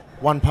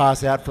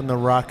pass out from the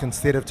ruck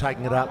instead of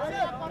taking it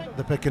up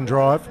the pick and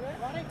drive.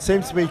 It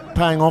seems to be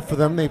paying off for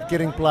them. They're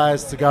getting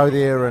players to go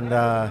there and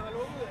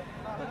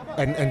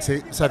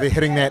so they're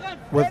hitting that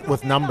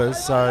with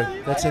numbers. So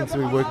that seems to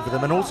be working for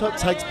them. And also it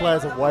takes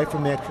players away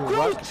from the actual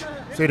ruck.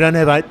 So you don't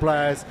have 8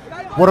 players.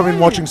 What I've been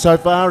watching so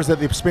far is that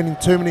they're spending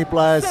too many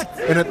players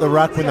in at the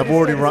ruck when they've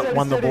already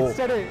won the ball.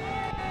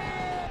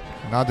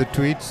 Another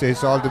tweet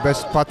says all the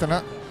best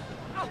Patana.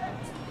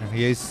 And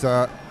here's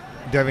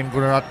Devin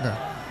Gunaratne.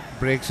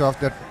 Breaks off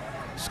that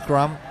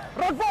scrum.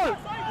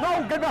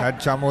 Had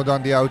Chamod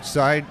on the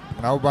outside.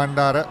 Now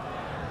Bandara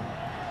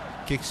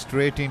kicks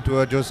straight into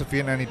a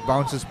Josephian and it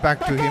bounces back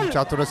to him.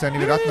 Chatura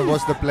Seniviratne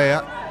was the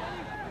player.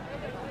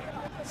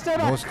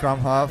 No scrum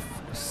half.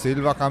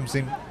 Silva comes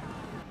in.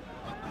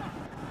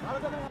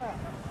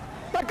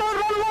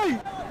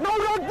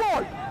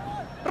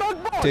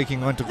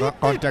 Taking on to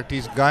contact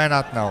is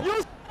Gayanath now.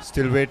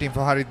 Still waiting for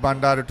Harit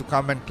Bandara to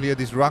come and clear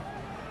this ruck.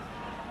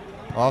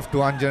 Off to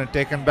Anjana,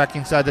 taken back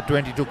inside the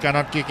 22.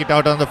 Cannot kick it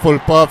out on the full.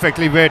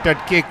 Perfectly weighted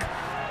kick.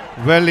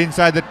 Well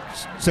inside the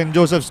St.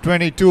 Joseph's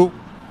 22.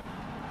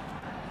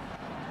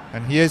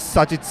 And here's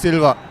Sachit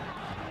Silva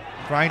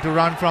trying to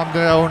run from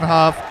their own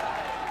half.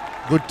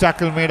 Good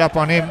tackle made up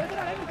on him.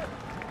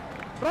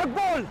 Rock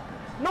ball,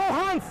 no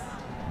hands.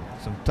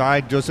 Some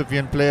tight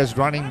Josephian players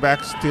running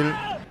back still.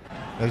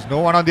 There's no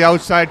one on the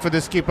outside for the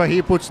skipper.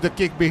 He puts the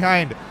kick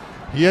behind.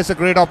 Here's a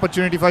great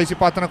opportunity for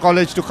Isipathana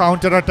College to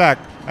counter attack.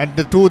 And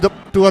the two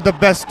are the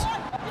best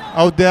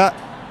out there.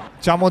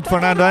 Chamut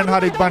Fernando and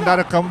Harik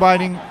Bandara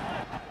combining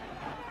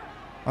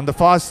on the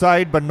far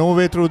side, but no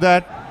way through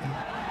that.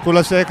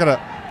 Kulasekara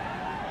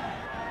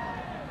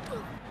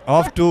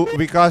off to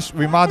Vikas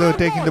Vimadho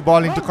taking the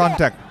ball into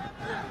contact.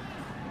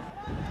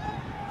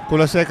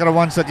 Kulasekara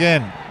once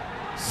again.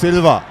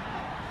 Silva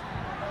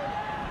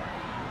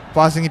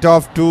passing it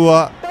off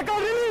to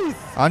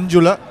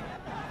Anjula.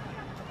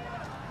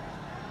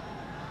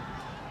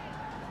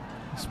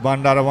 It's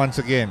Bandara once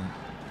again.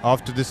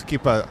 Off to the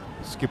skipper.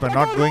 Skipper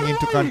not going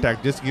into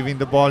contact, just giving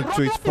the ball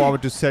to his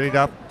forward to set it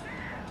up.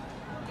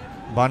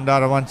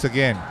 Bandara once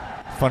again.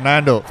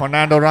 Fernando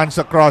runs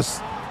across.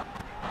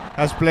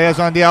 Has players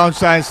on the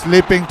outside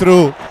slipping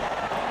through.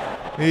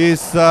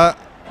 Is De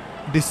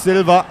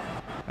Silva,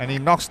 and he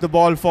knocks the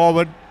ball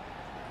forward.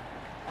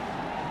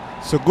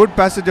 So good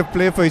passage of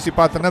play for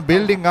Isipathana,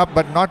 building up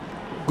but not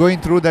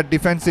going through that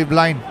defensive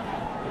line.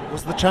 It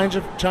was the change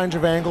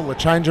of angle, the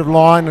change of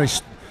line.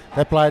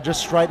 That player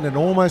just straightened and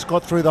almost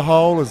got through the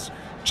hole. Has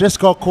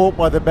just got caught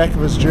by the back of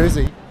his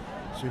jersey.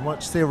 So you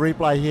might see a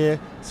replay here.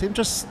 See him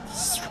just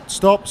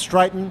stop,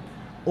 straighten,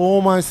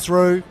 almost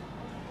through.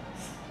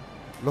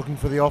 Looking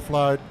for the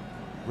offload.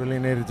 Really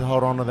needed to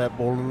hold on to that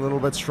ball a little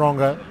bit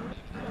stronger.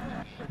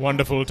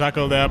 Wonderful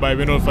tackle there by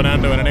Vinod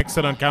Fernando and an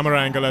excellent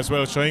camera angle as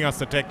well, showing us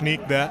the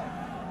technique there.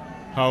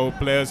 How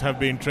players have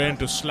been trained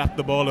to slap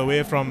the ball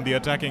away from the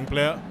attacking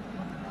player.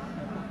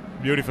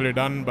 Beautifully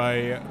done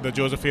by the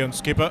Josephian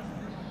skipper.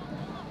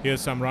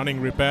 Here's some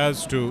running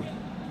repairs to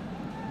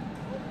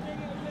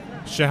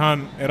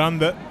Shehan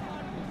Eranda.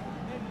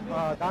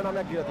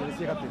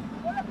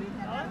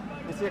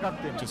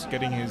 Just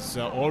getting his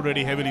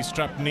already heavily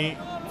strapped knee,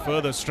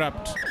 further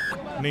strapped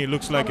knee.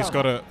 Looks like he's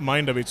got a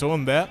mind of its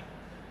own there.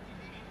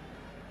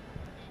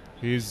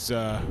 He's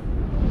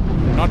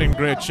not in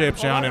great shape,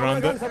 Shehan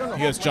Eranda.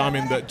 Here's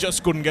Charminder,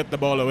 just couldn't get the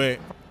ball away.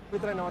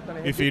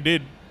 If he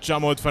did,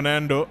 Chamut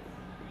Fernando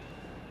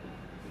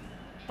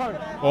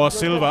or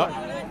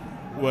Silva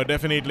were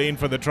definitely in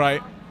for the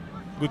try.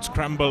 Good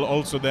scramble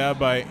also there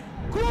by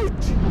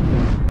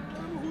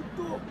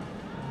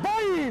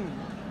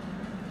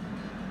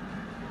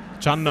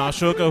Channa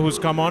Ashoka, who's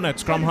come on at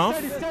scrum half,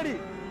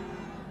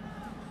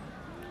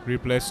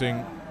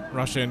 replacing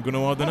Russian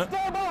Gunawardana.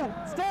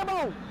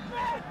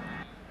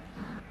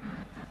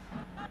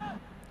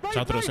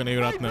 Chatra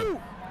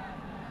Seneviratne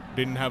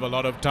didn't have a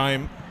lot of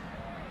time,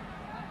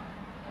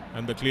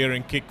 and the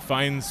clearing kick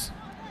finds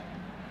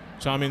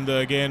Charminder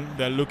again.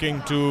 They're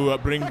looking to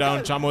bring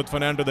down Chamut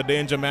Fernando. The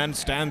danger man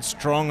stands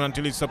strong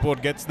until his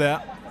support gets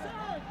there.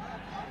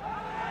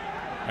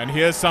 And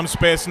here's some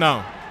space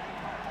now.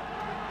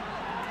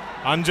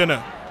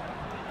 Anjana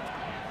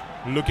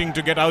looking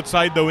to get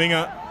outside the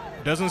winger.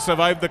 Doesn't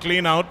survive the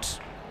clean out.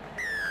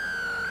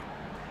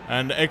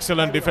 And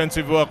excellent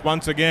defensive work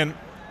once again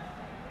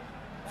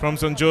from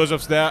St.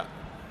 Joseph's there,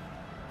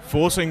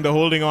 forcing the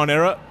holding on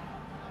error.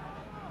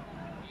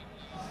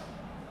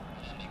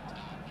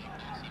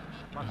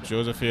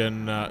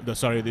 Josephian, the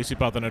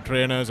Isipathana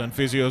trainers and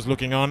physios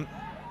looking on.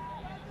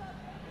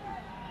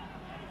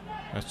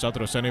 As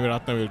Chatra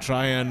Seneviratne will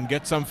try and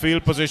get some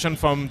field position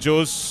from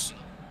Jose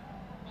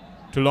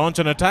to launch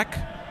an attack.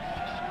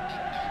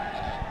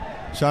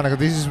 Shanaka,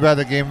 this is where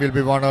the game will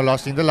be won or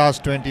lost. In the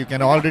last 20, you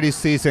can already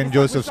see St.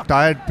 Joseph's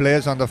tired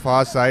players on the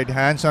far side,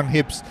 hands on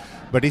hips,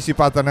 but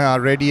Isipathana are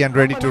ready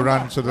to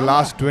run. So the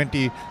last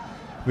 20,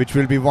 which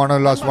will be won or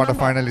lost, what a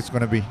final is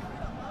going to be.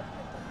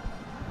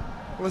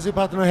 Well,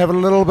 Isipathana have a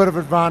little bit of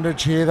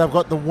advantage here. They've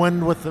got the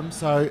wind with them,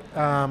 so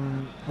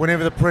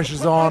whenever the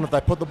pressure's on, if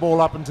they put the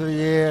ball up into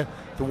the air,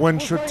 the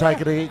wind should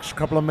take it an extra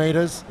couple of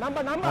metres.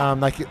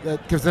 That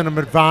gives them an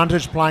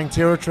advantage playing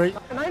territory.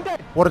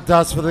 What it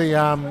does for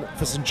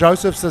St.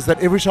 Joseph's is that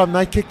every time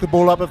they kick the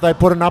ball up, if they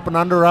put an up and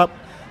under up,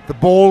 the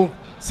ball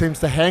seems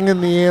to hang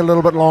in the air a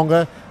little bit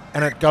longer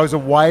and it goes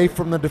away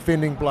from the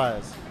defending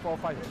players.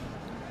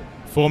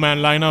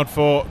 Four-man line out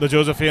for the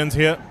Josephians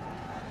here.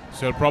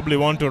 So they'll probably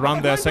want to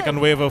run their second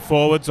wave of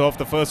forwards off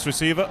the first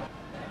receiver.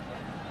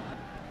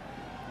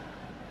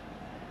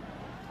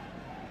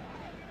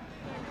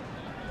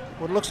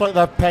 Well, it looks like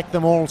they've packed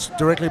them all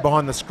directly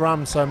behind the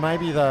scrum, so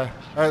maybe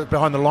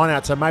behind the line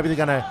out, so maybe they're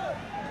going to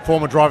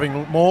form a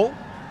driving maul.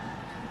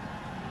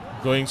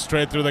 Going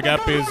straight through the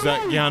gap is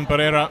Gian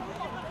Pereira.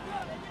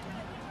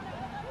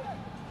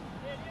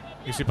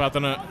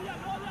 Isipathana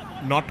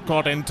not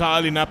caught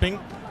entirely napping.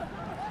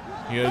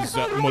 Here's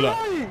Muller.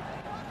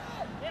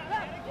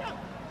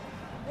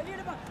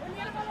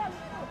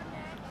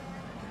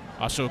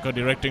 Ashoka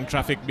directing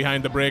traffic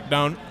behind the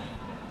breakdown.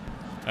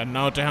 And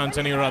now Tehan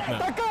Seneviratne.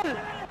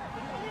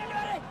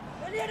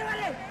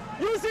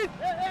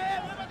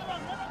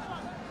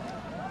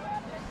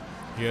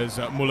 Here's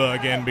Muller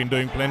again, been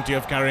doing plenty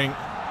of carrying.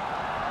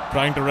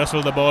 Trying to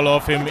wrestle the ball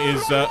off him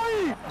is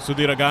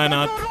Sudhira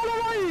Gayanath.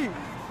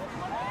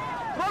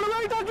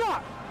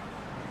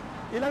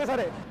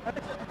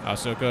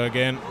 Ashoka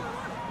again.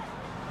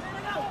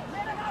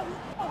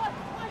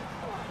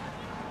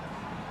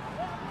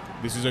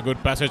 This is a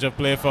good passage of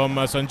play from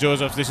St.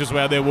 Joseph's. This is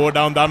where they wore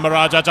down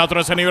Dharmaraja.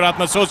 Chatra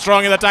Seneviratne so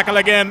strong in the tackle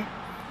again.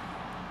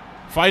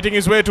 fighting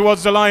his way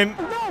towards the line.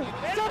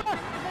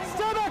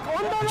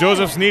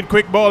 Josephs need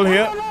quick ball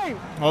here,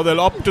 or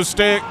they'll opt to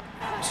stay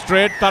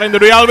straight.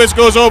 Tharindadu Alves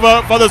goes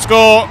over for the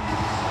score.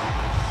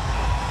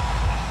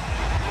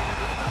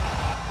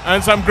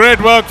 And some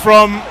great work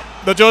from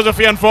the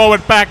Josephian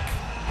forward pack.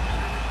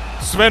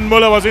 Sven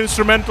Muller was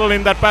instrumental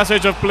in that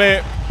passage of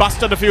play,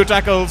 busted a few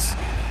tackles,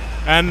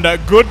 and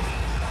good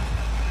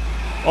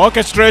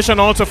orchestration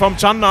also from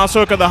Channa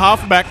Asoka, the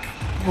halfback,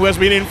 who has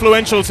been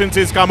influential since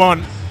he's come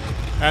on.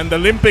 And the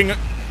limping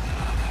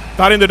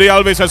Tharindadu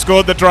Alves has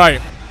scored the try.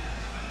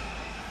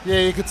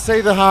 Yeah, you could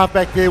see the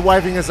halfback there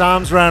waving his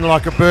arms around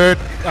like a bird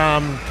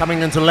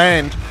coming into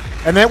land.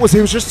 And he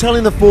was just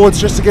telling the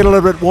forwards just to get a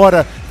little bit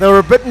wider. They were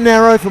a bit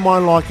narrow for my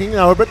liking. They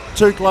were a bit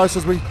too close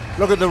as we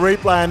look at the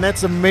replay, and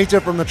that's a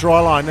metre from the try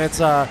line. That's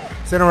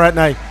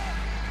Senaratne.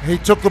 He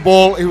took the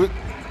ball. He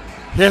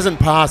hasn't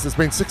passed. It's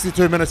been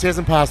 62 minutes. He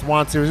hasn't passed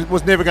once. He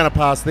was never going to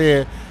pass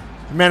there.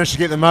 He managed to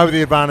get them over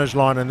the advantage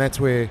line, and that's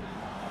where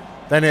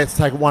they needed to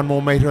take 1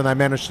 more metre, and they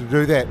managed to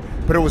do that.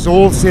 But it was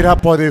all set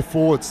up by their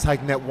forwards,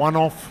 taking that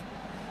one-off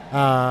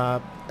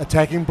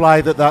attacking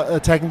play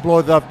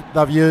that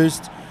they've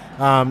used.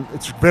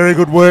 It's very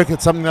good work.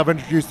 It's something they've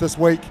introduced this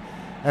week,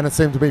 and it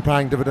seemed to be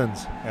paying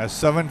dividends. Yeah,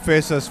 7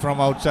 faces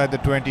from outside the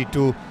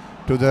 22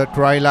 to the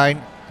try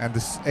line, and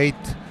this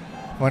 8th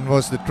one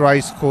was the try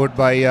scored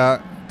by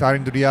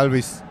Tharindadu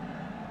Alves.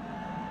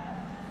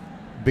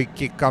 Big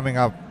kick coming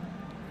up.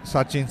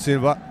 Sachin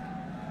Silva.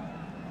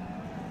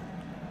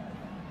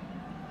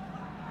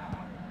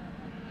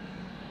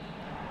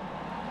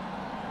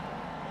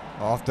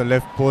 Off the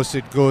left post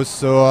it goes,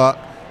 so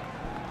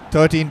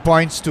 13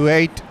 points to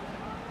 8.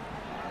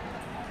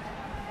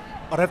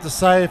 I'd have to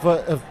say,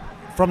 if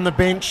from the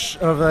bench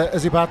of the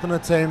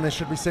Isipathana team, they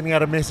should be sending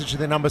out a message to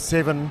their number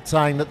 7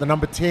 saying that the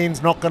number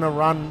 10's not going to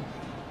run,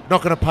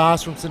 not going to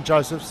pass from St.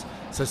 Joseph's.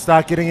 So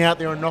start getting out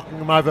there and knocking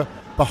them over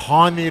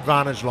behind the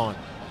advantage line.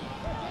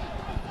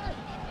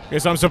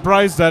 Yes, I'm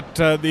surprised that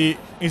the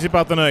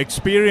Isipathana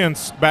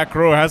experienced back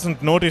row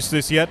hasn't noticed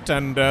this yet,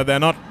 and they're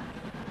not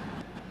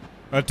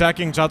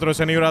attacking Chatro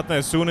Seniratne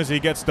as soon as he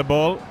gets the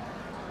ball.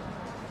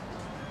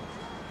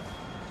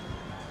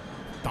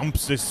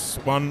 Thumps this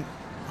one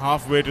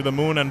halfway to the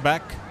moon and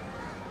back,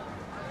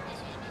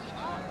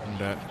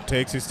 and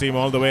takes his team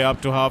all the way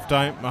up to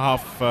half-time,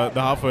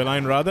 the halfway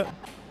line rather.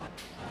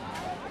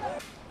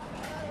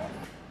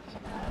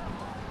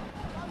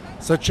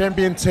 So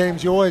champion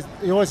teams, you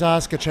always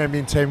ask a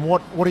champion team,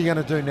 what are you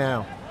going to do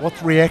now?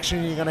 What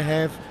reaction are you going to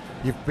have?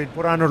 You've been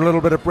put under a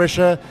little bit of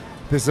pressure.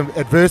 There's some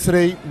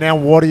adversity. Now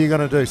what are you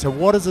going to do? So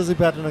what is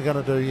Isipathana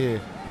going to do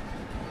here?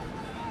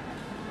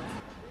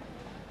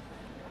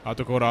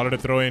 Atukor already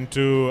throw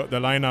into the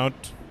line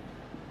out.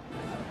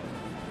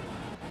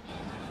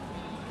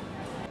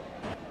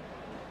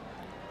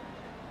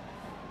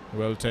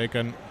 Well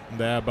taken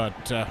there,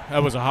 but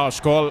that was a harsh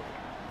call,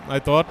 I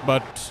thought,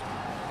 but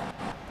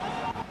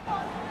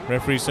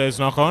referee says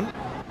knock on.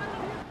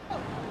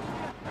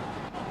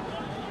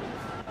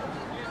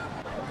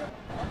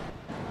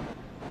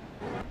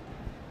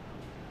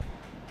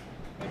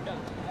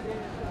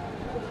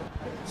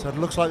 So it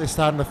looks like they're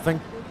starting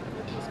to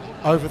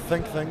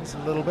overthink things a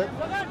little bit.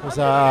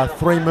 There's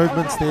 3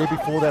 movements there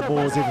before that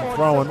ball was even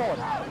thrown.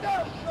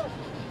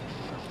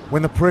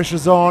 When the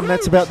pressure's on,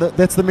 that's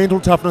the mental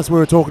toughness we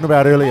were talking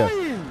about earlier.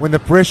 When the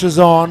pressure's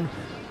on,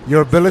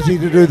 your ability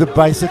to do the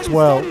basics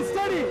well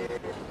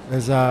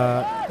is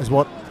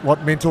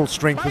what mental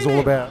strength is all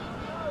about.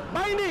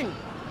 Binding.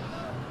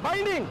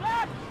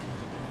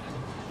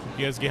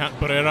 Here's Gihan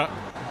Pereira,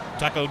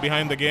 tackle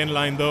behind the gain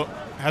line though,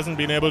 hasn't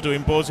been able to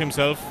impose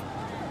himself.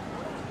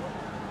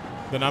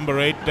 The number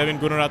 8, Devin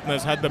Gunaratne,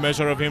 has had the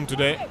measure of him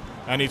today,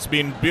 and it's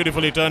been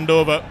beautifully turned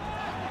over.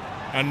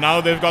 And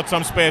now they've got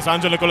some space.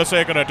 Anjali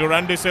Kulasekara to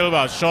Randy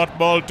Silva, short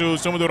ball to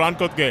Sumudu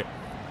Rankotge.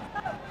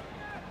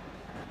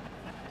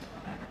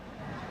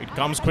 It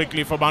comes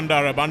quickly for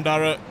Bandara.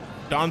 Bandara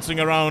dancing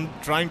around,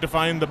 trying to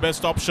find the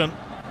best option.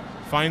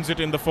 Finds it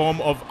in the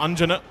form of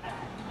Anjana.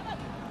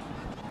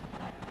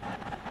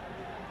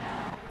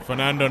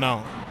 Fernando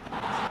now.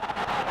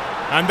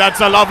 And that's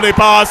a lovely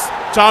pass.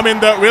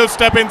 Charminder will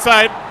step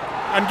inside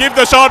and give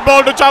the short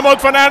ball to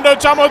Chamod Fernando.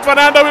 Chamod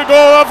Fernando will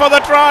go over for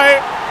the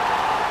try.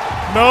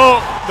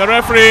 No, the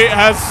referee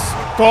has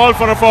called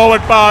for a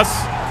forward pass.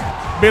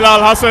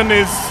 Bilal Hassan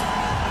is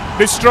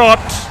distraught.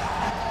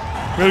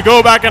 We'll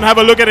go back and have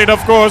a look at it, of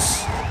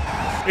course.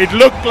 It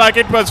looked like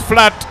it was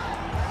flat,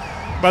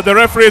 but the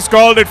referee's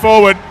called it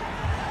forward.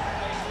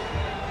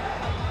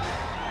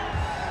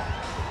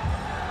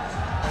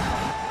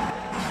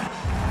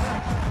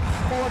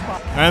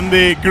 And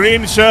the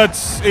green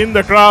shirts in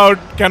the crowd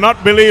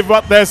cannot believe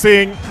what they're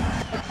seeing.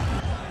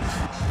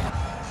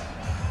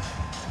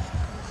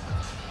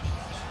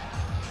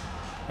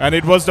 And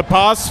it was the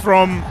pass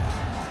from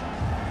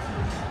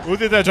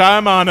Udita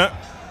Jayamana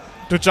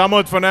to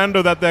Chamod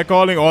Fernando that they're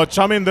calling, or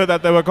Chaminda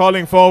that they were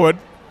calling forward.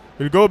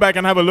 We'll go back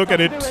and have a look at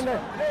it.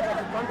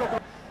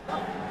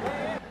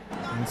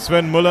 And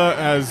Sven Muller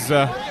has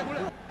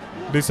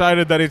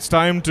decided that it's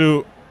time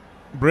to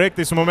break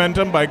this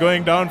momentum by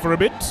going down for a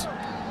bit,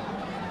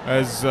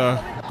 as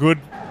good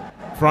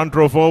front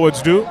row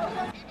forwards do.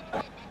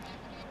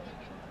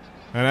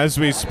 And as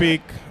we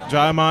speak,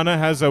 Jayamana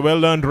has a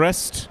well-earned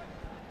rest.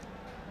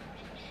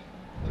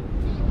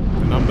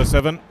 Number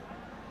 7.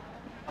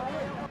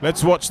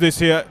 Let's watch this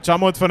here.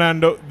 Chamut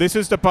Fernando, this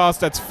is the pass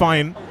that's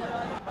fine.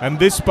 And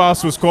this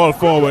pass was called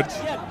forward.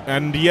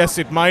 And yes,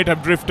 it might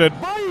have drifted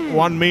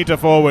 1 meter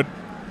forward.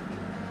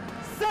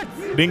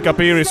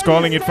 ThePapare is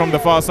calling it from the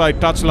far side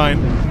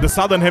touchline. In the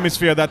southern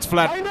hemisphere, that's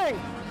flat.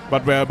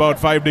 But we're about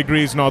 5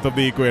 degrees north of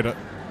the equator.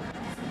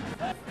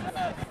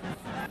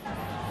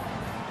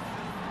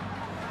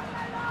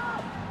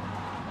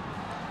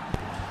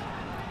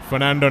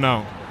 Fernando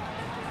now.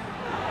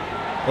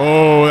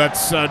 Oh,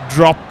 that's a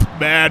drop.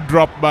 Bad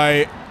drop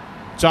by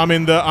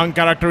Chaminda.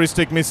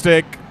 Uncharacteristic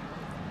mistake.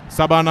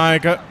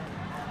 Sabanayaka.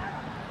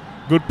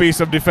 Good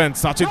piece of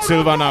defense. Sachit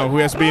Silva now, who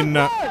has been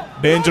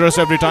dangerous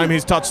every time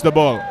he's touched the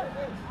ball.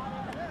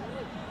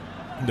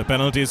 The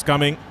penalty is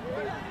coming.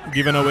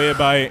 Given away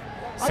by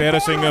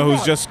Serasinghe,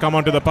 who's just come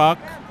onto the park.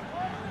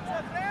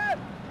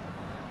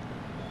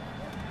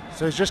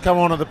 So he's just come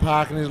onto the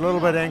park and he's a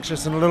little bit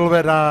anxious and a little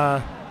bit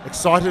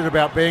excited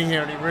about being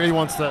here, and he really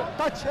wants to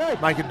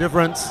make a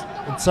difference.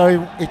 And so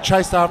he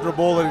chased after a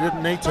ball that he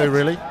didn't need to,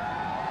 really.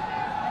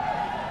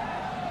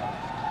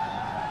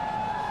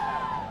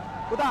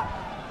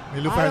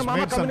 Nilufer has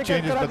made some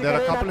changes, but there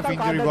are a couple of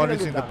injury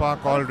worries in the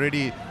park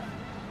already.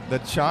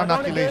 That Sean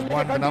Akila is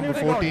one, the number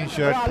 14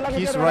 shirt.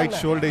 His right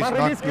shoulder is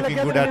not looking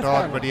good at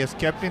all, but he has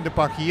kept in the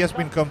park. He has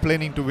been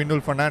complaining to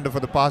Vinul Fernando for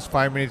the past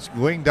 5 minutes,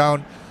 going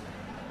down.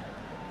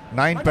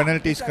 9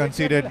 penalties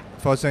conceded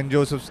for St.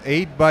 Joseph's,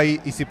 8 by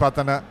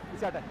Isipathana.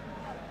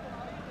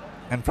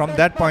 And from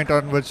that point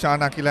onwards, Sean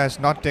Akila has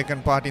not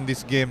taken part in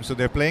this game, so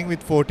they're playing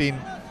with 14.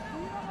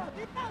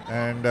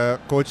 And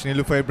coach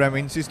Nilufer Ibrahim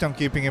insists on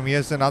keeping him.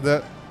 Here's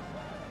another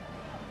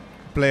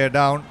player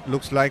down,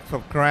 looks like for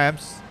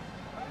cramps.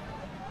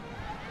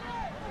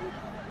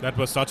 That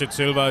was Sachit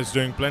Silva, is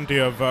doing plenty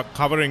of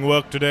covering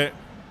work today.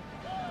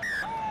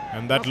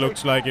 And that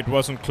looks like it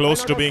wasn't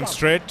close to being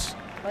straight.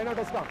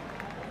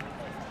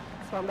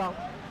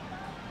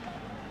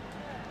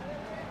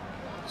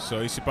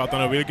 So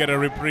Isipathana will get a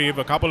reprieve.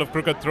 A couple of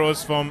cricket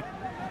throws from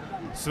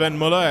Sven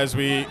Muller, as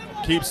we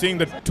keep seeing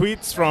the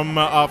tweets from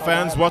our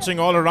fans watching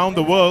all around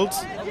the world.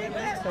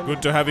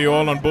 Good to have you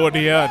all on board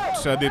here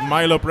at the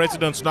Milo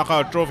President's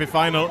Knockout Trophy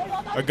Final,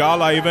 a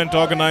gala event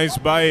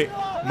organized by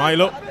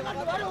Milo.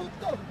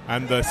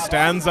 And the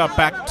stands are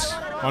packed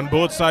on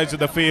both sides of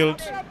the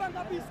field.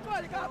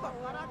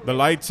 The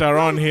lights are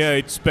on here.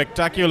 It's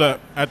spectacular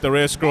at the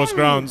racecourse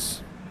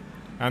grounds.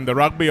 And the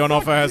rugby on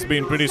offer has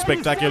been pretty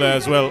spectacular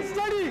as well.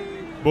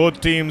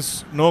 Both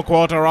teams, no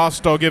quarter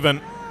asked or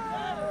given.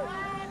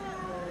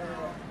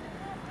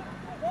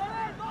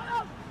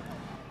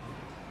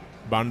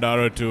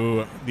 Bandara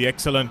to the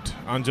excellent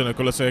Anjana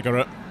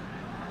Kulasekara,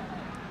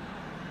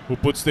 who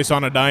puts this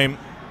on a dime.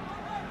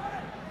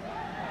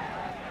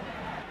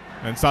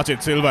 And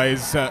Sachit Silva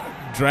is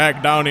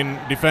dragged down in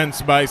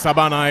defense by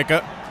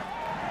Sabanayaka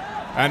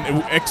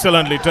and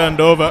excellently turned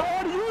over.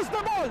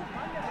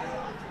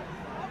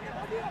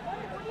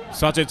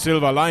 Sachit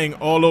Silva lying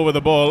all over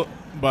the ball,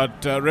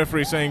 but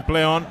referee saying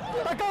play on.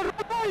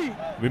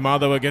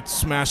 Vimadava gets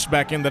smashed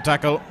back in the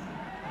tackle.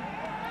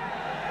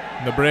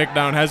 The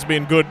breakdown has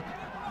been good.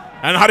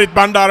 And Harit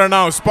Bandara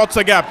now spots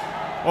a gap.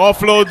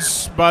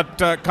 Offloads, but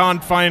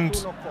can't find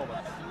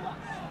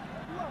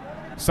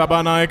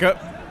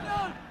Sabanayaka.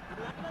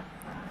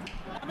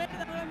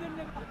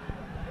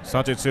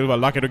 Sachit Silva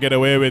lucky to get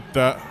away with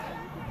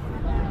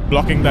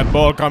blocking that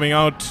ball coming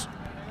out.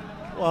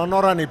 Well,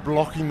 not only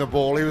blocking the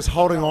ball, he was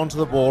holding on to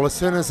the ball. As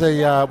soon as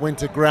he went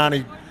to ground,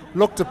 he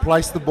looked to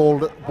place the ball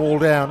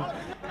down.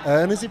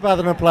 An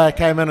Isipathana player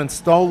came in and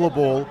stole the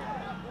ball.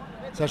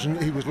 So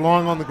he was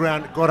lying on the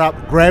ground, got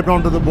up, grabbed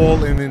onto the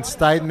ball, and then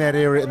stayed in that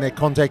area, in their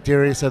contact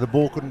area, so the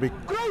ball couldn't be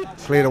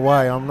cleared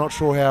away. I'm not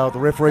sure how the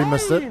referee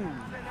missed it.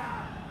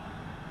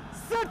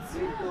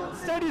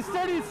 Steady,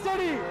 steady,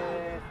 steady.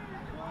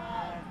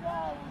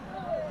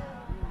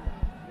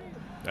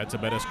 That's a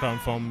better scrum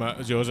from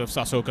Joseph.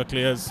 Sasoka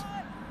clears.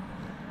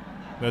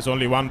 There's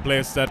only one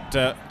place that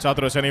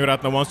Chatura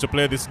Seniviratne wants to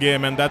play this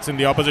game, and that's in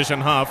the opposition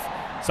half.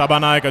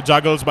 Sabanayaka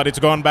juggles, but it's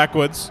gone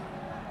backwards.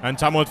 And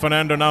Chamut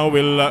Fernando now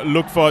will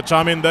look for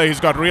Chaminda.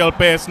 He's got real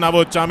pace.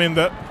 Navod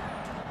Chaminda.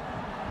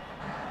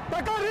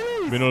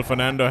 Vinul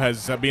Fernando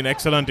has been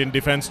excellent in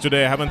defense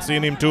today. I haven't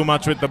seen him too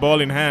much with the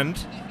ball in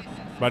hand,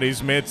 but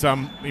he's made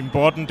some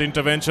important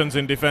interventions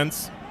in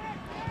defense.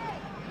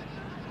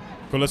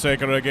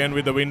 Kulasekara again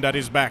with the wind at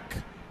his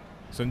back.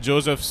 St.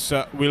 Joseph's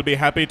will be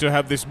happy to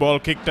have this ball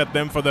kicked at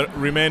them for the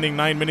remaining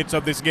 9 minutes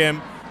of this game.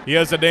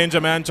 Here's the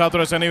danger man,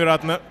 Chatura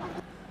Seniviratne.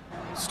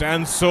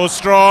 Stands so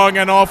strong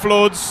and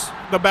offloads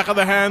the back of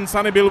the hand,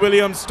 Sonny Bill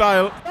Williams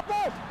style.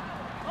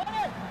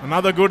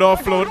 Another good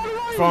offload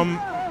from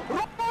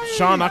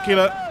Sean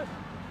Akila.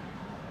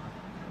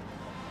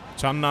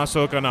 Channa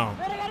Soka now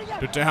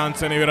to Tehan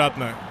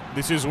Seniviratne.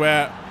 This is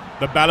where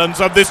The balance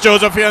of this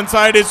Josephian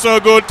side is so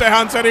good.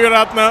 Tehan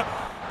Seniviratne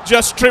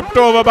just tripped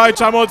over by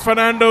Chamod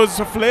Fernando's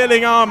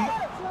flailing arm.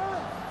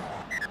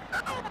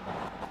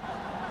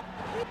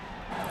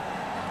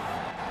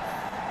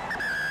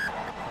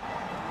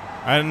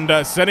 And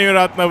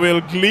Seniviratne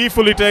will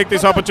gleefully take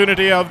this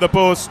opportunity of the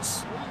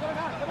posts.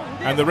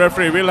 And the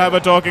referee will have a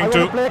talking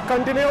to. Play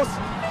continues.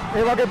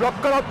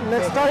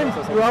 Next time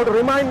you have to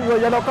remind your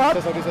yellow card,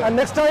 and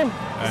next time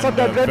and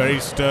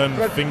very stern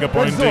finger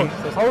pointing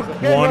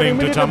warning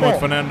to Chamod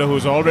Fernando,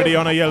 who's already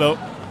on a yellow.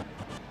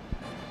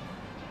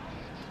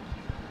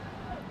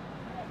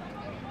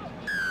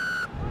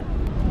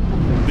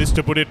 This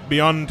to put it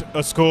beyond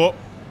a score.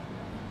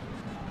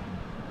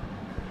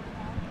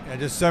 Yeah,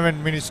 just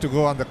 7 minutes to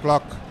go on the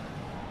clock,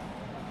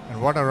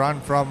 and what a run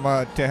from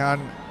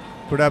Tehan.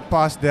 Could have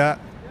passed there.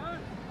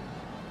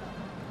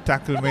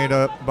 Tackle made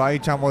by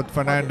Chamod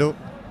Fernando.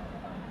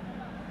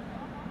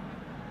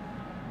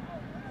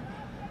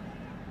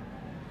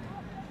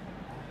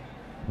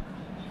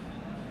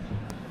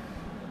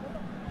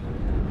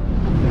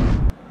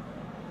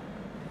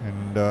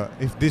 And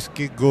if this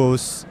kick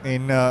goes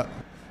in,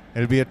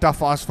 it'll be a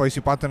tough ask for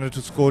Isipathana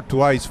to score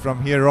twice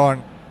from here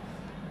on.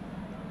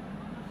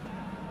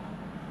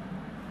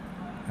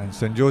 And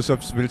St.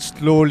 Joseph's will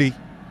slowly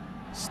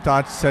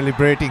start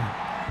celebrating.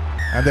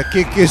 And the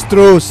kick is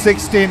through,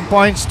 16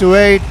 points to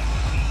 8.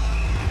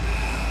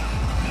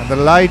 And the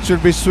light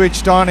should be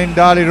switched on in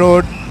Dali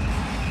Road.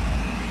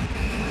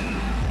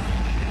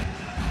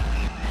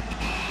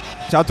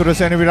 Chatura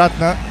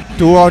Seniviratne,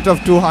 2 out of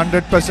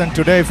 200%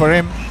 today for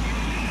him.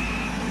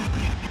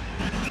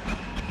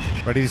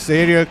 But his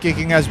aerial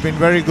kicking has been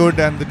very good,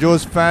 and the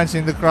Joes fans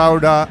in the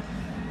crowd are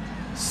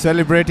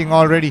celebrating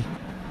already.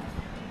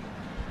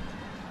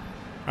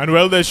 And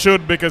well, they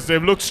should, because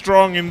they've looked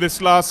strong in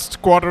this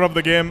last quarter of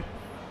the game.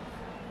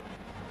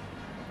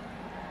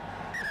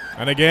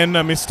 And again,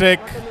 a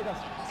mistake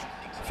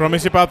from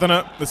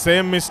Isipathana, the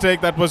same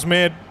mistake that was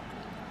made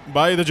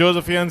by the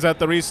Josephians at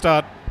the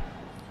restart.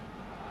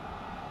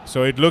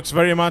 So it looks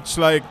very much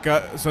like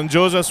St.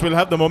 Joseph's will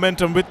have the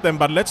momentum with them.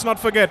 But let's not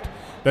forget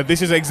that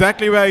this is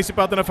exactly where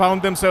Isipathana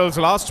found themselves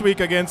last week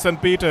against St.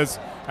 Peter's,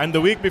 and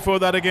the week before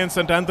that against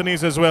St.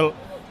 Anthony's as well.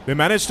 They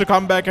managed to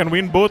come back and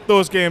win both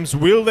those games.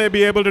 Will they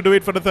be able to do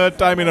it for the third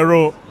time in a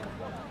row?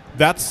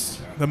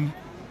 That's the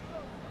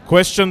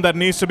question that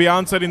needs to be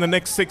answered in the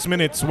next 6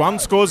 minutes. One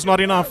score's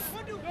not enough.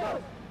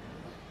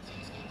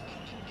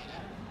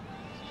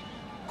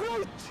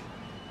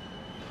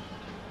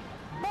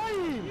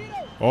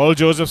 All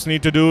Josephs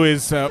need to do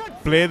is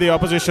play in the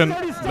opposition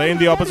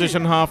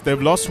half.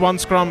 They've lost one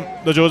scrum,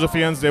 the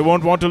Josephians. They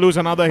won't want to lose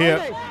another here.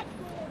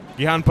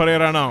 Gihan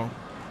Pereira now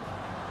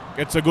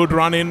gets a good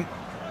run in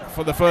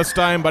for the first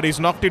time, but he's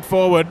knocked it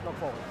forward.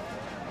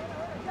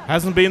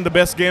 Hasn't been the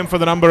best game for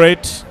the number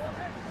 8.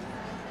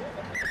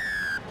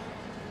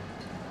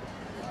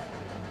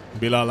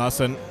 Bilal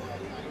Hassan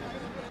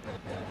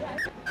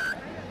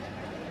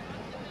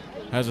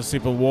has a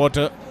sip of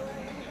water.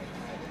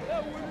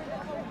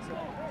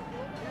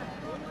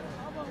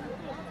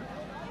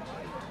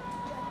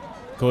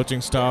 Coaching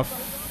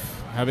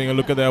staff having a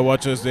look at their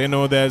watches. They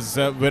know there's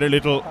very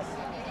little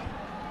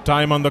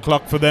time on the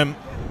clock for them.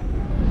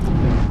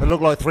 They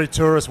look like 3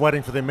 tourists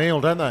waiting for their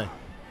meal, don't they?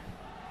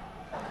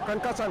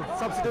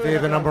 There,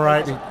 the number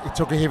 8, he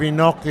took a heavy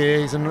knock there.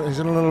 He's in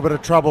a little bit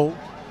of trouble.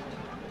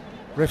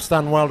 Ref's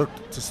done well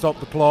to stop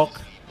the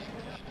clock.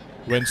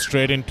 Went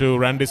straight into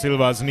Randy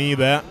Silva's knee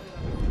there.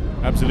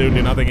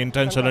 Absolutely nothing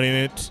intentional in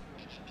it.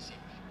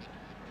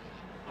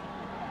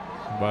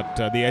 But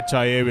the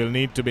HIA will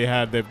need to be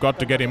had. They've got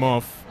to get him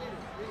off.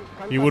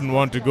 He wouldn't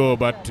want to go,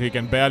 but he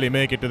can barely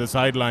make it to the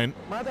sideline.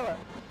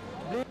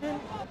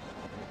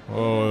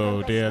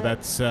 Oh dear,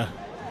 that's...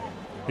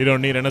 you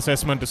don't need an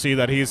assessment to see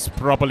that he's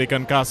properly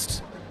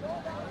concussed.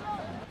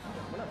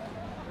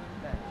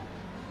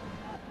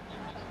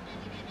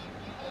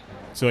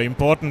 So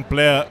important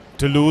player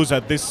to lose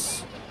at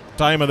this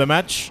time of the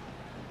match.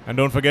 And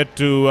don't forget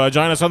to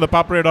join us on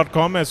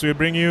ThePapare.com as we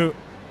bring you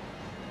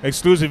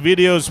exclusive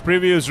videos,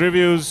 previews,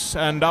 reviews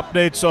and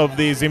updates of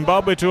the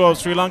Zimbabwe tour of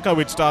Sri Lanka,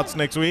 which starts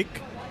next week.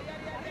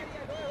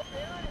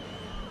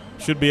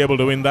 Should be able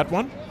to win that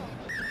one.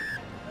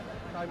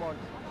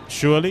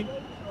 Surely.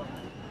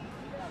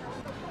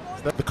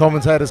 Is that the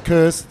commentator's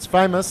curse? It's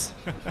famous.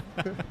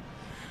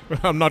 Well,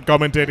 I'm not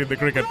commentating the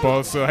cricket,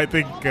 Paul, so I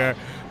think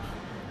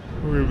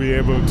we'll be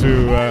able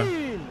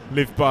to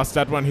live past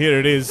that one. Here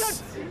it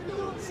is.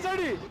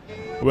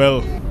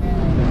 Well,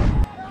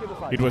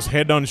 it was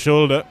head on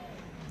shoulder,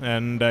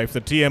 and if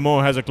the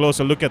TMO has a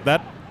closer look at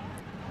that,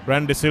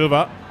 Randy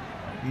Silva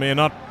may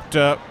not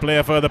play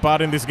a further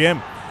part in this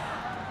game.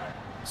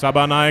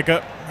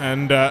 Sabanayaka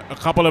and a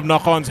couple of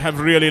knock-ons have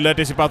really let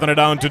Isipathana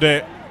down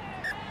today.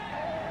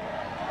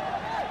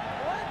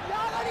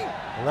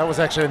 Well, that was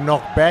actually a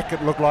knock back,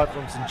 it looked like,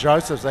 from St.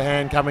 Joseph's, the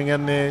hand coming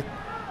in there.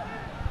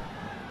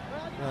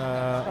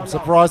 I'm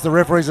surprised the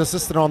referee's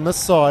assistant on this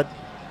side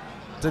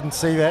didn't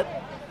see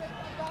that.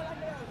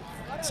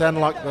 It sounded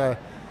like the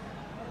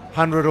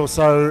 100 or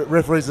so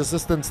referees'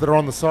 assistants that are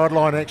on the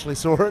sideline actually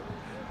saw it.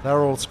 They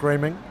were all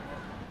screaming.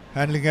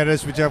 Handling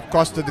errors which have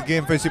costed the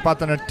game for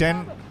Isipathana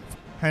 10.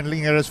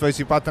 Handling errors for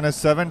Isipathana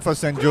 7 for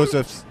St.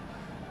 Joseph's.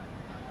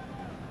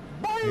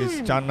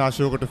 Is Channa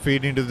Ashoka to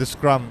feed into the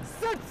scrum.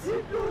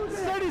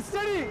 Steady,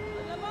 steady.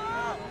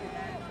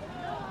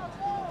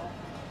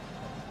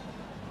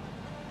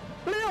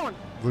 Play on.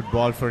 Good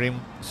ball for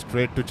him,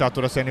 straight to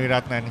Chatura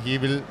Seniviratna, and he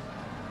will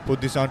put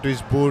this onto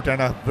his boot,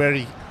 and a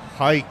very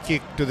high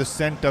kick to the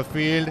centre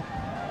field.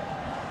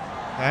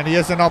 And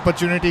here's an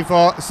opportunity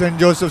for St.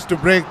 Joseph's to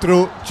break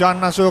through.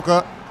 Channa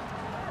Ashoka.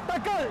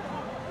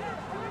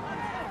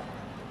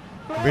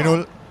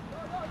 Vinul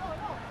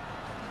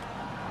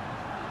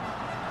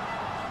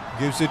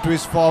gives it to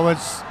his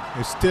forwards.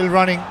 He's still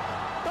running.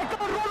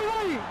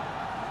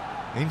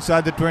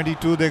 Inside the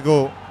 22 they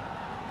go.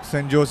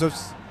 St.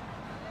 Joseph's.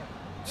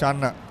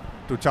 Channa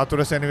to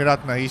Chatura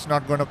Seniviratna. He's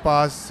not going to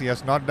pass. He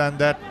has not done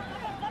that.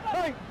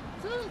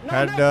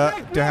 Had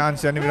Tehan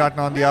Seniviratna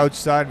on the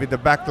outside with the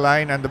back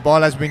line, and the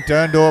ball has been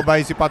turned over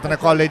by Isipathana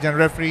College, and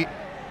referee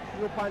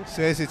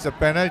says it's a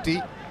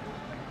penalty.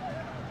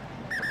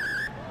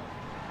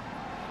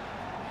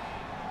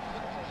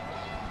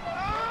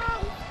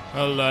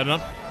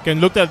 Well, can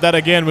look at that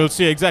again. We'll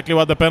see exactly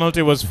what the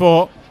penalty was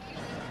for.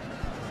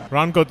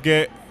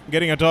 Rankotge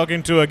getting a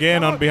talking to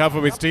again on behalf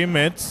of his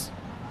teammates.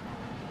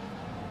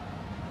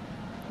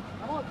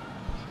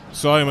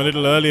 Saw him a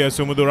little earlier,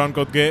 Sumudu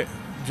Rankotge,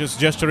 just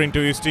gesturing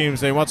to his team,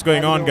 saying, "What's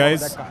going on,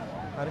 guys?"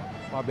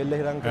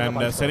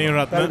 And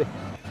Seniviratna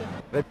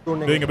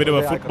doing a bit of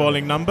a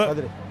footballing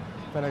number,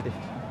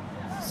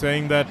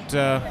 saying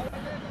that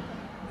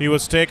he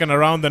was taken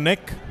around the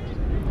neck,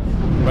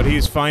 but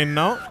he's fine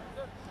now.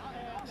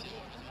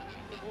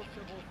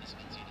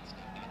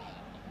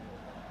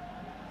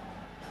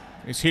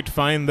 He's hit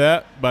fine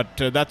there, but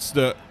that's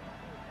the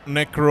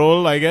neck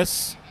roll, I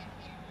guess,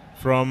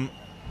 from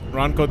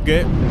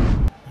Rankotge.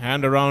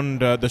 Hand around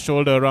the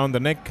shoulder, around the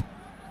neck.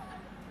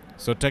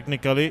 So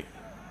technically,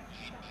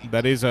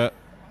 that is a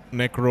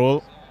neck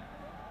roll,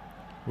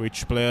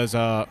 which players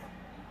are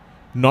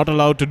not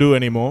allowed to do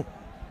anymore.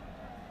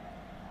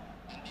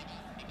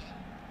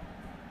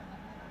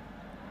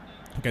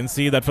 You can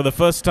see that for the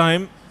first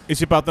time,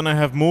 Isipathana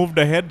have moved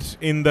ahead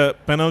in the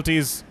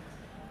penalties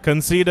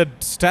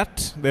conceded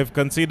stat. They've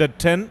conceded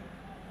 10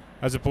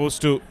 as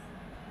opposed to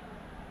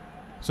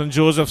St.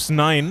 Joseph's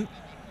 9.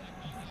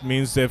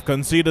 Means they've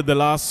conceded the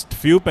last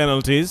few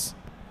penalties,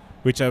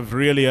 which have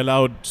really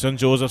allowed St.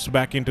 Joseph's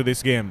back into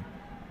this game.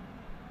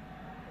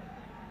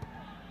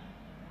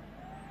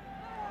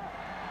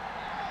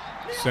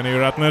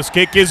 Seniviratna's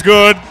kick is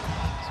good,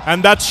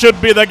 and that should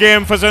be the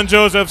game for St.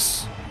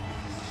 Joseph's.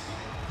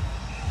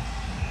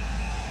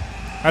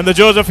 And the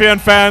Josephian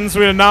fans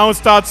will now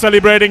start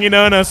celebrating in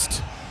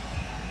earnest.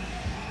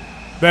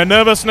 Their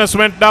nervousness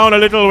went down a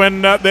little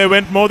when they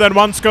went more than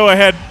one score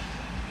ahead,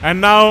 and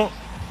now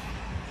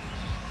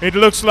it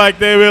looks like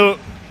they will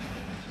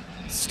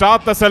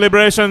start the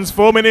celebrations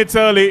 4 minutes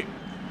early.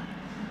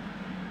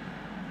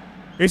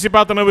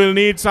 Isipathana will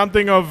need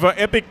something of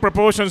epic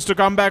proportions to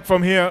come back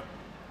from here.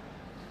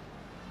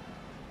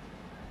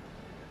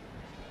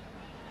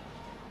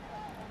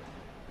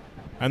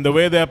 And the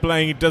way they're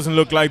playing, it doesn't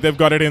look like they've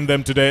got it in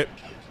them today.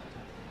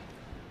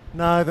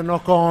 No, the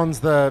knock-ons,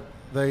 the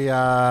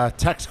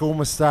tactical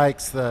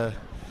mistakes, just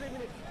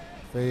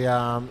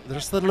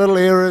the little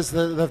errors,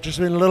 they've just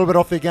been a little bit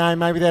off their game.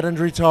 Maybe that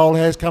injury toll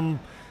has come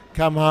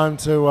home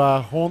to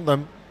haunt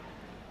them.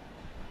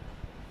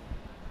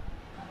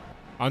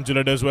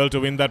 Angela does well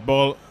to win that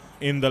ball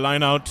in the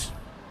line out.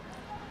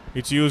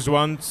 It's used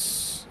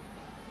once.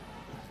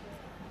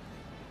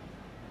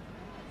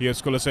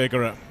 Here's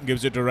Kulasekara,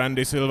 gives it to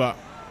Randy Silva.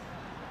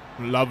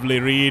 Lovely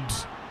read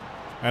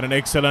and an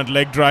excellent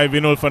leg drive.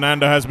 Vinul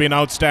Fernando has been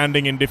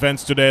outstanding in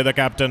defense today, the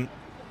captain.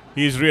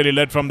 He's really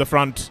led from the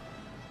front.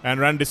 And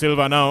Randy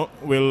Silva now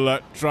will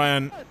try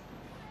and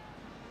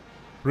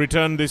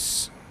return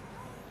this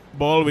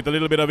ball with a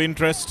little bit of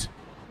interest.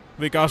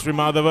 Vikas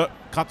Rimadava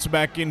cuts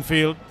back in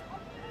field.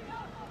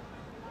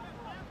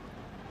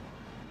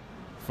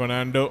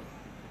 Fernando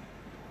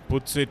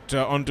puts it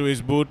onto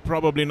his boot.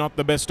 Probably not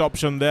the best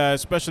option there,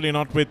 especially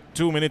not with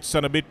 2 minutes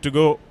and a bit to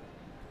go.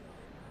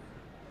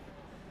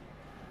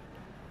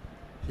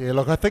 Yeah,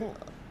 look, I think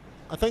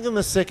in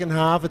the second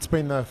half it's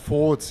been the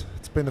forwards.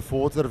 It's been the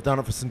forwards that have done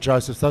it for St.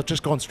 Joseph's. They've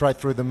just gone straight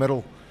through the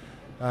middle.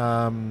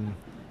 Tian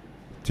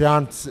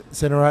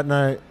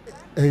Seniviratna,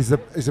 he's a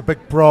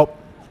big prop.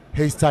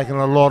 He's taken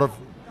a lot of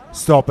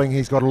stopping.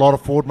 He's got a lot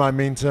of forward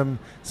momentum.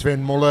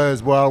 Sven Muller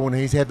as well, when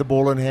he's had the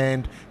ball in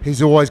hand,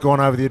 he's always gone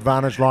over the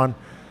advantage line.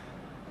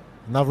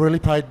 And they've really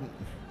paid.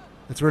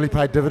 It's really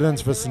paid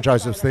dividends for St.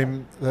 Joseph's.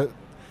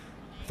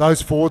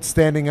 Those forwards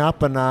standing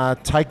up and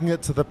taking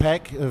it to the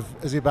pack of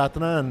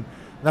Isipathana, and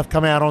they've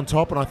come out on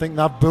top. And I think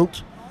they've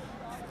built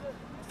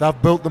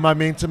the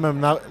momentum,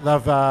 and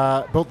they've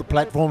built the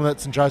platform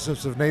that St.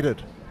 Joseph's have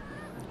needed.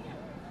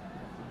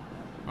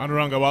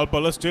 Anuranga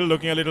Walpala still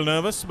looking a little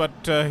nervous, but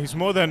he's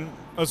more than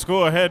a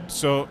score ahead,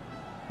 so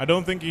I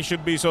don't think he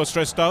should be so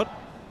stressed out.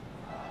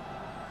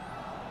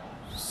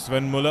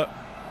 Sven Muller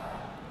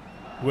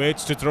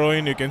waits to throw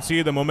in. You can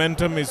see the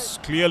momentum is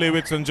clearly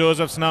with St.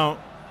 Joseph's now.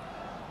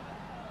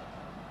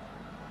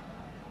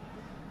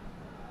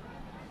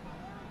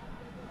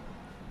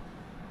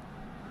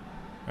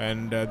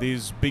 And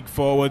these big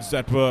forwards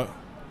that were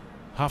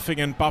huffing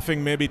and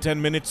puffing maybe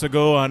 10 minutes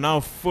ago are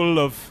now full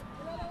of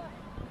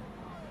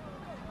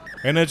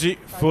energy,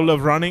 full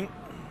of running.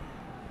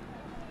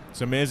 It's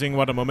amazing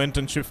what a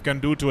momentum shift can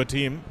do to a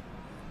team.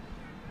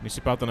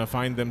 Isipathana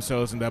find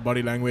themselves in their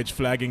body language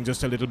flagging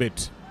just a little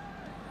bit.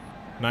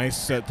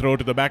 Nice throw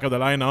to the back of the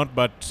line out,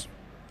 but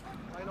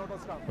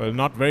well,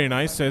 not very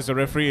nice, says the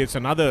referee. It's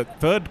another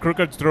third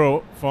crooked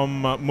throw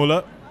from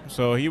Muller,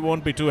 so he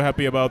won't be too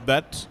happy about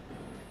that.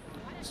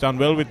 He's done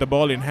well with the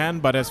ball in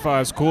hand, but as far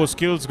as core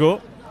skills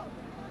go,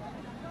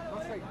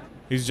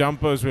 his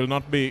jumpers will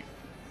not be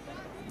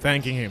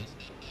thanking him.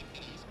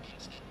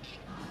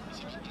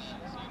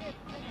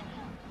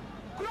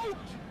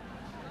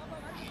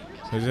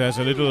 So there's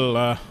a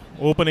little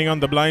opening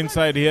on the blind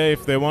side here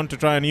if they want to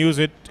try and use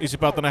it.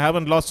 Isipathana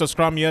haven't lost a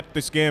scrum yet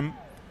this game.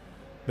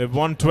 They've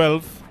won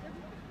 12.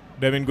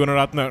 Devin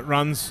Gunaratne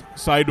runs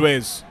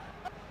sideways.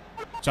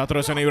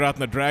 Chatura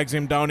Seneviratne drags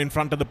him down in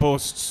front of the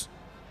posts.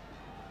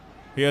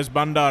 Here's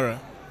Bandara,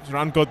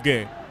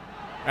 Rankodge.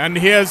 And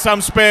here's some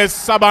space.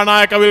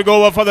 Sabanayaka will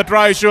go over for the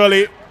try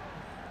surely.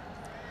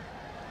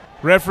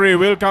 Referee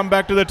will come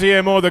back to the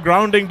TMO. The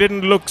grounding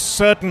didn't look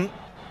certain.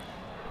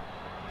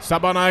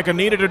 Sabanayaka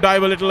needed to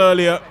dive a little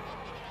earlier.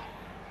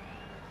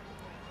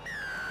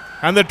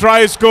 And the try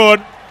is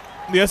scored.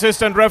 The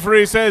assistant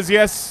referee says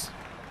yes.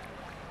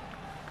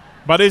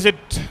 But is it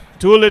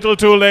too little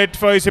too late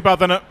for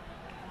Isipathana?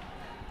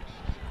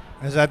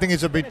 Yes, I think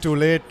it's a bit too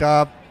late.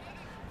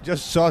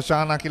 Just saw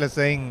Shan Akila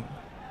saying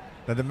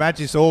that the match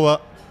is over.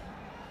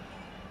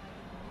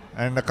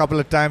 And a couple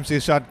of times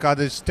Irshad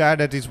Kadir stared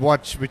at his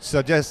watch, which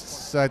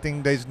suggests I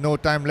think there's no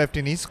time left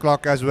in his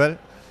clock as well.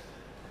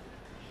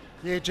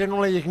 Yeah,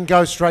 generally you can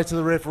go straight to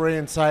the referee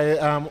and say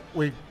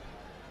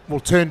we'll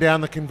turn down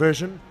the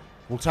conversion,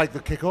 we'll take the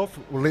kickoff,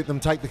 we'll let them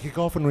take the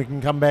kickoff and we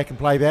can come back and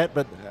play that.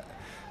 But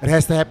it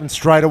has to happen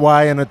straight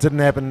away and it didn't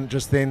happen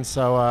just then,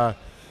 so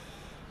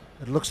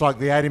it looks like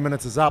the 80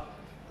 minutes is up.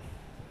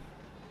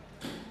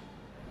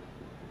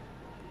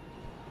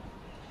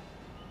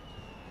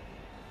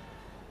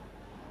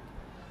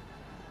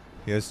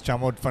 Here's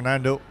Chamod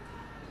Fernando.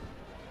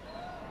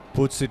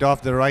 Puts it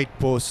off the right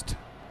post.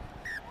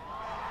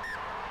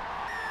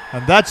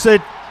 And that's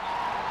it.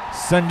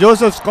 St.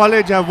 Joseph's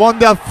College have won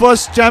their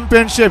first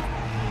championship.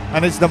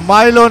 And it's the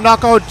Milo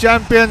Knockout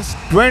Champions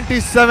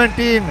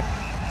 2017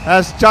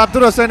 as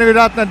Chatura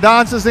Seneviratne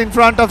dances in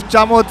front of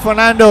Chamod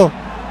Fernando.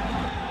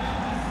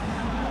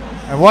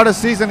 And what a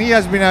season he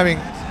has been having.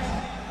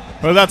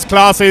 Well, that's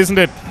classy, isn't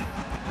it?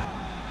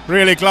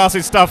 Really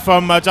classy stuff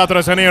from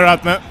Chatura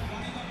Seneviratne.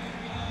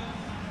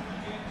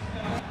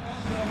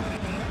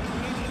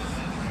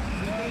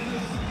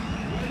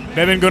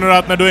 Devin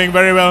Gunaratne doing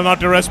very well not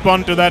to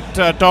respond to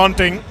that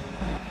taunting.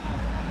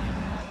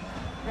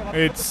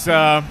 It's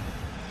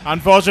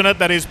unfortunate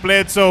that he's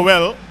played so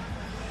well.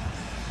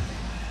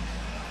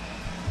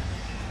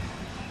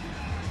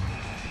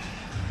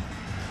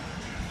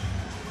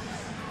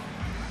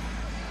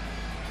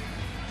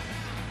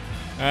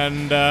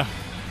 And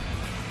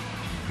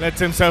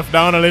lets himself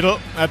down a little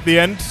at the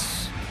end.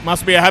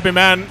 Must be a happy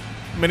man.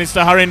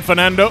 Minister Harin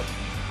Fernando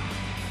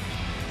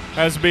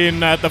has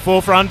been at the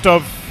forefront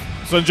of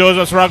St.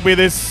 Joseph's rugby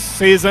this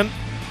season.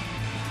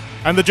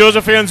 And the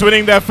Josephians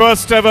winning their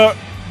first ever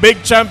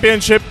big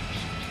championship.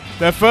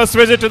 Their first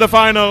visit to the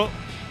final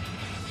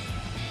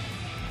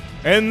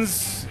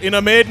ends in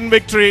a maiden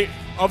victory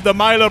of the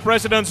Milo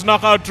President's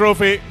Knockout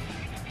Trophy.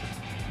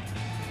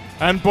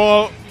 And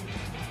Paul,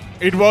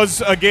 it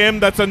was a game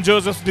that St.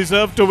 Joseph's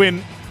deserved to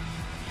win.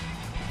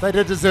 They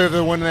did deserve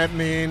to win that in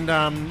the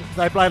end.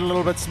 They played a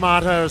little bit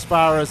smarter as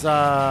far as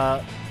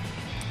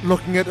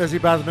looking at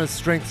Isipathana's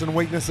strengths and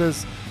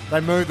weaknesses. They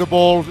moved the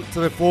ball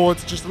to the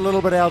forwards just a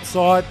little bit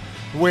outside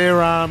where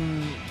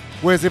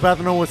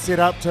Isipathana was set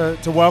up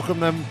to welcome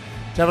them,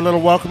 to have a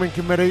little welcoming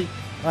committee.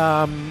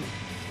 I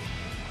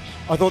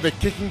thought their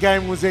kicking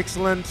game was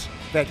excellent.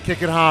 That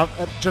kick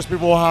at just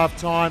before half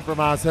time from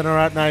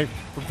Seneviratne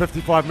from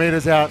 55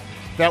 metres out,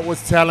 that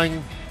was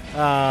telling.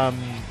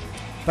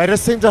 They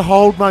just seemed to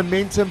hold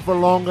momentum for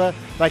longer.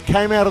 They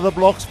came out of the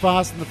blocks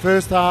fast in the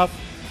first half.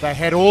 They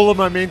had all the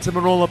momentum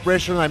and all the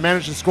pressure, and they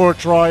managed to score a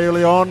try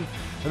early on.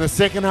 In the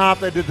second half,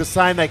 they did the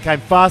same. They came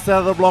fast out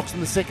of the blocks in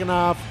the second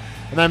half,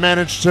 and they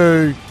managed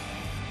to...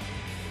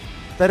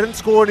 They didn't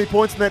score any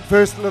points in that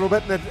first little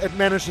bit, and it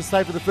managed to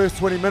stay for the first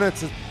 20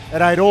 minutes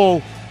at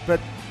 8-all. But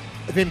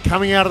then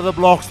coming out of the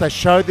blocks, they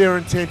showed their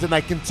intent, and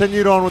they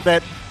continued on with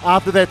that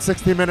after that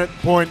 60-minute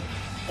point.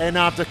 And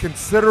after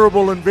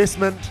considerable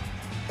investment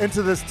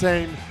into this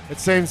team, it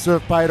seems to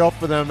have paid off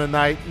for them, and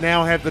they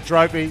now have the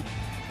trophy.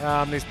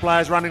 There's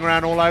players running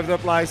around all over the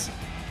place.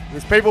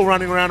 There's people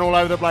running around all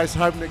over the place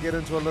hoping to get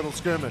into a little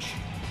skirmish.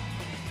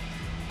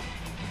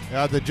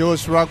 Yeah, the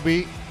Joes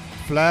Rugby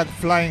flag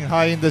flying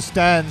high in the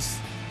stands.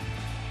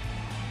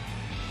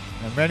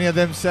 And many of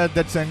them said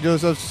that St.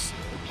 Joseph's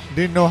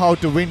didn't know how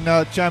to win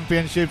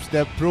championships.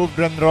 They proved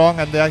them wrong,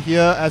 and they are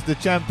here as the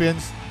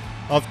champions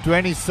of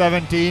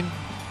 2017.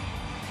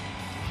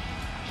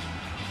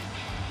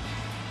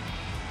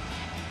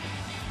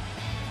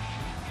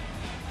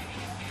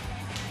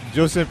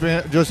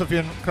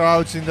 Josephian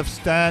crowds in the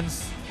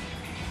stands.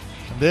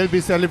 And they'll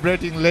be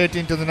celebrating late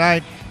into the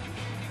night.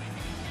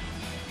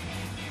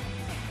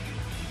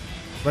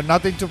 But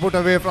nothing to put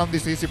away from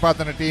this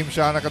Isipathana team,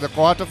 Shanaka. The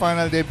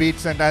quarter-final, they beat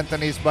St.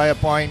 Anthony's by a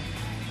point.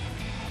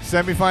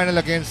 Semi-final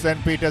against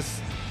St. Peter's.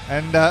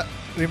 And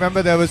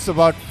remember, there was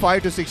about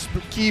 5 to 6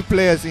 key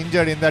players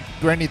injured in that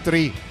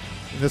 23.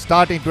 In the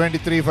starting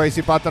 23 for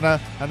Isipathana.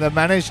 And they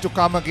managed to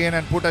come again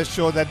and put a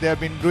show that they have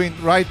been doing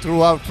right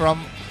throughout from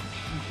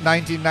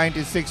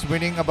 1996,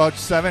 winning about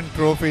 7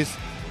 trophies.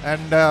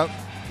 And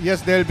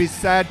yes, they'll be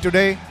sad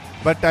today,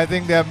 but I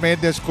think they have made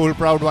their school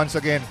proud once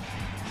again.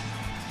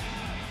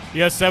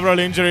 Yes, several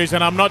injuries,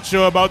 and I'm not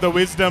sure about the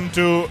wisdom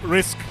to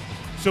risk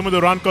Sumudu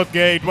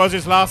Rankotge. It was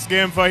his last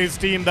game for his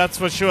team, that's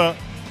for sure.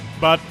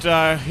 But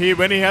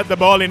when he had the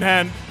ball in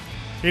hand,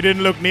 he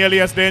didn't look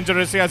nearly as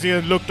dangerous as he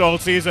had looked all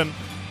season.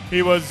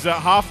 He was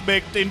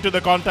half-baked into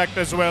the contact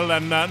as well,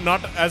 and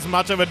not as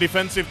much of a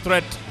defensive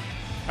threat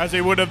as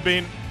he would have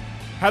been.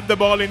 Had the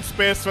ball in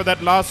space for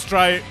that last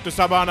try to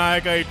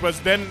Sabanayaka.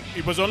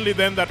 It was only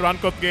then that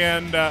Rankotge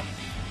and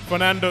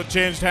Fernando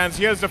changed hands.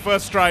 Here's the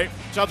first try.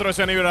 Chatura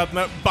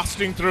Seneviratne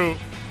busting through.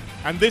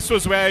 And this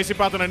was where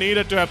Isipathana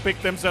needed to have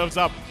picked themselves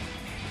up.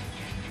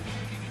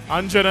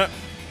 Anjana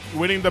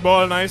winning the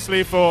ball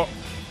nicely for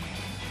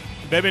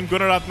Devin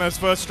Gunaratne's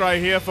first try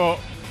here for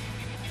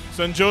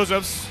St.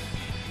 Joseph's.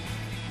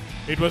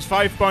 It was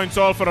 5 points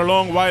all for a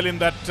long while in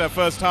that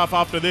first half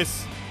after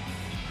this.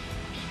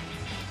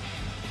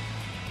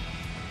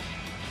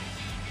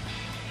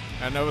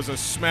 And that was a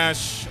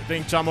smash. I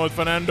think Chamod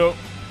Fernando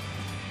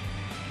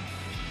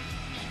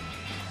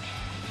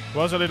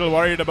was a little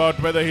worried about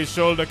whether his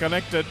shoulder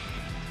connected.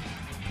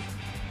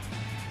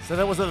 So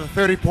that was at the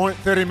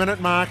 30-minute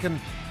mark, and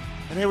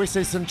here we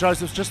see St.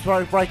 Joseph's just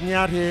breaking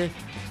out here.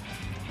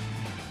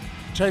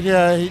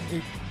 Chadia,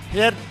 he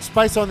had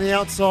space on the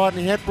outside,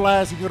 and he had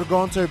players he could have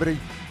gone to, but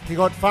he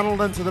got funneled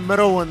into the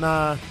middle, and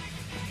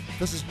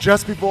this is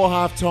just before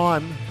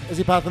half-time.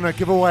 Isipathana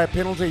give away a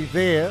penalty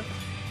there.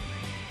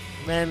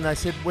 Man, they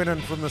said went in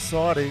from the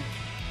side. A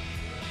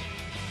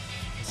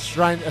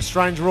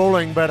strange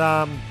ruling, but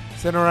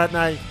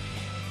Seneviratne,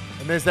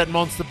 and there's that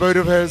monster boot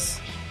of his.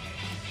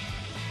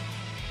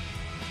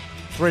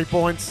 3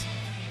 points.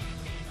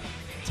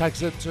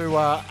 Takes it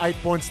to 8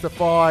 points to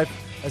 5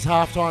 as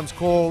half-time's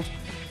called.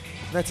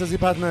 And that's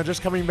Isipathana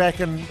just coming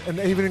back and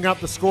evening up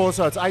the score,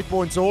 so it's 8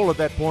 points all at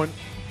that point.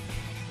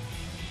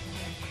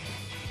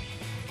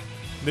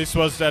 This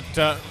was that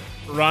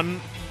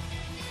run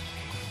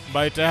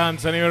by Tehan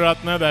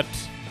Seneviratne that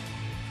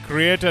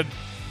created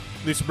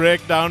this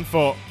breakdown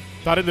for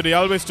Taridu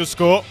Alves to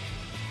score.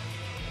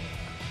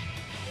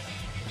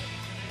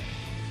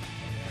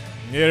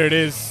 Here it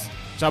is,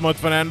 Chamod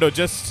Fernando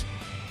just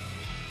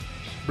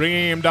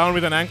bringing him down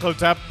with an ankle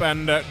tap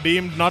and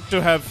deemed not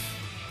to have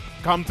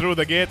come through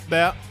the gate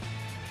there.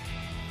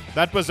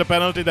 That was the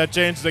penalty that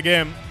changed the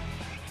game.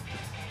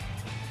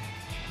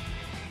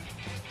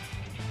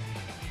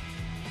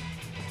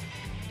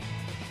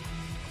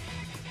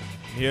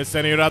 Here's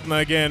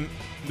Seneviratne again.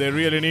 They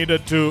really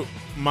needed to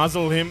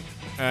muzzle him,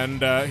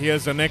 and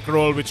here's a neck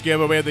roll which gave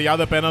away the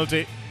other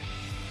penalty.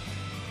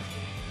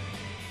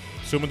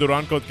 Sumudu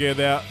Rankotge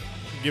there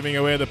giving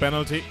away the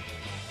penalty.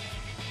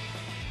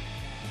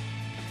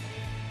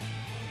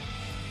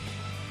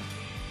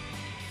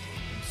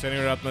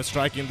 Seneviratne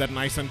striking that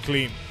nice and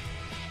clean.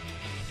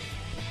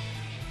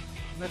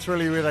 That's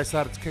really where they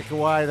started to kick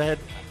away. They had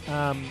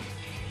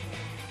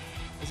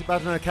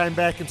Isipathana came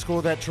back and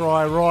scored that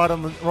try right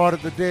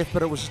at the death,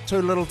 but it was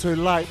too little too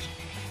late.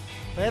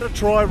 They had a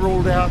try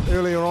ruled out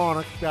earlier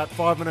on, about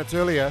 5 minutes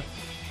earlier,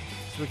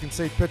 so we can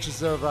see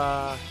pictures of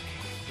a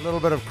little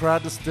bit of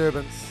crowd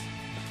disturbance.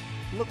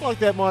 It looked like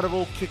that might have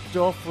all kicked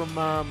off from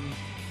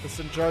the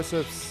St.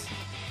 Joseph's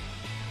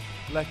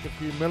lack of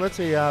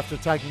humility after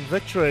taking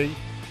victory.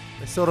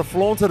 They sort of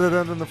flaunted it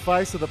in the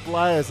face of the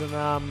players, and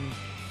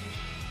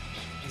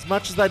as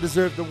much as they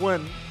deserve the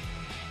win,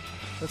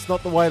 that's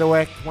not the way to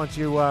act once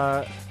you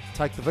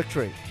take the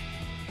victory.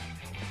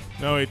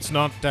 No, it's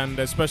not, and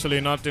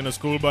especially not in a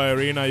schoolboy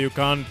arena. You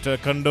can't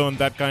condone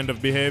that kind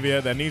of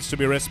behavior. There needs to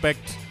be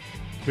respect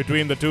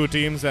between the two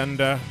teams, and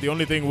the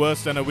only thing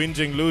worse than a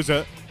whinging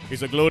loser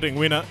is a gloating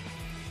winner.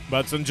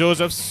 But St.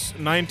 Joseph's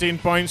 19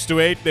 points to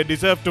 8. They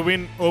deserve to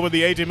win over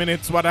the 80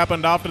 minutes. What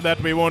happened after that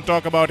we won't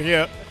talk about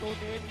here.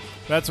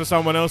 That's for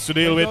someone else to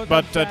deal with.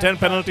 But 10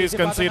 penalties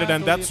conceded,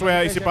 and that's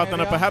where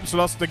Isipathana perhaps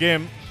lost the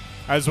game,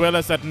 as well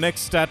as that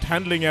next stat,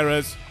 handling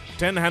errors.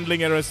 10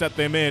 handling errors that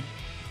they made.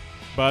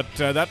 But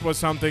that was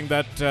something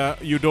that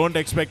you don't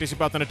expect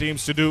Isipathana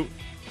teams to do.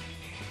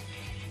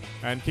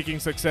 And kicking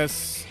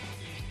success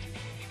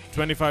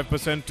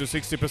 25% to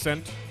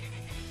 60%.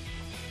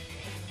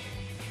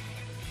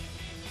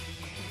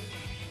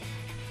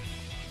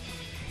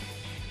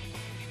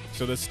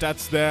 So the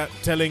stats there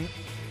telling.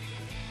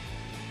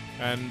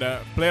 And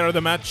player of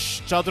the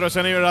match, Chatura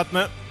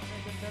Seniviratne.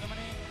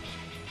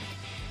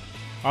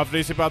 After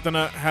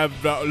Isipathana have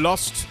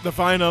lost the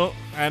final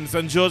and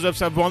St.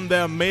 Joseph's have won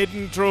their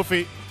maiden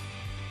trophy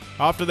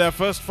after their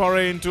first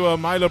foray into a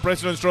Milo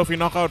President's Trophy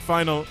knockout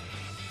final.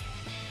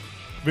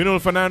 Vinul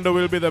Fernando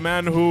will be the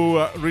man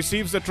who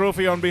receives the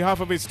trophy on behalf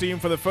of his team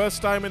for the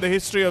first time in the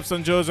history of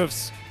St.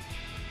 Joseph's.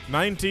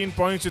 19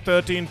 points to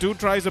 13, 2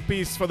 tries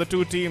apiece for the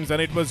two teams,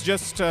 and it was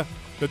just the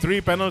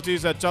 3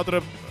 penalties that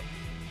Chatura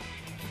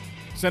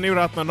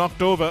Seniviratne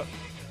knocked over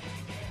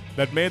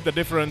that made the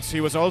difference.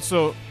 He was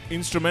also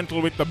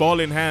instrumental with the ball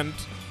in hand,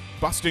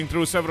 busting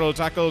through several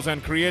tackles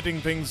and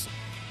creating things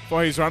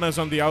for his runners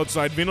on the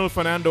outside. Vinul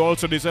Fernando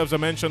also deserves a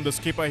mention, the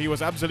skipper. He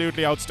was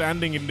absolutely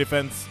outstanding in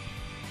defense.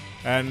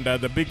 And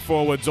the big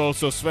forwards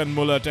also, Sven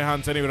Muller,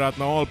 Tehan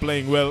Seniviratne, all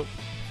playing well.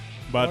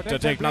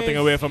 But take nothing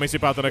away from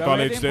Isipathana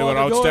College. They were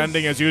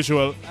outstanding as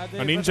usual.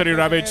 An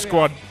injury-ravaged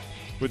squad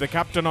with a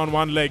captain on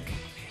one leg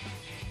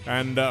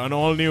and an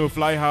all-new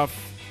fly half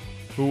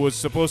who was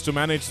supposed to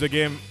manage the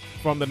game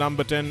from the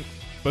number 10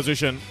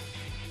 position.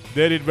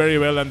 They did very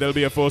well, and they'll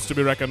be a force to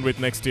be reckoned with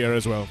next year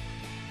as well.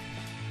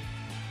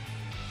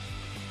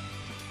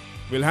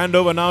 We'll hand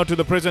over now to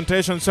the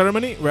presentation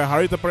ceremony where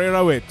Haritha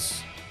Pereira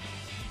waits.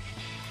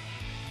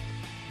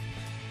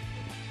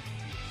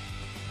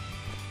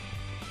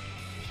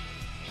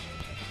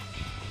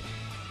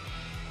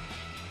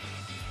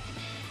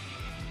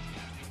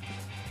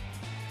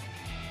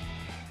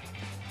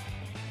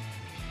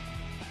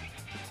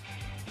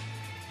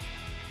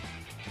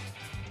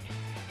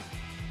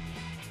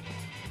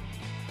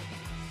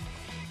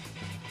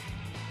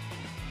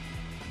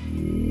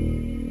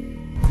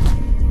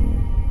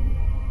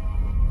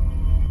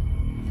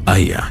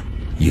 Aya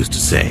used to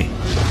say,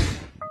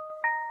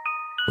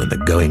 when the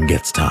going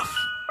gets tough,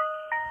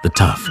 the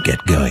tough get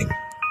going.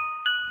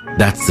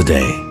 That's the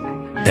day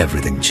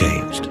everything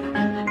changed.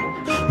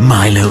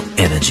 Milo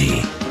Energy,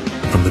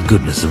 from the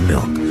goodness of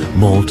milk,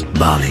 malt,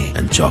 barley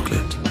and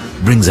chocolate,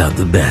 brings out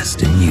the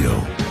best in you.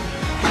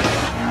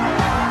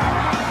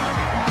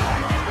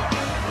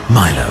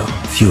 Milo,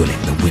 fueling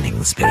the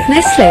winning spirit.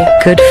 Nestle,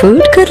 good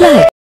food, good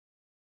life.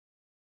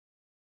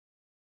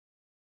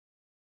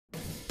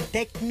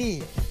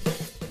 Technique,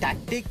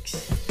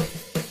 tactics,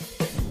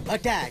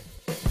 attack,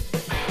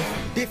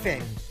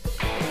 defense,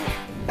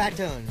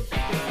 pattern.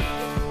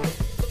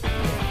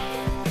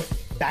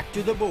 Back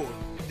to the board,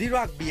 the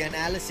rugby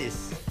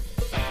analysis.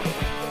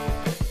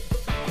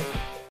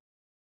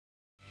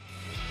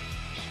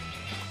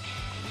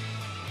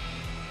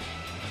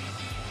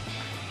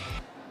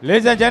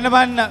 Ladies and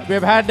gentlemen,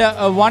 we've had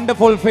a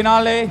wonderful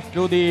finale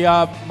to the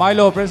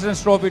Milo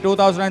President's Trophy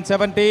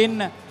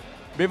 2017.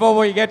 Before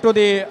we get to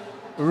the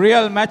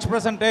real match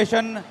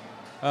presentation,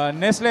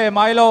 Nestle,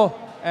 Milo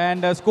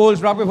and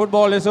Schools Rugby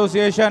Football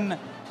Association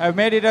have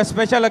made it a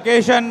special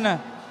occasion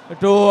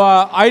to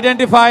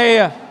identify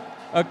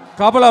a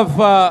couple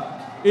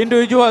of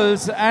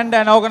individuals and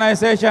an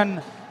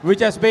organization which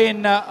has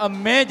been a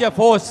major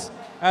force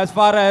as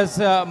far as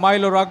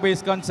Milo Rugby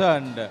is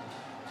concerned.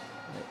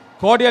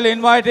 Cordially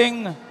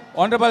inviting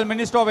Honorable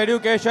Minister of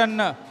Education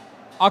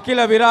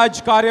Akila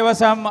Viraj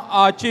Karyavasam,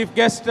 our chief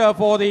guest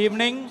for the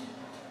evening.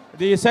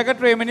 The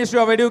Secretary Ministry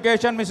of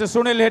Education, Mr.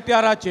 Sunil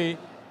Hettiarachchi,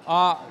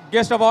 our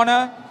guest of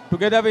honor,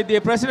 together with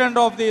the President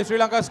of the Sri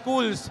Lanka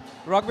Schools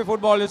Rugby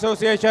Football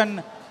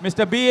Association,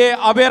 Mr. B.A.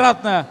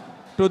 Abhiratna,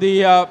 to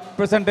the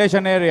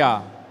presentation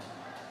area.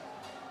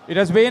 It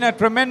has been a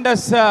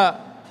tremendous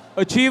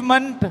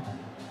achievement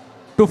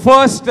to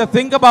first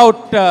think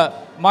about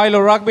Milo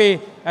Rugby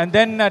and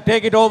then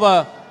take it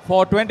over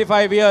for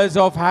 25 years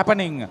of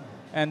happening.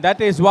 And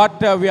that is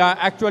what we are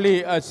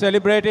actually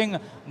celebrating,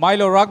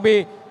 Milo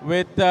Rugby,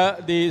 with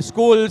the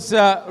schools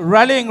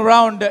rallying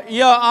around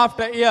year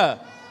after year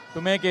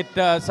to make it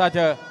such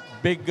a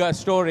big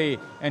story.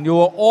 And you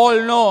all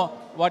know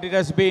what it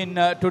has been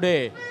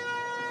today.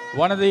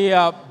 One of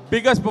the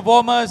biggest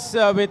performers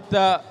with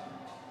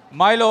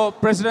Milo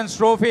President's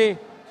Trophy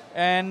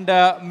and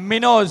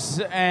minnows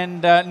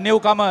and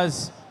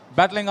newcomers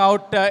battling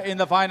out in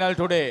the final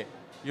today.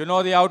 You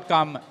know the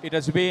outcome. It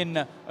has been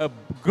a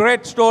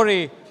great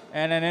story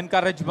and an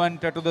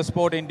encouragement to the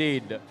sport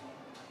indeed.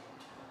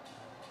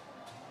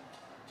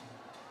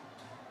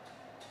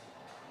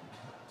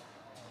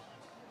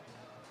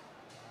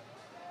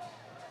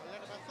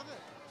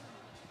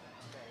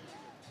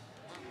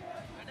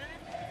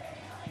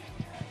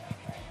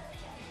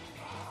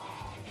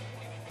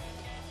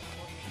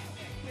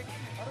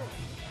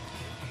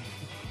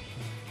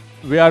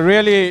 We are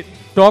really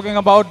talking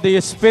about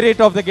the spirit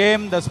of the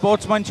game, the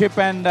sportsmanship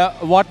and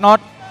whatnot.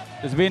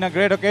 It's been a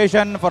great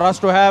occasion for us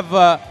to have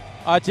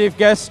our chief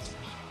guest,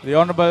 the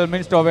Honorable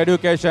Minister of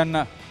Education,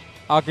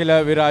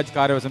 Akila Viraj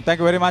Karyavasam. Thank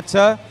you very much,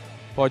 sir,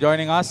 for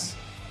joining us.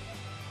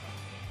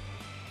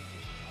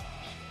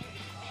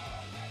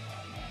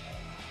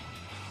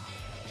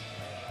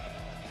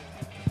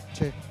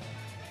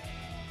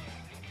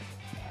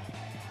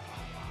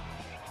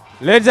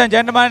 Ladies and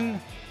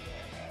gentlemen,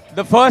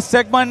 The first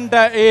segment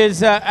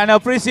is an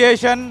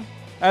appreciation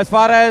as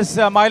far as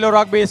Milo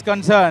Rugby is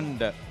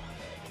concerned.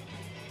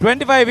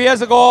 25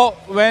 years ago,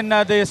 when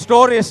the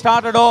story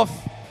started off,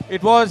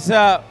 it was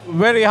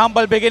very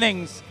humble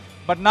beginnings.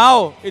 But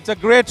now it's a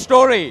great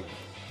story.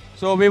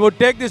 So we would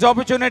take this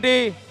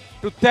opportunity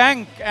to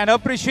thank and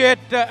appreciate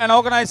an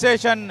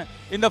organization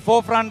in the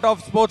forefront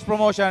of sports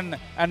promotion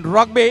and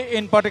rugby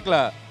in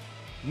particular.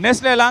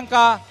 Nestle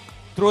Lanka,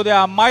 through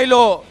their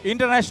Milo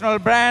international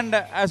brand,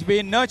 has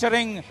been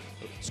nurturing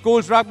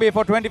schools rugby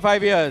for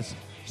 25 years.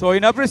 So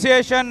in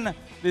appreciation,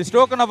 this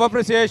token of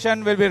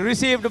appreciation will be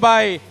received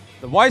by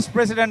the Vice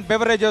President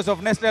Beverages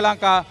of Nestle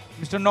Lanka,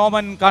 Mr.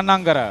 Norman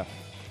Kannangara.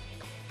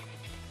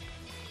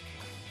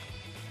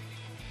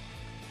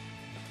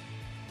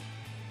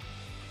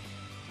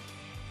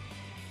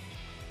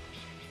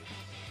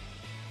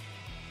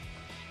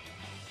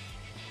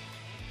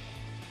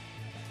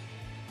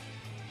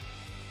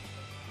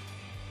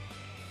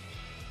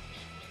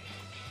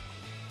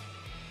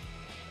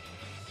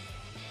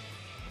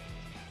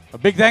 A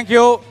big thank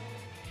you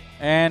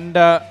and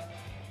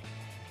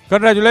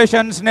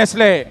congratulations,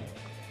 Nestle.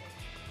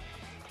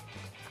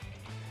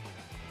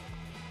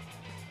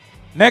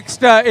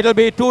 Next, it'll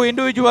be two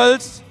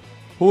individuals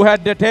who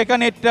had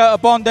taken it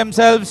upon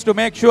themselves to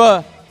make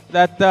sure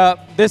that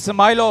this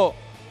Milo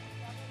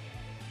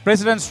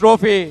President's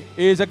Trophy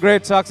is a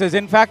great success.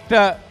 In fact,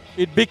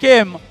 it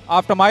became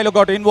after Milo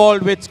got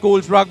involved with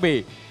schools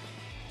rugby.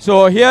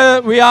 So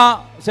here we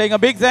are saying a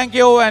big thank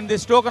you and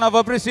this token of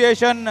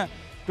appreciation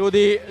to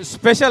the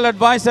Special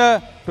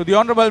Advisor to the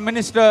Honorable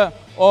Minister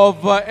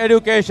of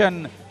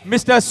Education,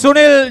 Mr.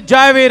 Sunil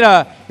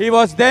Jayavira. He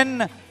was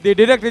then the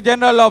Director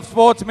General of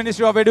Sports,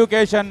 Ministry of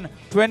Education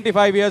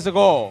 25 years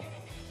ago.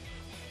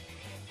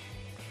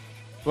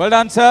 Well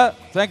done, sir.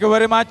 Thank you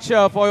very much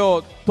for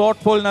your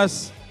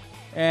thoughtfulness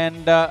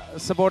and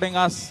supporting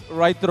us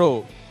right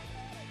through.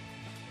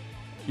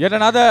 Yet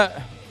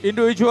another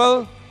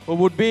individual who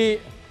would be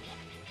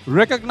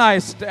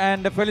recognized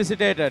and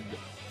felicitated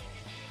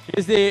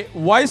is the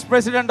Vice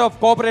President of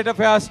Corporate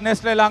Affairs,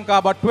 Nestle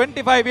Lanka. But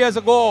 25 years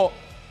ago,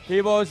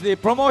 he was the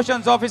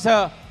Promotions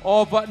Officer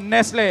of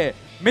Nestle,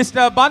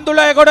 Mr.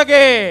 Bandula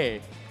Egodage.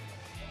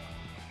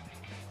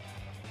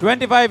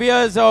 25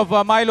 years of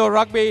Milo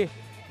Rugby,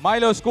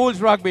 Milo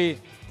Schools Rugby,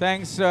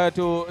 thanks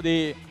to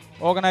the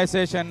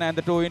organization and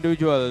the two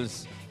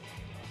individuals.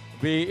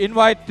 We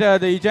invite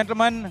the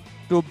gentlemen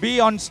to be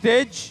on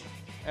stage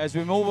as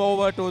we move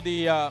over to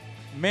the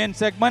main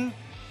segment.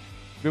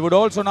 We would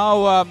also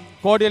now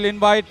cordially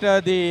invite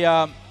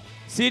the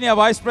Senior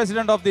Vice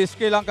President of the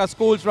Sri Lanka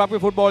Schools Rugby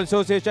Football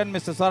Association,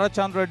 Mr. Sarat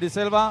Chandra De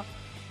Silva,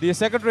 the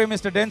Secretary,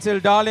 Mr. Denzel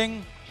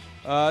Darling,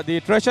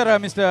 the Treasurer,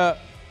 Mr.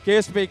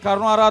 KSP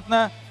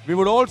Karunaratna. We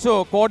would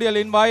also cordially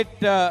invite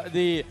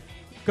the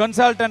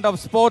Consultant of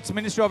Sports,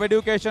 Ministry of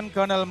Education,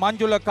 Colonel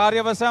Manjula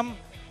Karyavasam,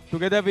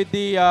 together with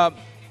the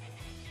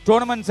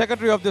Tournament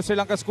Secretary of the Sri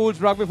Lanka Schools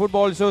Rugby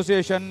Football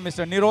Association,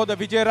 Mr. Nirodha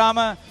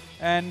Vijayarama,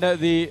 and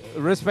the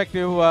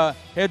respective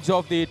heads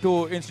of the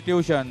two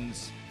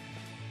institutions.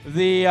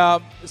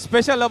 The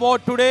special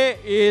award today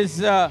is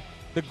the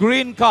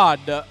green card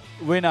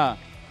winner.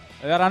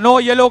 There are no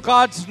yellow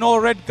cards, no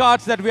red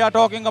cards that we are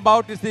talking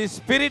about. It's the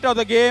spirit of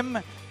the game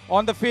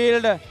on the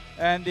field,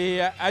 and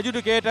the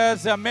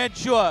adjudicators made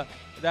sure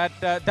that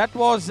that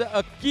was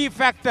a key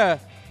factor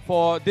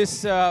for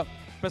this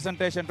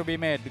presentation to be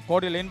made.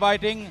 Cordially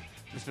inviting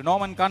Mr.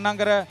 Norman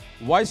Kannangara,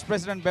 Vice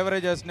President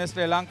Beverages,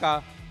 Nestle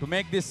Lanka, to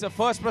make this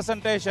first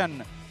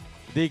presentation.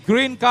 The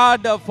green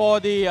card for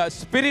the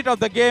spirit of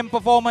the game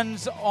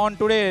performance on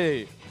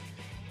today.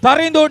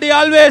 Tarindu de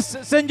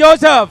Alves, St.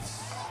 Joseph's.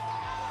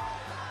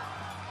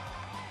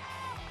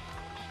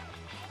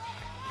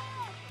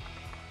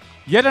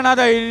 Yet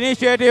another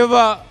initiative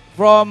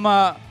from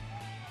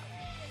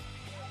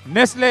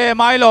Nestle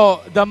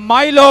Milo, the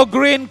Milo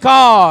green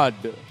card.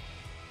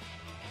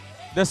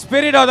 The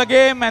spirit of the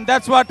game, and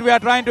that's what we are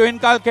trying to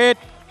inculcate,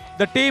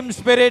 the team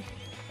spirit,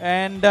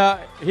 and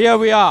here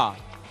we are.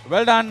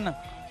 Well done,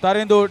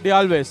 Tarindu de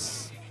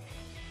Alves.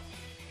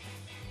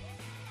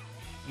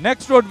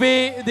 Next would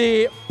be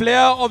the Player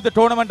of the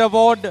Tournament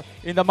Award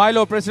in the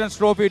Milo President's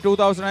Trophy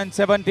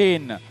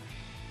 2017.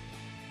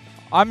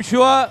 I'm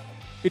sure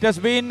it has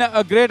been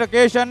a great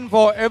occasion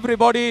for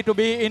everybody to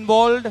be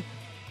involved.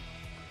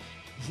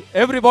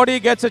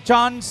 Everybody gets a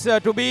chance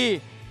to be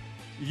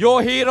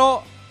your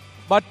hero.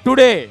 But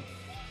today,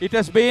 it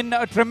has been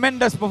a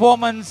tremendous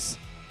performance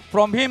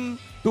from him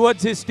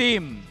towards his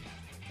team.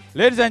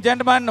 Ladies and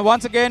gentlemen,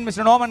 once again,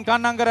 Mr. Norman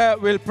Kannangara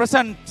will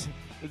present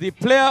the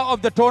Player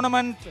of the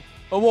Tournament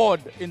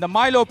Award in the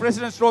Milo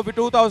President's Trophy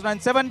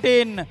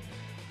 2017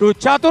 to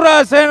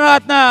Chatura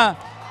Senaratna,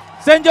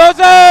 St.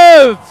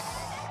 Joseph.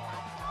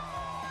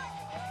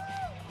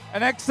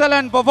 An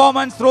excellent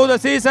performance through the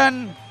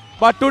season,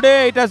 but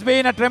today it has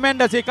been a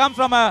tremendous. He comes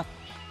from a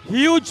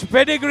huge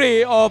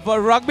pedigree of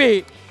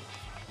rugby.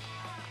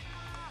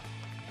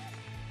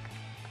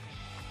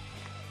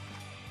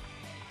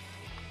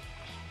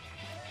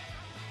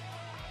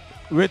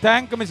 We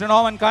thank Mr.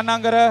 Norman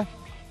Kannangara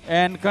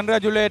and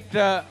congratulate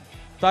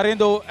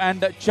Tarindu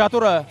and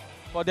Chatura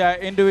for their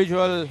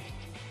individual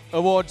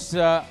awards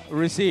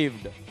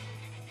received.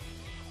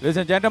 Ladies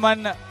and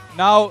gentlemen,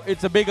 now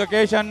it's a big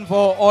occasion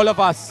for all of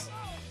us.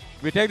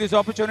 We take this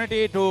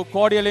opportunity to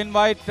cordially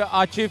invite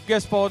our chief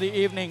guest for the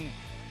evening,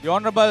 the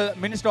Honorable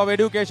Minister of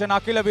Education,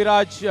 Akila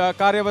Viraj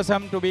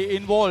Karyavasam, to be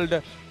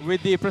involved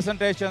with the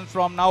presentations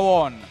from now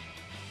on.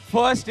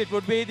 First, it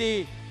would be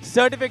the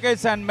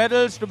certificates and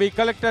medals to be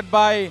collected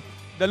by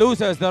the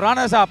losers, the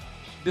runners-up,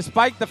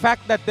 despite the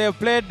fact that they have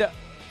played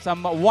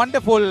some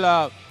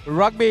wonderful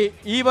rugby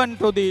even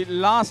to the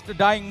last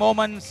dying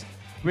moments.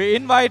 We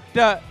invite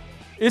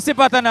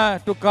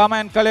Isipathana to come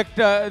and collect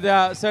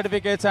their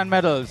certificates and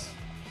medals.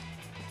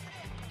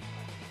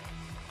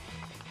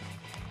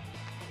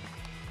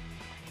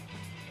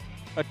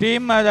 A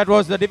team that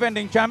was the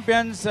defending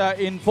champions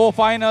in 4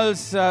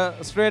 finals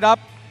straight up.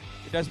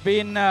 It has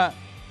been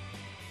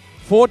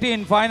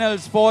 14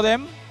 finals for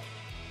them,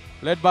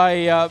 led by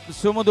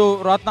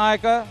Sumudu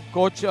Ratnayaka,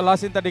 coach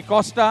Lasinta Di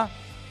Costa,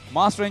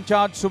 master in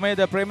charge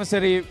Sumedha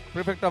Premisari,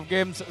 prefect of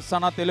games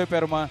Sanat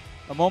Iluperuma.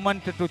 A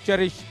moment to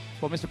cherish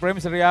for Mr.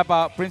 Premisari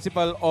Appa,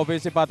 principal of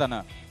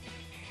Isipathana.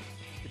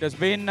 It has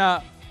been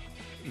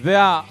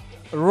their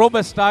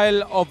robust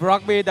style of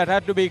rugby that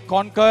had to be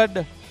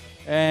conquered,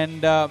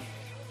 and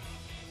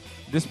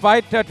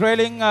despite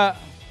trailing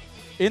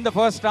in the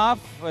first half,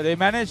 they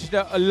managed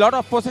a lot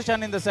of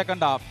possession in the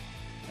second half.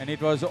 And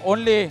it was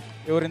only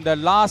during the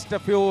last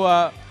few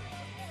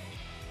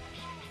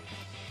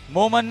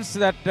moments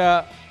that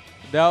the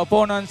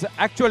opponents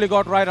actually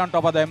got right on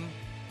top of them.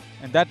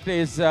 And that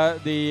is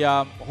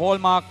the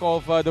hallmark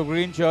of the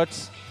green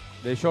shirts.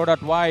 They showed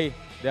us why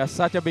they are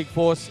such a big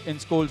force in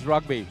schools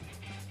rugby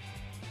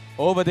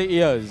over the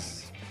years.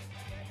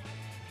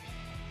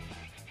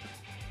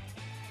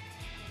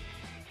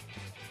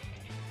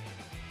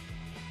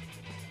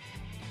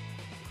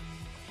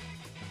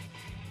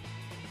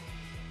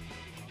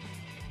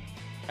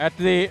 At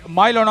the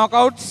Milo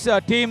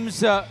knockouts,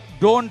 teams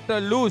don't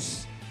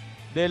lose.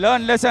 They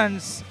learn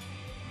lessons.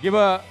 Give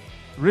a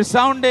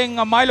resounding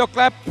Milo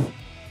clap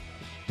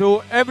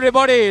to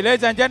everybody.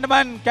 Ladies and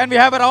gentlemen, can we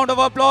have a round of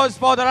applause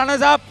for the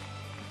runners-up?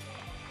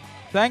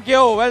 Thank you.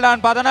 Well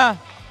done, Padana.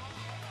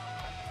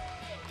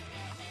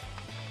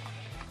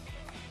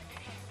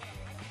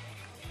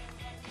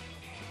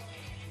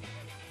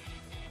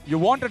 You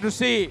wanted to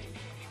see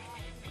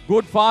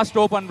good, fast,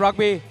 open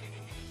rugby.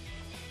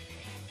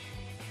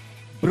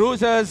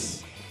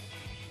 Bruises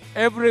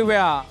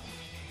everywhere.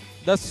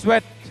 The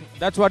sweat,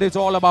 that's what it's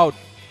all about.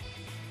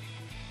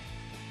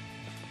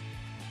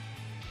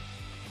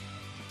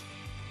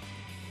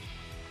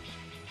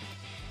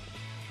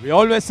 We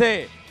always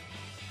say,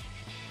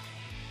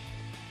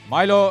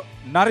 Milo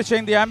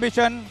nourishing the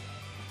ambition,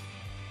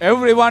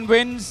 everyone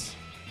wins,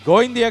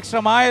 going the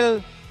extra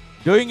mile,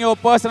 doing your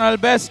personal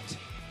best,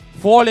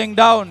 falling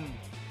down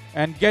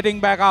and getting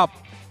back up.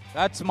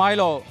 That's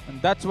Milo,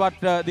 and that's what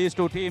these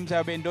two teams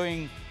have been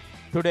doing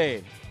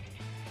today.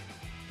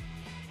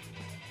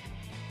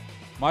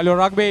 Milo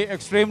rugby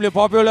extremely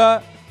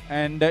popular,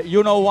 and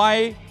you know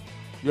why.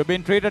 You've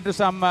been treated to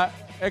some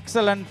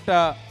excellent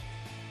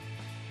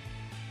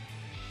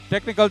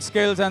technical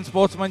skills and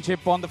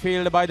sportsmanship on the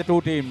field by the two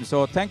teams.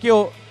 So thank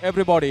you,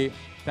 everybody.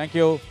 Thank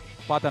you,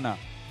 Patana.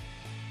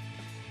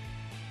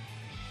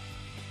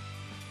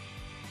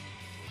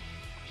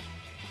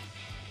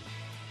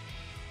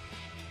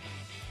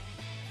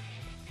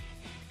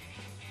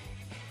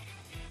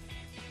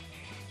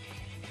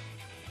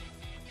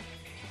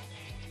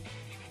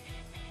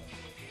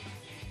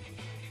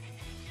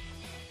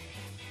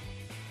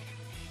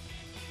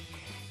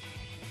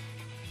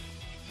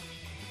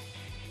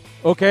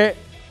 Okay.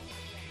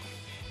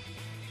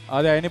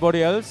 Are there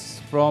anybody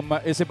else from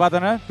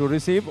Isipathana to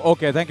receive?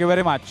 Okay, thank you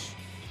very much.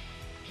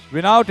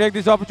 We now take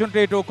this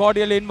opportunity to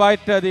cordially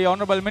invite the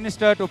Honorable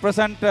Minister to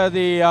present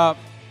the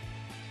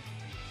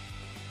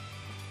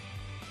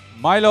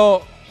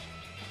Milo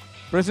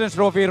President's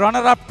Trophy,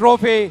 runner-up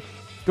trophy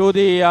to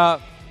the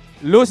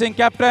losing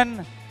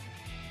captain.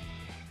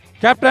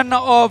 Captain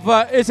of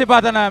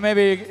Isipathana,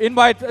 maybe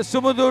invite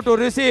Sumudu to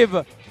receive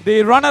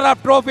the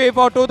runner-up trophy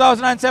for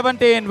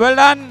 2017. Well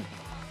done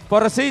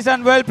for a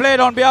season well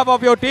played on behalf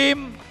of your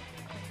team.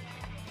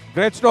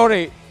 Great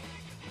story.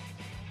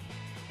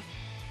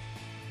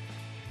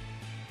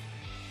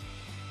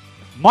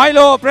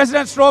 Milo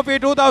President's Trophy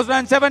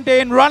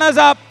 2017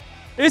 runners-up,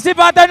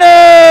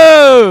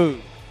 Isipathana!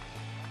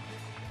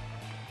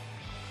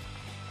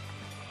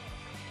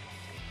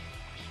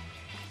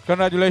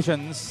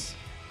 Congratulations.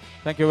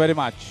 Thank you very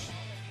much.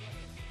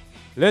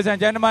 Ladies and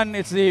gentlemen,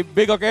 it's the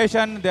big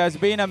occasion. There's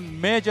been a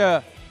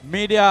major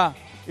media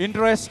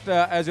interest.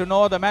 As you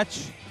know, the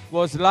match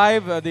was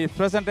live. The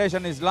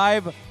presentation is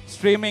live,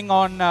 streaming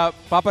on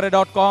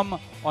ThePapare.com,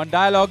 on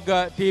Dialogue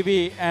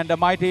TV and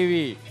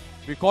MyTV.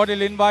 We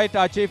cordially invite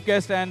our chief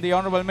guest and the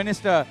Honorable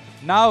Minister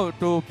now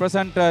to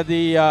present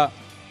the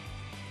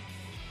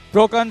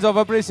tokens of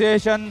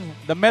appreciation,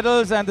 the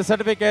medals and the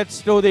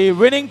certificates to the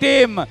winning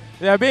team.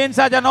 They have been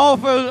such an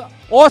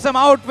awesome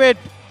outfit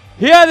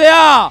Here they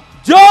are,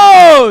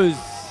 Joes!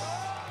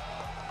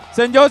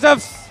 St.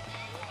 Joseph's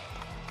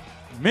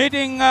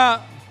meeting their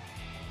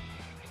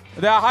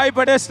high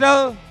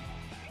pedestal.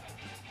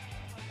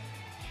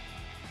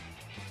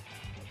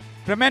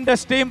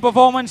 Tremendous team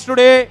performance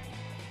today.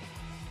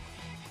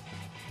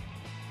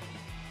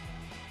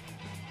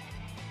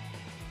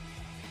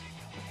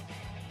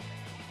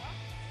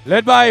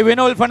 Led by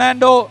Vinul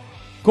Fernando,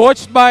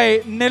 coached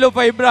by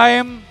Nilufa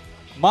Ibrahim,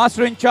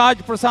 Master in Charge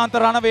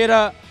Prasanta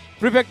Ranavera,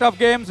 Prefect of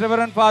Games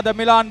Reverend Father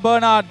Milan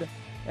Bernard,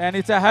 and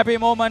it's a happy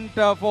moment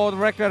for the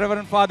Rector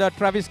Reverend Father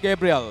Travis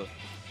Gabriel.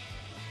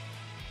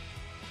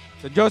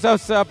 St.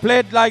 Joseph's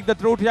played like the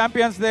true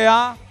champions they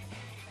are.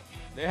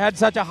 They had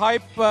such a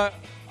hype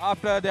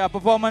after their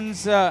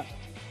performance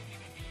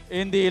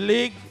in the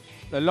league.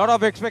 A lot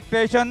of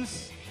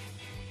expectations.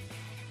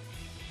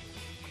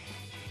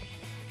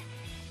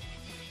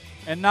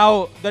 And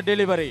now the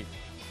delivery.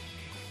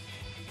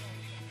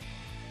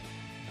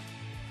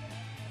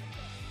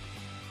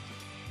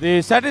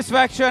 The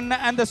satisfaction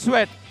and the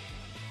sweat,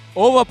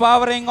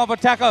 overpowering of a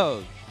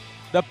tackle,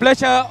 the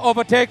pleasure of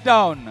a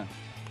takedown,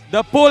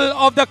 the pull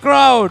of the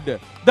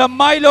crowd, the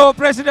Milo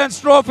President's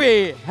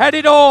Trophy, had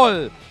it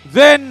all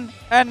then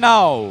and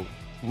now.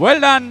 Well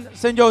done,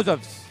 St.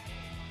 Joseph's.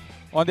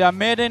 On their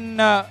maiden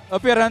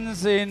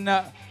appearance in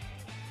a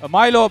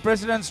Milo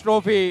President's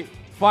Trophy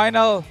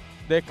final,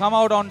 they come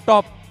out on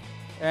top,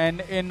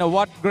 and in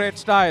what great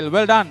style.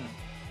 Well done.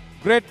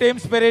 Great team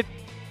spirit,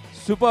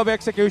 superb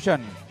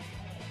execution.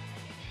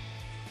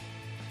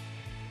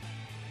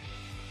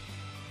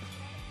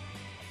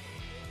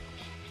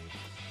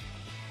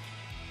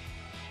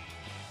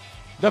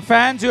 The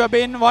fans, you have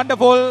been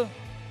wonderful.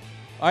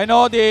 I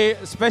know the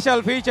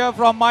special feature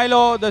from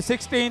Milo, the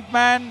 16th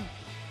man.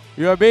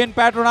 You have been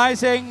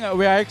patronizing.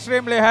 We are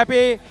extremely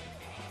happy.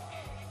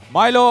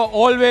 Milo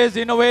always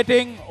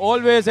innovating,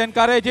 always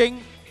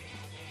encouraging.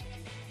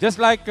 Just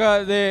like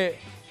they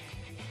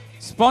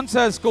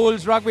sponsor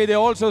schools rugby, they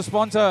also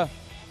sponsor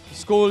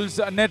schools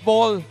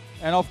netball.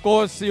 And of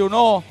course, you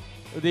know,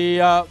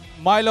 the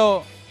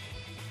Milo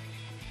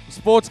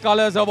Sports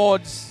Colors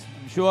Awards.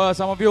 I'm sure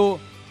some of you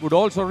would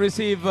also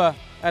receive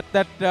at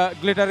that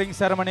glittering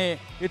ceremony.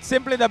 It's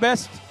simply the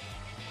best.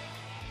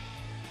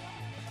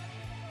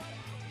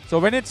 So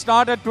when it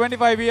started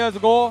 25 years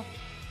ago,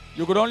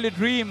 you could only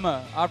dream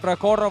after a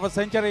quarter of a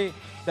century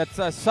that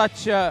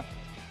such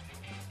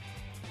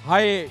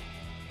high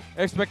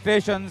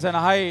expectations and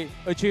high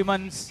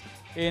achievements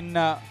in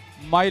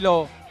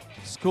Milo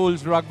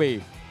schools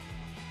rugby.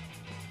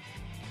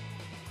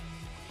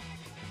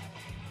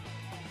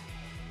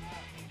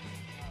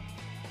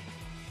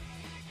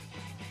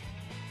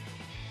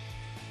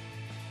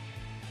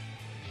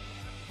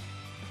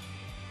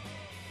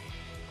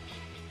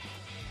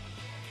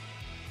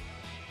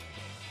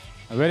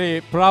 A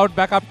very proud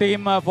backup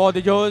team for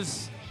the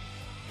Joes.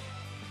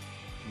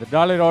 The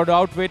Dolly Road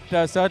outfit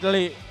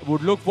certainly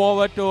would look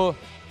forward to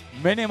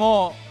many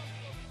more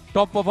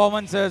top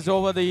performances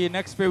over the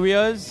next few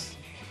years.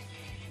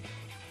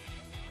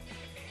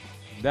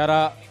 There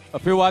are a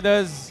few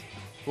others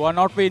who are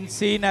not being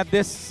seen at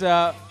this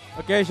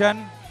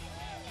occasion,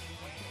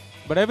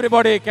 but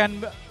everybody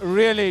can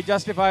really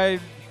justify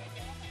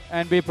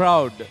and be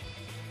proud.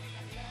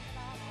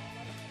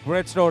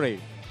 Great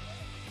story.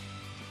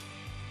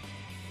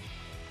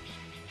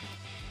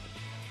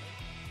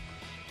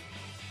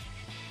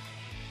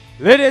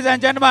 Ladies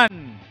and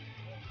gentlemen,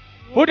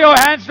 put your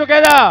hands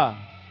together.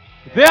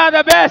 They are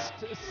the best,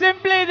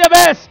 simply the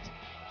best.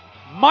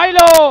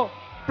 Milo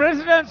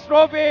President's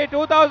Trophy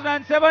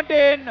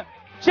 2017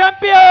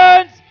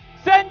 champions,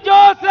 St.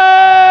 Joseph!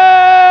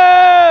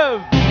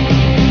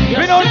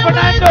 Vinod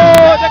Fernando,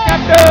 the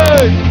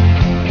captain.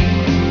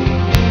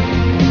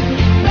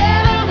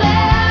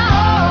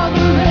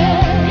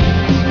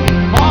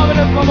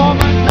 Marvelous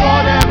performance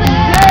for them.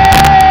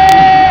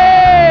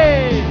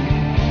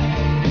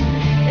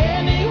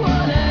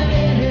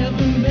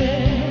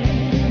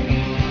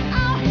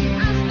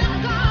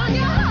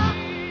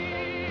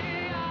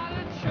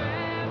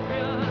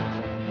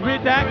 We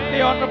thank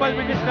the Honorable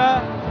Minister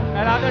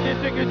and other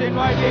distinguished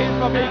invitees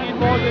for being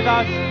involved with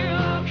us.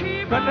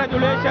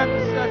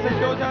 Congratulations, St.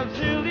 Joseph's.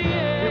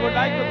 We would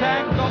like to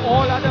thank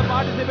all other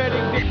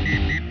participating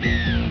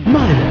teams.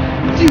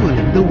 Milo,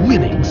 fueling the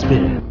winning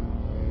spirit.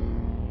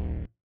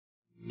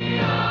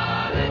 It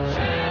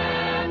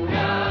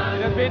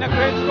has been a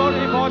great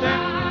story for them.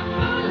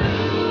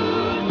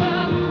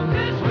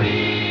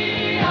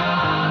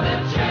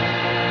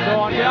 So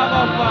on behalf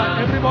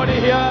of everybody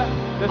here,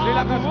 the Sri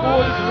Lanka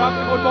Schools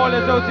Rugby Football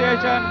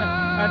Association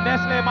and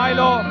Nestle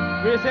Milo,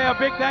 we say a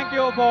big thank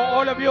you for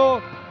all of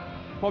you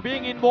for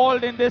being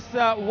involved in this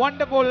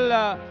wonderful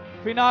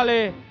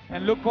finale,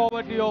 and look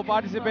forward to your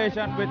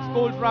participation with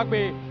schools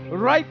rugby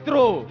right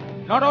through,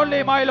 not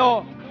only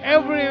Milo,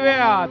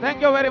 everywhere.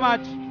 Thank you very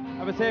much.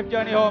 Have a safe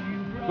journey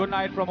home. Good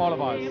night from all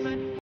of us.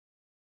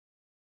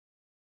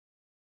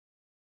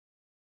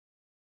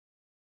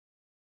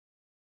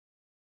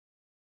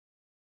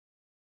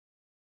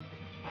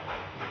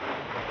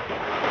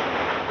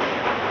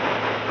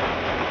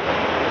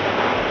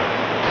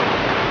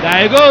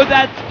 There you go,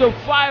 that's the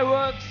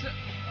fireworks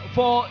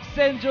for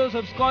St.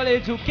 Joseph's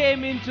College, who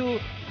came into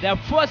their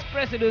first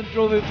President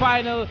Trophy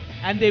final,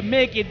 and they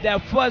make it their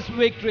first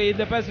victory in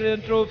the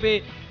President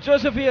Trophy.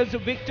 Joseph Hills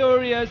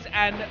victorious,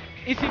 and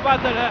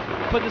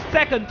Isipathana for the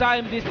second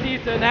time this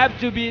season have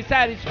to be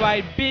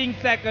satisfied being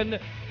second.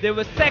 They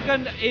were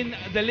second in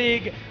the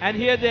league, and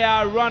here they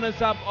are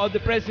runners-up of the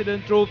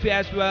President Trophy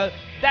as well.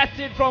 That's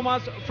it from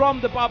us from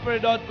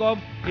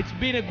ThePapare.com. It's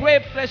been a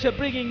great pleasure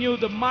bringing you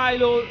the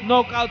Milo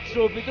Knockouts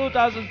Trophy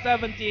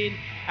 2017.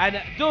 And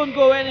don't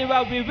go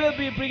anywhere, we will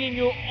be bringing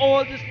you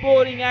all the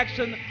sporting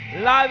action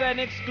live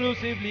and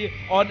exclusively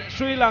on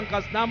Sri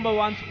Lanka's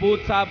 #1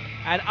 sports hub.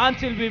 And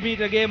until we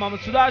meet again, I'm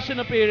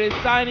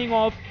ThePapare signing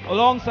off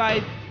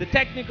alongside the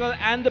technical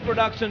and the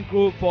production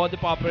crew for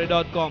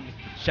ThePapare.com.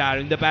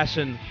 Sharing the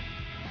passion.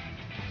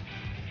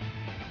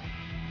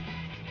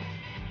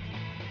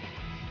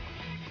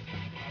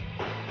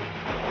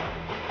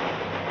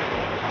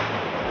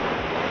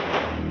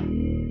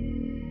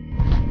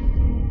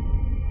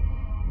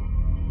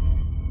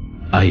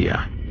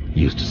 Aya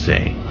used to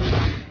say,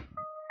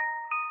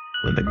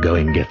 when the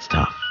going gets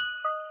tough,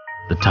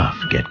 the tough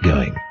get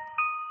going.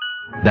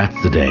 That's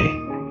the day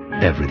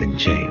everything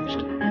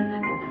changed.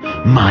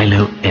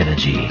 Milo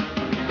Energy,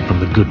 from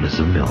the goodness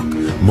of milk,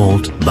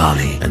 malt,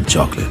 barley and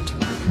chocolate,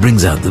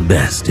 brings out the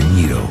best in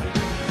you.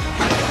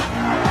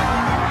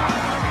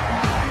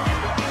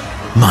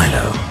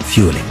 Milo,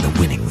 fueling the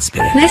winning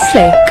spirit.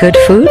 Nestle, good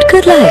food,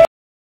 good life.